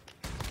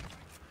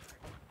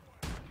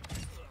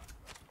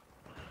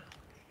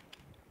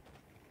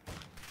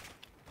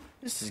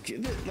 This is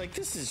like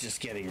this is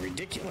just getting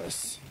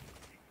ridiculous.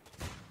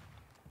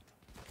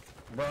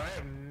 Bro, I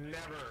have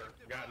never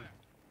gotten.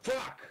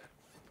 Fuck!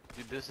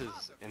 Dude, this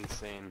is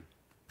insane.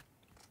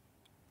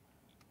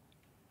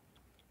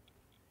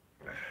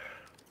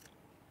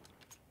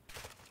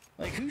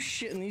 Like, who's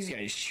shitting these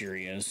guys'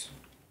 Cheerios?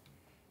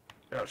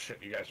 Oh shit,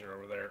 you guys are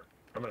over there.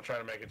 I'm gonna try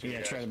to make it to you Yeah,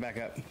 guys. try to back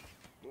up.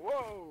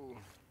 Whoa!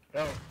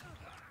 Oh.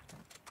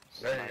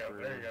 There you go, Sniper.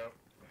 there you go.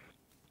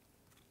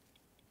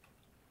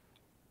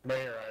 Right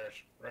here,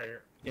 Irish. Right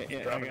here.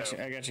 Yeah, Drop I it got you,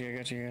 down. I got you. I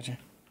got you.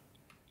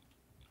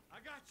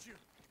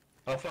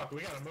 Oh fuck,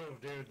 we gotta move,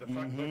 dude. The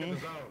fuck, look at the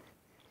zone.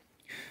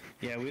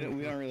 Yeah, we don't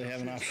really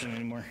have an option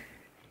anymore.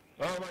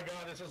 Oh my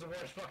god, this is the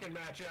worst fucking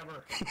match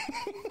ever.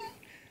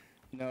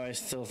 No, I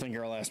still think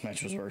our last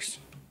match was worse.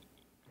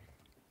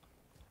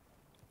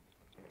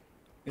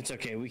 It's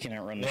okay. We can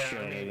outrun the Yeah, shit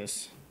I out of mean,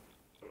 this.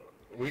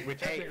 We Hey,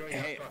 technically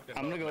hey, got fucked in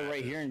I'm gonna both go right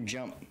matches. here and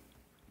jump.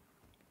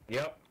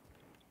 Yep.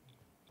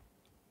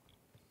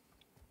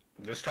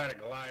 Just try to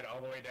glide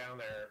all the way down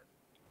there.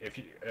 If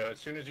you, as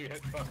soon as you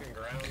hit fucking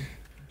ground,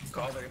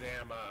 call the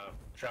damn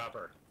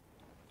chopper.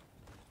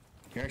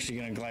 You're actually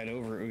gonna glide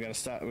over it. We gotta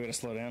stop. We gotta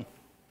slow down.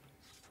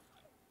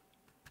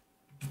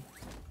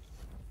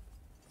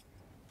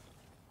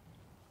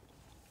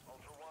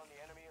 Ultra One,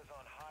 the enemy is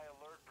on high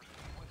alert.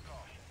 Proceed with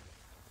caution.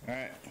 All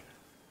right.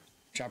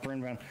 Chopper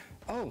inbound.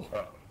 Oh,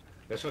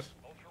 This is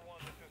Ultra One,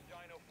 this is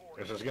Dino 4.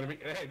 this is gonna be.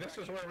 Hey, this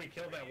is where we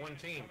killed that one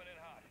team. Coming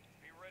in hot.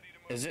 Be ready to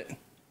move. is it?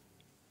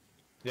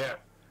 Yeah.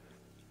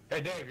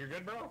 Hey, Dave, you're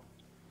good, bro?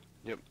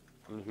 Yep.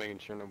 I'm just making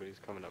sure nobody's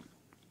coming up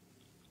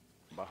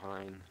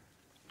behind.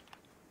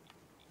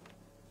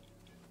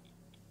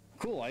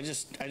 Cool. I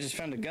just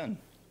found a gun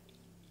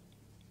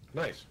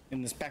Nice.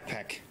 in this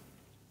backpack.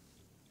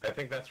 I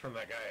think that's from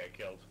that guy I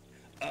killed.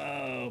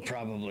 Oh,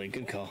 probably.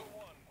 Good call. Ultra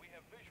One, we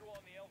have visual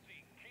on the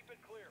LZ. Keep it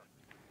clear.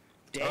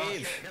 Oh,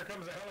 Dave. shit, here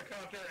comes a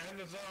helicopter and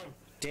the zone.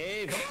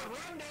 Dave. Come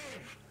on, run,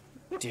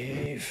 Dave!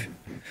 Dave.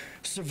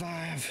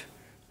 Survive.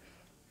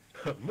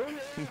 Move your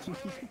ass,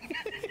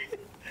 homie.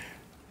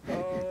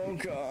 Oh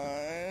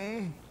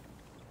god.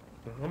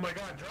 Oh my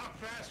god, drop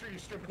faster, you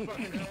stupid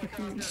fucking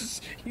helicopter.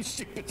 You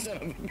stupid son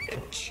of a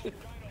bitch.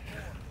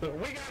 We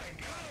gotta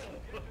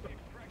go!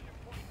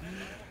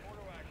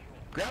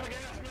 Grab a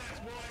gas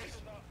mask, boys!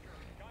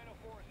 Dino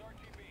 4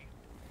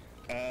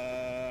 is RTB.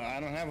 I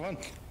don't have one.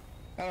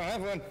 I don't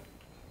have one.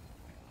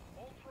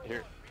 Ultra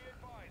Here. One, be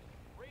advised.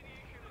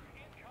 Radiation is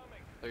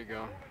incoming. There you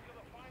go. To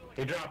the final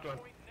He dropped one.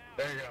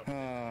 There you go.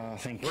 Oh,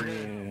 thank We're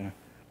you.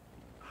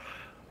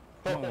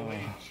 Holy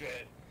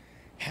shit.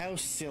 How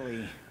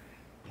silly.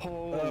 what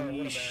Holy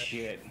a match.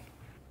 shit.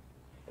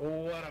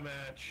 What a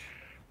match.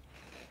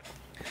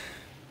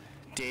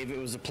 Dave, it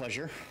was a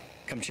pleasure.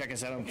 Come check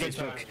us out on Good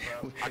Facebook. times,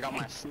 bro. I got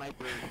my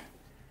sniper.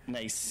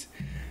 Nice.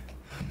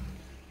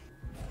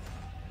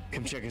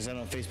 Come check us out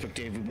on Facebook,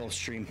 Dave. We both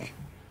stream.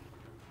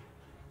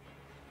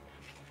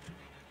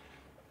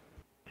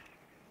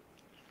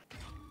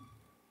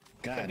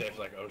 God Dave's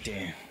like, oh shit.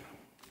 damn.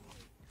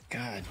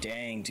 God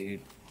dang,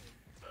 dude.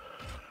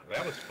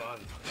 That was fun.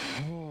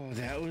 Oh,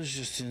 that was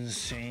just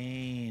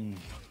insane.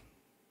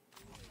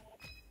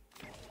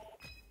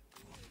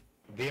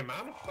 The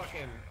amount of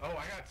fucking... Oh,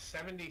 I got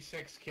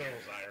 76 kills,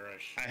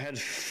 Irish. I had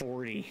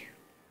 40.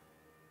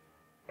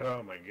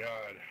 Oh my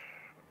god.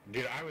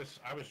 Dude, I was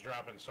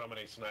dropping so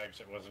many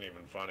snipes, it wasn't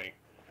even funny.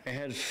 I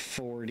had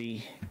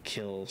 40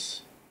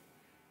 kills.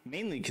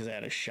 Mainly because I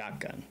had a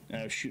shotgun.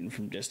 And I was shooting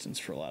from distance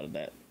for a lot of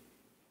that.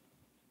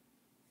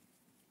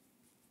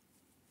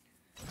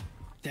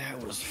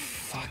 That was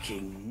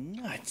fucking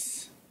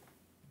nuts.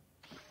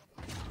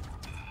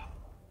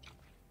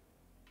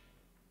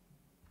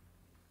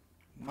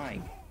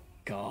 My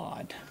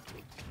God.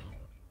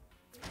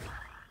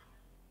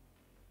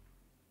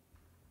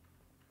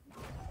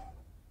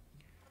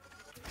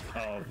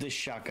 Oh, this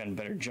shotgun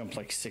better jump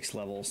like 6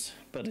 levels,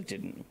 but it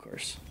didn't, of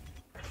course.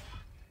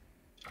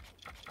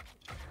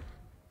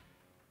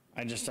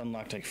 I just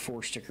unlocked like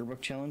 4 sticker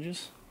book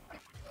challenges.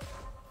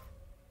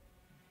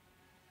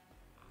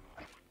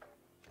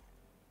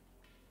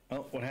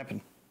 Oh, what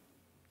happened?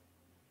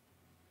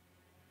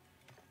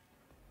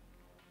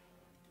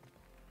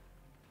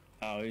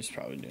 Oh, he's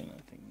probably doing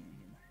that thing.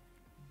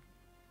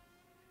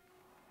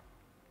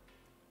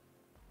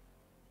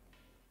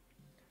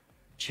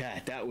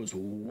 Chat, that was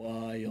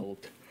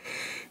wild.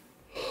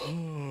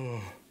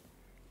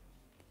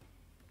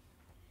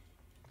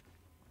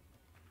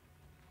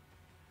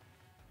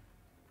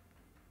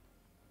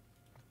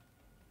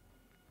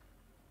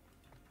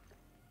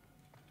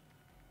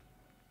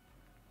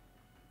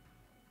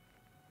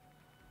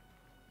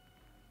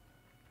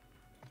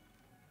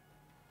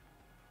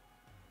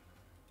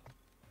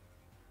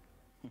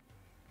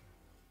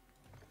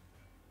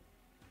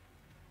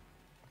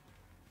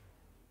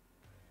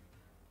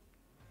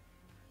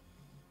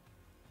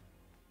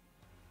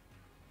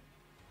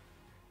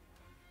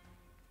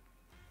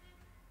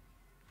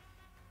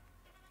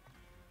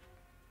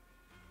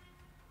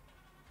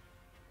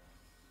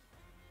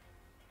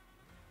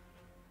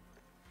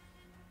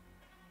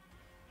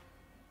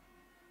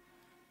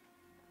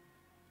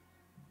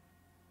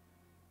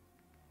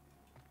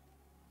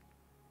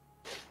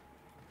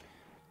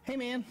 Hey,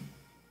 man.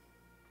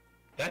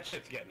 That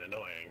shit's getting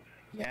annoying.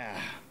 Yeah.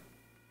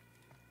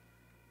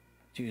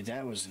 Dude,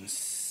 that was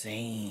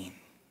insane.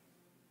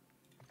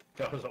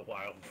 That was a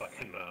wild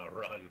fucking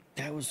run.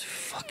 That was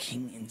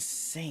fucking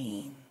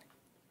insane.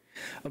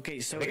 Okay,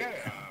 so... I think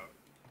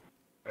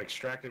I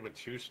extracted with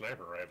 2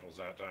 sniper rifles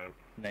that time.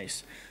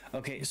 Nice.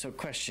 Okay, so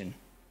question.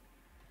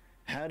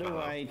 How do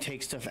I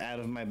take stuff out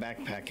of my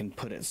backpack and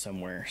put it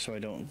somewhere so I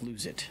don't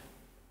lose it?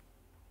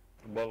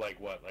 Well, like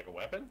what? Like a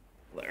weapon?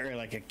 Or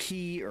like a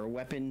key or a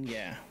weapon?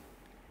 Yeah.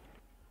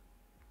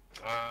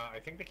 I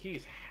think the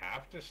keys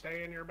have to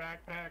stay in your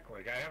backpack.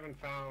 Like, I haven't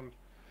found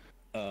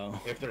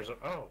Oh. if there's a...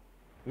 Oh.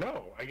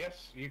 No, I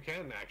guess you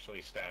can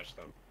actually stash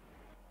them.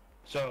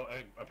 So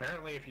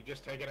apparently, if you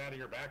just take it out of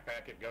your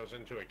backpack, it goes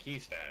into a key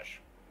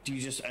stash. Do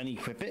you just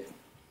unequip it?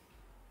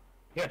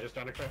 Yeah, just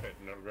unequip it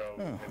and it'll go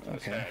into the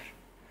stash.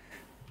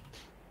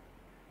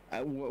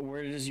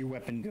 Where does your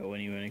weapon go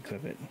when you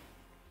unequip it?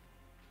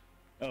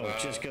 Oh, it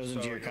just goes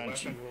into your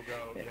weapon will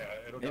go. Yeah,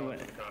 it'll go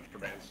into the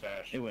contraband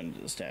stash. It went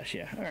into the stash.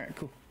 Yeah. All right.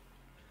 Cool.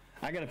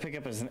 I gotta pick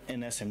up an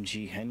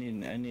SMG. I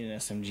need an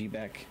SMG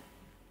back.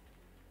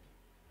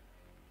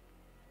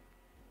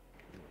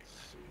 Let's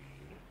see.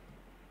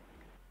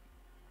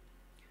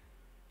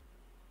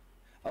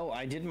 Oh,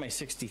 I did my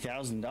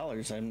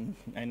 $60,000.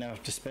 I now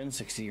have to spend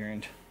 60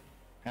 grand.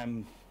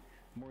 I'm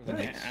more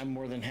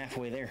than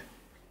halfway there.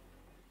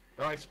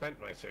 Oh, I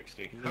spent my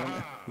 60.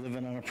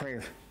 Living on a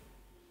prayer.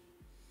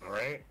 All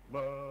right.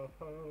 Whoa.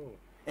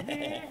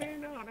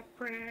 Living on a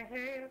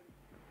prayer.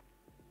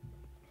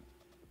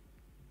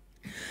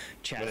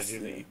 Chats.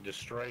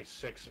 Destroy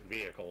 6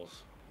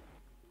 vehicles.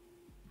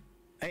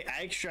 I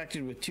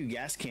extracted with 2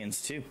 gas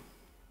cans too.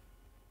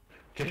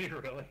 Did you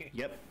really?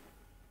 Yep.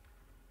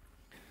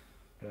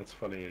 That's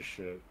funny as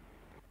shit.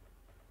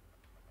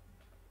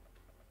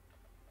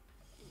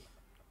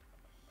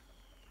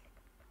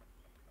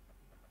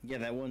 Yeah,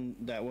 that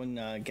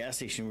one gas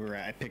station we were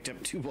at, I picked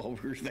up 2 while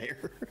we were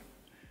there.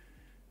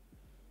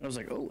 I was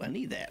like, oh, I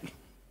need that.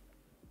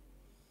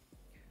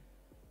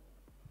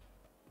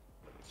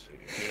 Let's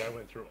see. Dude, I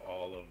went through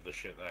all of the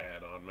shit that I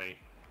had on me.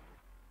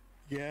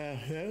 Yeah,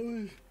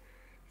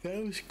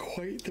 that was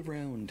quite the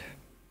round.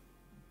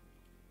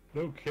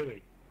 No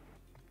kidding.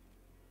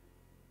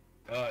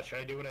 Should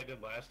I do what I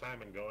did last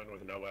time and go in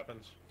with no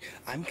weapons?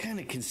 I'm kind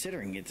of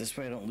considering it. This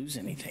way I don't lose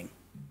anything.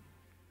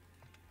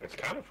 It's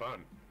kind of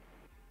fun.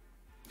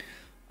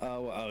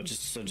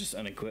 Just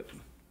unequip.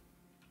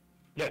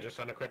 Yeah, just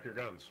unequip your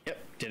guns. Yep,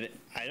 did it.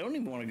 I don't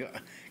even want to go.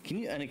 Can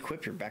you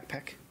unequip your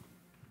backpack?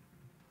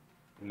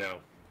 No.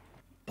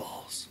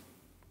 Balls.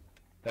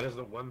 That is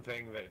the one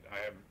thing that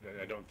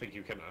I don't think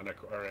you can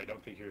or I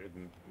don't think you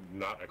can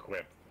not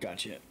equip.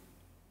 Gotcha.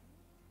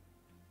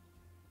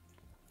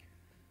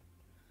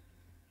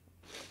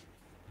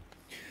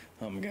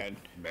 Oh my god.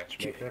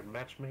 Matchmaker.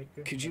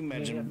 Could you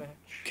imagine?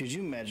 Could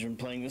you imagine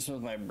playing this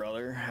with my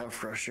brother? How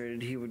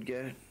frustrated he would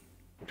get.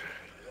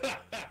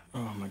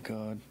 Oh my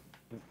god.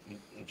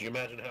 Do you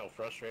imagine how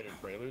frustrated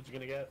Prelude's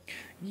gonna get?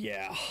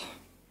 Yeah.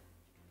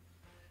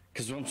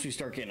 Because once we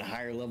start getting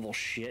higher level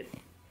shit.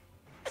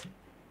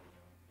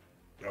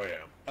 Oh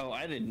yeah. Oh,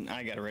 I didn't.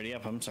 I got it ready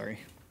up. I'm sorry.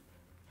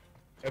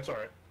 That's all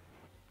right.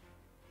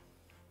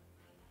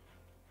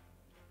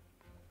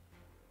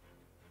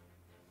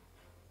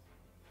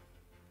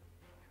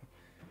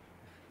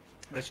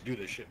 Let's do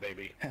this shit,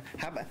 baby.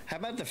 How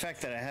about the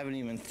fact that I haven't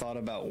even thought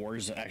about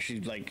Warzone,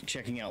 actually, like,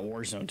 checking out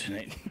Warzone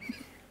tonight?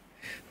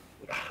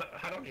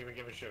 I don't even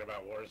give a shit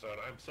about Warzone.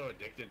 I'm so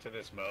addicted to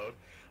this mode.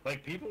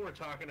 Like, people were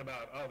talking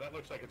about, oh, that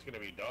looks like it's going to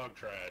be dog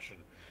trash, and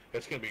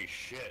it's going to be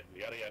shit,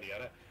 and yada, yada,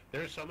 yada.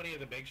 There's so many of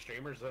the big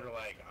streamers that are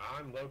like,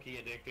 I'm low-key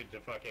addicted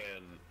to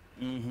fucking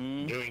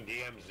doing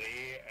DMZ,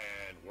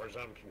 and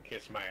Warzone can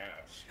kiss my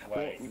ass.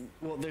 Like,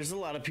 well, there's a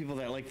lot of people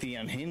that like the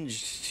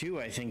Unhinged, too,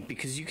 I think,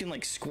 because you can,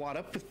 like, squat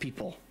up with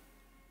people.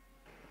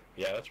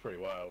 Yeah, that's pretty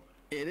wild.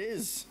 It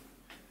is.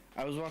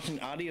 I was watching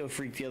Audio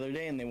Freak the other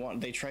day, and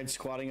they tried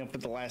squatting up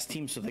with the last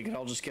team so they could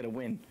all just get a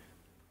win.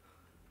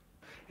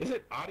 Is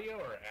it audio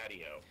or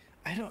adio?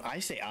 I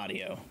say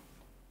audio.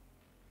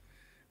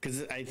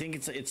 Because I think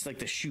it's like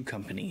the shoe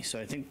company, so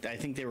I think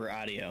they were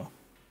audio.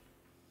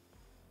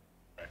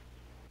 Right.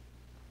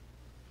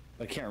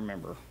 I can't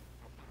remember.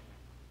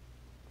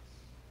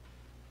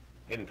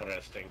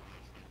 Interesting.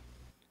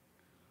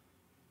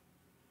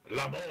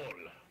 La Mole.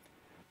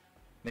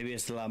 Maybe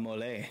it's La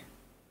Mole.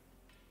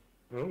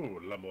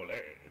 Ooh, La Mole.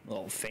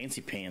 Oh,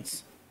 fancy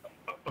pants.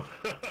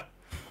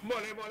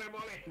 Mole, mole,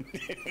 mole.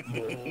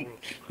 Mole.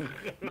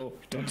 Oh,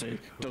 don't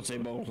say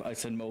mole. I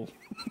said mole.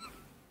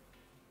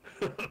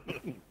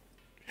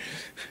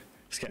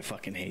 This guy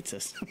fucking hates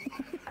us.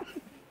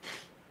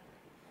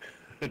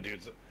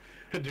 Dude's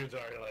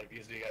already like,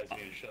 these two guys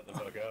need to shut the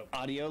fuck up.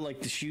 Audio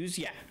like the shoes?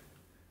 Yeah.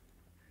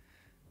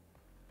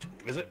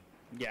 Is it?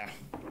 Yeah.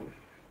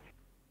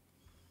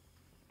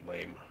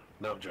 Lame.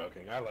 No, I'm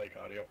joking. I like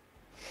audio.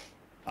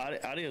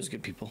 Audio's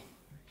good people.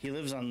 He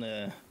lives on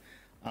the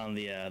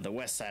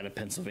west side of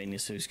Pennsylvania,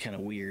 so he's kind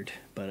of weird.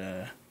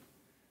 But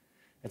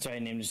that's why he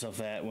named himself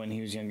that. When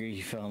he was younger,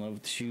 he fell in love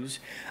with the shoes.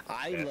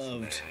 I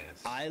love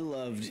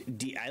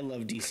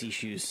DC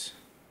shoes.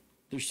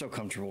 They're so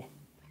comfortable.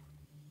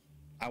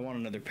 I want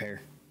another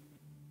pair.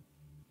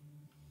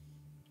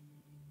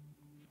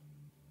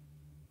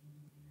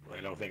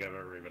 I don't think I've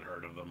ever even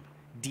heard of them.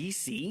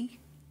 DC?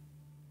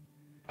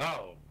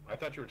 Oh, I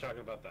thought you were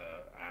talking about the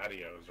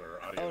Adios or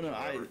Audios. Oh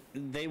no,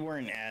 they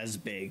weren't as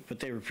big, but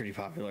they were pretty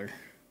popular.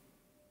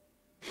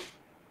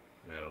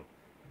 No,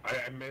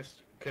 I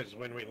missed because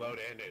when we load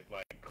in,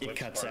 it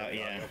cuts out.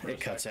 Yeah, it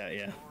cuts out.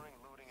 Yeah.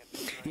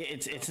 Yeah,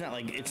 it's not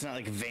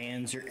like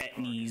Vans or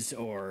Etnies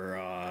or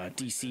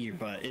DC,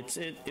 but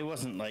it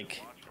wasn't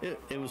like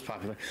It was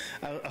popular.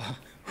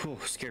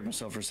 Scared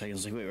myself for a second. I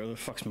was like, wait, where the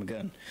fuck's my gun?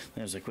 And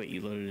I was like, wait,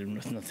 you loaded it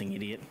with nothing,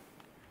 idiot.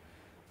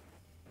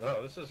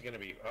 Oh, this is gonna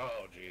be.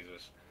 Oh,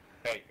 Jesus.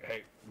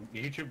 Hey,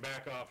 you two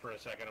back off for a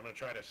second. I'm gonna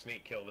try to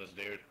sneak kill this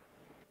dude.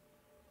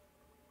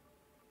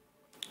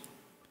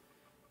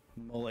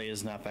 Mole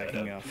is not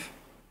backing off.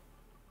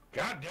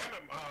 God damn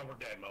it! Oh, we're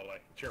dead, Mole.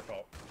 It's your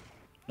fault.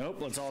 Nope,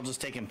 let's all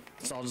just take him.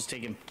 Let's all just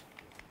take him.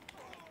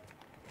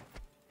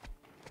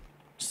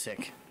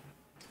 Sick.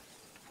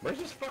 Where's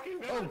this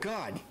fucking gun? Oh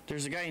god,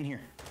 there's a guy in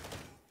here.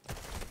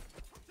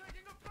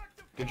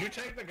 Did you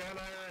take the gun,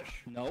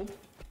 Irish? No.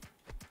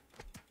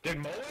 Did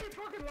Mole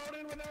fucking load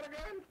in without a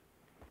gun?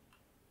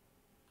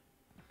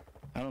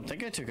 I don't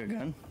think I took a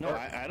gun. No,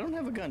 I don't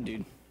have a gun,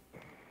 dude.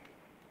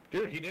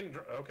 Dude, he didn't.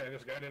 Okay,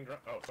 this guy didn't.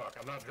 Oh fuck,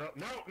 I'm not.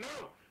 No,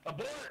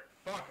 abort!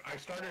 Fuck, I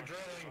started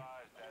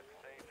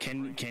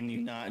drilling. Can you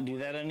not do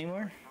that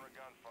anymore?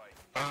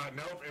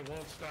 Nope, it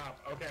won't stop.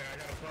 Okay, I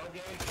got a 12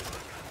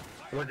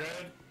 gauge. We're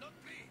good.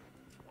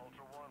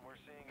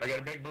 I got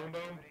a big boom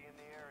boom.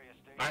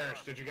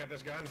 Irish, did you get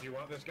this gun? Do you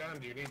want this gun?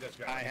 Do you need this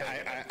gun?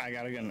 I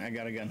got a gun. I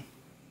got a gun.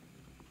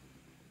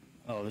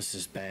 Oh, this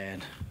is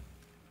bad.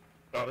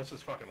 Oh, this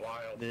is fucking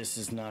wild. This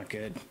is not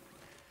good.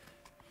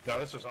 No,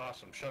 this is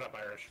awesome. Shut up,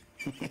 Irish.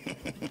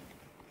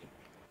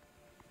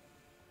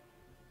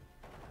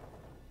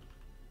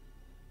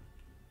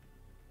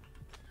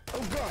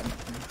 Oh god!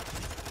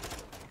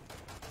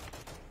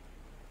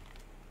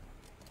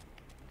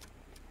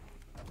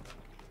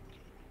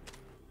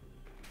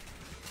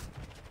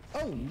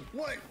 Oh,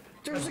 what?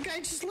 There's a guy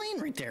just laying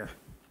right there.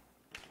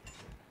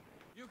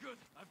 You're good.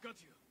 I've got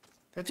you.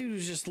 That dude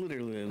was just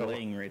literally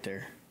laying right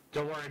there.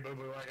 Don't worry, boo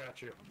boo. I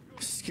got you.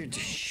 Scared the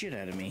shit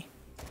out of me.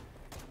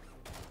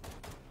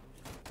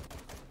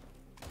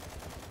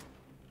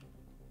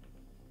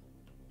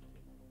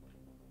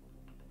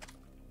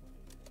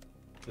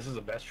 This is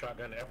the best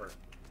shotgun ever.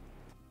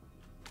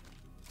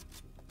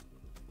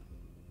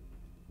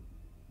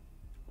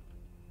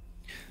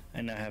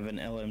 I now have an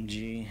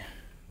LMG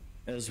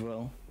as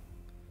well.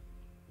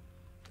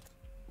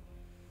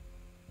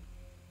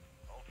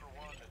 Ultra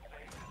One, the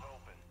safe is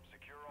open.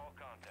 Secure all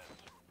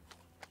contents.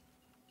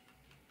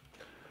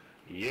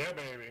 Yeah,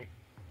 baby.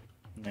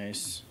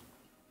 Nice.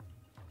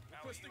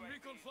 Requesting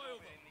recon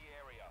flyover. In the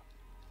area.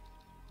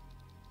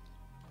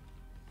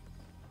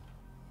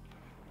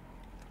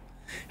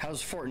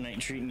 How's Fortnite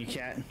treating you,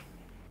 cat?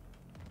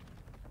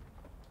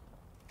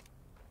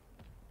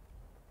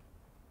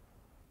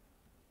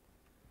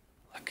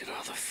 Look at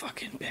all the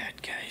fucking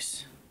bad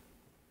guys.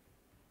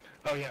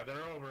 Oh yeah,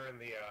 they're over in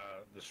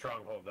the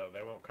stronghold though.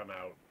 They won't come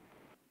out.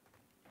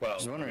 Well,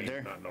 There's one right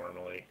there. Not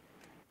normally.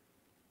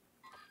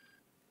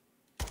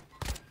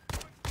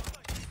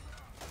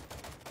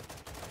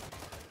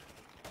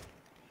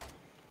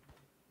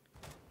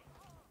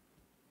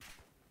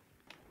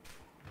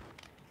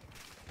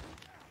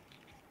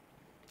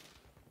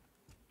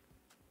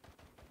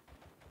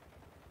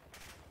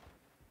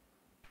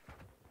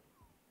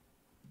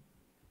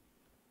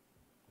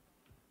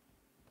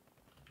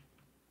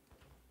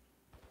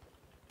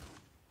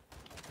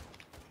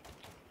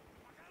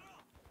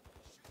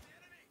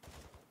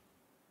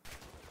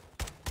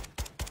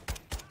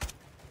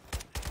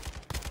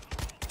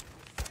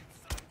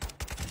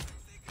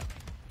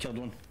 Killed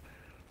one.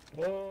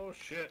 Oh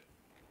shit.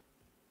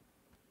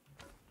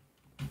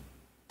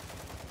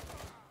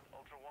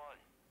 Ultra One,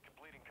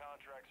 completing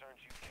contracts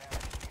earns you cash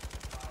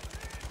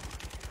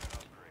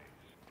and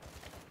upgrades.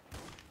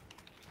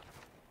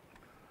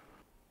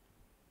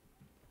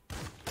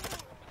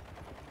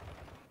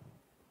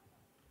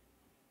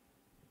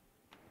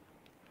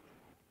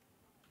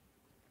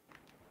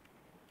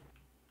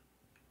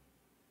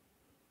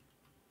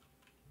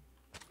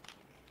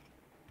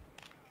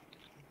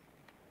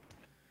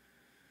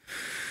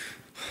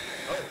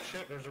 Oh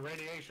shit, there's a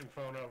radiation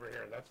phone over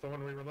here. That's the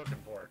one we were looking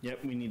for.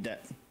 Yep, we need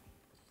that.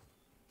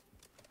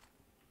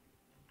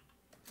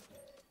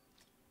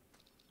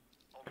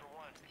 Ultra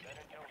One, that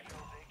intel shows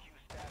AQ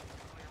status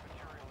clear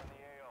material in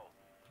the AO.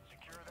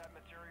 Secure that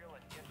material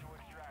and get to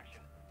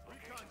extraction.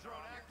 Recon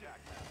drone active.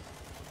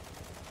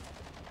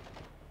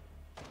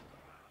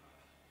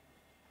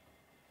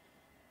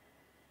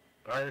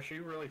 Irish,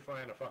 you really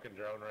flying a fucking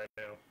drone right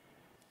now?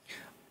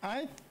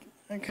 I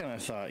kind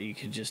of thought you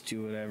could just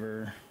do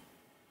whatever.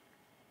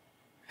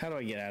 How do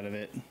I get out of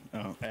it?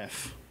 Oh,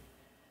 F.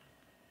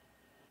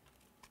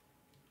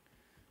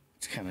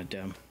 It's kind of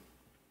dumb.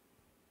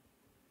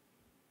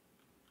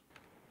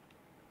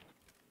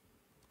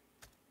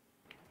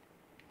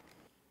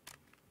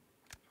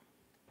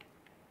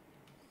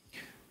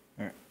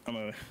 Alright, I'm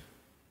gonna...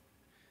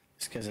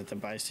 This guy's at the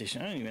buy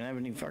station. I don't even have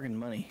any fucking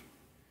money.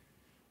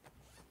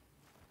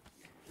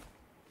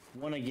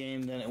 Won a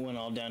game, then it went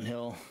all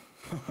downhill.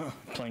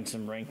 Playing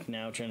some ranked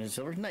now, trying to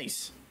silver.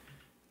 Nice.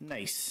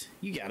 Nice.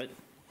 You got it.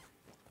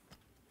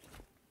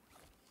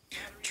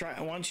 Why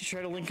don't you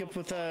try to link up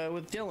with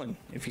Dylan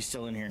if he's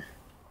still in here?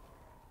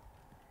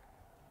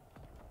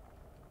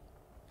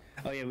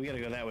 Oh yeah, we gotta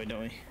go that way,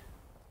 don't we?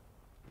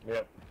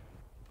 Yep.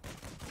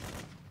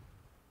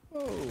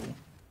 Whoa.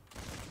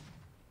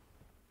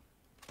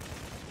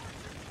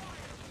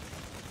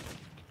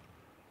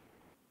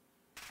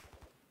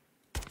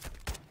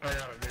 I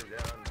got a new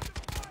gun.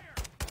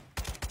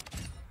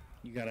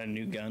 You got a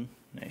new gun?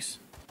 Nice.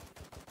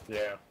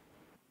 Yeah.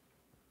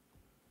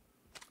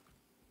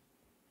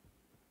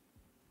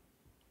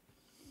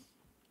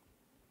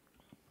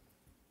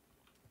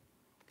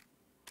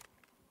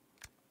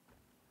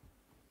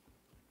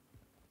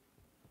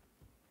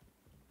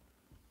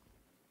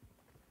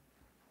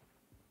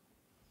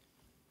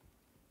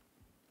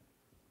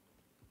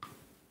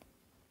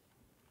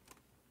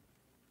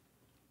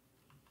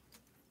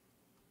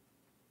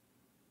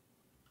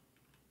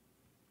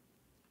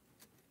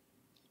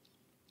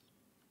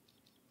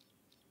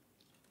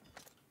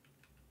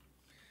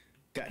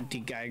 Got the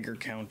Geiger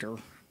counter.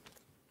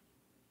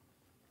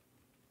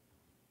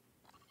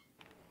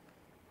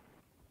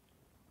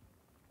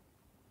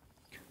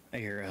 I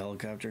hear a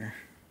helicopter.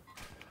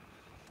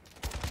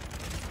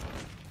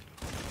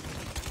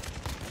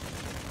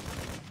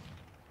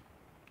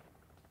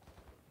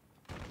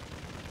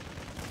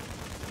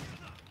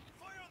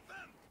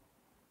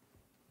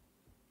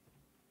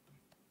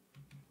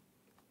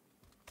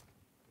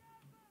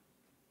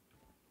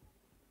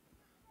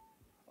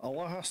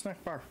 Aloha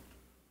snack bar.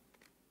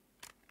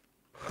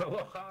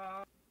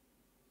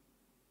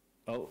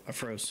 Oh, I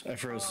froze. I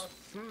froze.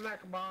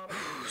 Snack bar.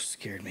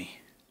 Scared me.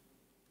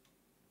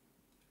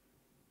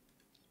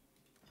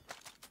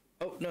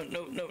 Oh, no,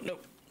 no, no, no.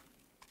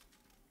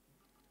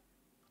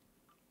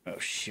 Oh,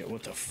 shit.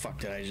 What the fuck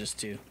did I just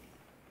do?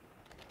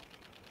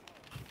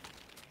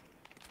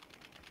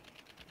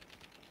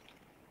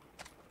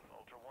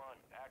 Ultra One,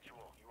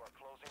 actual. You are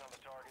closing on the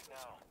target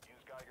now.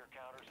 Use Geiger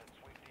counters and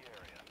sweep the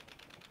area.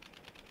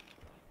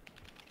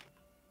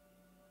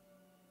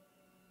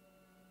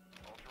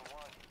 Ultra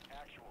One,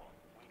 actual.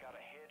 We got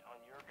a hit on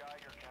your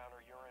Geiger counter.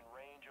 You're in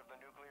range of the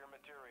nuclear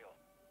material.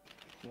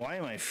 Why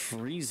am I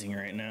freezing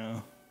right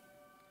now?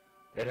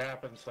 It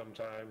happens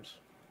sometimes.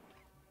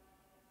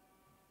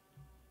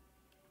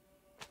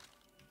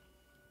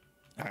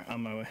 Alright,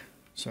 on my way.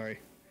 Sorry.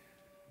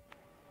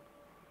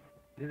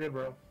 You did,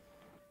 bro.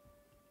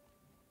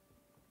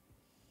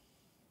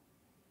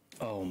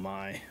 Oh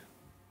my.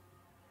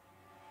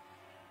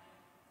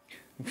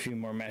 A few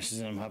more matches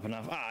and I'm hopping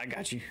off. Ah, I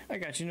got you. I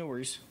got you, no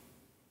worries.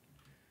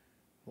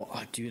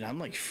 Well, dude, I'm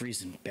like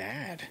freezing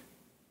bad.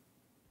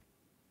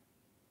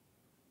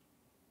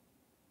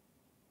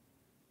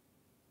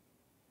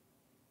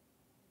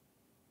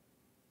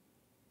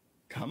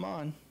 Come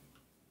on.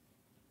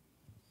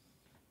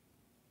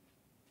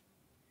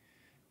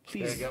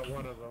 Please. They got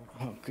one of them.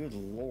 Oh, good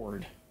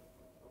lord.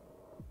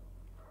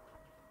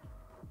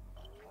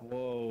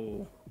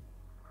 Whoa.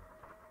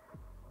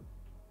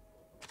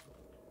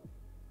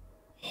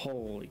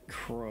 Holy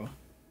crow.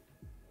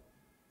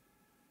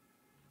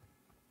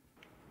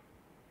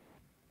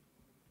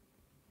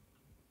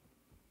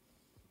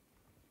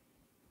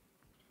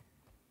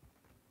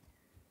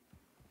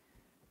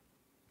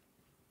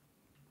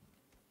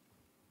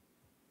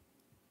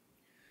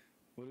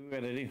 What do we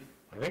gotta do?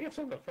 I think it's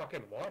in the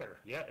fucking water.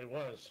 Yeah, it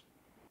was.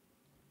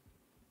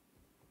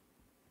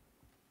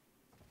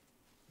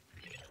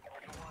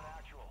 Ultra One,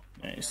 actual.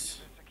 Nice.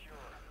 Secure.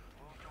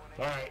 Move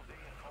to an All right. AOZ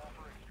and call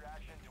for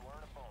extraction to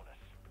earn a bonus.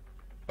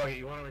 Okay,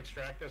 you want to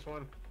extract this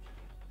one?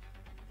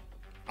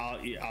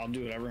 I'll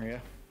do whatever, yeah.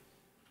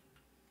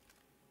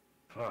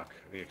 Fuck.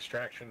 The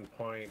extraction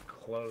point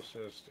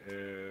closest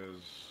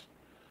is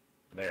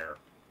there.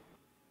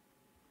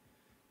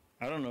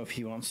 I don't know if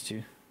he wants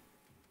to.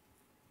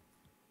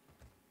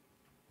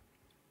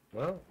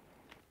 Well,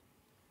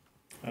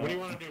 what do you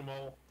want to do,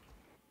 Mole?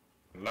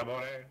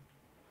 Labore?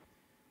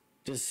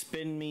 Does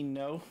spin mean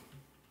no?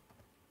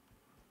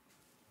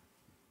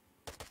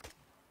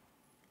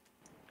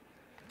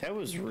 That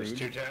was Does rude.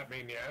 2-tap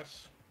mean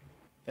yes?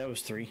 That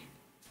was 3.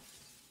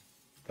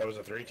 That was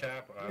a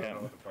 3-tap? I don't Yeah.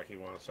 know what the fuck he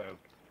wants then.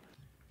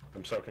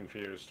 I'm so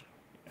confused.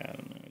 I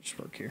don't know. Just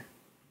work here.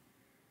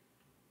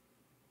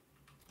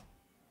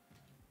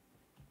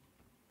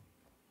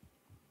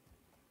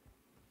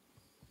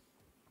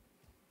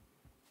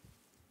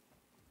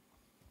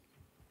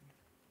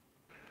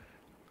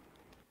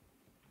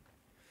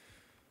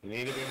 You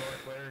need to be more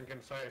clear and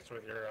concise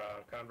with your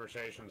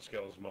conversation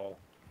skills, Mole.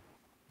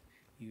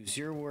 Use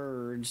your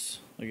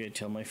words. Like I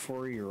tell my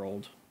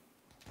 4-year-old.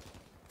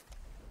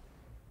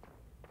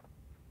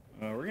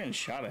 We're getting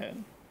shot at.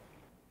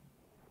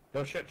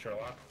 No shit,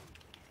 Sherlock.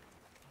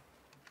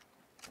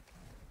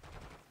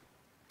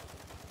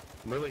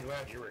 I'm really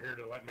glad you were here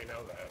to let me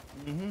know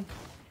that. Mm-hmm.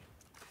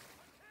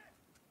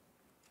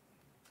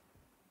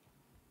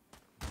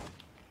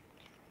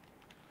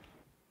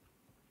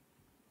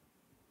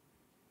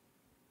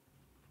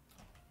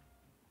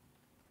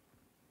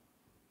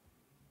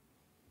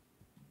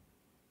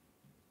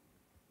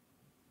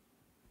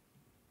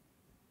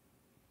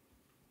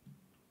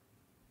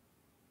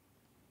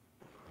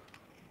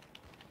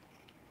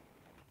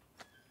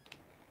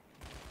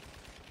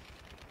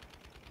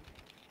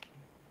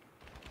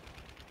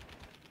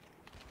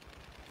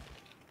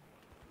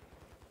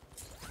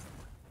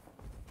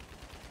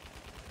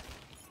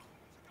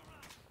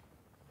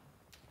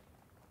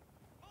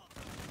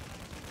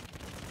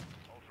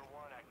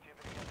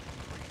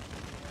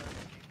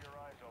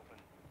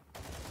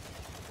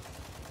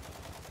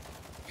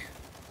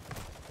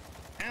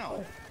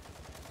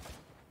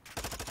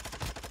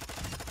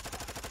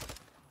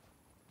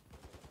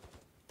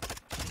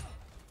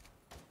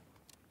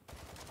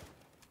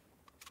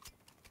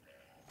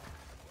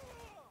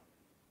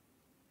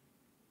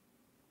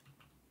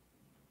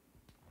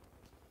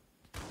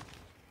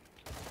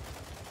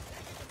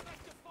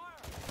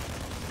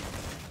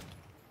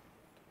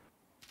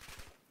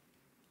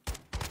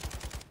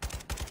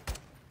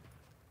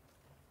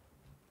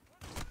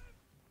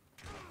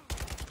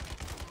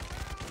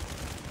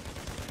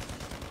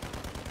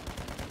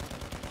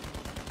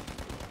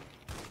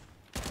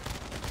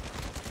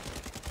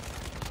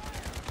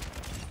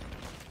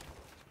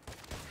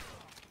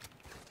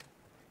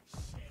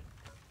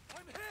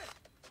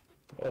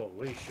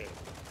 Holy shit.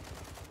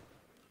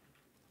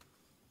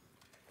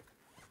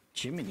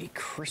 Jiminy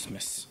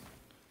Christmas.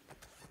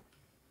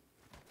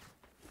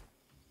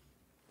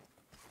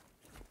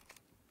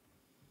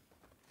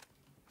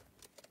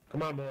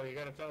 Come on, boy. You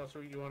gotta tell us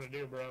what you want to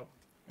do, bro.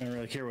 I don't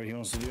really care what he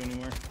wants to do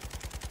anymore.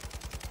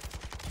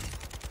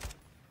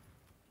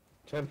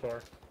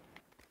 10-4.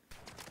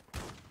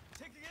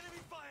 Taking enemy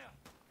fire!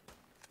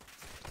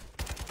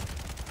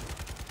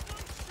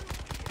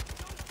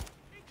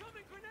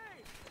 Incoming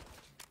grenade!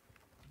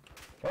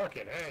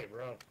 Fucking hey,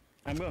 bro.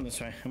 I'm going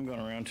this way. I'm going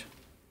around.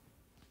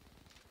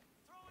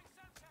 Throwing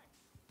Semtex!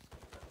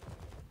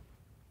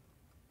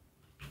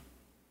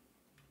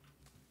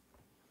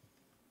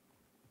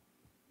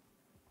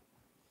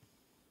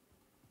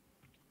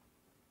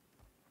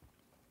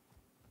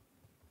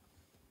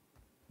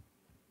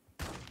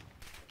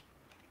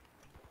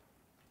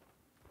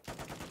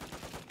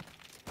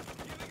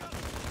 Giving up!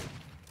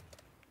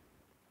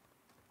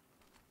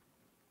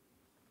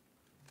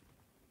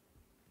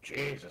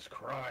 Jesus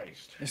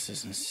Christ. This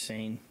is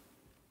insane.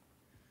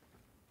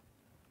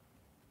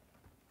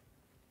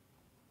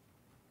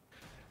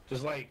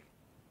 Just like,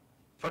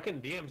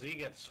 fucking DMZ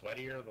gets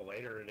sweatier the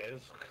later it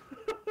is.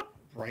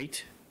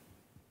 Right?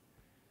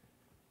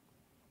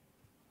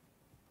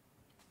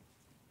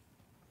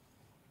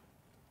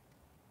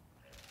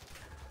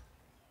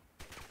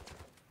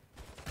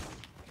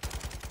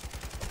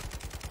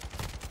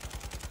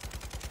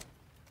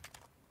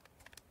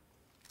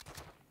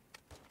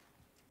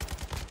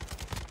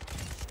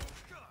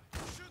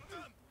 Shoot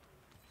them!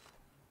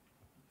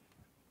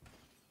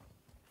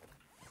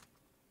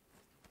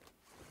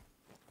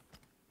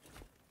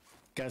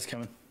 Guys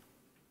coming.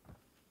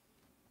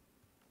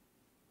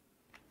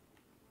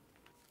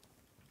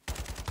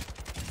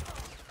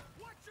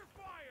 Watch your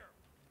fire!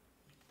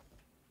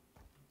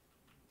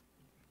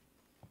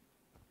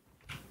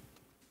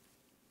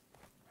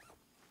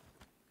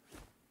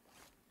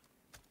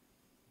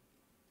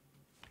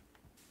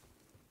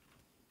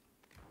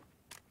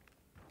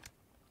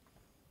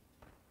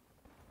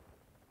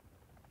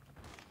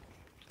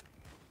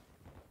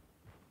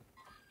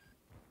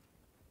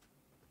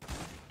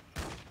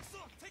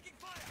 Assault, taking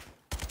fire!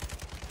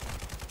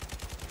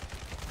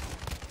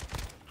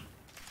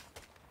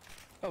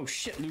 Oh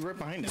shit, Lou right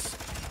behind us.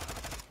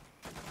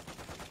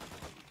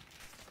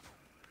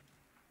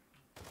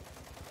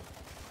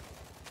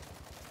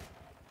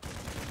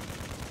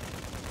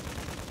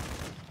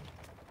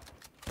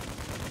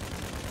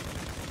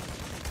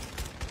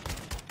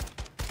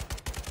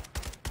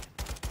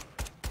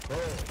 Oh,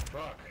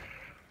 fuck.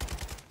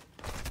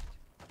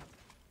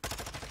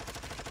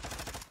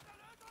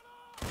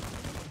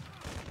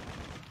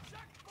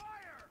 Check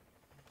fire!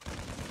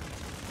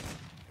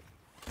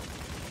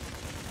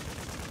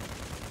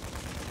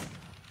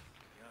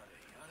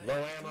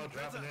 Low ammo,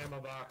 dropping ammo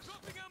box.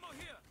 Dropping ammo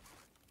here!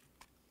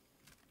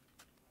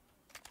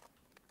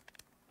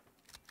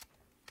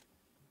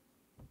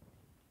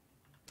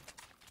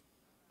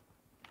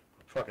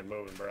 Fucking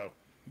moving, bro.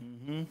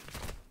 Mm-hmm.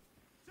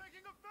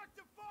 Taking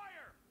effective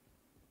fire!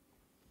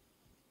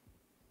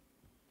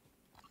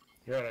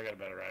 You're right, I got a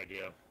better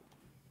idea.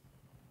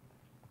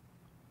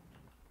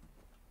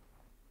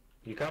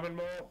 You coming,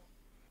 Mo?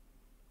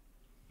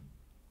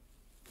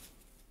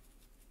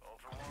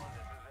 Ultra One,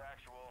 this is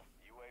actual.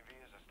 UAV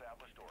has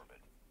established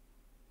orbit.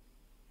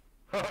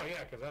 Oh,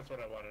 yeah, because that's what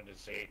I wanted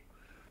to see.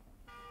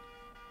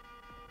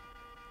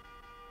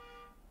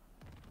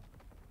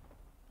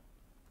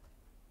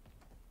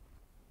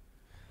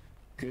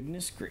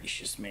 Goodness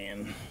gracious,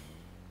 man.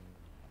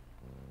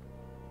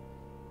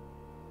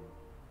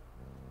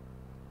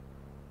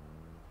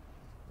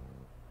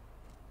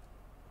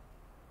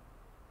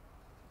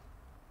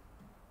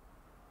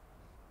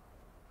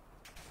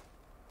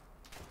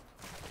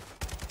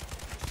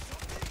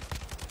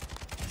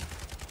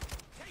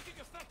 Taking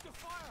effective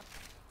fire!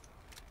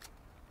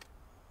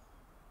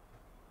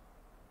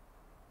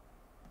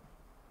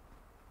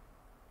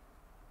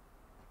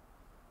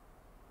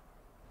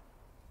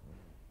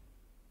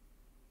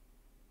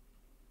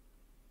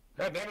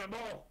 God damn it,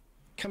 Mo!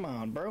 Come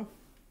on, bro.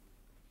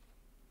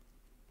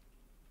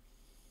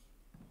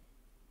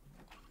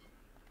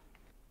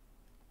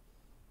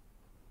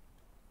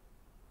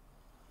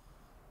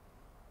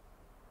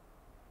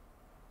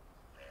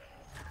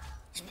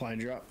 Supply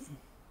drop.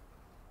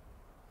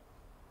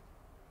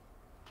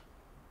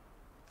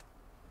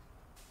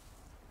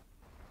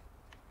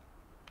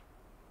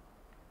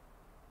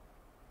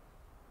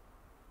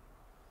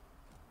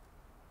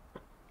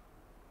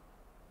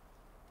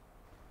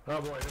 Oh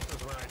boy, this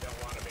is where I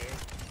don't want to be.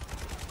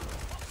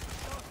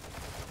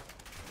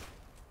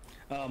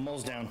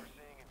 Mole's down. We're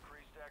seeing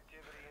increased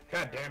activity in the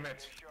God area. damn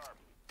it. Stay sharp.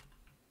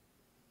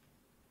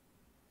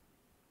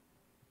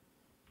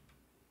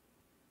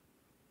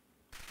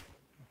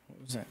 What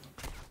was that?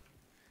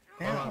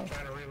 Oh, I'm Ow.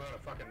 trying to reload a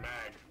fucking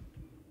mag.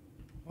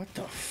 What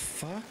the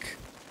fuck?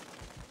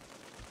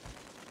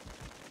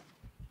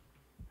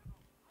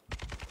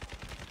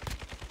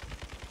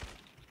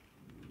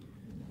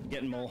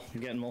 Getting mole.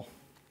 I'm getting mole.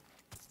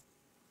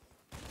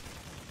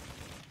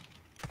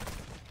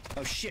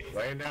 Oh shit!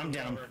 Laying down I'm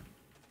down. cover.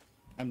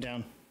 I'm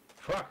down.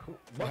 Fuck.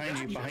 What Behind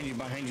got you, behind you,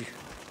 behind you.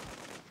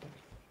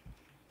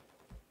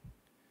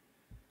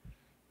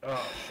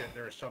 Oh shit,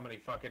 there's so many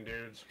fucking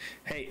dudes.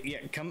 Hey, yeah,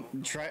 come,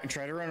 try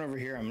to run over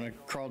here. I'm gonna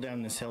crawl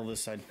down this hill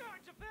this side.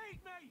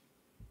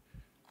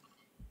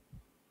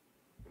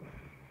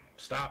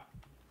 Stop.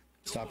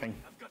 Stopping.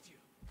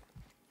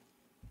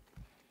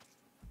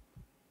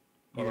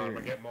 Hold on, I'm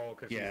gonna get Mole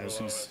because Yeah, he's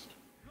the lowest.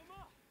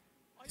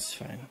 It's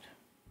fine.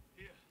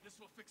 Here, this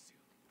will fix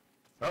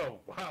you. Oh,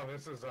 wow,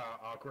 this is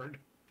awkward.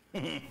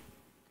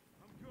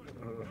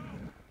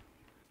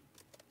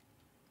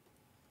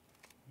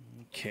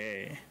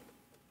 Okay.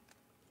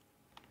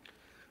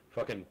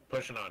 Fucking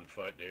pushing on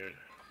foot, dude.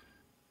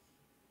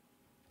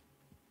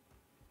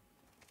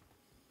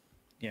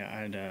 Yeah,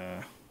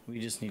 I'd, we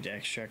just need to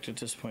extract at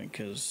this point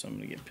because I'm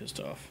gonna get pissed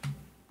off.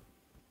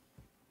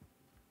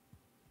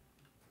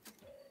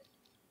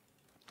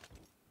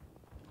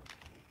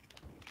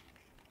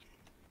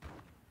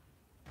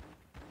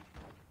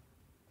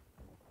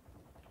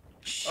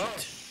 Shit. Oh,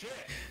 shit!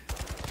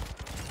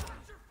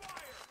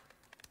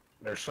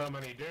 There's so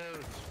many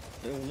dudes.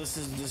 Well, this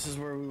is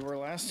where we were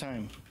last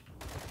time.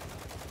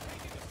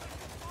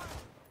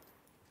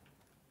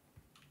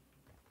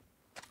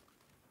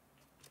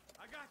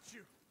 I got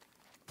you.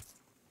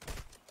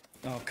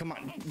 Oh, come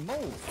on. Mo,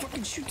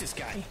 fucking shoot this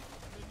guy.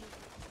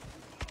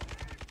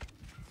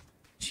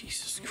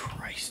 Jesus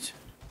Christ.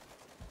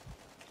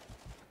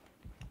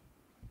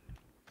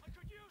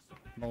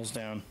 Mole's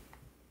down.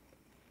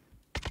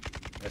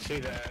 I see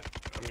that.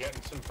 I'm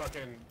getting some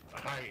fucking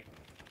height.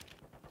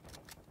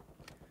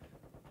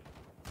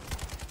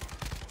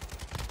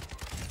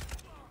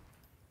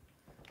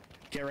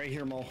 Get right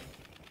here, Mole.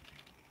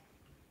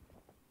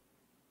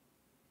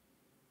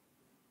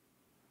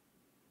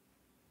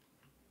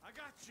 I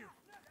got you.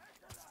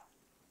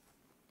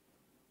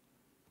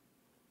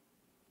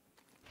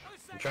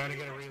 I'm trying to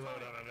get a reload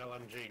on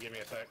an LMG. Give me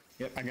a sec.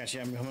 Yep, I got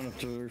you. I'm coming up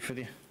to the roof with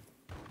you.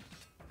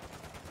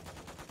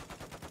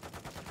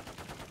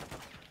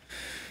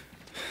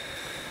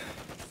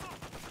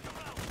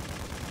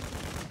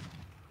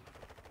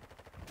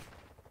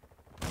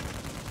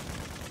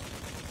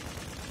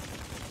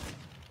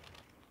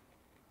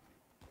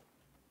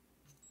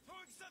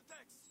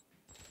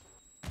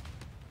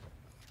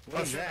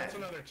 What is that? That's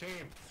another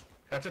team.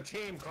 That's a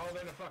team called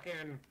in a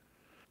fucking...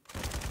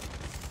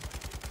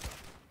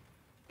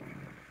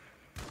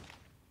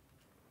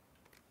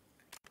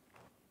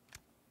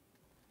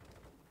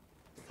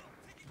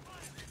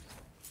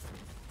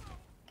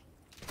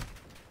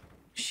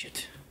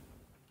 Shit.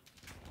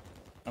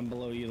 I'm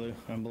below you, Lou.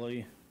 I'm below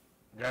you.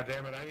 God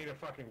damn it, I need a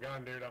fucking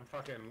gun, dude.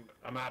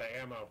 I'm out of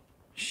ammo.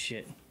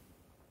 Shit.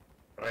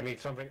 I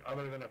need something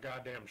other than a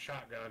goddamn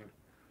shotgun.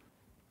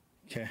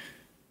 Okay.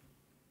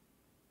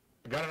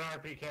 Got an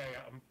RPK.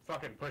 I'm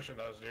fucking pushing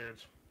those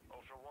dudes.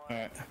 Ultra One, All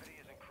right. activity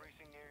is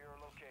increasing near your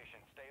location.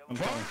 Stay I'm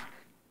alert. coming.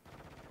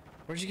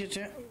 Where'd you get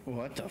that?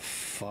 What the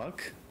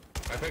fuck?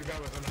 I think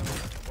that was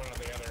one of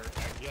the other...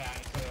 yeah,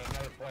 it's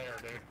another player,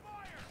 dude.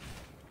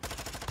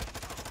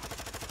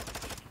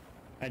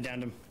 I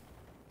downed him.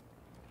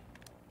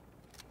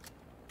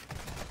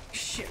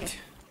 Shit.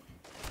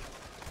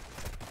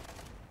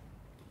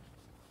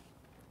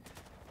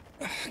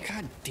 Ugh,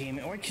 God damn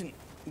it. Why can...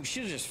 We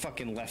should have just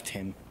fucking left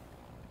him.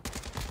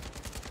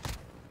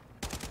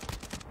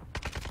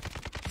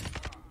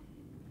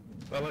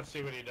 Well, let's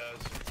see what he does.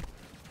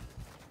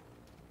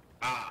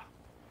 Ah.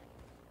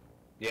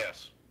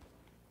 Yes.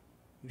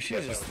 We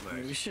should Yes, have that was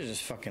nice. we should have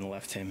just fucking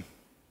left him.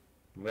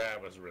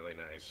 That was really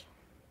nice.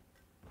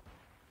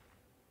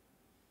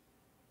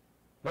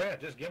 But yeah,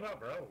 just give up,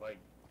 bro. Like,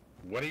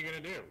 what are you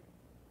gonna do?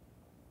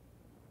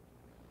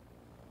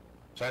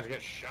 Besides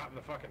get shot in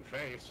the fucking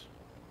face.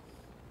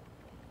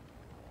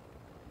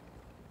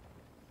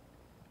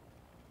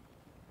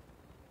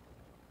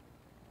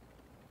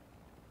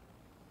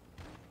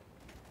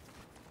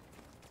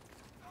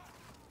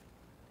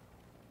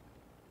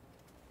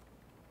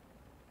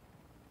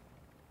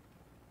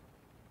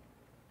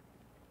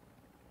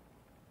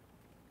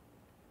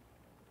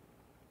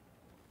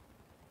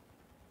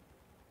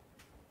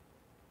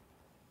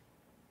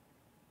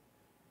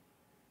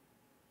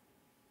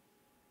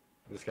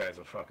 This guy's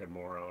a fucking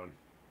moron.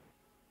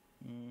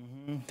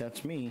 Mm-hmm.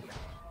 That's me.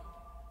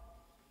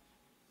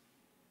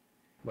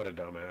 What a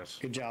dumbass.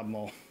 Good job,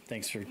 Mole.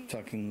 Thanks for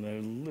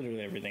fucking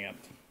literally everything up.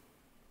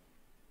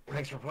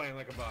 Thanks for playing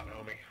like a bot,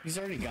 homie. He's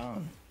already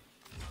gone.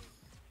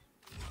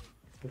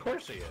 Of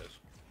course he is.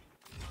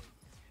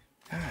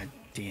 God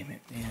damn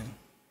it, man.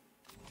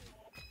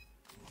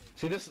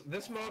 See, this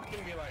mode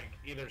can be like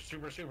either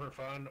super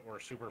fun or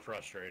super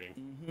frustrating.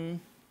 Mm-hmm.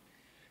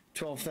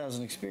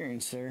 12,000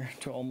 experience there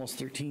to almost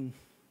 13.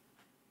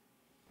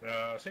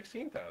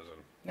 16,000.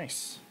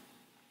 Nice.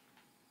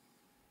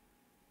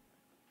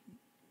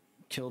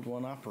 Killed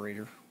one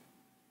operator.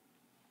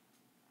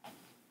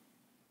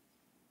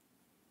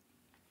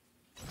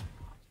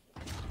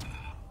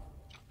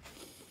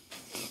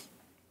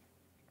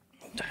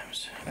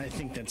 Times. I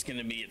think that's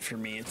gonna be it for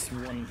me. It's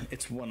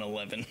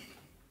 111.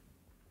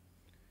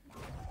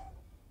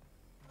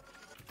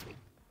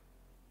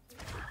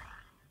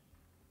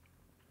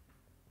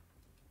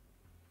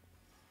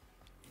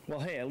 Well,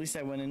 hey, at least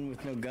I went in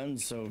with no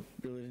guns, so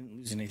really didn't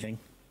lose anything.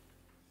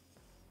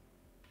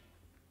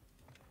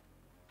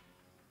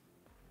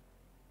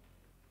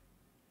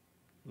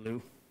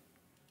 Lou?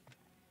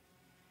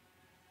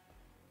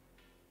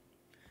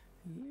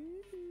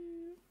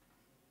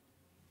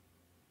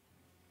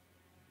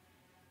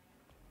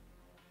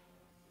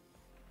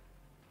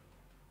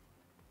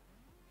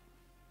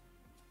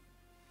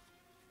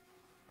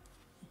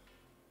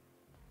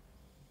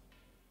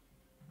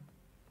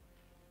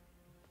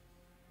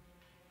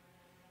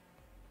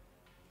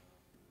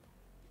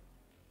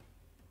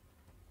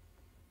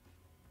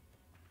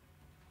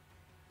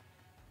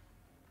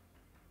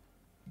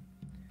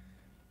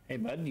 Hey,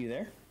 bud, you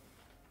there?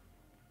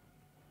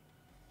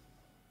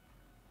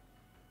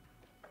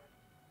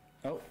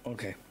 Oh,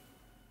 okay.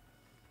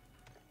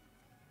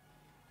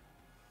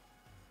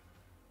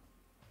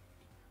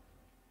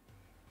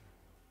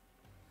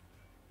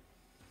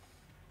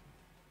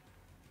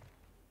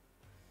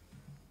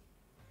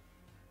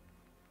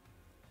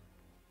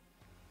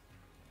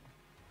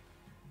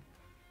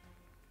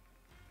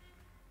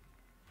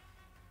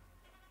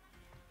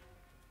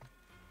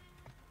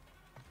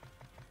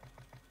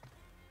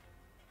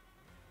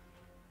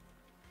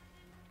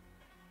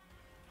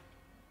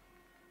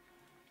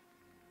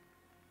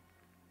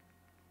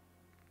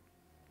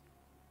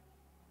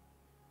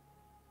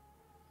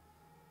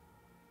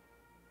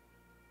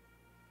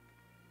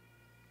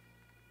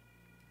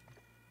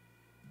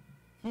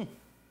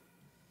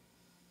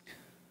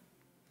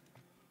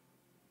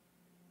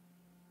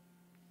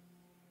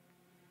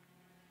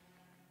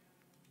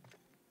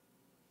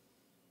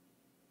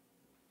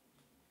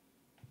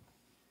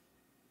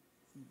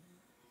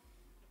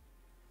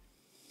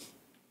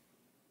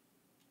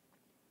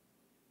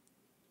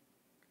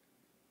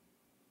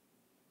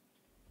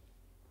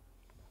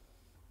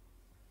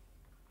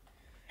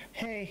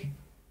 Hey.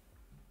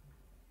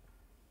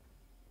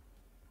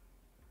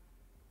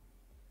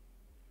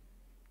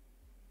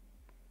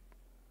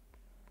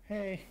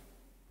 Hey.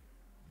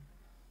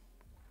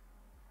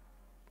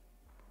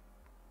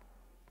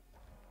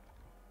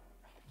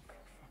 For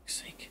fuck's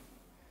sake.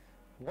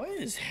 What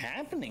is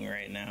happening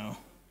right now?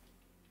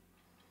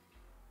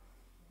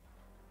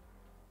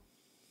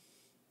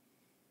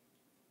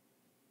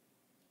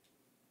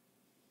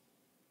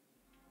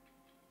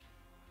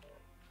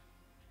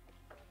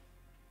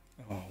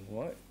 Oh,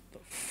 what the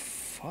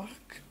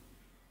fuck?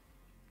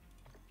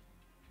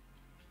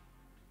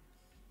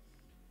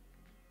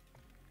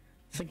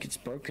 I think it's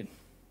broken.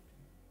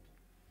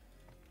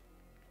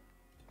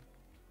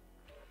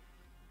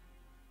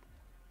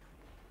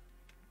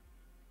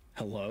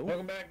 Hello?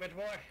 Welcome back, bitch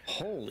boy.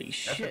 Holy That's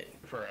shit.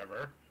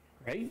 forever.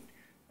 Right?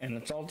 And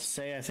that's all to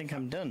say I think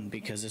I'm done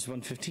because it's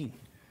 1:15.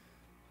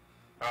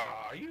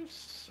 Aw, you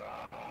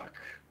suck.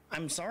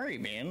 I'm sorry,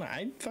 man.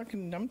 I'm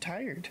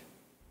tired.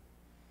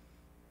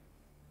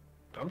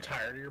 I'm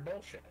tired of your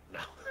bullshit.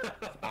 No.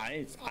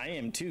 I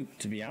am too,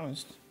 to be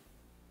honest.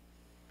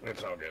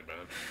 It's all good,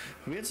 man.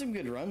 We had some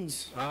good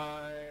runs.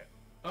 Oh,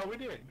 we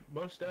did.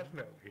 Most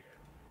definitely.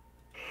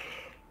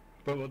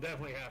 But we'll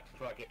definitely have to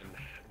fucking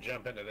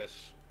jump into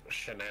this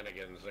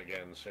shenanigans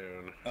again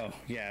soon. Oh,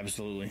 yeah,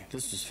 absolutely.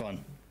 This was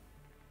fun.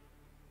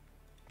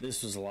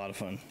 This was a lot of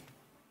fun.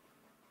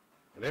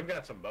 They've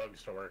got some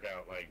bugs to work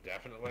out, like,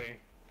 definitely.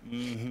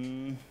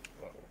 Mm-hmm.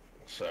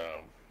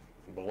 So,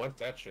 but once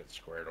that shit's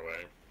squared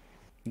away.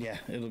 Yeah,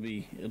 it'll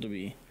be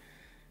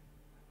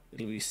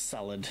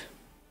solid.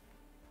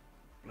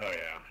 Oh,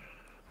 yeah.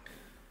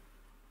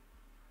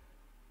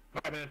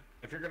 All right, man.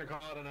 If you're gonna call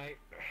it a night,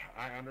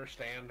 I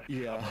understand.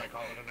 Yeah. I'll probably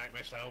call it a night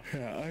myself.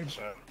 Yeah, I'm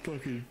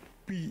fucking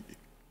beat.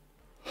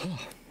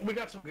 We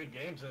got some good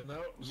games in,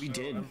 though. We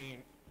did. I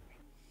mean,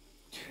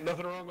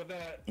 nothing wrong with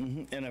that.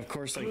 Mm-hmm. And of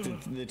course, like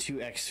the two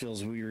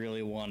exfils we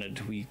really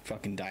wanted, we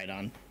fucking died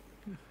on.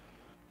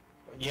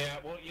 Yeah,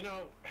 well, you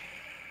know,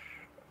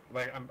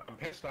 like I'm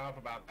pissed off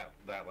about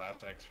that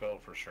last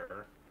exfil for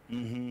sure.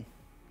 Mm-hmm.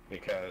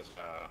 Because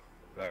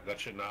that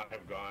should not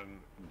have gone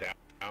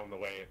down the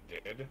way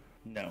it did.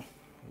 No.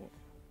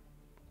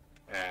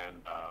 And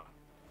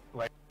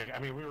like, I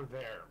mean, we were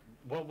there.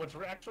 Well, what's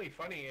actually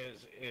funny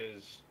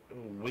is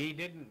we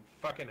didn't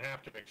fucking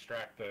have to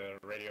extract the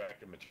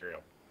radioactive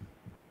material.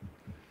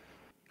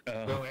 We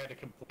only had to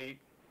complete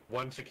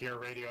one secure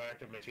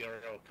radioactive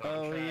material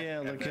contract. Oh yeah,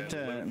 look at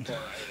that. 4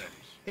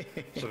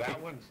 items. So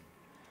that one's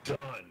done.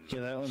 Yeah,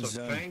 that one's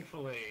done.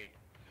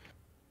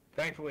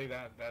 Thankfully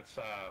that's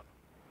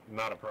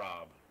not a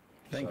prob.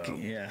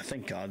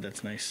 Thank God,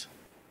 that's nice.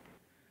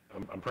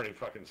 I'm pretty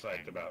fucking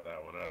psyched about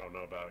that one. I don't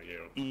know about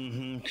you.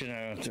 Mm-hmm. Cause I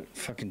don't have to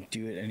fucking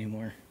do it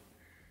anymore.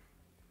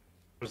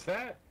 Was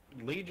that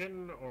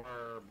Legion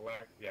or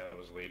Black? Yeah, it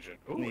was Legion.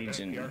 Ooh,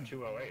 Legion. PR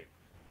 208.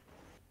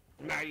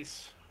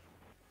 Nice.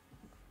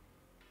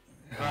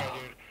 All right,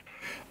 dude.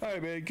 All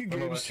right, man. Good I'm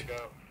gonna games. let you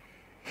go.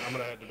 I'm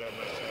gonna head to bed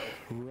myself.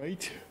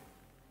 Right.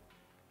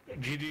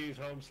 GG's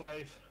home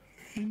slice.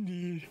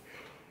 Indeed.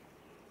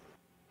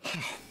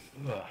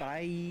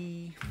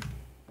 Bye.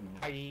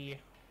 Bye.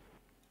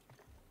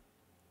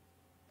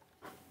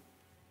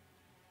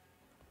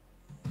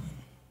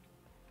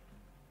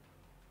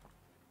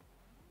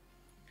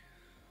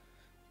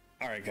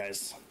 All right,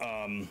 guys.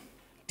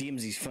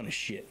 DMZ's fun as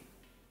shit.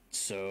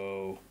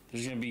 So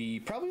there's gonna be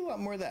probably a lot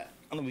more of that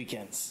on the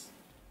weekends.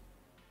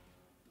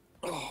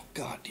 Oh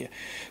God, yeah.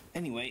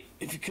 Anyway,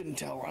 if you couldn't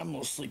tell, I'm a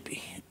little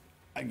sleepy.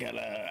 I got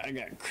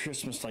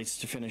Christmas lights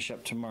to finish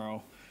up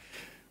tomorrow.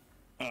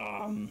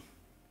 Yeah,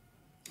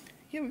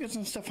 we got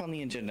some stuff on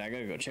the agenda. I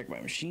gotta go check my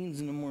machines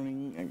in the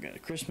morning. I got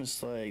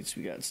Christmas lights.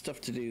 We got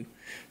stuff to do.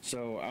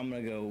 So I'm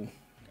gonna go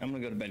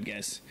to bed,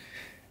 guys.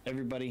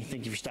 Everybody,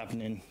 thank you for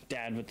stopping in.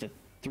 Dad with the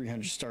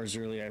 300 stars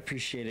earlier. I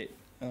appreciate it.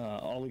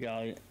 All the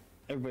guys,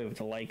 everybody with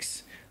the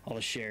likes, all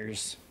the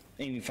shares,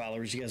 any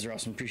followers. You guys are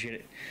awesome. Appreciate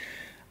it.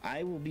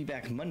 I will be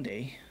back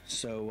Monday.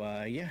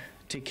 So yeah,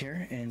 take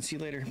care and see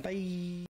you later. Bye.